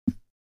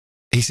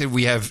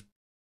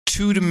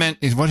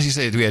 2-dimensional. What does he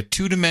say? We have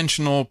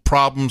 2-dimensional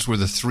problems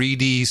with a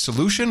 3D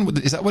solution.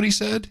 Is that what he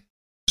said?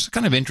 It's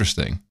kind of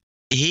interesting.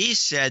 He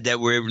said that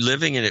we're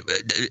living in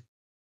it.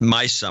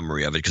 My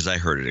summary of it, because I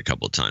heard it a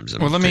couple of times.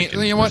 Well,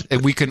 you know what?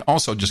 We can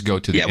also just go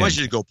to the end. Why don't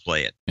you go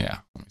play it? Yeah,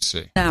 let me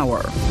see.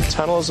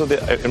 Tunnels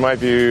are, in my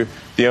view,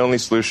 the only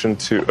solution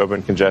to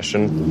urban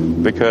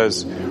congestion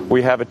because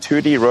we have a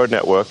 2D road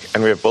network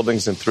and we have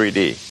buildings in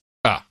 3D.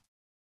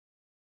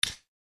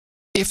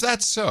 If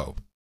that's so,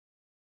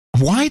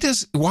 why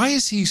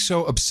is he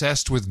so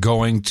obsessed with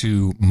going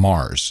to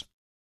Mars?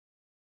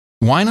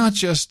 Why not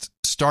just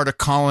start a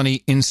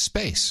colony in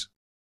space?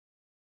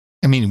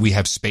 I mean, we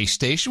have space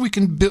station. We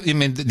can build. I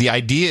mean, the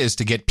idea is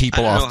to get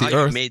people off the Earth. I don't know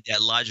how you made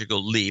that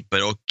logical leap,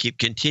 but I'll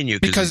continue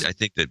because I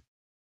think that.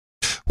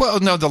 Well,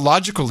 no, the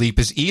logical leap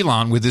is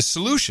Elon with his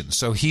solution.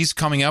 So he's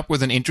coming up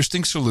with an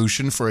interesting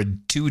solution for a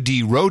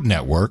 2D road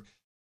network.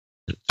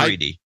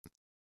 3D.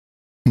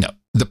 No,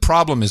 the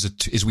problem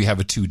is we have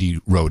a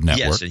 2D road network.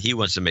 Yes, and he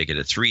wants to make it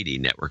a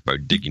 3D network by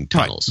digging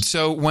tunnels. Right.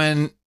 So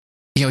when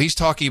he's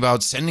talking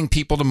about sending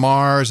people to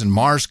Mars and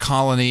Mars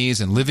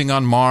colonies and living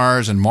on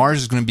Mars, and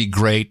Mars is going to be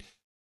great.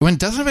 When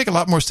doesn't it make a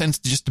lot more sense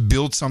just to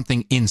build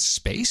something in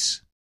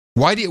space?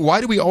 Why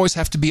do we always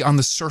have to be on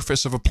the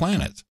surface of a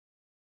planet?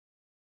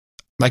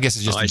 I guess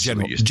it's just a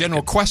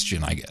general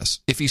question, I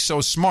guess. If he's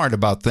so smart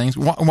about things,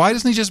 why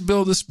doesn't he just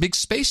build this big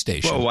space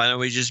station? Well, why don't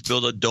we just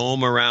build a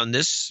dome around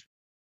this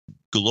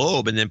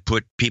globe and then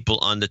put people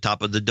on the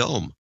top of the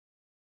dome?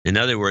 In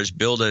other words,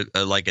 build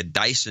like a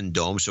Dyson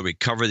dome so we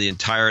cover the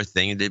entire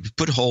thing and they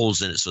put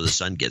holes in it so the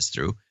sun gets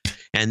through,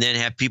 and then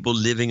have people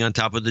living on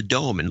top of the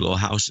dome in little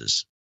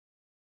houses.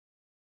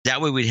 That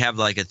way we'd have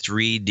like a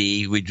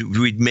 3D,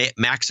 we'd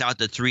max out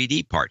the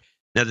 3D part.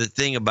 Now, the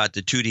thing about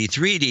the 2D,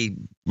 3D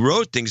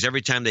road things,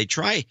 every time they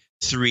try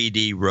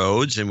 3D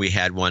roads, and we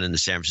had one in the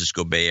San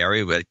Francisco Bay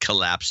Area that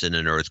collapsed in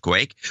an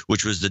earthquake,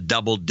 which was the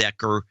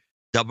double-decker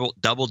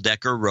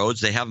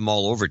roads. They have them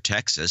all over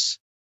Texas.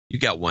 You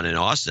got one in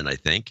Austin, I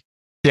think.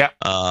 Yeah.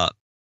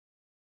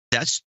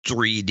 That's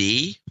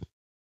 3D.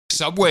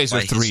 Subways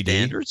are 3D.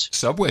 Standards.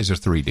 Subways are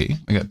 3D.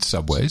 We got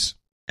subways.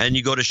 And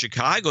you go to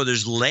Chicago,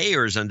 there's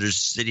layers under the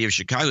city of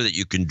Chicago that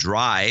you can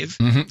drive.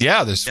 Mm-hmm.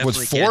 Yeah, there's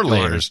Definitely 4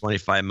 layers.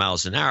 25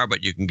 miles an hour,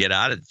 but you can get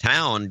out of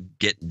town,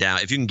 get down.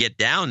 If you can get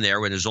down there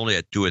when there's only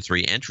 2 or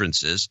 3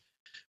 entrances,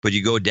 but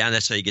you go down,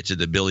 that's how you get to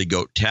the Billy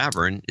Goat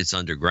Tavern. It's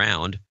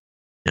underground.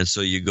 And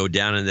so you go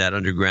down in that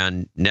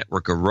underground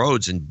network of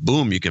roads and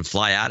boom, you can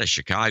fly out of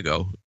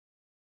Chicago.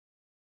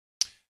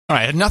 All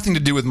right, it had nothing to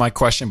do with my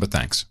question, but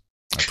thanks.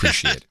 I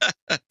appreciate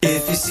it.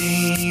 If you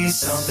see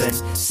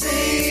something,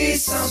 say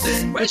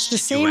something. It's the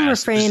same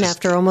refrain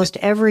after almost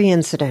every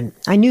incident.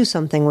 I knew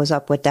something was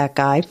up with that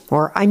guy,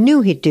 or I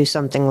knew he'd do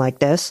something like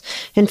this.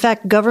 In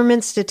fact,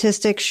 government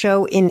statistics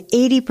show in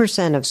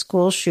 80% of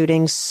school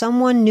shootings,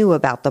 someone knew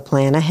about the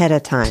plan ahead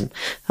of time,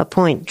 a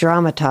point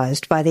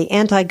dramatized by the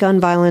anti-gun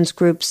violence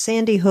group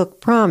Sandy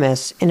Hook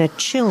Promise in a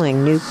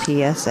chilling new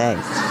PSA.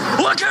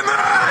 Look at me!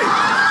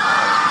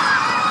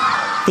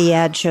 The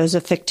ad shows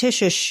a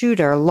fictitious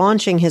shooter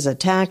launching his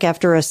attack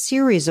after a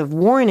series of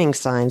warning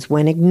signs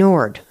went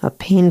ignored, a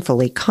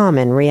painfully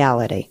common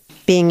reality.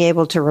 Being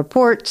able to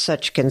report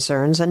such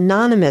concerns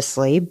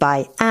anonymously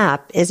by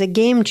app is a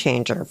game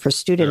changer for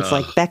students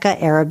like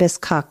Becca Arabis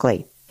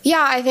Cockley.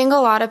 Yeah, I think a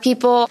lot of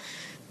people,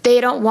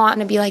 they don't want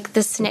to be like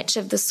the snitch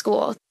of the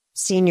school.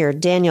 Senior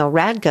Daniel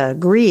Radka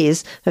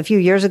agrees. A few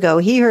years ago,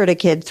 he heard a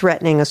kid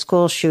threatening a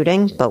school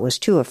shooting, but was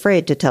too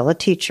afraid to tell a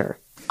teacher.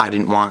 I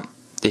didn't want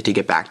it to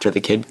get back to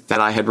the kid that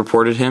I had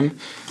reported him.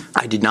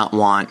 I did not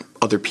want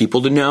other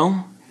people to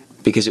know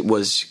because it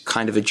was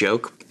kind of a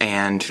joke,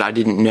 and I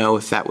didn't know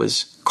if that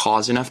was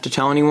cause enough to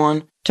tell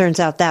anyone. Turns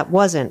out that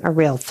wasn't a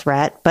real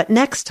threat, but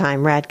next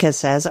time, Radka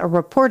says, a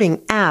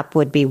reporting app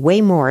would be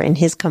way more in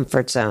his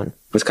comfort zone.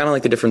 It's kind of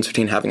like the difference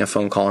between having a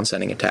phone call and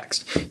sending a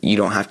text. You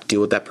don't have to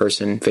deal with that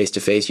person face to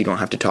face. You don't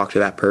have to talk to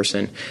that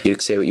person. You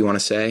say what you want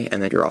to say,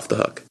 and then you're off the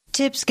hook.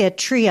 Tips get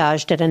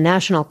triaged at a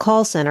national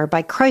call center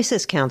by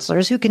crisis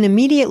counselors who can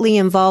immediately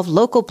involve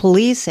local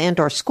police and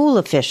or school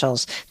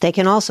officials. They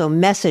can also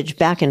message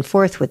back and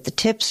forth with the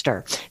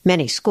tipster.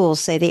 Many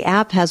schools say the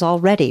app has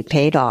already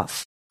paid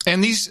off.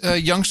 And these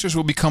youngsters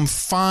will become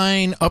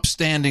fine,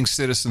 upstanding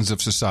citizens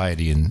of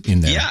society in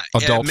their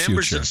adult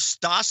members future. Of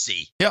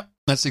Stasi. Yep,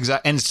 that's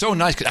exactly. And it's so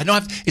nice because I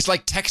don't have. It's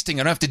like texting. I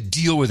don't have to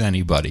deal with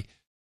anybody,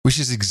 which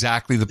is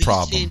exactly the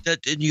problem. We see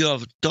that in your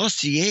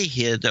dossier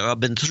here, there have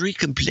been 3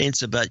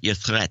 complaints about your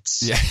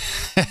threats. Yeah.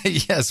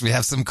 Yes, we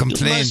have some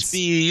complaints.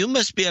 You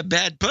must be a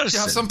bad person.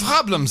 You have some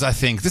problems, I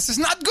think. This is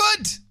not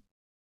good.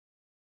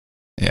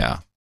 Yeah.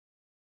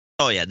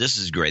 Oh, yeah, this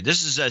is great.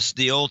 This is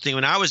the old thing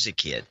when I was a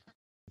kid.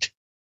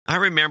 I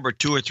remember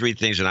 2 or 3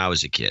 things when I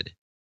was a kid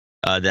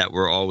that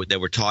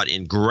were taught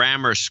in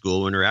grammar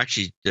school. When we were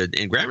actually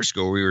in grammar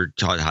school, we were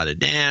taught how to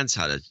dance,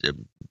 how to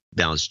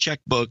balance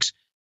checkbooks,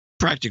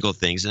 practical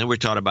things. And then we're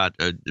taught about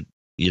the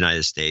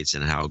United States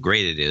and how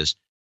great it is,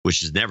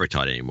 which is never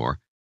taught anymore.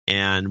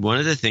 And one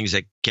of the things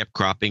that kept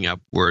cropping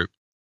up were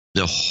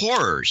the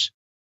horrors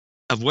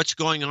of what's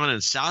going on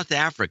in South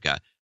Africa,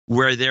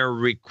 where they're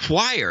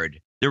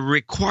requiring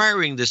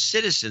the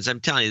citizens.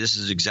 I'm telling you, this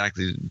is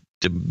exactly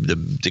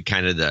the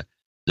kind of the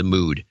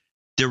mood.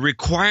 They're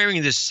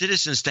requiring the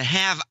citizens to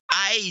have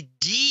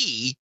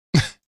ID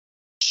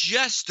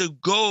just to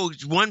go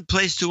one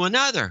place to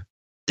another.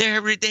 They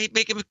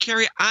make them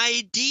carry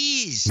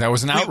IDs. That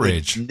was an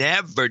outrage. We would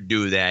never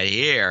do that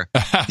here.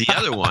 The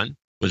other one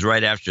was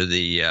right after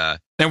the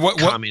and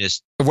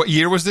communist. What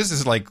year was this?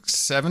 Is it like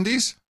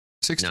 70s,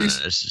 60s? No,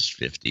 this is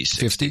 50s,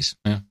 60s. 50s,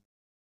 yeah,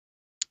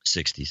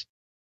 60s.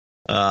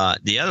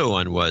 The other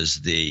one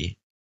was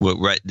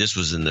this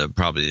was in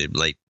probably the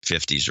late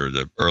 50s or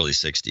the early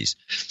 60s,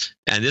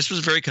 and this was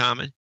very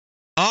common.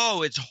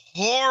 Oh, it's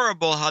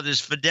horrible how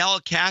this Fidel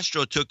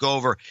Castro took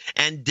over,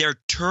 and they're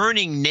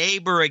turning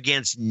neighbor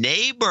against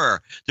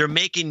neighbor. They're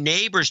making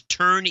neighbors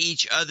turn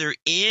each other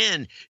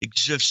in,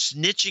 sort of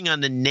snitching on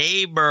the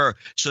neighbor,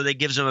 so that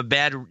gives them a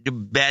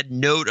bad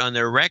note on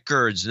their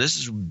records. And this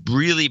is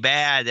really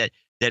bad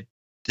that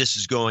this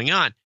is going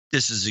on.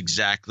 This is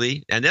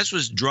exactly, and this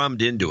was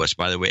drummed into us,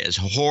 by the way, as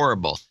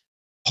horrible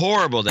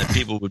that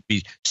people would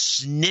be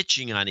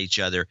snitching on each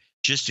other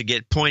just to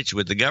get points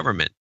with the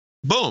government.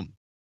 Boom.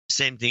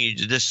 Same thing.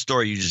 This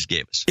story you just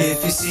gave us.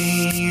 If you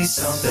see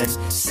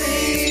something,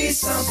 say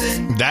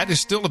something. That is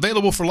still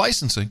available for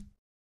licensing.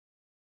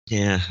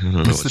 Yeah, I don't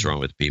know what's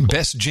wrong with people.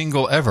 Best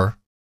jingle ever.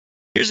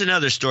 Here's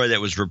another story that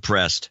was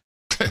repressed.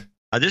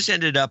 This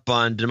ended up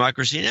on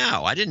Democracy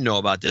Now! I didn't know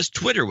about this.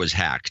 Twitter was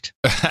hacked.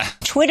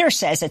 Twitter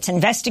says it's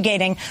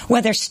investigating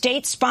whether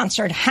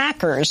state-sponsored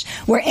hackers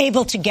were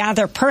able to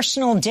gather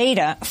personal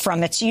data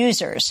from its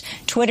users.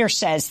 Twitter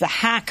says the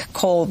hack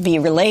could be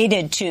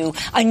related to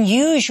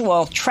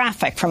unusual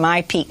traffic from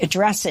IP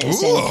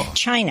addresses in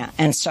China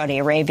and Saudi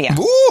Arabia.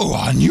 Ooh,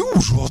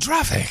 unusual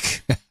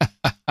traffic.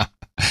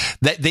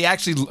 They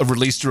actually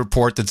released a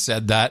report that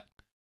said that.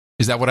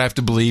 Is that what I have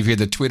to believe here?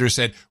 That Twitter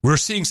said, we're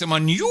seeing some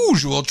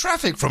unusual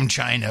traffic from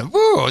China.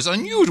 Whoa, it's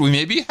unusual. We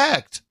may be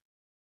hacked.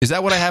 Is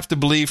that what I have to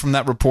believe from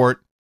that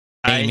report,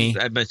 Amy?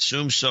 I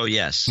assume so,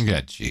 yes.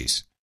 Yeah,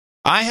 jeez.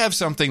 I have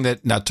something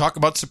that, now talk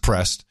about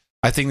suppressed.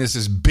 I think this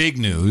is big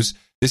news.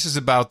 This is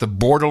about the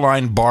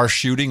borderline bar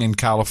shooting in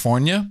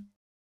California.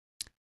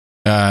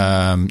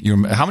 How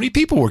many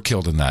people were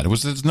killed in that? It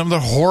was another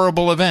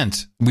horrible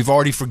event. We've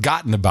already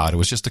forgotten about it. It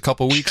was just a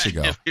couple weeks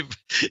ago.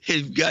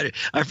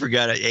 I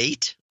forgot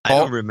 8. I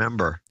don't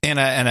remember. And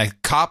a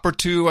cop or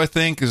two, I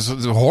think, is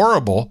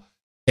horrible.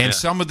 And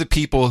some of the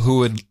people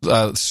who had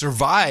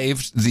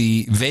survived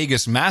the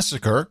Vegas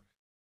massacre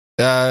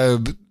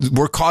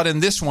were caught in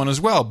this one as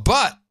well.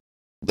 But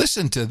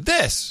listen to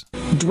this.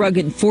 Drug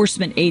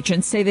enforcement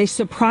agents say they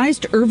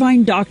surprised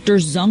Irvine doctor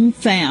Zung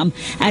Pham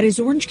at his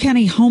Orange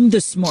County home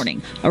this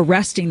morning,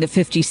 arresting the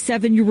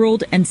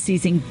 57-year-old and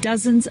seizing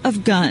dozens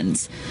of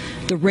guns.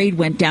 The raid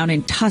went down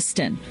in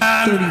Tustin.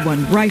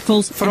 31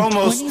 rifles and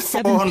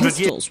 27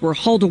 pistols were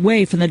hauled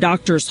away from the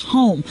doctor's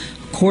home,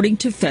 according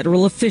to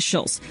federal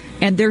officials.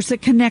 And there's a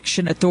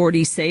connection,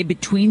 authorities say,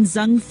 between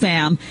Zung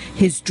Pham,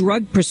 his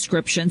drug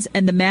prescriptions,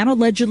 and the man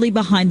allegedly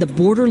behind the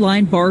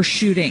borderline bar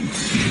shooting.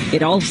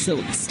 It also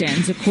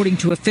extends, according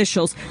to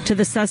officials, to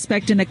the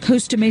suspect in a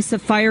Costa Mesa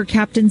fire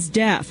captain's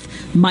death.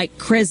 Mike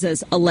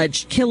Kreza's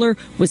alleged killer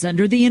was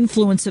under the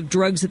influence of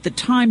drugs at the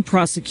time,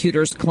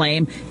 prosecutors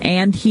claim,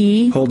 and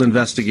he told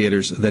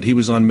investigators that he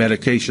was on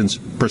medications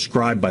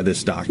prescribed by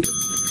this doctor.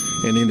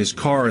 And in his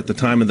car at the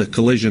time of the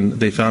collision,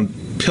 they found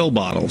pill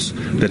bottles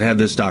that had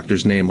this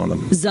doctor's name on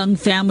them. Zung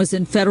Pham was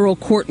in federal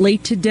court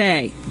late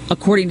today.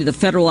 According to the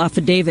federal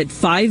affidavit,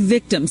 5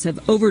 victims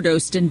have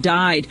overdosed and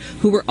died,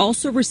 who were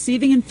also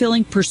receiving and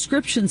filling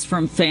prescriptions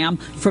from Pham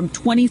from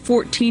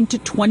 2014 to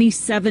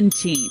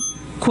 2017.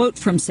 Quote,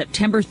 from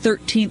September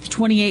 13th,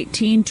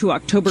 2018 to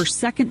October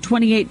 2nd,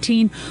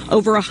 2018,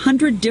 over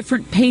 100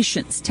 different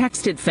patients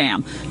texted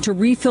Pham to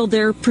refill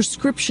their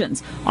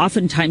prescriptions,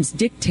 oftentimes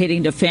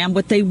dictating to Pham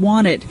what they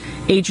wanted.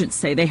 Agents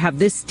say they have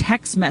this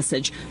text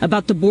message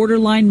about the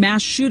borderline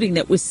mass shooting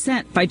that was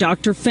sent by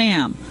Dr.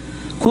 Pham.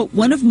 Quote,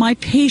 one of my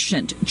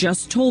patient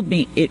just told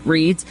me, it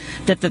reads,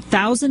 that the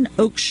Thousand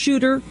Oaks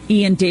shooter,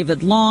 Ian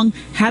David Long,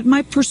 had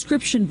my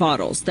prescription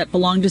bottles that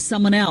belonged to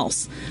someone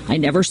else. I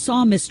never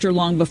saw Mr.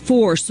 Long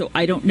before, so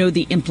I don't know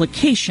the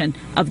implication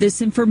of this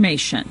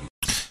information.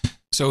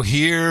 So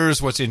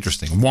here's what's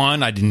interesting.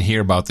 One, I didn't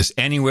hear about this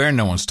anywhere.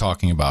 No one's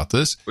talking about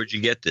this. Where'd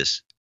you get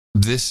this?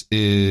 This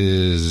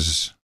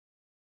is...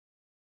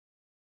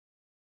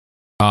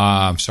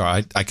 I'm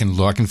sorry. I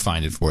can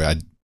find it for you.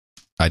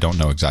 I don't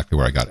know exactly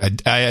where I got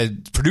it. A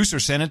producer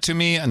sent it to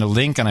me and a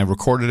link, and I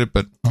recorded it,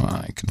 but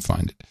I can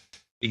find it.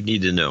 You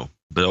need to know,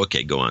 but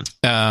okay, go on.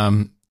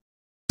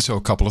 So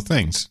a couple of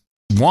things.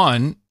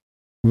 One,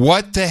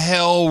 what the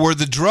hell were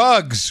the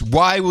drugs?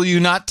 Why will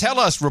you not tell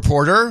us,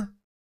 reporter?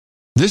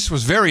 This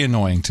was very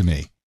annoying to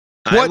me.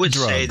 I would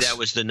say that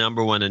was the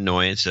number one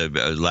annoyance, a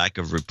lack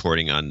of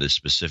reporting on the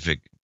specificness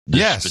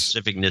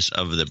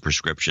of the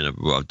prescription of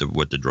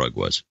what the drug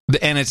was.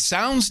 And it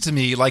sounds to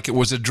me like it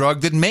was a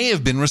drug that may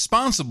have been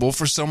responsible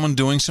for someone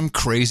doing some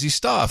crazy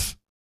stuff.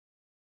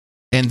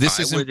 And I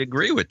would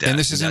agree with that. And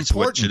this is that's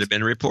important. What should have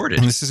been reported.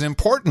 And this is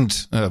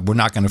important. We're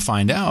not going to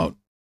find out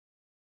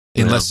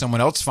unless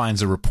someone else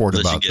finds a report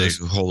about this.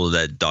 Get a hold of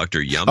that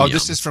Dr. Yum. Oh,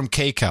 this is from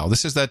KCAL.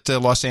 This is that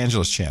Los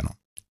Angeles channel,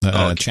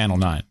 Channel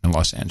 9 in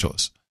Los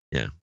Angeles.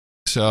 Yeah.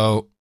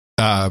 So,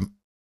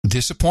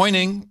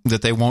 disappointing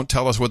that they won't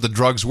tell us what the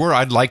drugs were.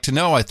 I'd like to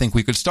know. I think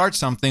we could start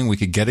something. We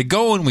could get it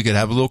going. We could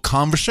have a little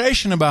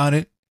conversation about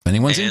it. If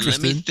anyone's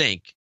interested. Let me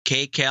think.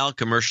 KCAL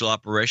commercial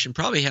operation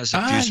probably has a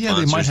few sponsors. Yeah,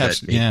 they might have.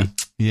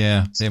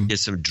 Yeah. Get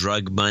some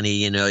drug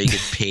money. You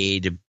get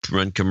paid to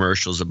run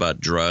commercials about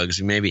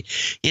drugs. Maybe,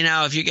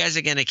 if you guys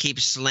are going to keep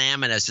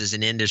slamming us as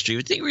an industry,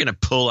 we think we're going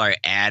to pull our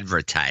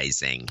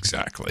advertising.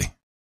 Exactly.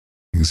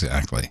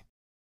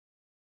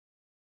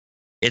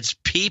 It's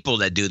people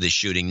that do the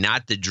shooting,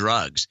 not the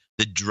drugs.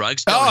 The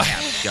drugs don't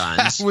have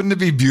guns. Wouldn't it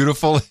be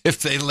beautiful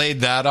if they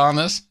laid that on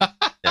us?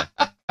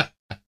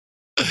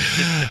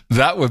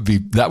 That would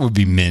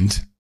be mint.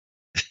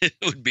 It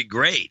would be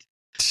great.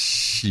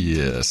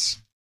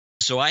 Yes.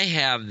 So I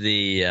have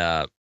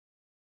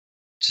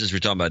since we're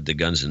talking about the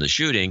guns and the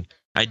shooting,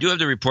 I do have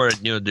the report.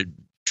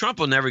 Trump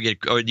will never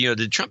get,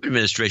 the Trump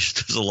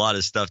administration does a lot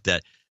of stuff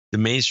that the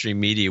mainstream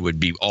media would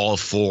be all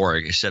for,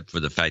 except for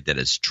the fact that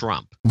it's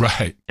Trump.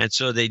 Right. And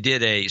so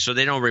they so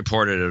they don't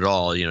report it at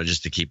all,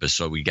 just to keep us,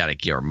 so we got to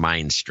get our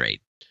minds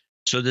straight.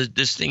 So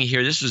this thing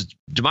here,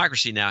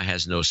 Democracy Now!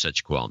 Has no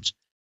such qualms.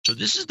 So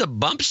this is the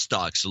bump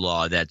stocks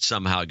law that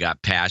somehow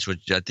got passed,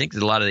 which I think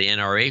a lot of the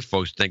NRA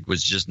folks think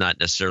was just not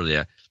necessarily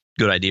a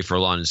good idea for a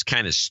law, and it's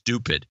kind of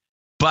stupid.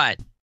 But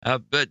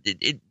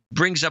it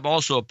brings up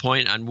also a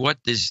point on what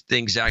these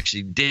things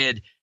actually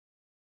did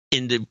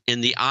in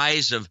the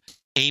eyes of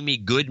Amy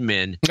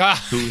Goodman,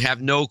 who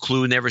have no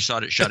clue, never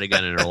shot a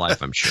gun in her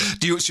life, I'm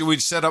sure. Should we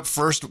set up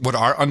first what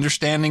our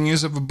understanding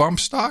is of a bump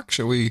stock?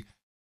 Should we?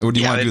 Or do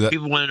you want to do that?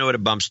 People want to know what a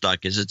bump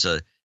stock is. It's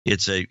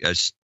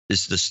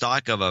the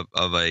stock of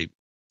a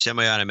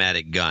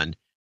semi-automatic gun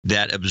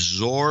that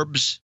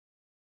absorbs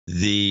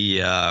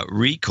the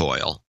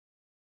recoil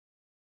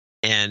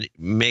and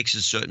makes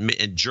it so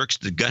it jerks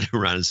the gun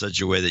around in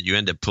such a way that you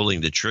end up pulling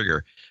the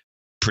trigger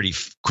pretty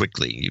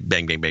quickly. You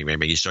bang, bang, bang, bang,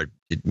 bang. It's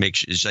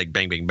like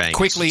bang, bang, bang.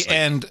 Quickly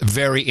and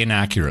very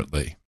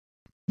inaccurately.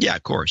 Yeah,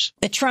 of course.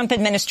 The Trump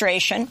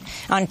administration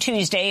on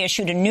Tuesday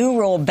issued a new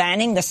rule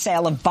banning the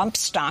sale of bump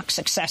stocks,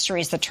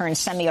 accessories that turn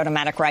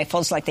semi-automatic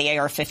rifles like the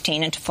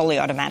AR-15 into fully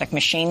automatic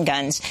machine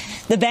guns.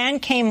 The ban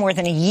came more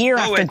than a year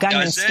after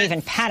gunman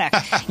Stephen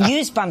Paddock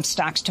used bump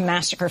stocks to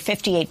massacre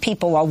 58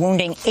 people while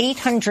wounding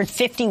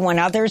 851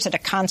 others at a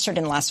concert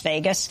in Las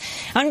Vegas.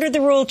 Under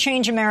the rule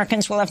change,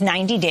 Americans will have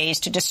 90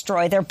 days to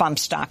destroy their bump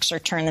stocks or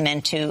turn them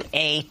into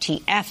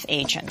ATF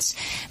agents.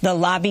 The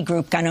lobby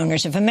group Gun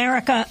Owners of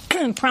America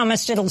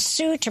promised it'll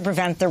sue to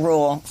prevent the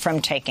rule from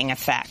taking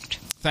effect.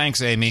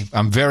 Thanks, Amy.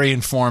 I'm very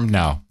informed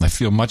now. I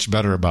feel much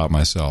better about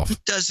myself.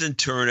 It doesn't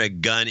turn a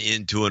gun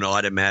into an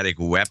automatic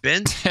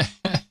weapon.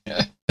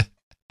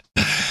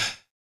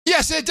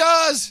 Yes, it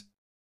does.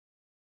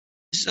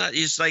 It's not.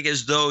 It's like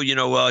as though,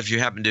 if you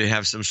happen to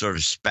have some sort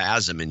of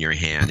spasm in your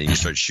hand and you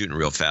start shooting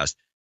real fast,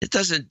 you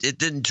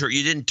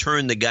didn't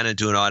turn the gun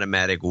into an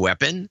automatic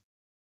weapon.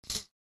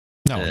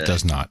 No, it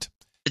does not.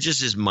 It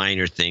just is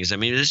minor things. I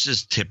mean, this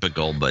is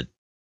typical, but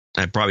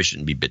I probably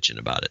shouldn't be bitching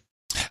about it.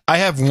 I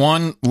have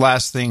one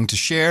last thing to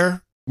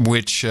share,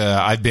 which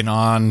I've been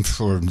on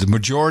for the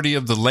majority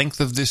of the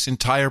length of this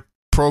entire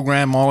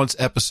program, all its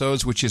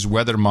episodes, which is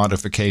weather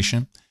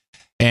modification.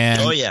 And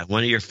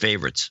one of your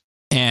favorites.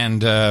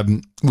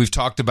 And we've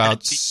talked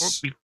about...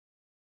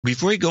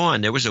 Before we go on,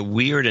 there was a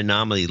weird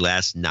anomaly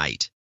last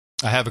night.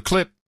 I have a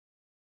clip.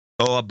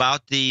 Oh,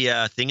 about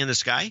the thing in the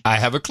sky? I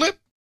have a clip.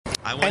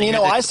 I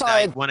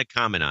want to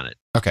comment on it.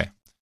 Okay.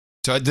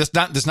 So this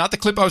is not the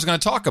clip I was going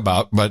to talk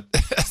about, but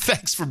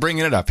thanks for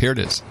bringing it up. Here it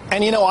is.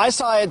 And, I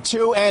saw it,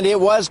 too, and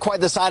it was quite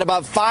the sight.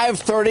 About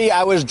 5:30,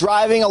 I was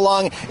driving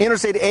along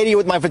Interstate 80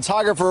 with my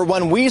photographer.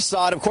 When we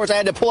saw it, of course, I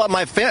had to pull out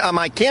my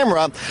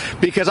camera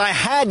because I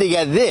had to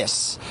get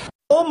this.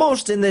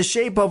 Almost in the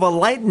shape of a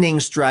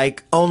lightning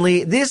strike,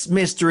 only this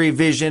mystery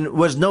vision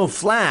was no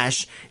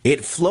flash.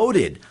 It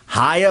floated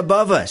high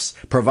above us,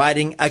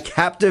 providing a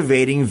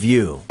captivating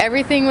view.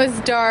 Everything was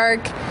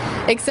dark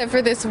except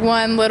for this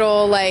one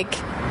little, white,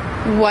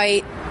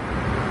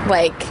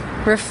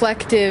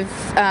 reflective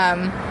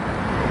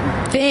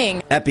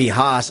thing. Epi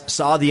Haas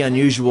saw the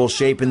unusual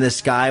shape in the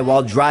sky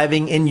while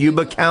driving in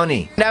Yuba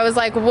County. And I was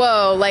like,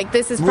 whoa,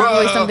 this is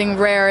probably something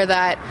rare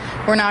that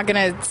we're not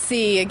going to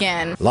see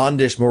again.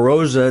 Londish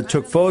Moroza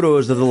took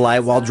photos of the light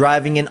while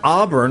driving in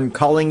Auburn,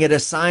 calling it a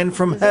sign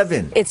from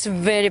heaven. It's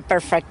very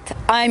perfect.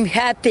 I'm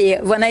happy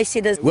when I see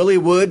this. Willie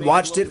Wood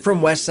watched it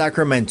from West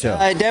Sacramento.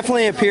 It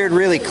definitely appeared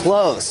really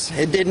close.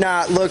 It did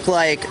not look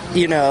like,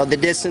 the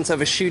distance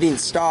of a shooting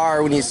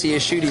star when you see a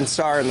shooting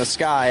star in the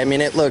sky. I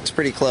mean, it looks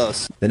pretty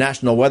close. The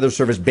National Weather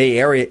Service Bay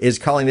Area is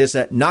calling this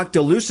a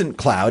noctilucent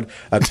cloud,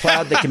 a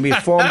cloud that can be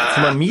formed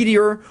from a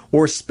meteor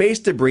or space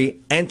debris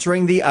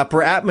entering the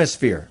upper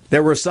atmosphere.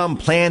 There were some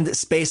planned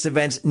space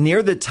events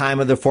near the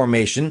time of the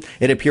formation.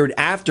 It appeared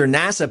after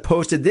NASA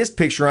posted this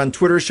picture on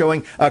Twitter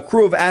showing a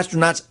crew of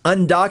astronauts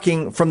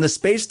undocking from the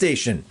space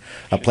station.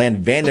 A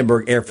planned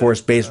Vandenberg Air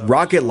Force Base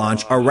rocket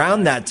launch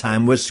around that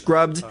time was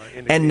scrubbed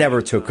and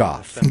never took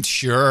off.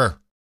 Sure.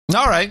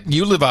 All right.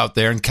 You live out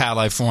there in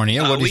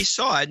California. We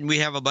saw it, and we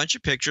have a bunch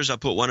of pictures. I'll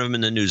put one of them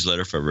in the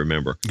newsletter if I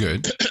remember.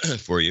 Good.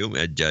 For you.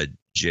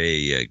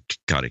 Jay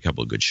got a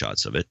couple of good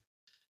shots of it.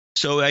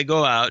 So I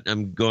go out.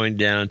 I'm going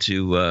down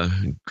to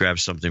grab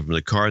something from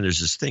the car, and there's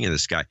this thing in the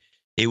sky.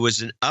 It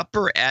was an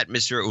upper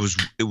atmosphere.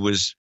 It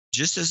was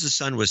just as the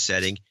sun was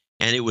setting,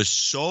 and it was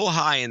so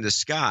high in the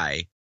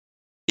sky,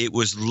 it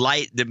was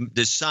light.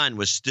 The sun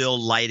was still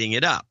lighting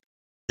it up.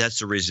 That's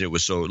the reason it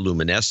was so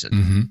luminescent.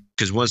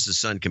 Because once the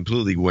sun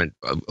completely went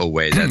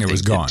away, that it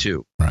was gone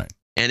too. Right.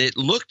 And it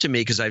looked to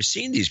me, because I've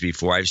seen these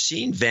before. I've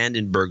seen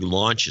Vandenberg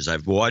launches.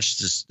 I've watched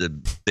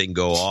the thing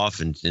go off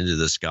into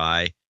the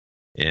sky,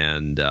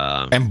 and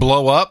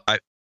blow up.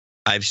 Let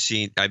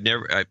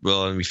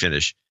me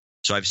finish.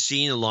 So I've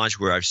seen a launch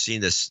where I've seen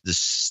this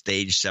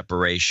stage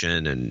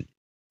separation and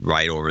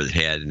right over the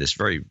head, and it's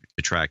very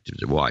attractive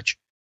to watch.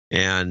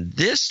 And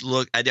this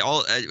I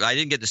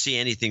didn't get to see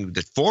anything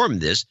that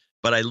formed this.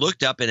 But I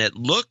looked up, and it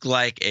looked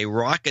like a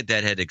rocket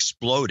that had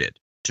exploded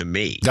to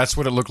me. That's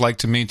what it looked like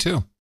to me,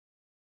 too.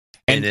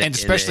 And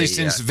especially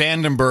since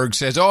Vandenberg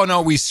says, oh,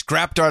 no, we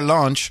scrapped our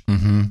launch.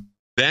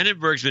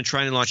 Vandenberg's been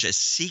trying to launch a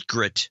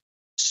secret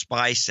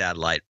spy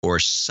satellite or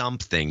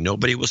something.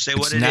 Nobody will say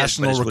what it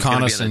national is. But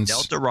reconnaissance. It's going to be on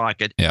a Delta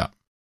rocket. Yeah.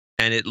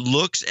 And it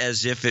looks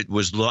as if it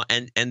was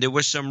and there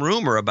was some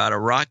rumor about a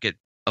rocket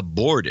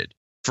aborted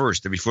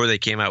first, before they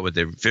came out with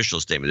their official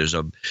statement. There's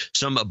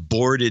some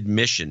aborted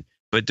mission.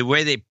 But the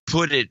way they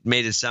put it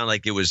made it sound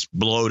like it was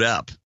blowed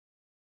up,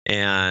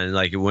 and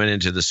like it went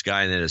into the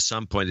sky. And then at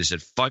some point they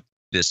said, "Fuck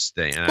this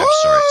thing." And I'm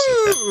sorry.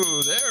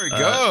 There it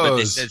goes. But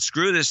they said,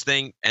 "Screw this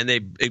thing."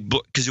 And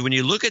because when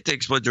you look at the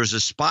explosion, there's a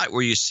spot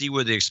where you see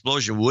where the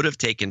explosion would have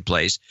taken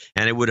place,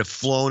 and it would have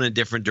flown in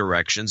different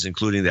directions,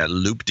 including that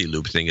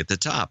loop-de-loop thing at the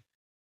top.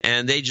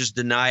 and they just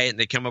deny it, and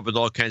they come up with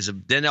all kinds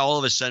of. Then all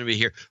of a sudden we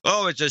hear,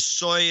 "Oh, it's a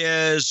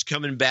Soyuz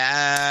coming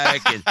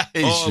back," and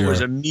Sure. It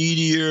was a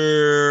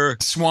meteor,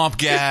 swamp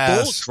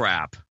gas, bull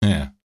crap.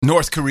 Yeah,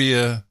 North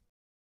Korea.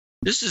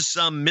 This is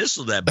some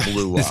missile that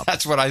blew up.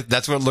 That's what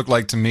it looked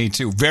like to me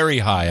too. Very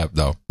high up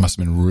though. Must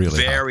have been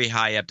really very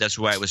high up. That's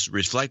why it was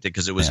reflected,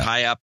 because it was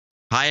high up,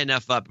 high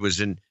enough up. It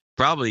was in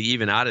probably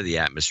even out of the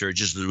atmosphere.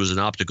 It was an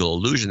optical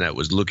illusion that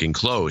was looking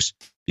close,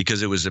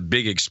 because it was a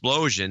big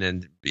explosion,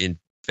 and in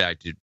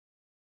fact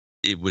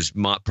it was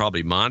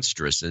probably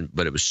monstrous,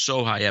 but it was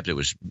so high up it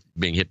was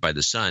being hit by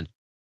the sun,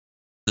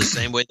 the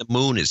same way the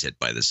moon is hit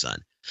by the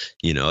sun.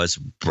 It's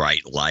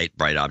bright light,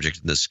 bright object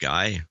in the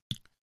sky.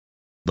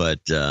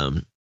 But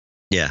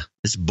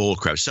it's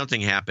bullcrap.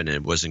 Something happened and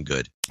it wasn't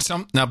good.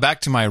 Now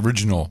back to my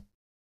original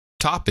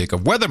topic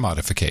of weather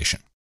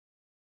modification,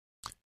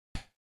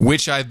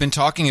 which I've been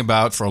talking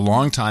about for a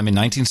long time. In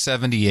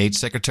 1978,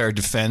 Secretary of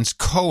Defense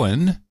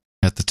Cohen,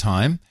 at the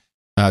time,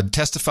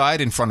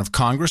 testified in front of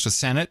Congress, the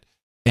Senate,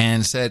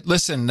 and said,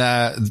 listen,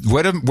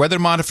 weather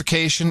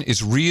modification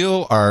is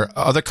real. Our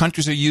other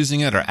countries are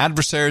using it. Our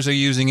adversaries are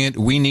using it.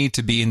 We need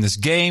to be in this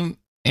game,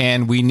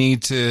 and we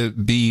need to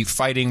be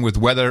fighting with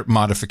weather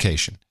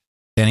modification.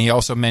 And he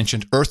also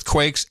mentioned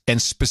earthquakes,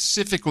 and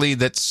specifically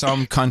that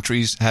some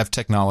countries have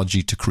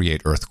technology to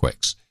create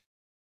earthquakes.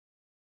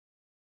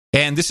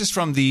 And this is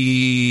from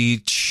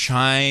the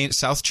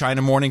South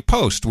China Morning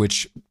Post,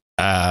 which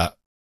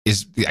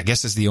is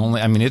the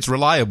only. I mean, it's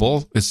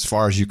reliable as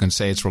far as you can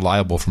say it's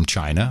reliable from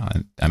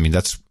China. I mean,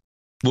 that's.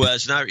 Well,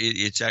 it's not.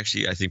 It's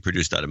actually, I think,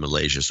 produced out of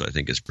Malaysia, so I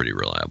think it's pretty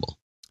reliable.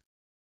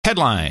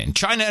 Headline: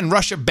 China and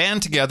Russia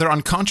band together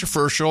on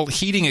controversial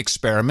heating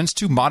experiments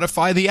to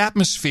modify the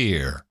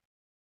atmosphere.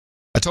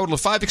 A total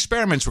of 5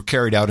 experiments were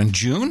carried out in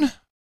June.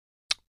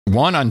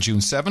 One on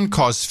June 7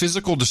 caused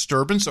physical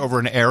disturbance over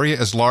an area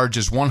as large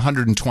as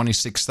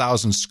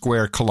 126,000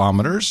 square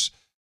kilometers,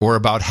 or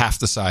about half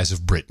the size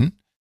of Britain.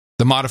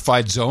 The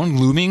modified zone,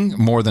 looming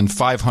more than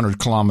 500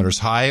 kilometers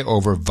high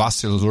over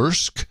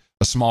Vasilursk,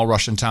 a small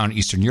Russian town in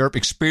Eastern Europe,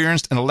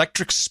 experienced an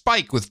electric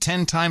spike with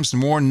 10 times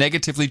more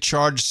negatively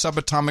charged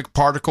subatomic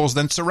particles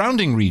than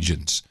surrounding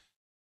regions.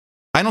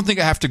 I don't think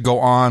I have to go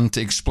on to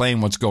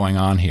explain what's going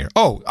on here.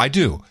 Oh, I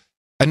do.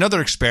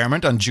 Another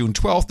experiment on June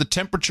 12th, the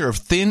temperature of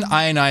thin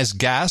ionized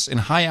gas in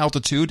high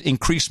altitude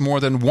increased more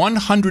than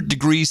 100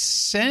 degrees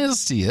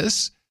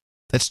Celsius,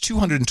 that's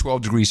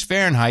 212 degrees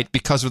Fahrenheit,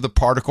 because of the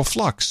particle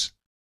flux.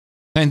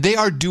 And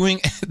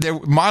they're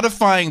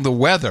modifying the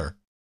weather.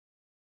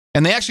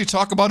 And they actually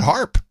talk about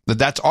HAARP,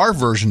 that's our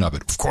version of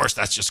it. Of course,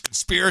 that's just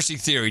conspiracy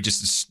theory,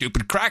 just a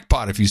stupid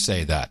crackpot if you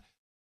say that.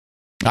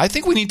 I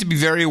think we need to be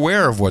very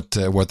aware of what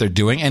they're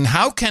doing. And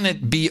how can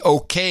it be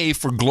okay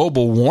for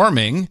global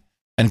warming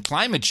and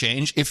climate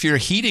change if you're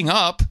heating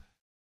up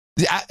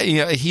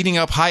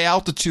high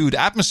altitude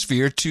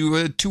atmosphere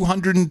to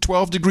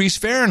 212 degrees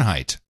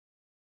Fahrenheit?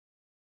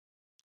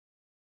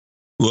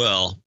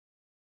 Well,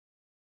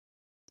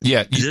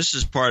 yeah, this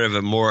is part of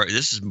a more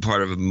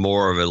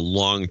of a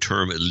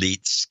long-term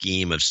elite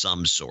scheme of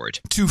some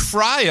sort to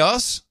fry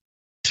us.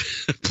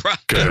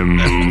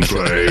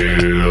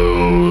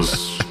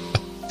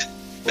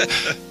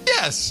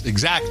 Yes,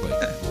 exactly.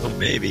 Well,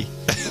 maybe.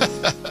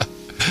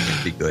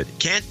 Can't be good.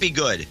 Can't be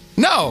good.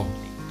 No.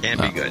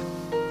 Can't be good.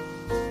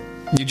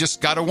 You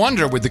just got to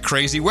wonder, with the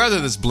crazy weather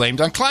that's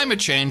blamed on climate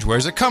change,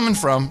 where's it coming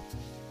from?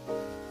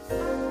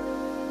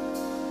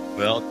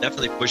 Well, it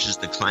definitely pushes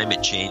the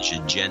climate change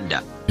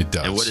agenda. It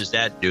does. And what does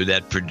that do?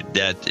 That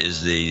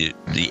is the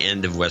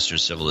end of Western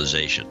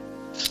civilization,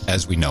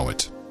 as we know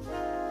it.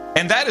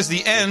 And that is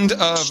the end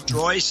of...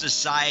 Destroy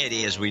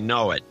society as we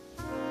know it.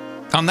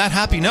 On that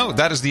happy note,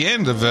 that is the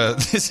end of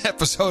this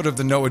episode of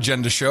the No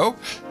Agenda Show.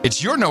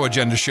 It's your No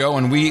Agenda Show,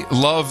 and we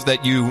love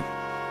that you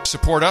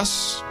support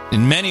us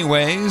in many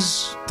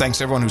ways. Thanks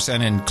to everyone who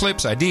sent in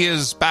clips,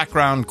 ideas,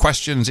 background,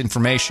 questions,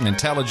 information,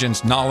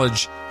 intelligence,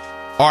 knowledge,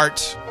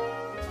 art,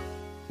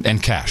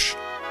 and cash.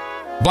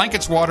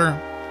 Blankets, water.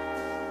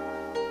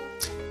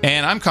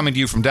 And I'm coming to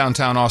you from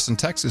downtown Austin,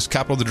 Texas,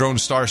 capital of the Drone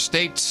Star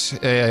State,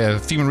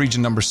 FEMA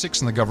region number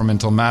 6 in the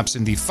governmental maps,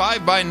 in the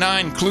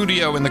 5x9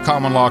 Cludio in the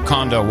common law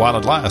condo while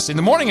it lasts. In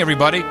the morning,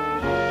 everybody,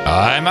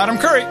 I'm Adam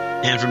Curry.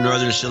 And from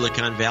northern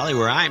Silicon Valley,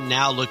 where I'm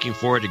now looking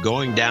forward to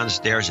going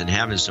downstairs and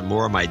having some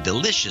more of my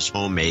delicious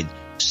homemade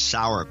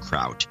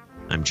sauerkraut.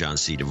 I'm John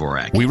C.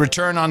 Dvorak. We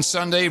return on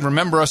Sunday.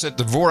 Remember us at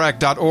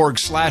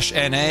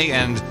dvorak.org/NA,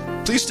 and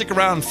please stick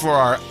around for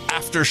our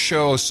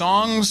after-show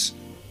songs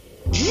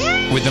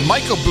with the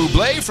Michael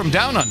Bublé from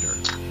Down Under.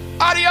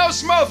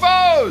 Adios,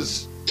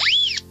 mofos!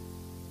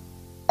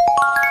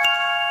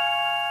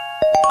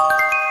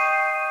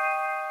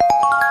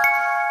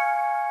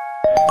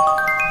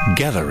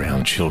 Gather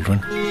round,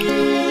 children.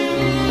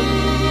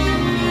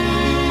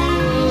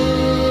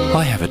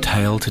 I have a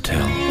tale to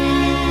tell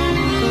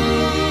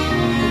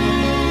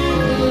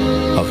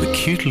of a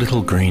cute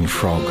little green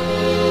frog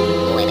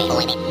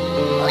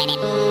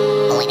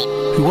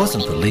who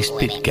wasn't the least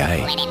bit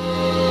gay.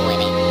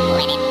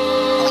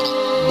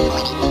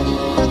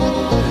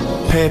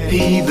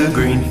 Pepe the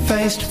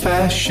green-faced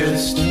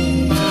fascist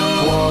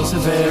was a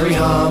very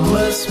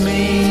harmless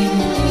meme,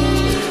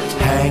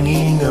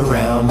 hanging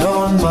around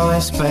on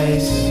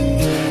MySpace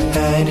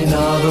and in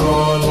other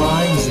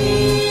online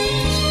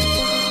zines.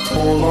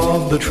 All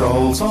of the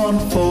trolls on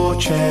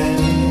 4chan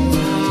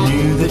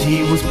knew that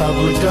he was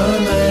public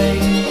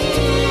domain.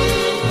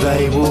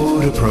 They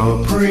would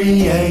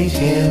appropriate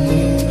him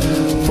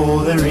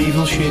for their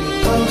evil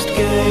shitpost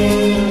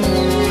game.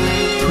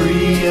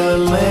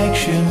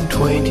 Pre-election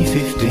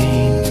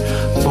 2015,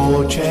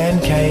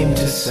 4chan came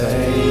to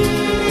say,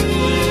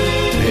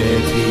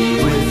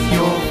 Pepe, with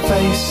your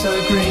face so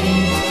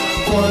green,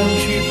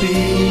 won't you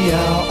be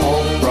our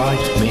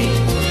alt-right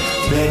meme?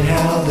 Then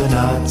how the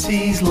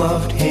Nazis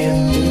loved him,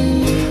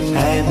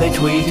 and they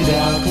tweeted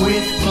out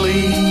with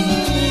glee,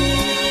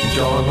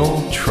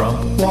 Donald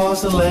Trump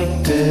was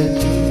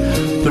elected,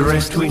 the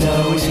rest we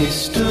know is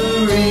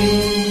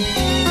history.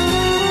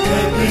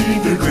 Pepe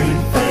the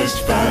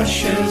green-faced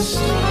fascist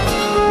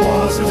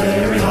was a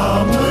very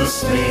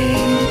harmless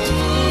meme,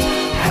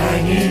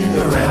 hanging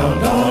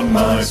around on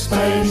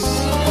MySpace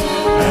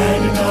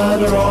and in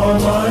other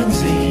online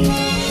zines.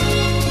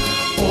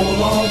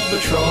 All of the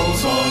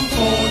trolls on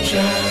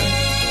 4chan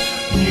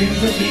knew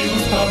that he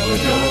was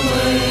public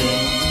domain.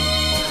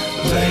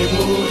 They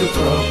would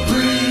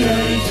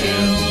appropriate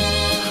him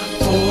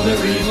for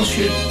their evil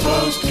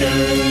shitpost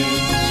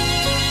game.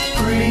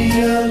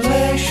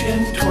 Pre-election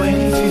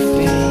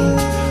 2015,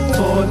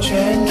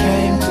 4chan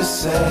came to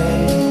say,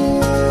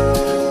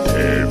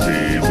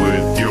 Pepe,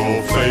 with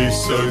your face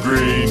so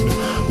green,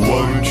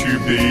 won't you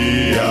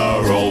be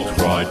our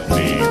alt-right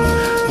meme?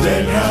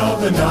 Then how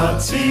the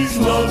Nazis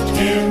loved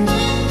him,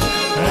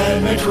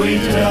 and they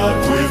tweeted out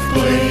with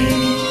glee,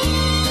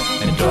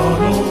 and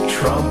Donald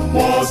Trump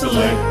was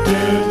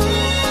elected,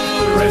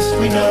 the rest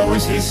we know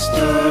is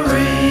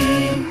history.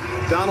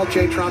 Donald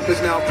J. Trump is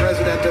now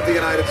President of the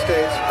United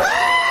States.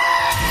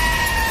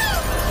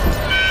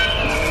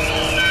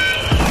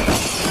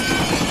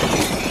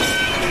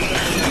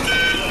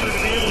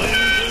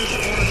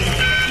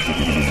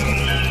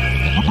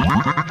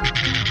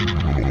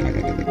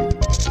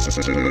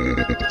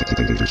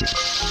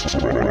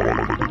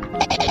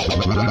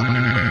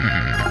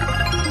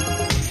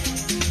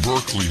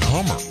 Berkeley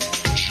Hummer,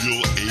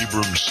 Jill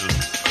Abramson.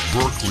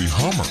 Berkeley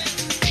Hummer,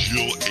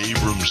 Jill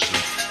Abramson.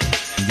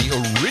 The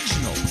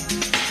original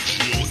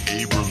Jill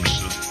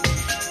Abramson.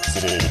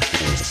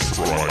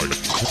 Fried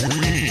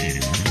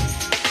Queen.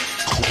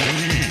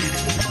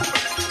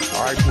 I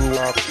grew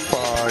up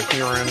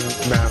here in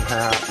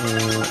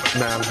Manhattan.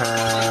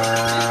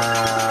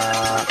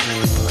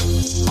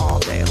 All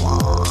day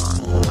long.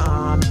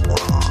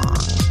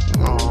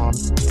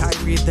 I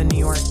read the New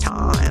York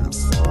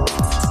Times.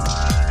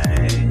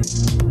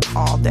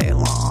 All day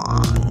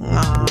long.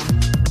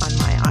 On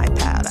my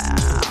iPad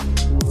app.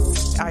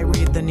 I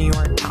read the New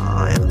York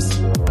Times.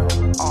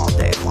 All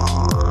day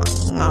long.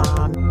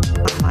 On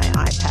my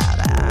iPad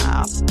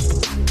app.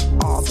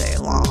 All day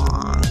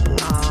long.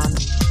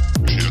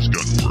 She has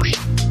gotten worse.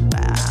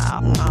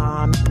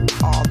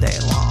 All day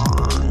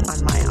long. On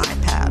my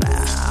iPad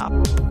app.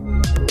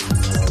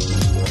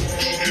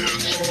 She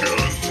has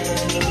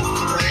gotten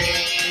worse.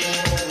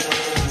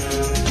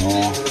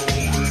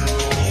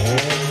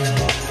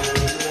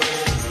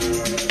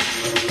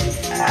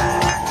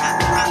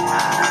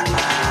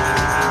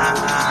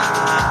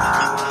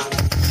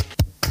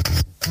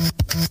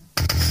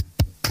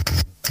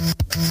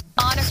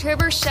 On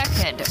October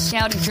 2nd,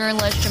 Saudi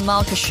journalist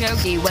Jamal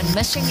Khashoggi went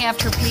missing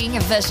after paying a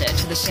visit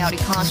to the Saudi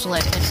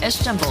consulate in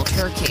Istanbul,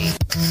 Turkey.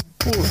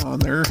 Hold on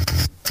there.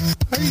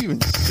 How do you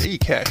even say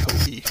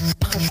Khashoggi?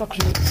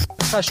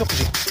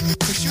 Khashoggi.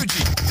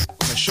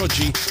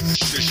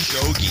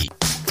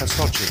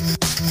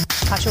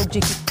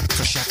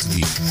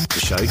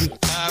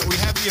 We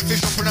have the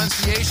official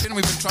pronunciation.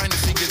 We've been trying to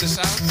figure this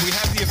out. We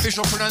have the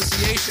official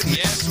pronunciation.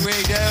 Yes, we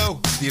do.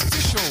 The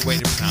official way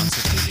to pronounce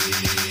it.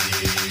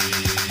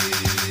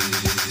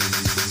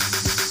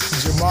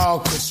 Jamal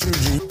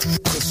Khashoggi.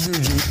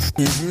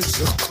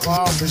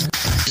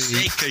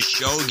 Say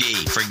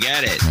Khashoggi.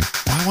 Forget it.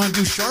 I want to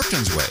do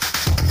Sharpton's way.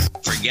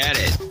 Forget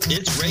it.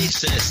 It's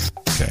racist.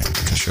 Okay,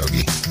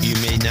 Khashoggi. You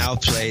may now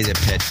play the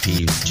pet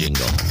peeve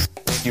jingle.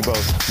 Thank you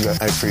both.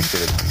 I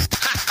appreciate it.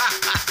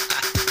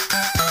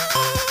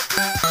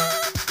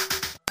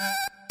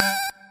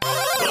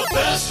 The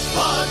best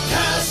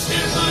podcast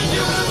in the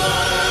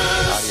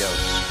universe.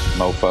 Adios,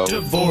 mofo.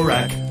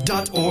 Dvorak.org/NA.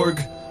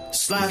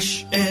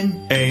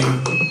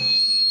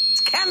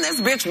 Can this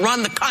bitch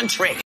run the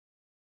country?